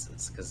funny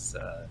dances because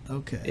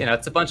Okay.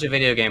 it's a bunch of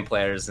video game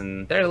players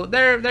and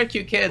they're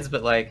cute kids,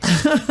 but like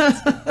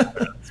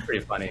it's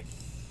pretty funny.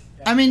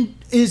 I mean,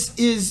 is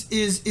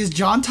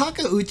John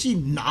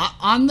Takeuchi not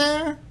on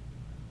there?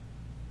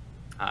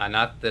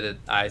 Not that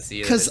I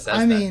see it. 'Cause, Says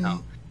I that, mean-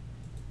 no.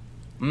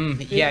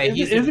 Yeah,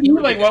 Isn't he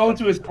like well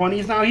into his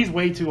 20s now? He's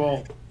way too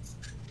old.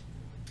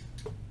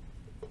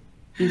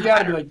 He's got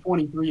to be like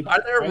 23.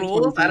 Are there right?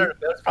 rules? 23? I don't know.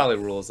 There's probably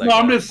rules. Like No,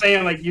 I'm that. just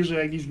saying, like,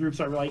 usually like these groups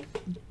are like,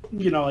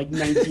 like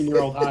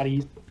 19-year-old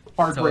hotties,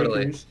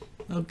 heartbreakers.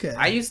 Okay.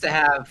 I used to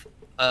have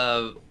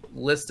a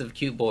list of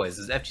cute boys.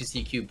 This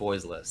FGC cute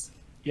boys list.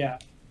 Yeah.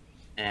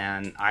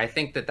 And I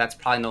think that that's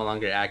probably no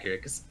longer accurate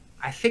because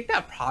I think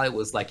that probably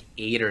was like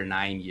 8 or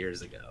 9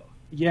 years ago.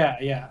 Yeah,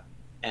 yeah.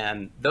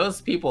 And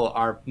those people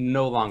are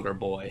no longer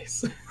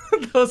boys.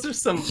 Those are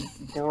some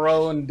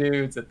grown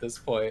dudes at this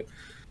point.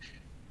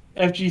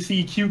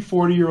 FGC cute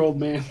 40-year-old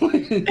man.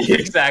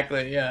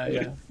 Exactly.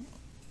 Yeah.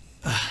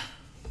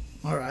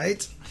 All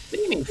right. What do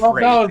you mean Well,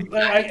 crazy?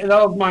 that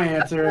was my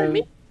That's what answer. I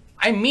mean.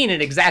 I mean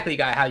it exactly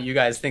how you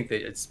guys think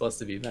that it's supposed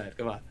to be meant.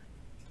 Come on.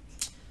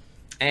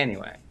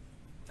 Anyway.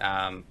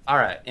 All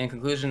right. In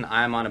conclusion,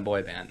 I'm on a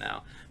boy band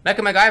now. Mecha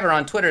MacGyver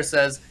on Twitter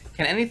says,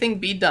 can anything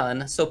be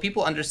done so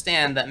people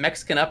understand that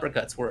Mexican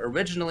uppercuts were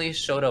originally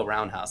Shoto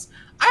Roundhouse?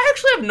 I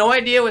actually have no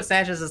idea what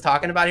Sanchez is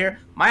talking about here.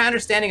 My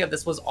understanding of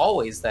this was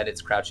always that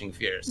it's Crouching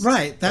Fierce.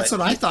 Right. That's But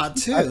what I thought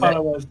too. I thought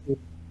it was.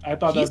 I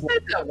thought He that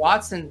said that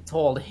Watson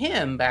told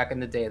him back in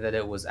the day that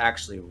it was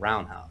actually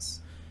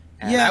Roundhouse.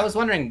 And Yeah. I was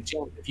wondering,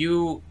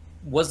 James,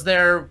 was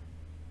there...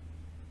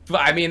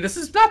 I mean, this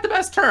is not the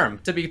best term,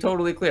 to be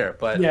totally clear,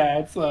 but yeah,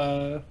 it's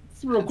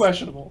real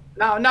questionable.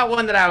 not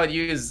one that I would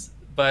use,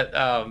 but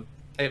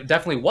it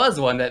definitely was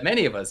one that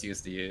many of us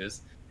used to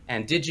use.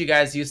 And did you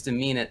guys used to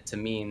mean it to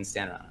mean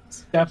stand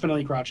roundhouse?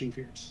 Definitely Crouching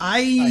Fierce.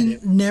 I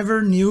did.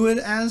 never knew it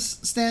as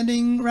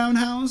standing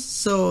roundhouse,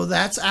 so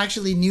that's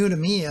actually new to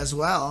me as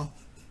well.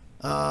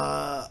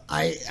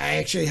 I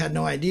actually had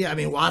no idea. I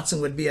mean, Watson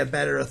would be a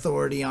better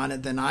authority on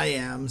it than I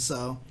am,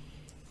 so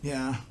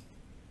yeah.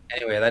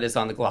 Anyway, that is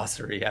on the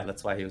glossary. Yeah,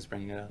 that's why he was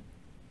bringing it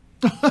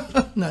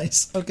up.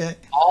 Nice. Okay.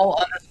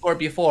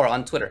 All_before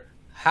on Twitter.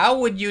 How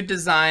would you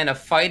design a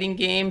fighting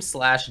game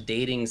 /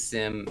 dating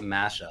sim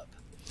mashup?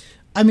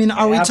 I mean,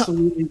 are we talking?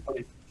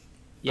 Absolutely.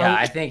 Yeah,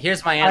 I- I think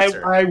here's my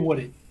answer. I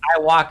wouldn't. I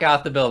walk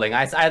out the building.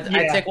 I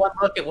Yeah. take one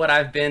look at what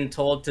I've been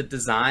told to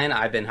design.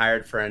 I've been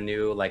hired for a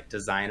new like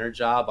designer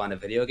job on a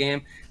video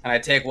game, and I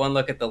take one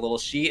look at the little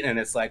sheet, and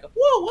it's like,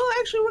 whoa, well,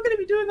 actually, we're going to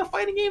be doing a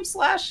fighting game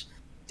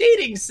 /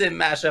 dating sim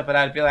mashup, and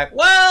I'd be like,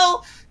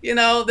 well, you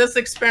know, this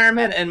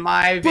experiment in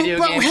my video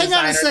But game hang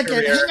on a designer second.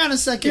 career- Hang on a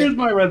Here's second.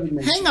 my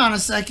resignation. Hang on a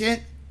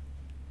second.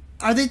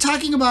 Are they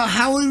talking about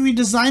how would we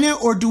design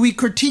it, or do we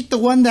critique the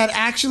one that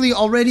actually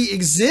already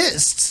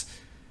exists?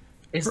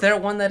 Is there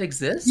one that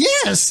exists?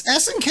 Yes,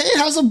 SNK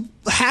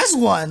has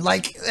one.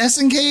 Like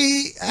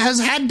SNK has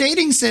had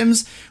dating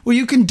sims where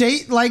you can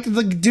date like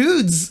the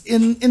dudes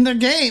in their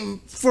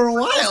game for a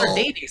Those are while.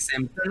 dating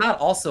sims. They're not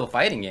also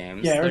fighting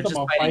games. Yeah, they're we're just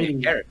talking fighting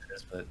about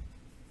characters. But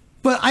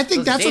But I think Those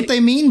are that's what dating. they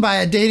mean by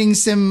a dating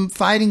sim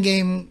fighting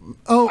game.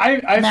 Oh, I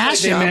thought they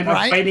mashup, meant a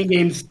right? fighting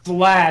game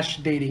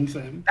 / dating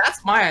sim.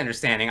 that's my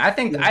understanding. I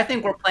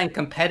think we're playing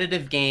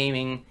competitive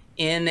gaming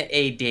in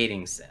a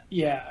dating sim.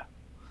 Yeah.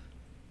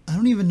 I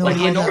don't even know Like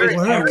how in order,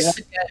 that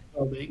works.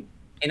 Building.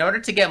 in order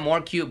to get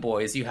more cute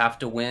boys, you have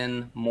to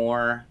win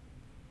more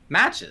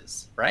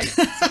matches, right?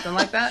 Something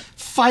like that.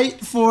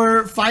 Fight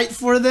for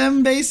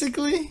them,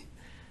 basically.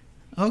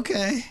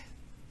 Okay.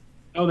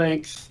 No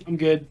thanks. I'm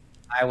good.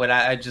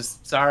 I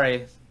just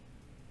sorry.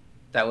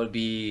 That would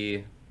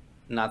be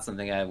not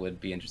something I would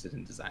be interested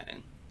in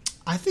designing.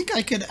 I think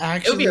I could It would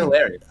actually. be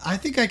hilarious. I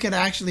think I could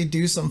actually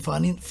do some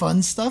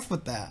fun stuff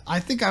with that. I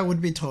think I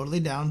would be totally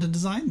down to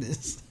design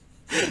this.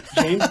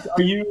 James,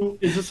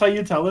 is this how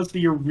you tell us that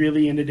you're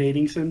really into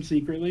dating sim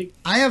secretly?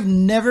 I have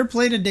never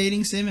played a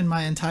dating sim in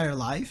my entire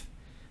life,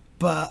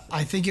 but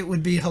I think it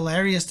would be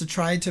hilarious to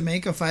try to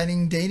make a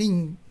fighting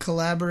dating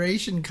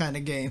collaboration kind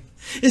of game.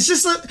 It's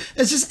just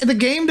the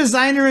game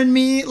designer in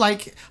me,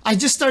 like I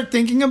just start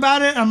thinking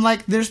about it. I'm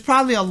like, there's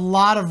probably a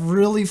lot of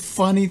really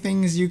funny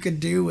things you could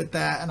do with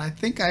that, and I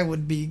think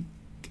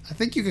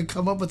you could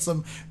come up with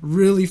some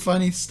really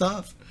funny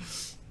stuff.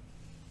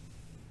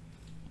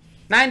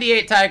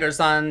 98 Tigers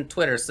on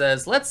Twitter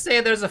says, let's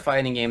say there's a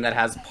fighting game that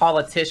has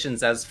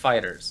politicians as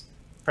fighters.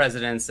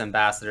 Presidents,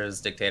 ambassadors,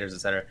 dictators,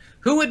 etc.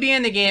 Who would be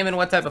in the game and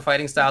what type of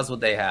fighting styles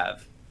would they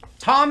have?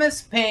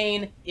 Thomas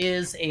Paine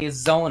is a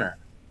zoner.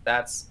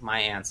 That's my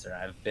answer.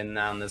 I've been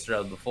down this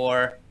road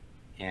before,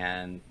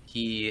 and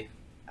he,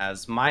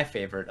 as my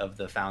favorite of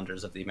the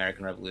founders of the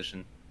American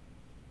Revolution,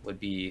 would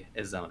be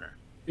a zoner.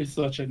 You're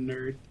such a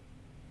nerd.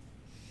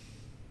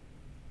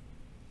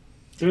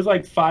 There's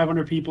like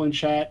 500 people in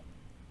chat.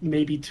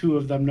 Maybe 2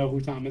 of them know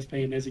who Thomas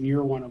Paine is, and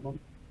you're one of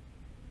them.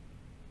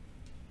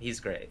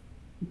 He's great.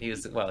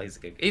 He's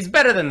good. He's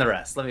better than the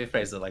rest. Let me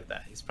phrase it like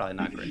that. He's probably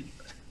not great.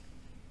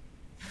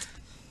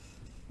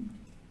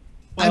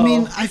 I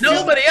mean, I feel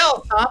Nobody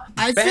else, huh?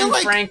 I Ben feel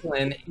like-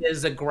 Franklin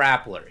is a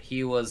grappler.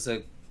 He was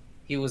a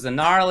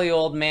gnarly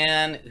old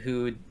man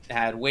who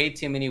had way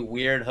too many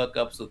weird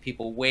hookups with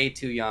people way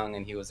too young,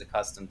 and he was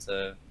accustomed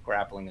to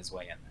grappling his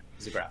way in there.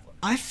 He's a grappler.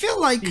 I feel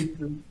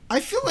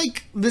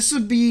like this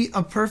would be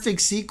a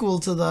perfect sequel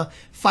to the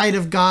Fight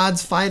of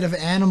Gods, Fight of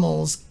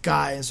Animals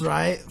guys,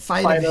 right?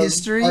 Fight of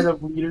History. Fight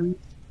of leaders.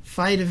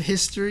 Fight of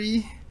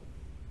History.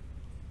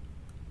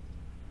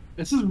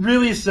 This is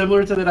really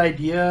similar to that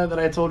idea that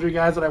I told you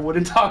guys that I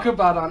wouldn't talk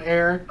about on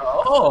air.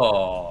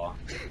 Oh.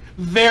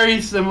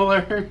 Very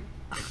similar.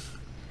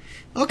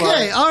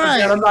 Okay, But, all right.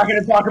 again, I'm not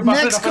going to talk about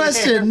Next it on air.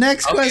 question.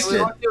 Next Okay, we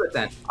question. won't do it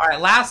then. All right,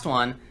 last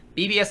one.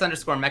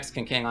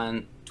 BBS_Mexican King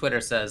on Twitter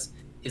says,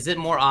 is it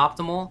more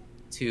optimal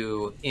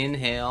to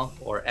inhale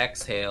or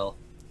exhale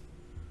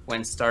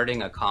when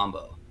starting a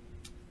combo?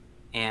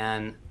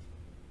 And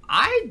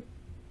how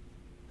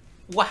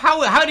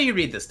do you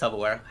read this,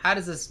 Tupperware?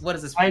 What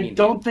does this I mean?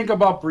 don't think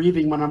about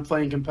breathing when I'm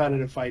playing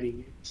competitive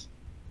fighting games.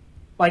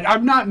 Like,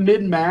 I'm not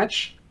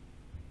mid-match.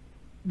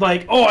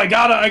 Like, oh, I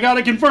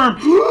gotta confirm.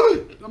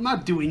 I'm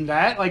not doing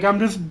that. Like, I'm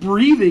just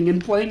breathing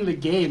and playing the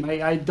game.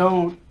 I've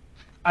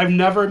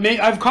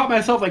caught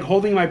myself like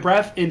holding my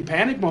breath in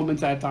panic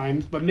moments at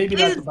times, but maybe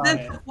that's Is about this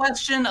it. a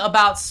question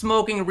about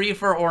smoking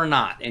reefer or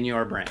not in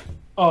your brain?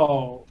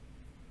 Oh,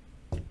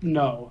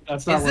 no,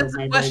 that's not Is where this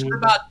my a brain question is.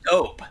 about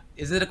dope?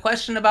 Is it a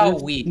question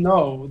about weed?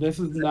 No, this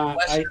is Is it a not.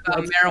 question about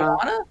that's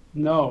marijuana? not-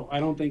 no, I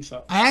don't think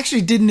so. I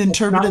actually didn't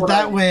interpret not it what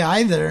that I- way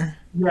either.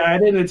 Yeah, I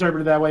didn't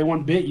interpret it that way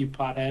one bit, you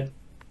pothead.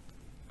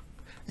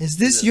 Is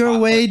this Is it your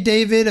pot? way,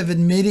 David, of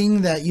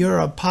admitting that you're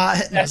a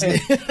pothead?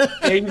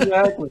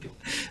 Exactly.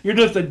 You're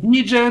just a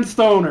degen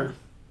stoner.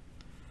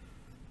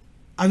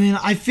 I mean,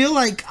 I feel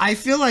like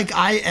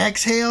I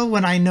exhale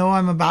when I know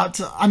I'm about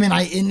to. I mean,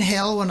 I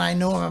inhale when I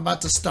know I'm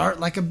about to start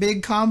like a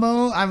big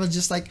combo. I was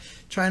just like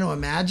trying to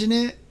imagine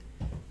it,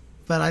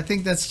 but I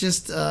think that's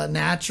just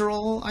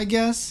natural, I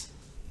guess.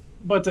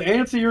 But to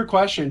answer your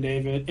question,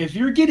 David, if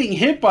you're getting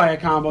hit by a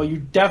combo, you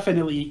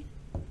definitely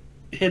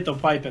hit the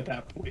pipe at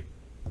that point.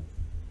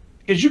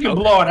 Because you can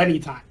Okay. blow at any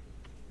time.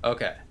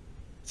 Okay.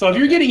 So if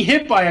you're getting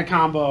hit by a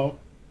combo,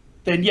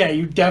 then yeah,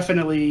 you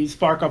definitely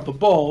spark up the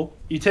bowl.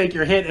 You take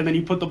your hit and then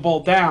you put the bowl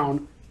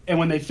down. And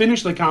when they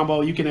finish the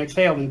combo, you can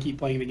exhale and keep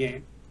playing the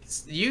game.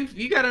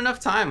 You got enough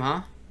time,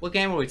 huh? What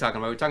game are we talking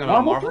about? Are we talking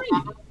about Marvel?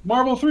 3.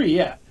 Marvel 3,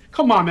 yeah.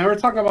 Come on, man. We're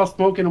talking about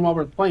smoking while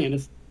we're playing.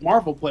 It's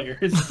Marvel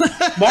players.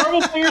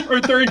 Marvel players or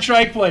Third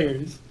Strike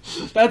players.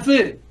 That's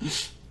it.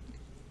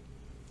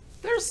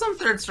 There's some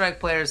Third Strike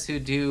players who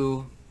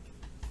do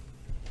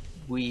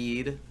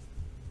weed.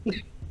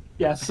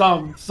 Yeah,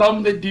 some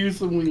that do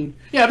some weed.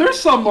 Yeah, there's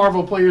some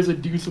Marvel players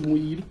that do some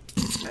weed.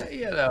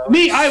 You know.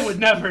 Me, I would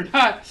never.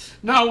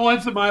 Not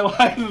once in my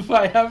life if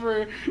I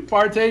ever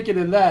partaken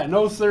in that.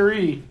 No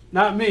siree.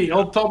 Not me.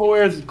 Old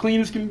Tupperware is as clean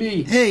as can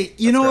be. Hey,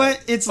 you know right.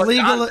 what? It's But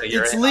legal. Dante,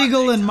 you're It's in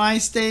legal Dante. in my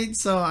state,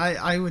 so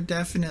I would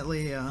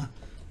definitely.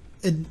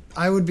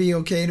 I would be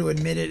okay to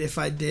admit it if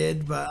I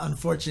did, but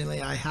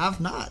unfortunately, I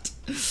have not.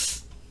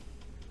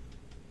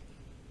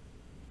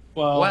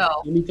 Well,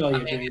 Well, let me tell you.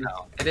 I mean, you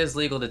know, it is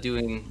legal to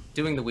doing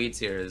the weeds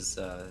here is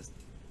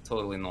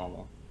totally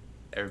normal.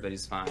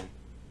 Everybody's fine.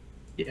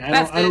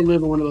 Yeah, I don't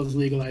live in one of those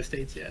legalized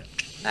states yet.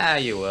 Ah,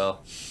 you will.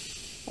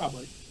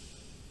 Probably.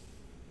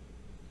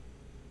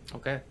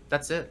 Okay,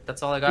 that's it.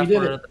 That's all I got We did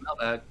for it. the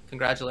mailbag.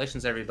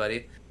 Congratulations,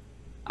 everybody.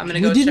 I'm gonna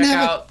go check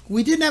out.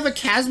 We didn't have a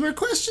Casper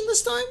question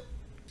this time.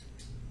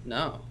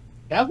 No.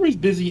 Casper's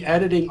busy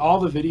editing all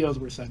the videos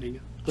we're sending.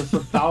 Just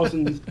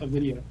thousands of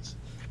videos.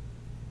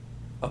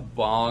 A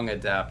bong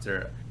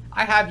adapter.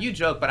 I have, you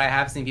joke, but I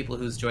have seen people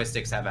whose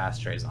joysticks have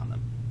ashtrays on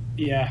them.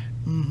 Yeah.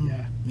 Mm-hmm.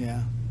 Yeah.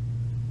 Yeah.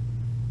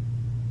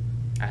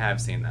 I have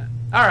seen that.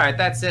 All right,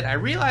 that's it. I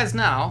realize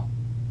now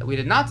that we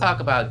did not talk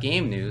about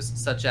game news,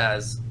 such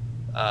as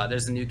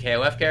there's a new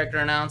KOF character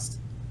announced.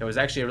 There was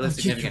actually a really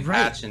significant right.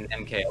 patch in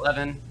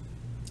MK11.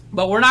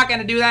 But we're not going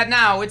to do that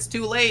now. It's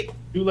too late.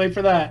 Too late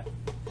for that.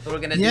 So we're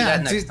going to do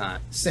that next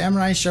time.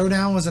 Samurai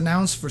Showdown was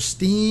announced for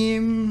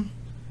Steam.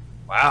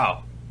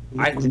 Wow.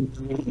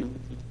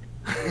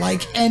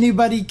 Like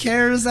anybody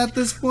cares at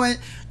this point.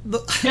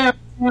 Yeah,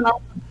 man,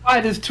 I'll buy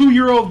this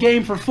 2-year-old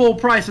game for full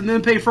price and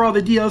then pay for all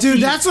the DLC.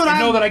 Dude, that's what I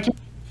know I'm- that I can't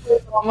play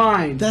it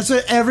online. That's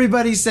what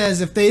everybody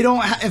says. If they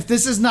don't, if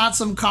this is not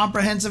some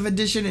comprehensive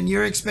edition, and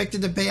you're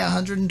expected to pay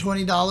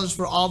 $120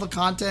 for all the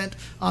content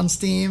on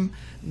Steam,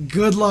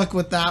 good luck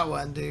with that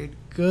one, dude.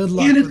 Good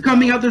luck. And it's with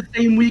coming that out the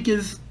same week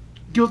as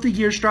Guilty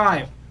Gear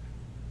Strive.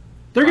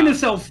 They're gonna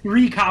sell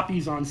 3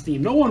 copies on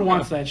Steam. No one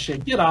wants that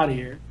shit. Get out of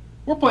here.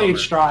 We're playing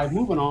Strive.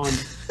 Moving on.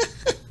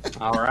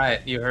 All right.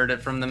 You heard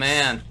it from the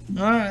man.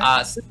 one. All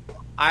right. So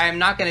I'm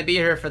not going to be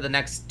here for the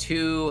next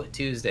 2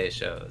 Tuesday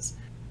shows.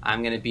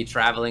 I'm going to be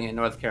traveling in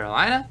North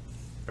Carolina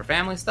for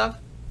family stuff.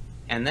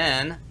 And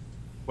then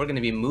we're going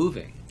to be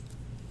moving.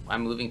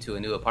 I'm moving to a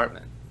new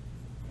apartment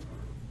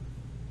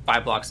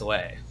 5 blocks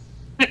away.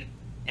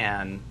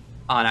 And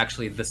on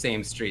actually the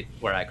same street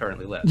where I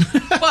currently live.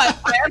 But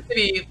I have to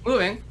be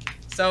moving.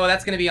 So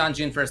that's going to be on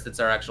June 1st. It's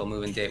our actual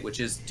moving date, which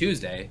is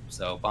Tuesday.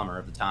 So bummer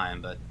of the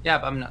time. But yeah,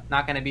 I'm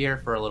not going to be here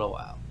for a little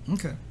while.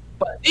 Okay.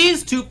 But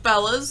these two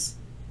fellas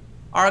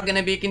are going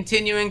to be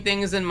continuing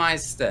things in my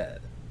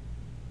stead.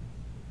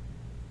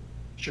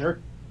 Sure.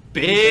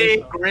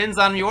 Big grins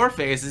on your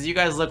faces. You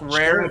guys look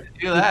rare to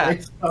do that.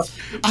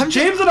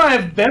 James and I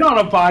have been on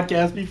a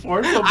podcast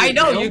before. So I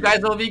know you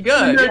guys will be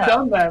good. They've Yeah.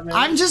 done that, man.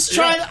 I'm just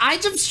trying. I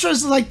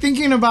just like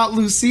thinking about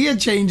Lucia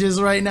changes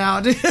right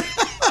now, dude.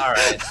 All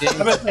right. James,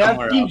 I've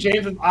somewhere seen else.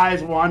 James'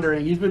 eyes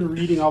wandering. He's been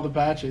reading all the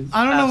patches.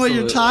 I don't know what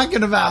you're Absolutely.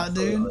 talking about,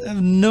 dude. I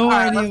have no All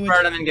right, idea. let's what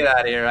burn them and get out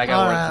of here. I got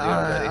all work right, to do all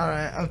already. right, all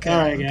right, okay, All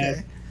right, okay.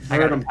 guys. I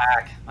got to Burn 'em.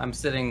 pack. I'm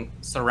sitting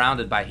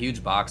surrounded by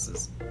huge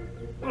boxes.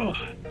 Oh,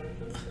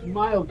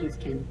 Miles just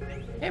came.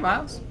 Hey,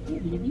 Miles. Hey,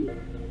 baby.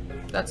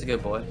 That's a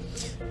good boy.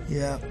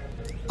 Yeah.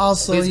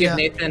 Also, Please yeah,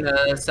 give Nathan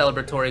a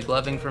celebratory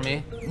gloving for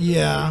me.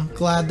 yeah.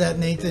 Glad that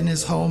Nathan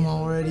is home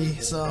already.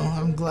 So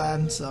I'm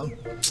glad. So,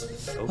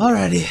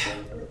 alrighty.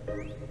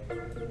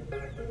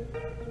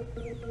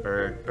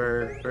 Bird,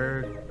 bird,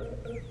 bird.